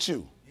losing with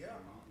you. Yeah.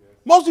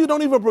 Most of you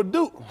don't even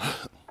produce.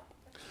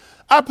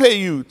 I pay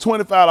you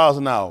 $25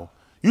 an hour.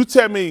 You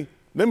tell me,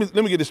 let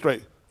me get this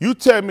straight. You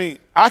tell me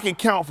I can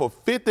count for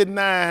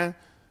 59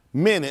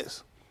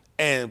 minutes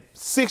and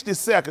 60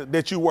 seconds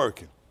that you're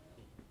working.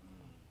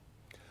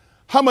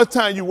 How much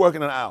time you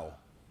working an hour?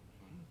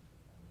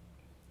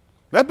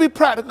 Let's be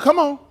practical. Come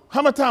on.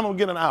 How much time I'm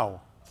getting an hour?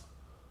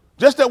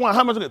 Just that one,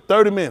 how much is it?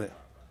 30 minutes.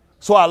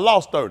 So I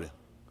lost 30.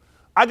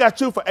 I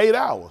got you for 8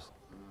 hours.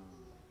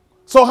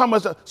 So how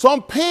much? So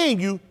I'm paying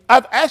you.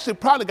 I've actually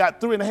probably got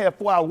 3.5,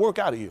 4 hour work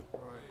out of you.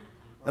 Right.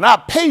 And I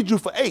paid you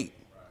for 8.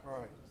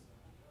 Right.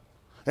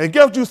 And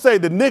guess what you say,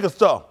 the nigga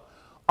stuff?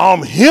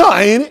 I'm here,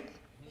 ain't it?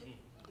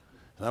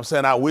 And I'm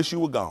saying, I wish you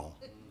were gone.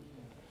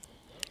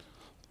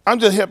 I'm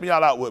just helping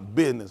y'all out with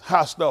business,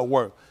 how stuff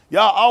works.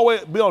 Y'all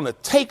always be on the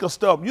take of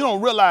stuff. You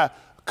don't realize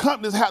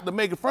companies have to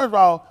make it. First of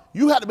all,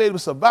 you have to be able to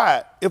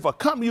survive. If a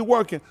company you're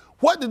working,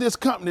 what did this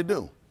company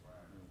do?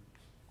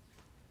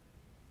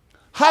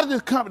 How did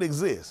this company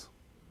exist?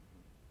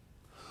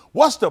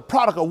 What's the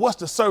product or what's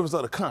the service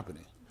of the company?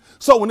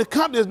 So when the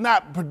company is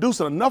not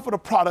producing enough of the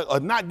product or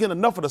not getting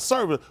enough of the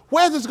service,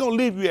 where's this going to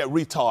leave you at,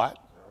 retard?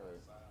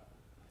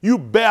 You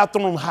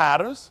bathroom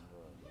hiders.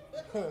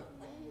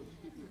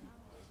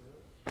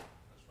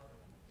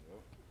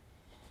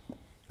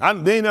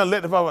 They ain't never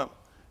let the father,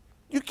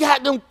 you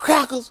got them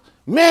crackers.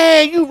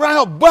 Man, you right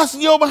here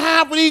busting your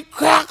behind for these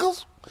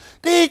crackers.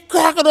 These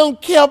crackers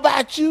don't care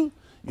about you.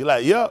 You're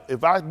like, yeah,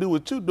 if I do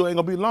what you do, ain't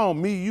gonna be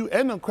long. Me, you,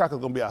 and them crackers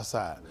gonna be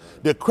outside.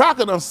 The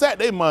cracker done set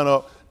their money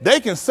up. They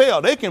can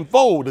sell, they can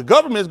fold. The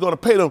government's gonna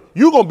pay them.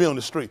 You gonna be on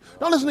the street.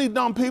 Don't listen to these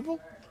dumb people.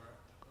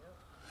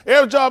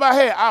 Every job I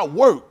had, I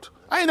worked.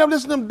 I ain't never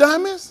listened to them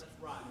dummies.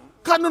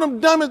 Cause none of them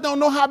dummies don't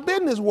know how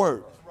business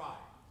works.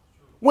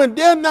 When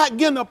they're not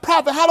getting a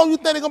profit, how long you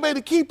think they're gonna be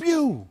able to keep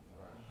you?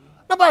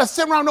 Nobody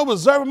sitting around no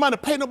reserving money,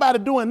 pay nobody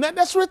doing that.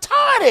 That's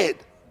retarded.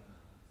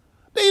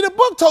 The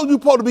book told you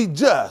supposed to be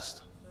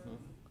just.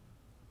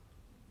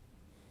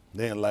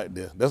 They ain't like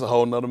this. That's a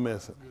whole nother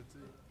message.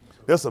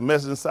 That's a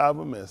message inside of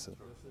a message.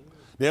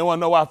 They don't want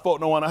to know why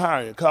folk don't want to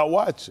hire you. Cause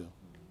watch you.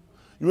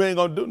 You ain't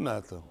gonna do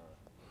nothing.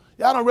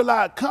 Y'all don't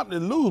realize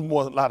companies lose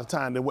more a lot of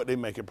time than what they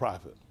make in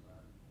profit.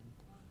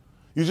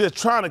 You're just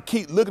trying to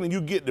keep looking and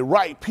you get the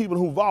right people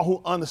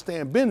who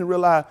understand business,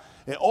 realize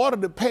in order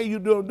to pay you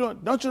don't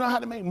you know how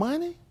to make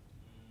money?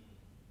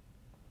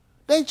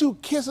 Ain't you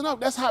kissing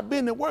up? That's how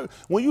business works.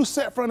 When you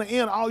sit from the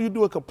end, all you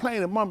do is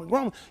complain and mum and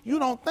grumble. You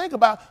don't think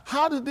about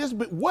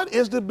what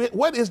is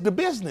the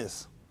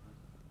business?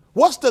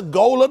 What's the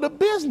goal of the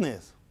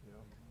business?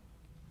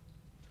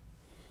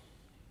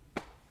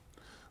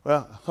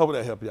 Well, I hope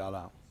that help y'all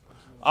out.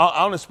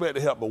 I don't expect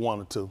to help but one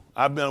or two.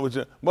 I've been with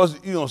you. Most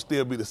of you gonna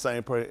still be the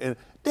same person. And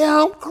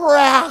damn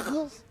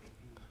crackers.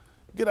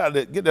 Get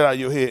that out of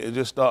your head and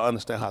just start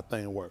understanding how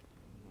things work.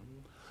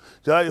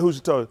 Just like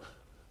Yahuchanan told you,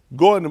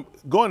 go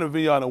in the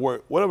vineyard and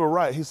work. Whatever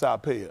right, he said, I'll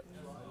pay it.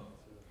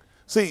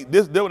 See,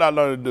 this what I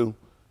learned to do.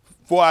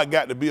 Before I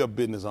got to be a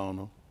business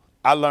owner,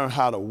 I learned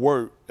how to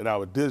work, and I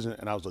was diligent,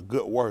 and I was a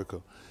good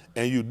worker.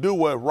 And you do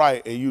what's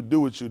right, and you do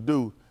what you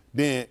do,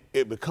 then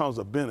it becomes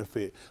a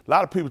benefit. A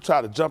lot of people try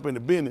to jump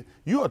into business.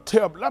 You're a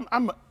terrible,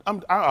 I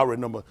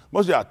already know,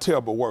 most of y'all are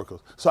terrible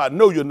workers. So I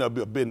know you'll never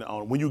be a business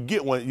owner. When you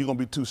get one, you're going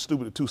to be too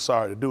stupid and too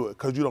sorry to do it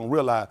because you don't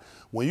realize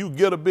when you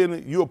get a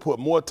business, you'll put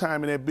more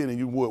time in that business than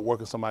you would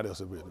working somebody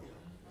else's business.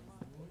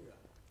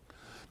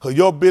 Because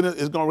your business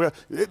is going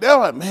to, they're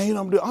like, man, you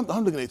know what I'm doing?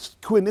 I'm looking at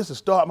quitting this and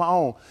start my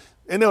own.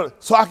 And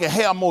so I can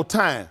have more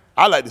time.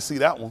 I like to see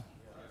that one.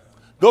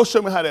 Go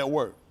show me how that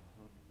works.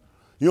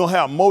 You don't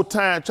have more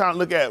time trying to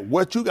look at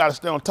what you got to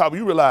stay on top of.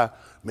 You realize,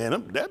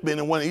 man, that been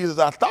in one of the easiest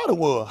I thought it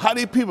was. How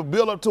these people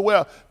build up to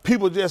where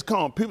people just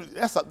come? People,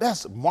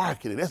 that's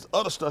marketing. That's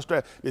other stuff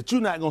that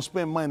you're not going to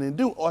spend money to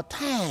do or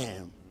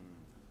time.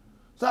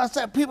 So I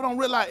said people don't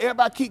realize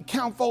everybody keep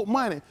counting folk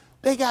money.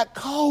 They got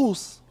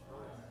costs.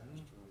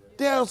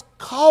 There's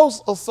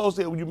costs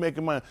associated with you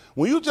making money.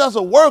 When you just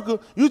a worker,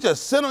 you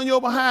just sit on your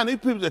behind. These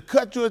people just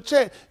cut you a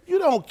check. You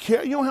don't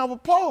care. You don't have a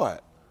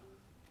part.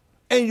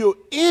 And your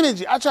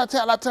energy, I try to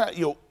tell a lot of times,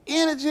 your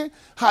energy,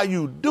 how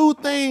you do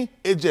things,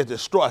 it just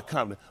destroys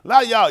company. A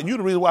lot of y'all, you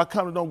the reason why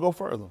company don't go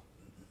further.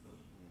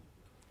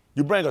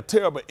 You bring a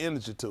terrible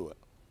energy to it.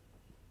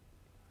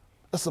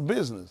 It's a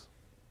business.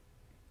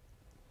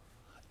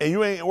 And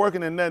you ain't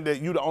working in nothing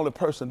that you the only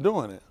person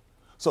doing it.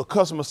 So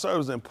customer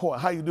service is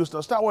important. How you do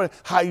stuff. Stop worrying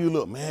how you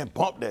look. Man,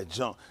 bump that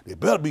junk. They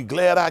better be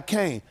glad I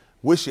came.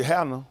 Wish you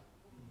hadn't them.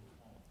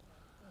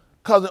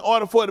 Because in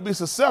order for it to be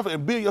successful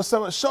and build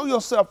yourself, show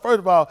yourself, first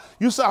of all,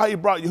 you saw how he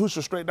brought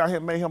Yahushua straight down here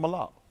and made him a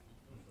law.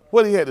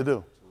 What he had to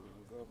do?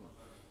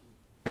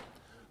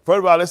 First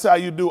of all, let's see how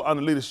you do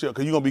under leadership,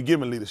 because you're going to be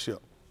given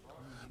leadership.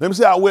 Let me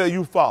see how well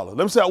you follow.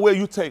 Let me see how well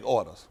you take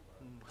orders.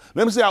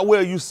 Let me see how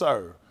well you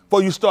serve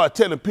before you start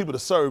telling people to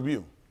serve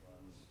you.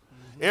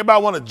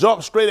 Everybody want to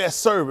jump straight at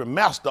serving,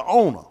 master,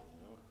 owner.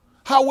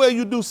 How well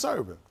you do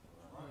serving?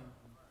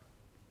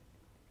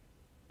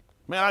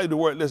 Man, I used to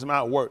work, listen,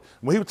 I work.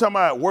 When he was talking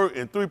about work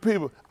and 3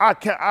 people, I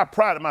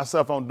prided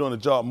myself on doing a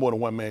job more than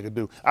one man could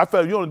do. I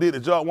felt if you only did the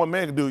job one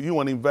man could do, you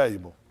weren't even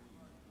valuable.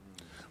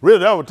 Really,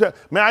 that would tell,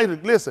 man, I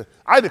used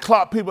to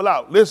clock people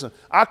out. Listen,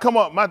 I come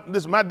up, my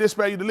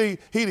dispatcher used to leave,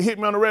 he'd hit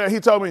me on the rail,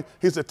 he told me,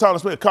 he said,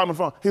 Thomas Smith, call me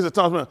phone. He said,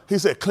 Thomas Smith, he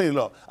said, clean it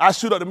up. I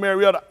shoot up the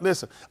Marietta.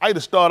 Listen, I used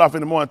to start off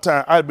in the morning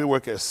time, I'd be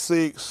working at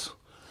 6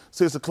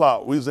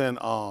 o'clock. We was in,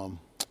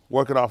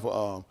 working off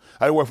of,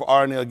 I work for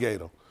Auryah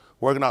Gator,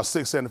 working off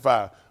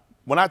 675.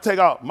 When I take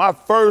out, my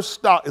first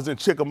stop is in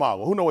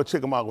Chickamauga. Who know where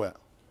Chickamauga at?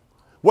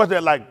 What's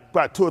that like,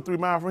 about 2 or 3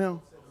 miles from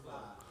him?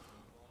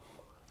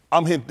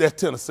 I'm hitting, that's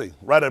Tennessee,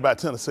 right at about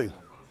Tennessee.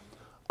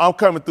 I'm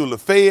coming through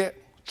Lafayette,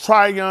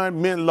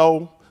 Tryon,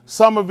 Menlo,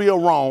 Somerville,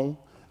 Rome.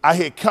 I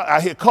hit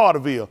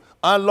Carterville.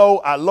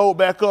 Unload, I load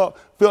back up,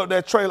 fill up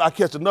that trailer. I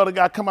catch another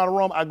guy come out of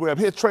Rome. I grab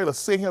his trailer,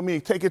 send him in,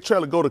 take his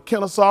trailer, go to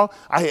Kennesaw.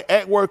 I hit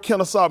Atworth,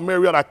 Kennesaw,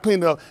 Marietta. I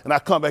clean it up, and I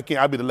come back in.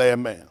 I be the last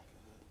man.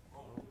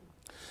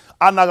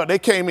 I knock up. They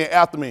came in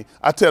after me.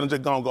 I tell them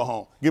just go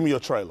home. Give me your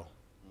trailer.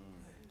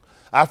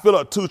 I fill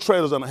up 2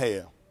 trailers and a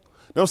half.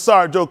 Them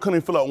sorry jokers couldn't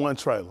even fill up 1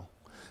 trailer.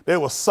 They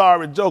were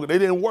sorry jokers. They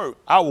didn't work.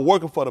 I was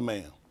working for the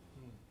man.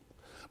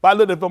 But I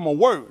looked, if I'm going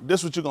to work, this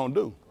is what you're going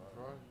to do.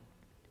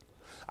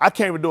 I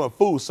came from doing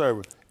food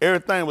service.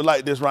 Everything was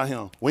like this right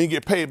here. When you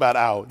get paid by the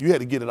hour, you had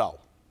to get it off.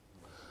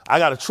 I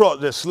got a truck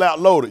that's slap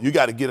loaded. You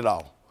got to get it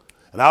off.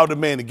 And I was the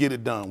man to get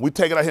it done. We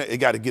take it out here, it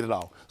got to get it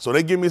off. So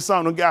they give me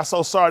something. The guy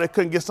so sorry they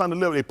couldn't get something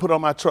delivered. They put it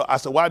on my truck. I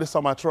said, why this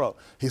on my truck?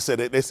 He said,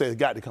 they said, it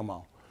got to come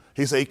on.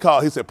 He said, he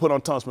called. He said, put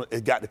on tongue,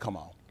 it got to come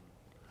on.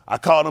 I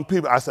called them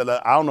people. I said,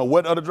 I don't know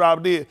what the other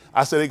driver did.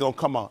 I said, they going to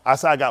come on. I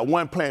said, I got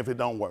one plan if it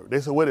don't work.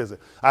 They said, what is it?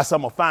 I said,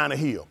 I'm going to find a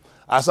hill.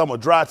 I said, I'm going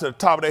to drive to the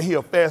top of that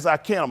hill fast as I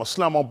can. I'm going to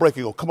slam on brake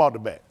and go come out the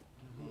back.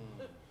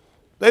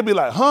 They be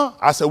like, huh?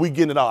 I said, we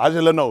getting it out. I just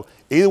let them know,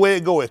 either way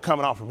it go, it's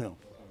coming out from him.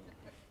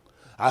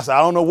 I said, I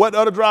don't know what the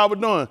other driver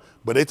doing,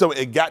 but they told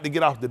me it got to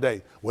get off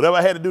today. Whatever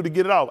I had to do to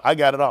get it off, I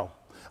got it off.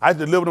 I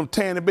delivered them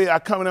 10 in the bed. I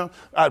come in there,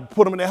 I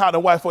put them in their house. The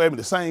wife asked me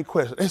the same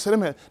question.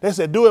 They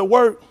said, do it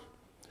work?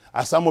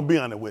 I said, I'm going to be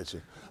on it with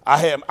you. I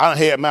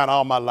had mine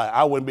all my life.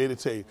 I wouldn't be able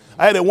to tell you.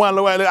 I had that one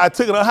little lady, I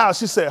took her to her house.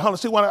 She said, honey,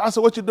 I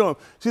said, what you doing?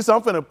 She said,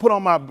 I'm finna put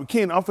on my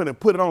bikini. I'm finna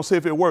put it on, see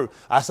if it works.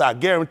 I said, I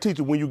guarantee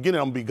you, when you get it,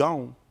 I'm gonna be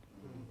gone.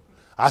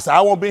 I said,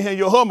 I won't be here,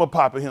 your husband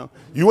popping here.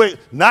 You ain't,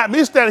 not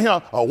me standing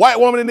here, a white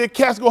woman in there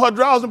casket with her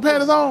drawers and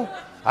panties on.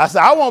 I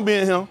said, I won't be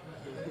in here.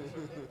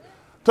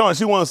 Told her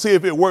she wanna see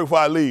if it worked before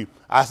I leave.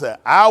 I said,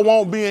 I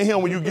won't be in here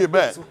when you get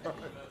back.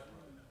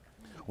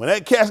 When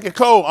that casket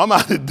closed, I'm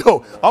out the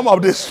door. I'm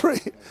off this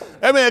street.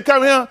 That man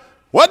come here,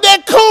 what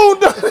that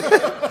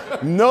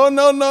coon do?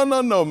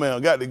 No,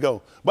 man, got to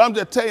go. But I'm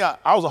just telling you,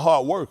 I was a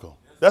hard worker.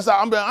 That's how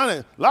I'm being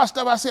honest. A lot of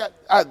stuff I said,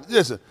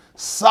 listen,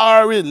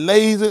 sorry,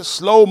 lazy,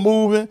 slow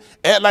moving,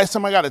 act like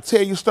somebody got to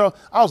tell you stuff.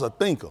 I was a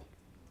thinker.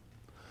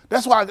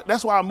 That's why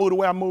I moved the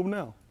way I move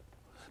now.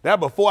 That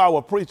before I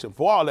was preaching,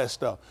 for all that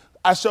stuff.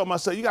 I showed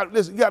myself, you got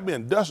to be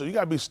industrial, you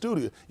got to be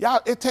studious.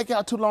 Y'all, it take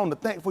y'all too long to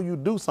think before you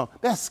do something.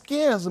 That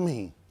scares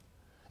me.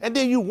 And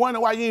then you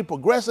wonder why you ain't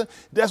progressing.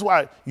 That's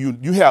why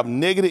you have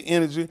negative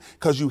energy,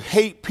 because you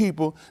hate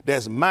people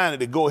that's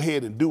minded to go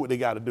ahead and do what they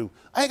got to do.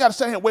 I ain't got to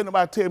sit here and wait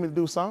nobody to tell me to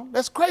do something.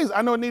 That's crazy.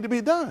 I know it need to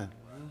be done.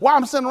 Why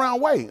I'm sitting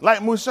around waiting?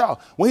 Like Musha,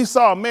 when he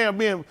saw a man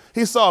being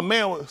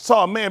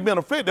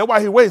afraid, that's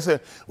why he waited and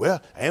said,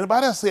 well, ain't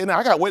nobody else saying that.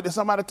 I got to wait till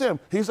somebody tell him.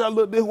 He said,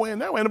 look this way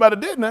and that way. Anybody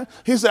did that.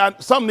 He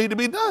said, something need to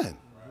be done.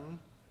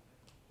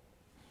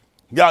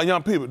 Y'all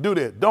young people, do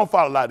that. Don't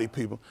follow a lot of these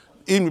people.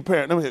 Even your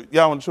parents,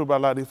 y'all want the truth about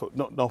a lot of these folks?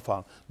 Don't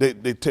follow. They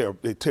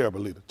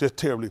terrible leaders. Just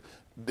terrible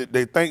leaders.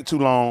 They think too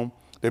long,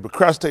 they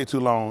procrastinate too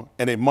long,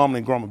 and they mumble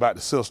and grumble about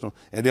the system,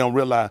 and they don't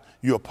realize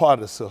you're a part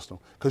of the system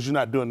because you're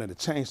not doing that to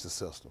change the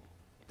system.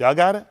 Y'all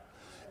got it?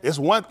 It's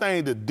one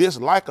thing to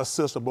dislike a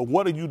system, but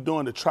what are you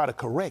doing to try to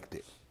correct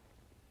it?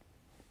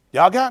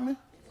 Y'all got me?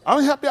 I'm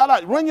going to help y'all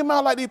out. Run your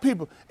mouth like these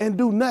people and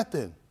do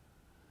nothing.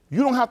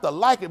 You don't have to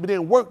like it, but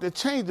then work to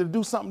change it to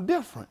do something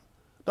different.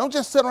 Don't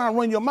just sit around and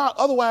run your mouth.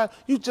 Otherwise,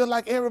 you just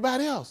like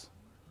everybody else.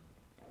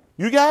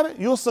 You got it?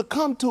 You'll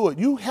succumb to it.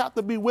 You have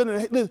to be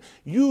willing to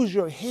use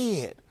your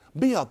head.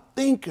 Be a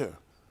thinker.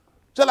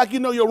 Just like you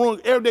know your room,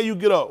 every day you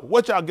get up.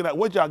 What y'all get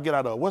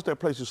out of? What's that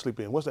place you sleep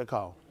in? What's that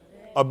called?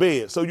 A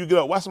bed. So you get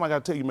up. Why somebody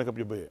got to tell you to make up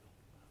your bed?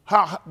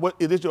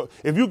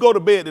 If you go to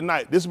bed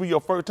tonight, this will be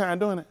your first time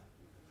doing it?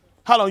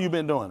 How long you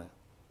been doing it?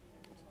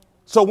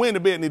 So when the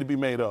bed need to be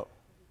made up?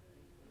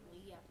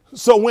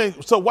 So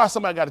why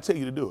somebody got to tell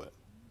you to do it?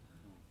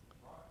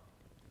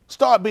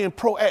 Start being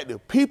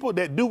proactive. People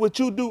that do what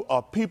you do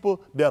are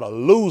people that are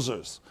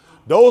losers.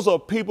 Those are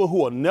people who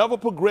will never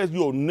progress.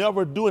 You'll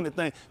never do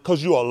anything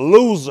because you're a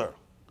loser.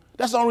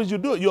 That's the only reason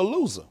you do it. You're a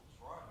loser.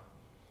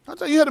 I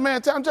tell you, hear the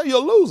man tell you,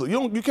 you're a loser.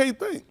 You can't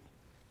think.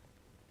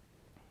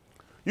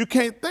 You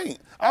can't think.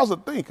 I was a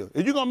thinker.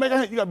 If you're going to make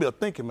it, you got to be a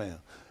thinking man.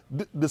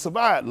 To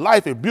survive,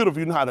 life is beautiful if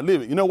you know how to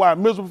live it. You know why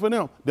I'm miserable for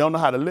them? They don't know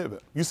how to live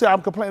it. You say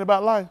I'm complaining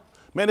about life?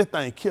 Man, this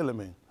thing killing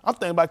me. I'm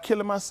thinking about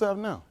killing myself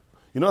now.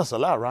 You know that's a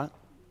lot, right?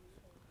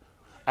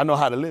 I know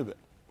how to live it.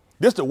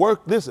 This the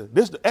work. Listen,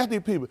 ask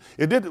these people.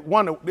 Is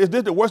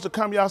this the worst of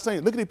comedy y'all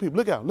saying? Look at these people.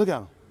 Look at them. Look at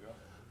them.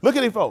 Look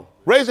at these folks.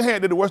 Raise your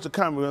hand. Did the worst of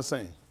comedy we're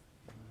saying?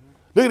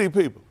 Look at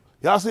these people.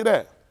 Y'all see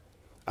that?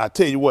 I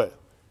tell you what,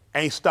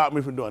 ain't stopped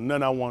me from doing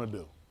nothing I want to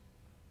do.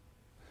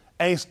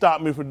 Ain't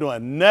stopped me from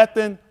doing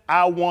nothing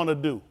I want to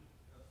do.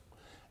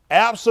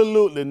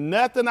 Absolutely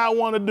nothing I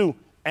want to do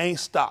ain't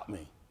stopped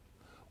me.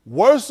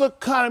 Worst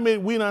economy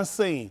we done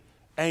seen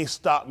ain't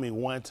stopped me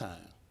one time.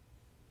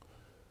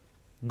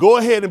 Go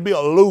ahead and be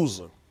a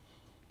loser.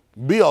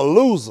 Be a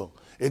loser.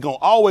 It's going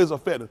to always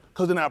affect them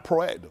because they're not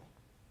proactive.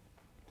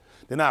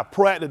 They're not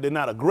proactive. They're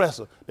not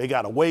aggressive. They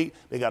got to wait.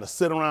 They got to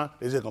sit around.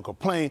 They're just going to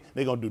complain.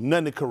 They're going to do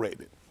nothing to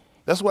correct it.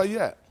 That's where you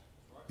at.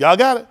 Y'all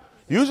got it?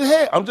 Use your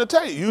head. I'm just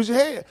telling you, use your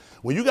head.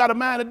 When you got a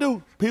mind to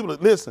do, people,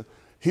 listen,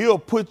 he'll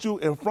put you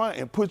in front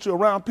and put you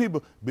around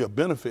people, be a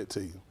benefit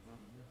to you.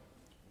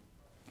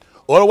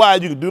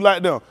 Otherwise, you can do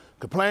like them.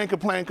 Complain,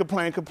 complain,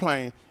 complain,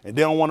 complain, and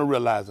they don't want to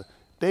realize it.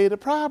 They the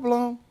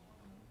problem.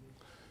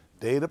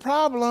 They the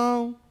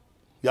problem.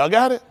 Y'all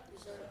got it?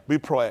 Be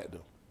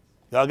proactive.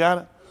 Y'all got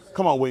it?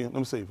 Come on, William. Let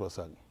me see you for a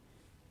second.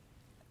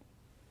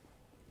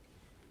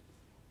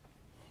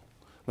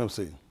 Let me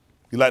see.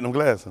 You like them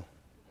glasses?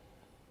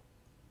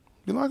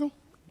 You like them?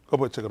 Go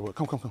put check it out.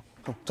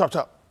 Come.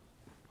 Chop.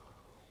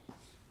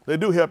 They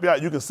do help you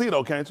out. You can see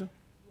though, can't you?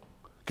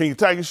 Can you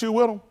tag your shoe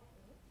with them?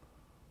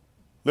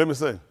 Let me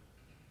see.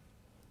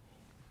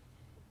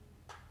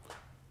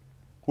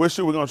 Which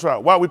shoe we gonna try?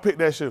 Why we pick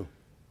that shoe?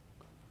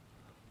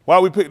 Why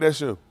we pick that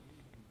shoe?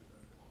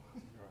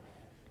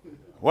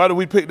 Why do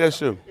we pick that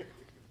shoe?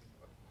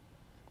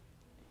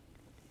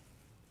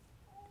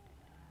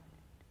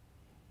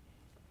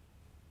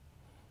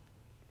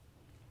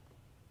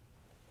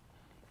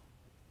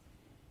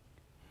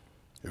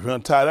 If you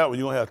untie that one,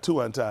 you're going to have two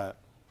untied.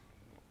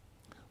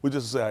 We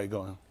just say how you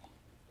going.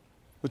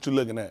 What you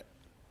looking at?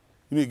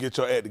 You need to get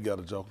your act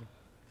together, Joker.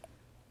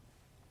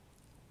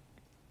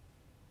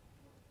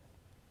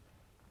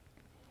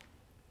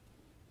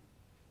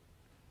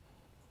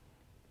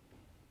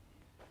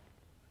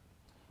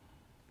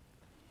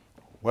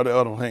 Why the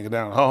other one hanging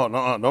down? Oh,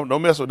 no,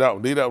 don't mess with that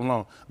one. Leave that one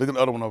alone. Look at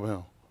the other one over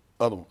here.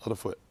 Other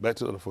foot. Back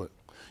to the other foot.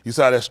 You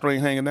saw that string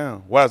hanging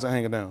down. Why is it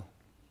hanging down?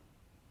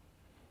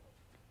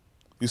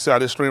 You saw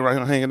this string right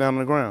here hanging down on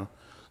the ground.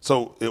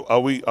 So are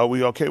we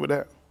okay with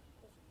that?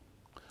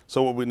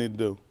 So what we need to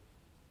do?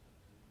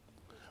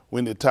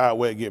 We need to tie it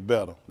where it get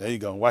better. There you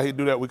go. Why he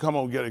do that? We come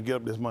on and get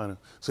up this money.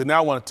 So now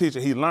I want to teach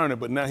it. He learned it,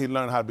 but now he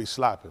learned how to be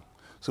sloppy.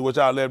 So what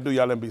y'all let him do,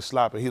 y'all let him be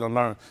sloppy. He don't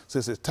learn.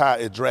 Since it's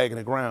tied, it's dragging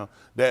the ground,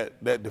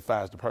 that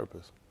defies the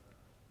purpose.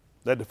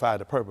 That defies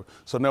the purpose.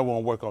 So now we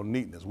want to work on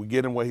neatness. We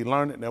get him where he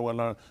learned it, now we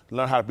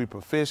learn how to be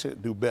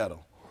proficient, do better.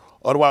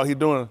 Otherwise, he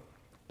doing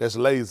that's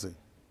lazy.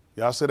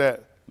 Y'all see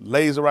that?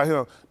 Lazy right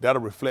here,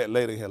 that'll reflect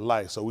later in his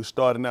life. So we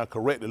started now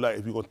correctly. Like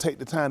if you're going to take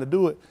the time to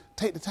do it,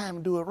 take the time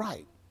and do it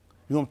right.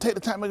 You're going to take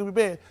the time to make it be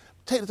bad,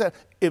 take the time.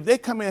 If they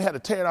come in and had to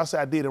tear it out and say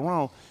I did it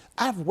wrong,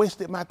 I've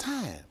wasted my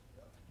time.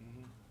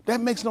 That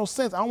makes no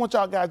sense. I don't want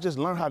y'all guys just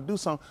learn how to do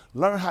something.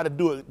 Learn how to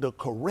do it the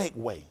correct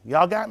way.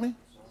 Y'all got me?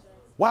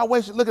 Why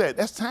waste it? Look at that.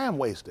 That's time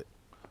wasted.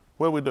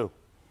 What do we do?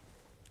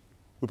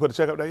 We put a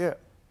check up there yet?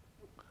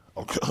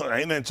 Okay,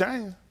 ain't nothing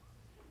changed.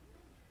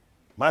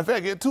 Matter of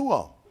fact, get two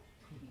of them.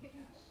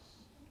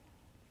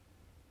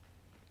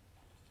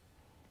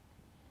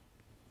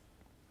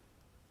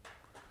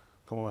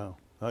 Come around.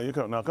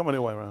 Now come on this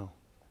way around.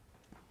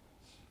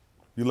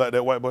 You like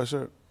that white boy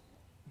shirt?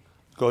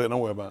 Go ahead,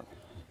 don't worry about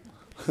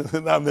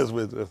it. Not mess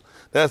with this.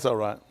 That's all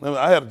right.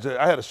 I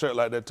had a shirt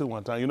like that too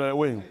one time. You know that,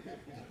 William?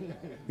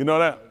 You know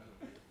that?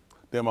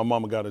 Then my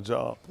mama got a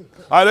job. All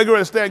right, let's get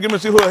ready to stand. Give me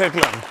a hood head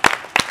clap.